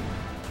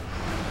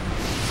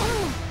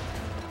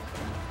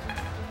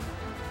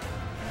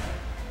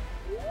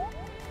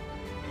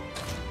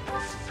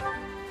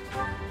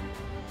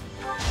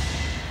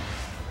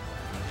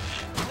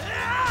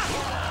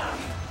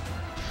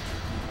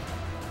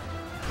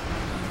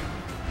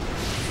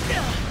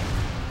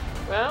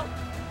 Well,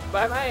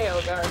 bye-bye,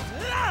 Edelgard.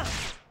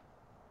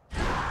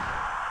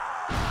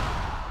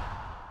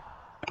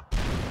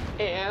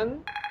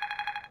 And...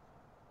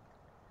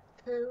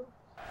 who?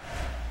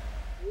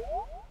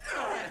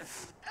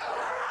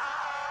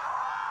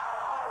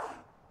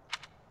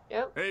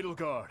 Yep.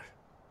 Edelgard,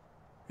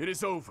 it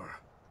is over.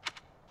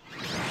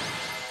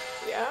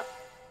 Yeah.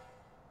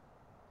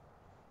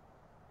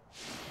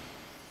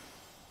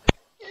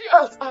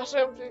 Yes, I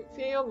shall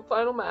be on the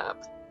final map.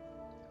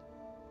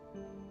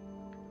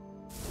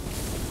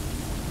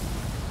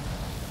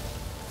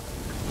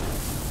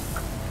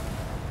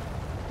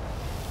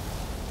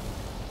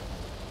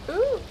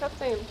 Ooh,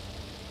 cutscene.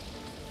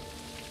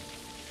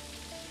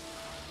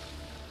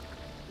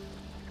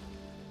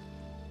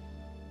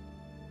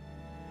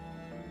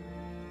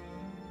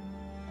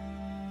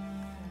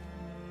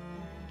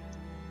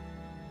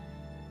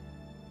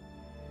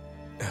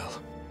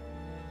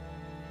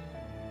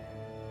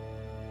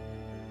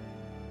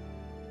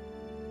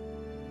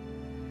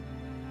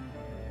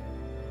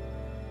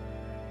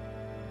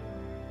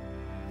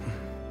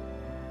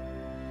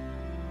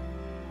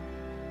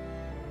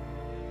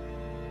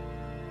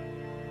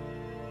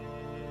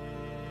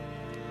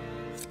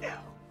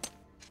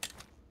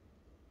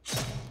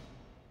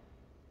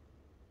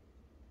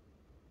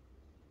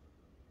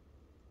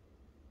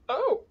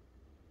 Oh.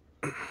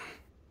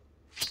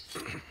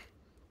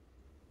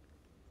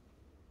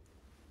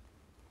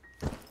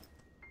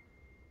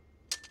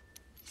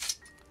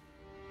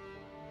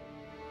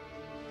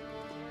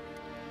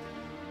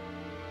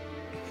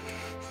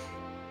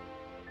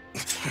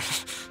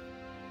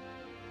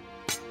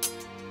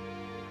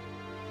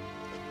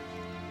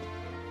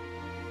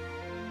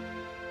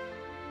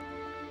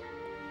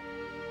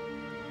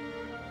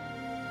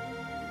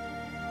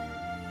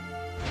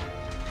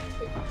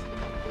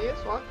 He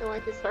is walking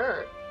like he's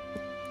hurt.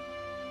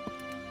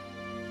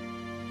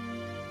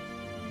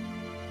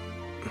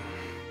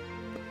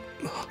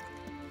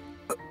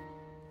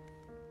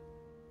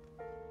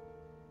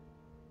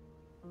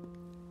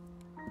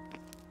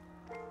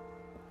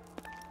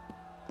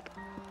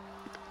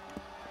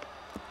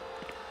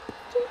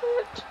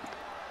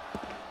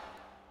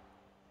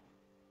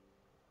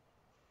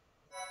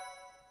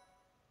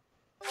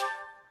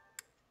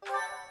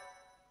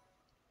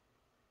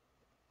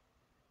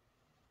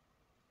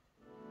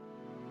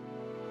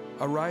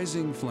 A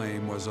rising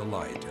flame was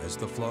alight as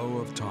the flow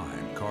of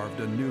time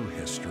carved a new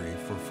history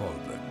for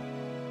Fodlan.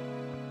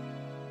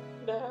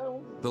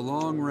 No. The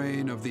long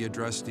reign of the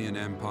Adrestian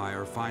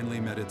Empire finally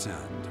met its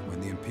end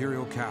when the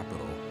imperial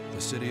capital, the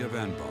city of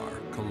Enbar,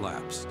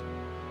 collapsed.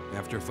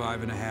 After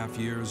 5.5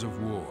 years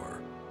of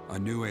war, a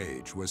new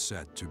age was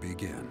set to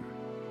begin.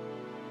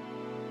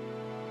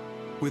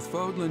 With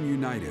Fodlan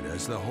united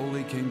as the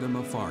Holy Kingdom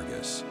of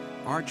Fargus,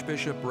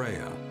 Archbishop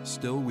Rhea,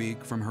 still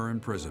weak from her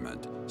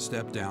imprisonment,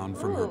 stepped down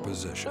from her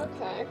position.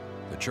 Okay.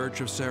 The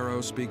Church of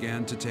Seiros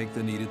began to take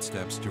the needed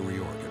steps to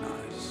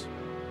reorganize.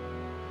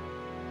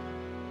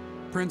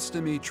 Prince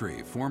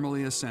Dimitri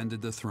formally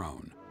ascended the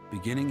throne,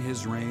 beginning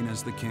his reign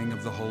as the king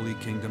of the Holy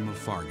Kingdom of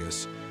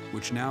Fargus,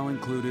 which now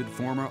included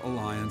former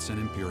Alliance and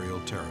Imperial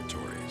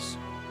territories.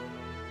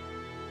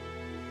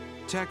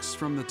 Texts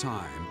from the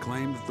time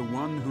claimed that the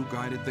one who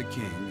guided the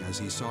king as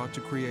he sought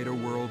to create a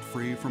world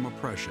free from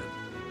oppression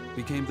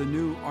became the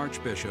new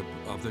Archbishop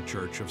of the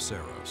Church of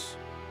Seiros.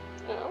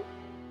 Oh.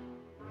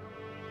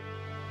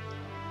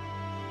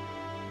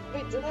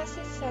 Wait, did I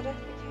say Sedith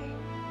became?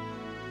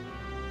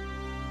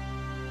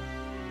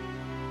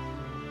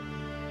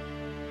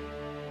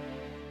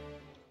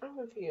 I'm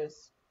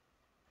confused.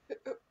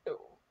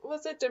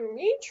 Was it Dimitri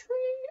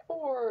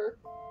or...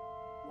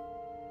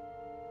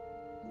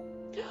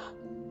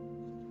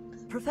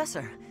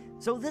 Professor,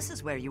 so this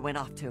is where you went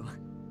off to.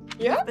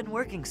 Yeah? You've been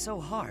working so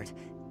hard.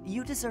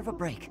 You deserve a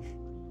break.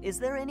 Is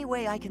there any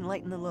way I can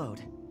lighten the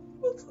load?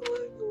 What's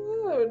lighten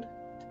the load?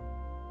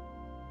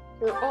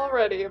 You're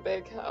already a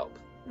big help.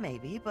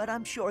 Maybe, but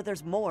I'm sure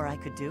there's more I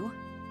could do.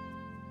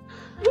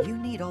 You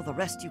need all the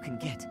rest you can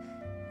get.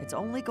 It's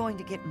only going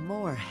to get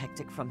more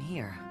hectic from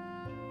here.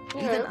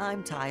 Yeah. Even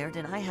I'm tired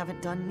and I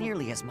haven't done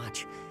nearly as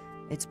much.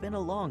 It's been a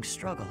long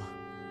struggle.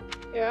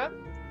 Yeah?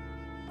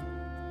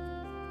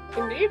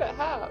 Indeed it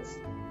has.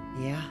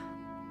 Yeah.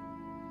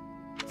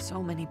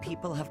 So many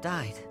people have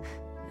died,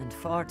 and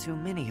far too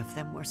many of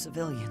them were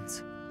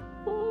civilians.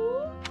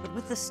 But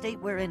with the state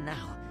we're in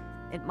now,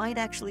 it might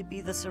actually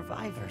be the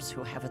survivors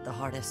who have it the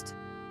hardest.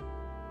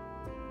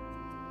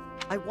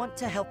 I want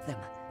to help them,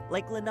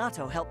 like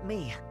Lenato helped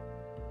me.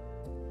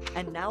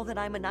 And now that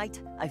I'm a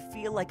knight, I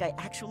feel like I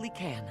actually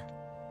can.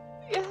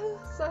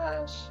 Yes,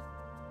 Ash.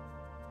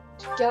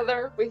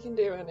 Together, we can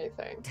do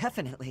anything.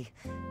 Definitely.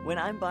 When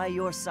I'm by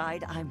your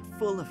side, I'm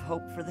full of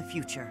hope for the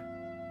future.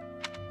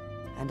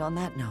 And on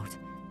that note,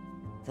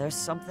 there's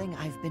something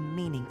I've been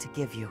meaning to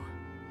give you.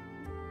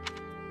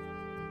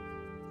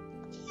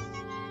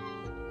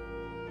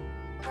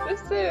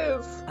 This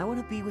is... I want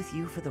to be with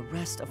you for the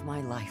rest of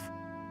my life.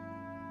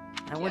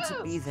 I want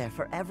to be there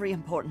for every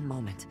important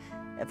moment,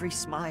 every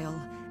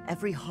smile,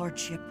 every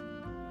hardship.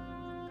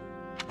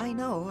 I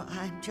know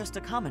I'm just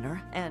a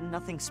commoner and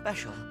nothing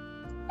special.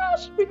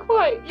 Ash, be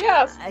quiet.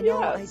 Yes, I know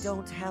I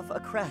don't have a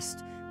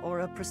crest or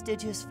a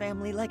prestigious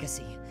family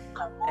legacy,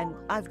 and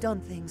I've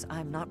done things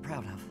I'm not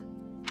proud of.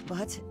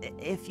 But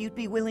if you'd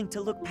be willing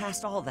to look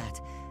past all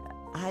that,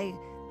 I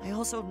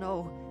also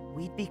know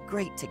we'd be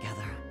great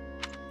together.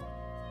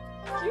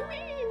 What do you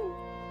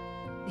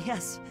mean?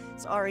 Yes,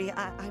 sorry,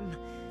 I'm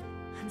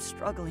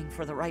struggling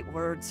for the right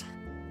words.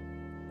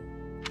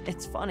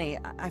 It's funny,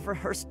 I've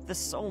rehearsed this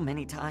so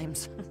many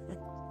times.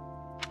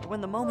 But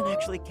when the moment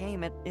actually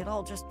came, it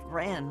all just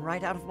ran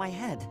right out of my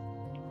head.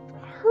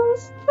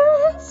 Rehearse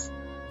this?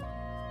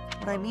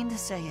 What I mean to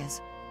say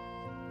is,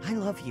 I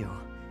love you,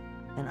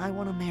 and I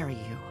want to marry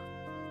you.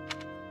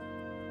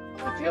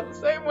 I feel the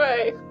same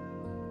way.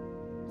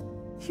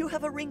 You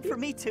have a ring for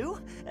me too?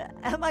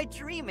 Am I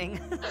dreaming?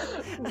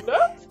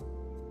 Nope.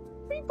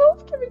 We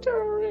both give each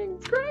other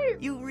rings.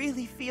 Great. You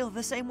really feel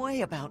the same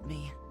way about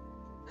me.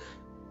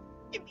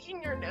 I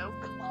mean, you're no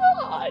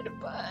god,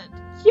 but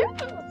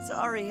yes.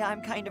 Sorry,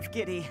 I'm kind of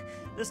giddy.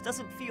 This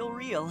doesn't feel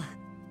real.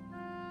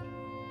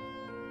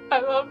 I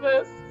love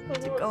this.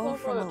 To go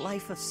from a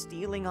life of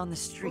stealing on the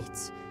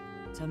streets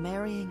to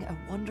marrying a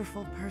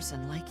wonderful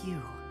person like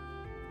you.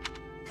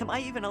 Am I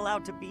even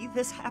allowed to be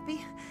this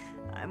happy?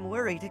 I'm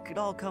worried it could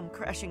all come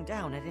crashing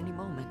down at any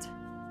moment.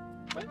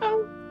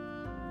 Well,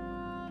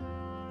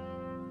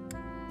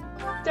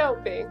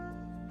 don't be.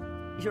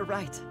 You're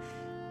right.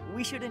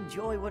 We should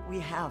enjoy what we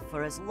have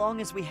for as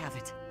long as we have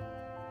it.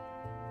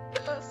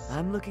 Yes.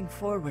 I'm looking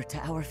forward to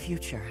our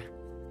future.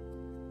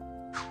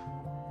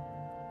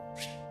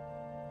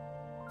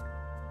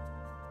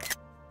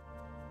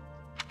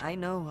 I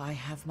know I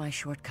have my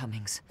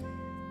shortcomings,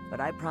 but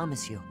I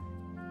promise you,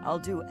 I'll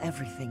do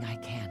everything I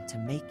can to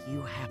make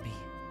you happy.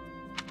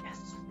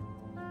 Yes.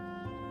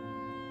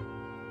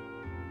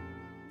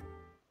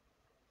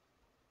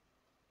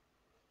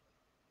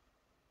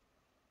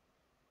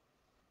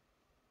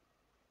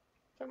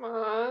 Come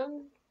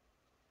on.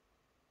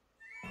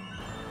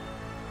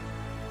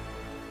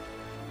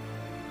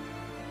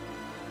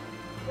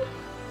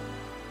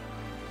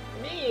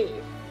 Me.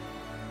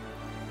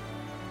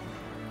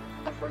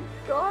 I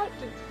forgot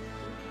to...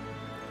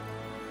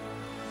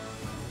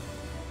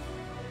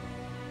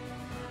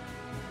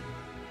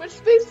 Which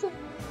space?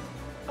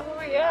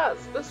 Oh yes,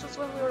 this was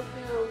when we were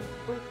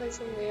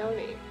replacing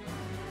Leone.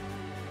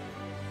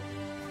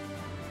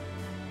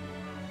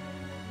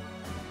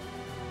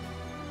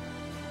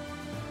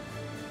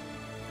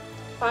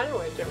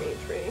 Finally,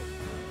 Dimitri.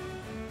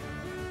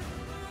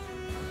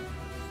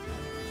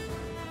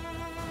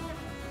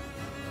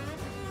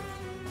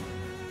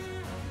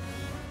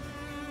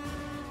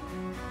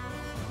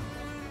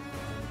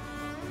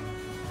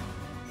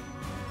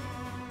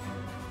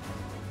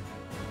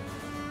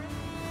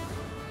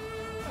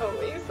 At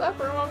least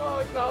everyone will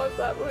acknowledge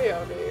that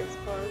Leone is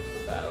part of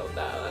the battle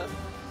data.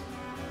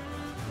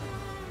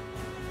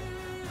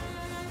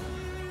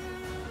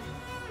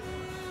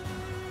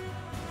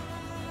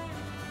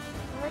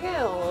 We're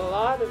getting a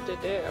lot of to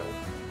do.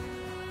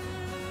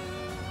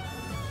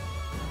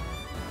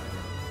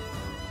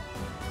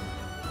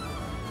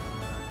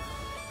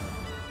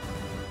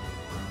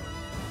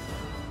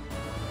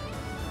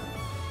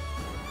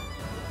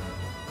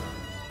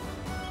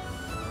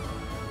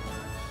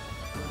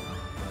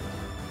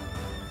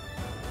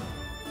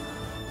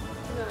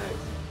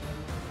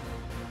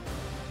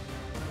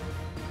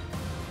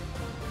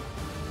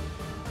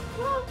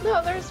 Well,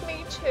 no, there's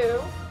me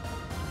too.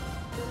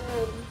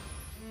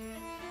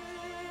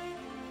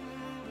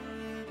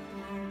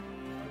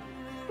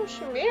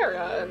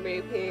 Shamira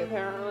MVP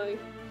apparently.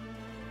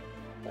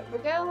 But we're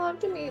gonna love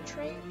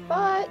Dimitri,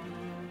 but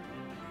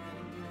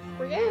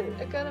we're getting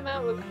a good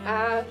amount with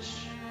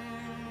Ash,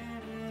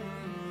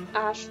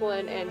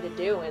 Ashlyn, and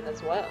Deduin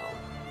as well.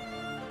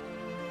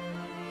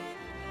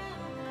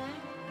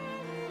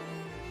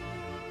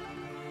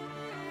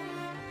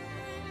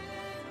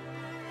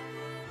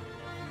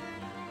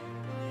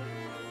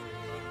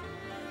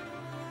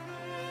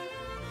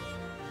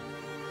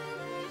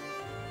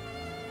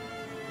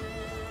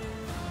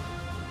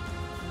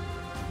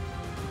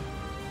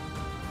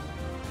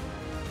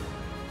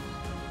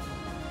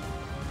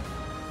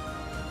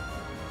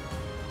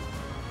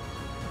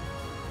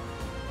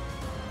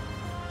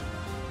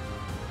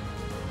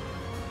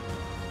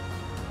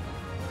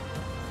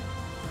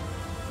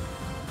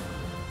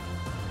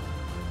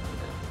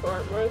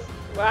 Transformers.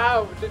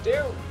 Wow, did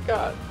you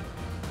got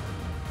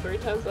 3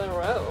 times in a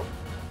row.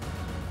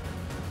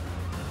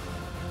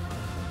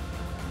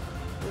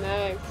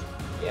 Nice.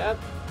 Yep.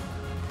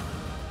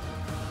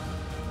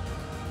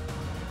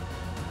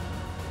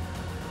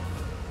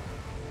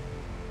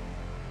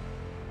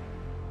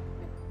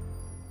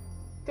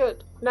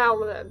 Good.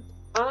 Now then,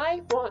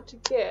 I want to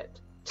get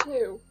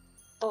to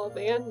all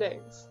the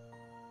endings.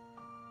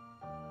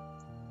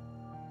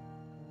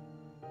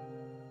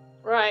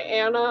 Right,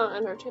 Anna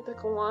and her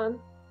typical one.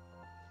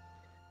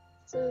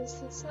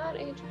 Says, it's not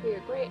age to be a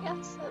great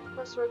asset. Of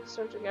course, we're going to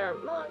start to get our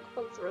monk,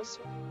 but the rest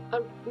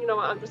of, you know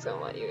what, I'm just going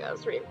to let you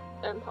guys read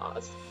and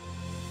pause.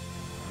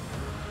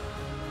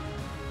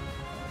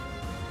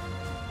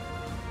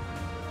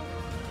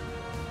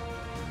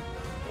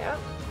 Yep.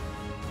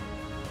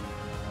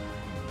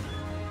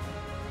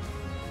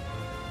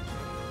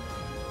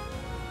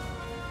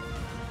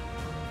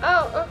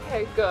 Oh,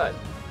 okay, good.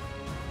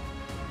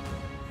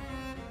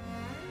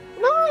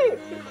 Nice!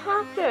 He's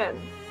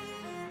captain!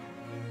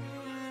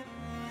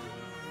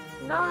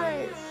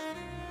 Nice!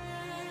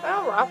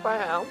 Oh,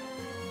 Raphael.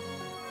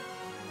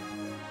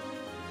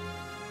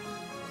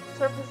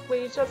 Surface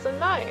leech as a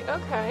knight,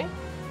 okay.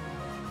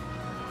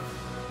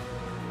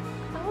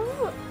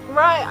 Oh,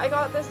 right, I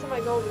got this in my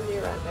golden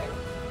year ending.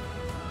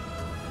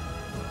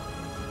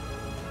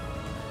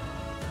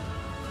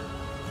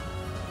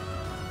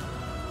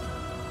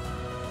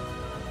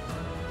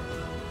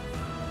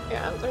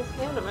 Yeah, there's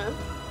Hanneman.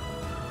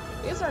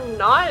 These are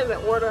not in the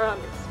order I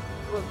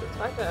was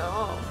expecting at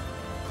all.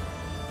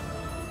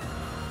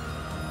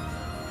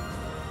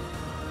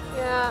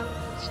 Yeah,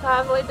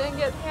 sadly didn't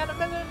get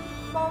Hanneman and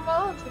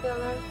Valhalla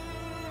together.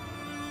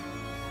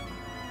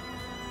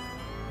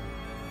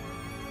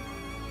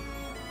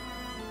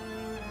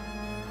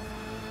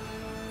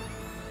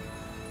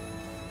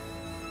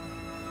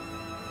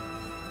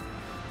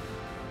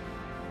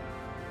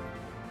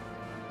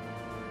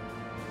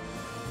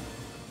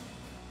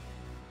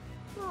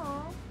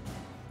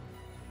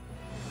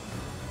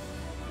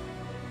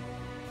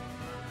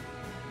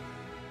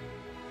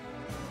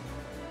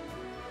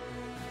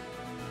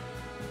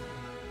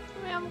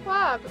 I'm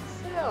glad, but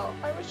still,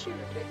 I wish you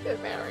did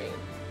get married.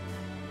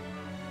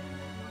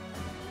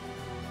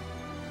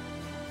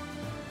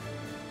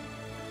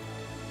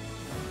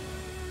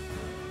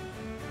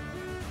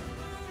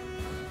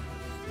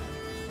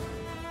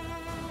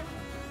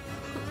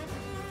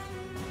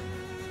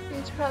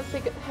 You try to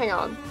think it. Hang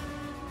on.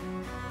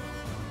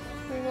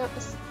 Bring up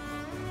this.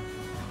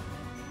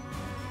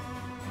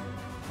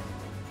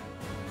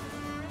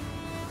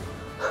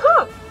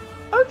 Huh!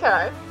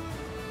 Okay.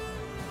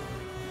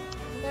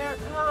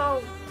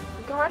 Oh,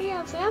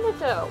 Guardian's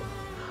antidote.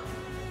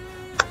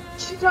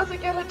 She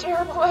doesn't get a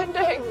terrible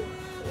ending.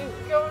 You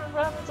go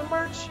around as a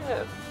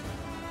merchant.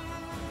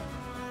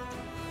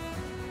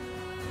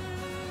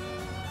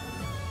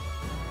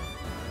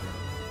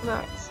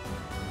 Nice.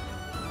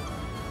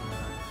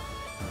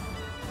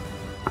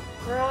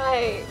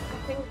 Right.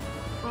 I think.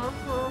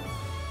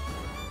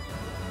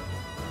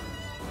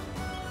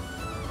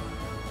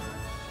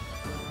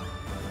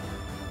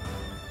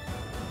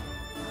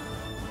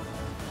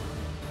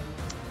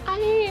 I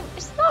mean,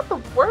 it's not the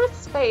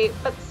worst fate,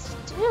 but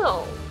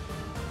still.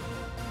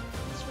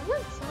 It's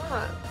really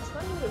sad. It's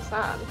not even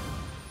sad.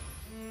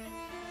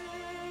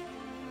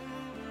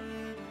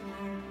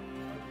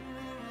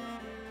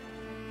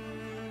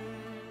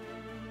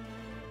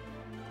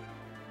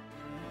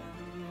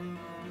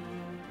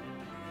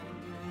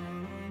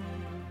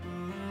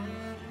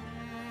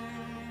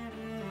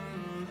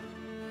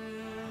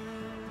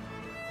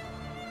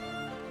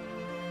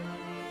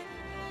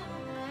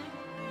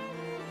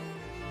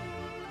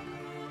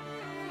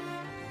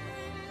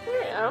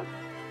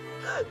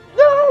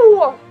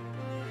 No!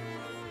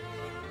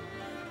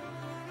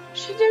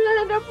 She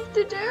didn't end up with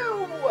the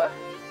do.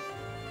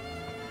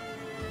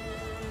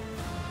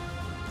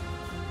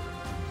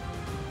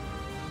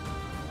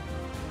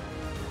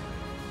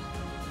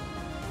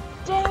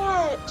 Dang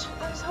it!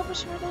 I was hoping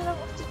she would end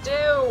up with the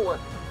do.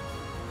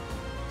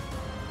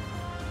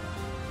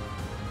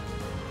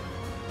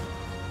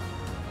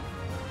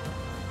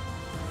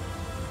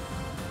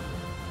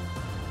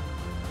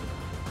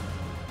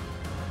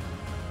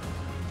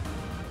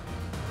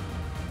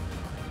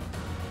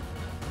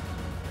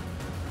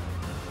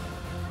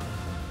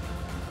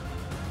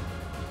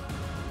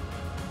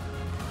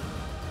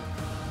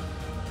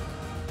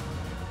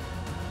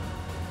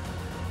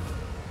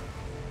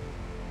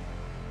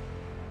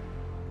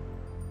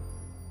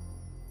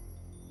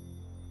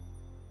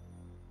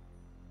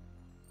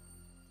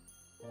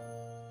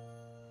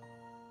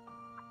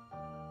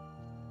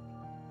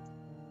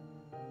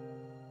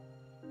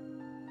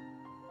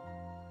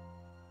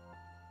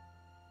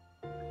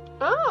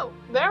 Oh,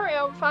 there we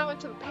go. We finally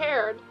went to the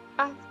paired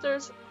after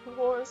the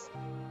wars.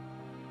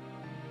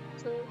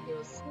 So he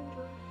was.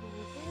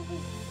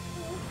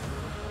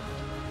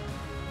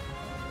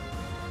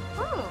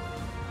 Oh.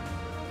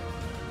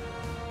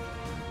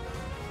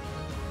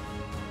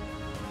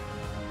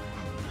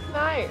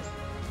 Nice.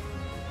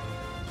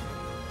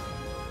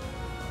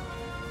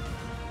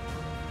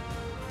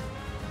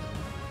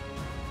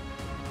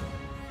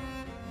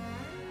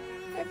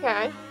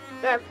 Okay.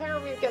 Yeah,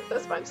 apparently we get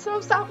this, but I'm so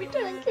sad we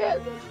didn't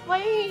get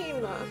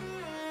Flame.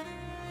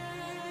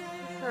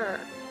 Her.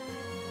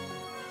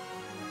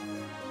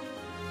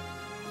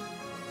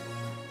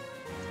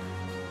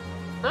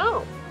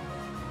 Oh.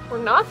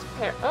 We're not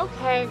paired.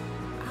 Okay.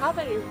 How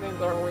many things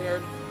are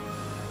weird?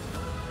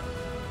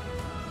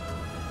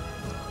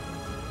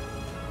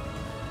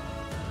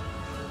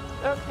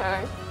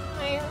 Okay.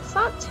 I mean, it's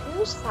not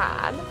too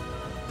sad.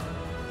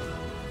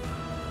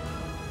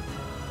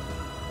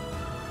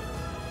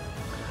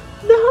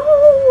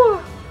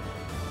 No!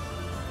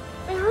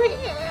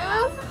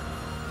 Marianne?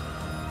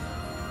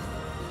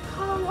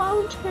 Got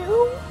alone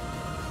too?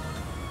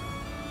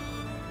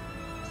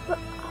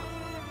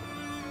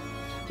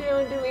 Stu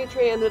and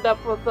Dimitri ended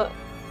up with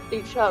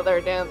each other,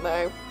 didn't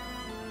they?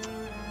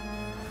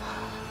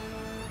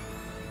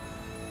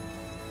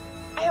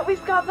 I at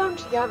least got them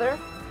together.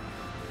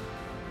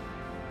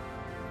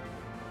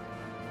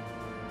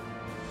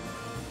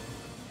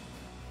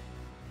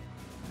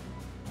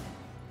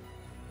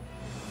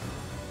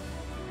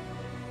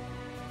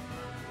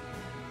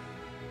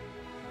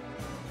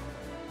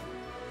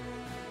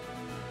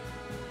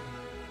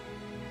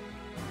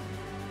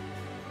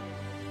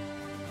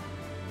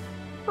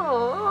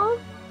 Aww.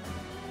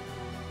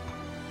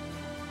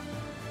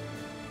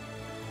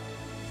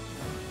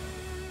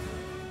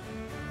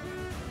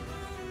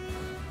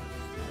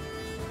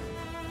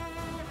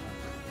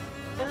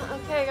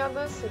 Okay, I got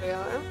this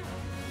together.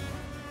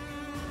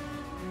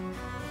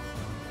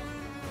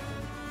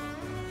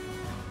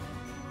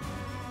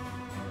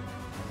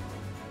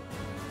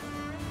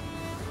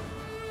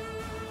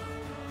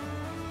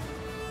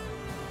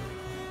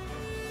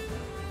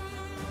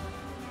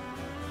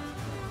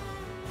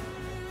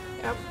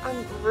 Yep,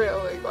 I'm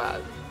really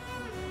glad.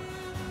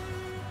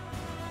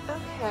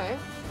 Okay.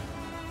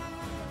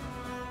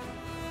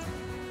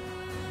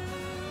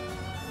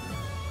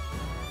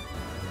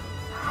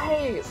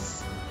 Nice.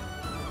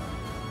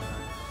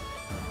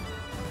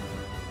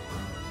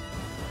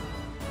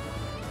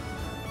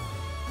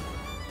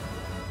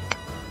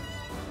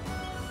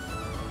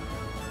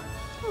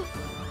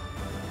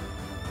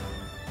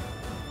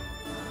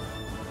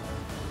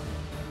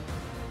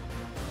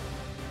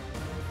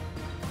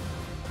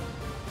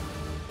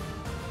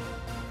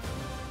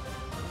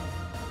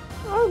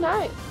 Oh,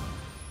 nice.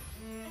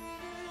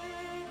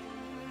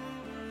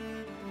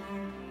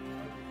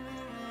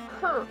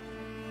 Huh.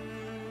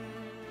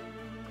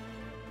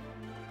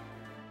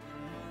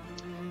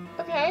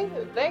 Okay,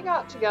 they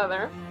got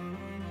together.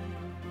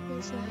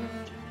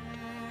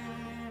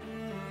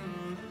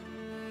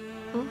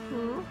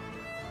 Mm-hmm.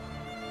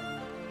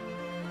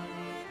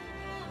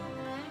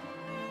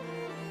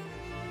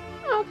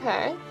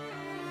 Okay.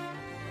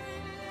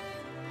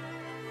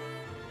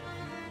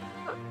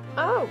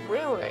 Oh,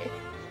 really?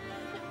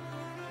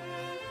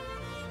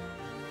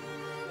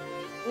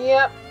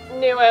 Yep,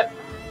 knew it.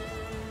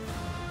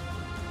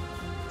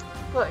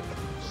 Look,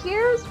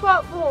 here's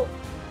what will,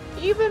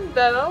 even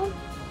though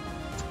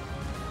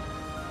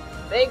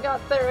they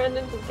got their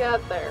ending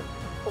together,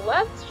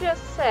 let's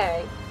just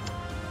say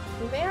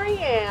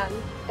Marianne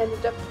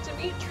ended up with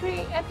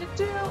Dimitri and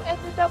Dudu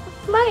ended up with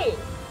Flame.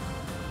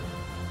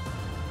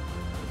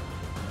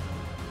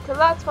 Because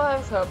that's what I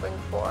was hoping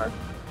for.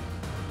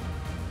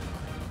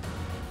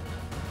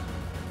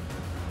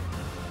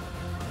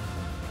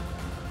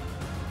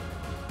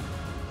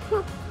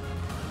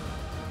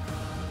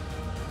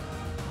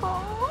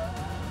 Aww.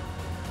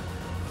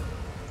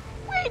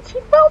 Wait, he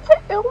fell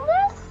to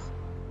illness?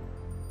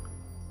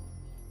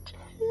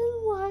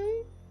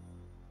 Why?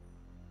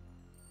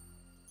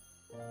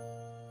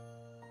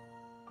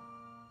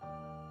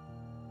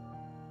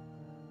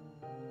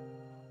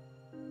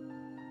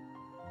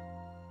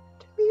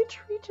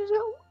 Dimitri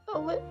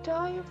didn't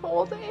die of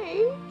old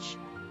age?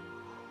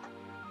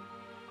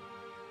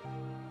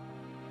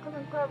 I'm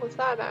impressed with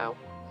that now.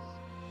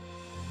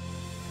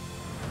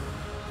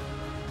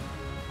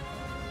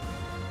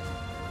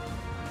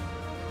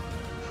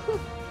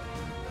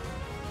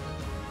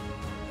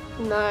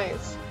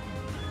 Nice.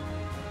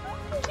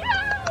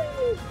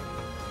 Yay!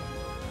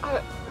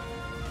 I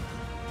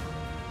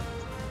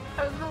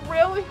was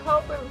really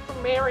hoping for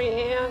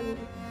Marianne.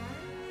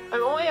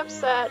 I'm only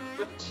upset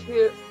with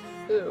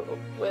the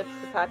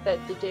fact that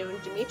Dudu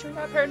and Dimitri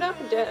got paired up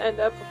and didn't end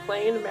up with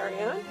Flame and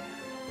Marianne.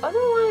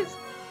 Otherwise,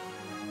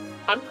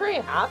 I'm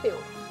pretty happy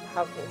with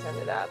how things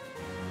ended up.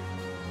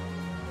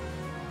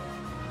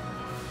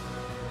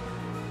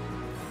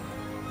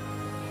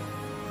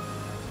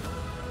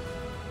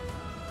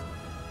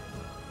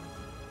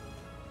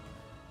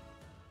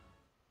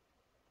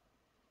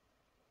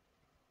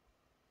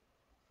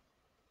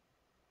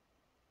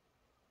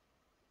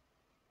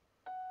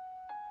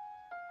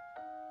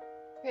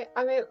 Okay,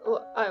 I mean,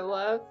 I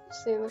love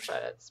seeing the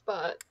credits,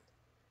 but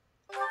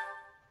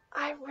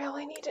I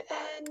really need to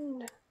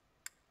end.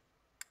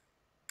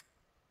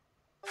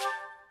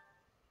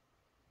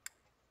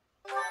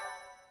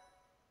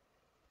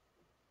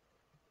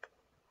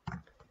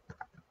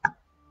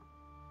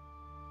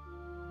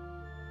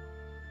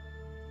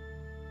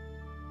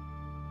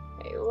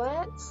 Okay,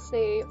 let Let's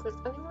see if there's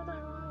anyone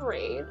I want to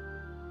raid.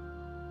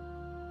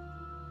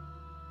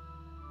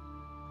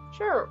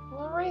 Sure,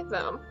 we'll raid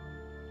them.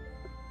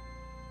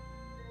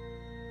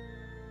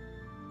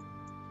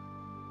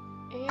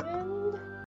 And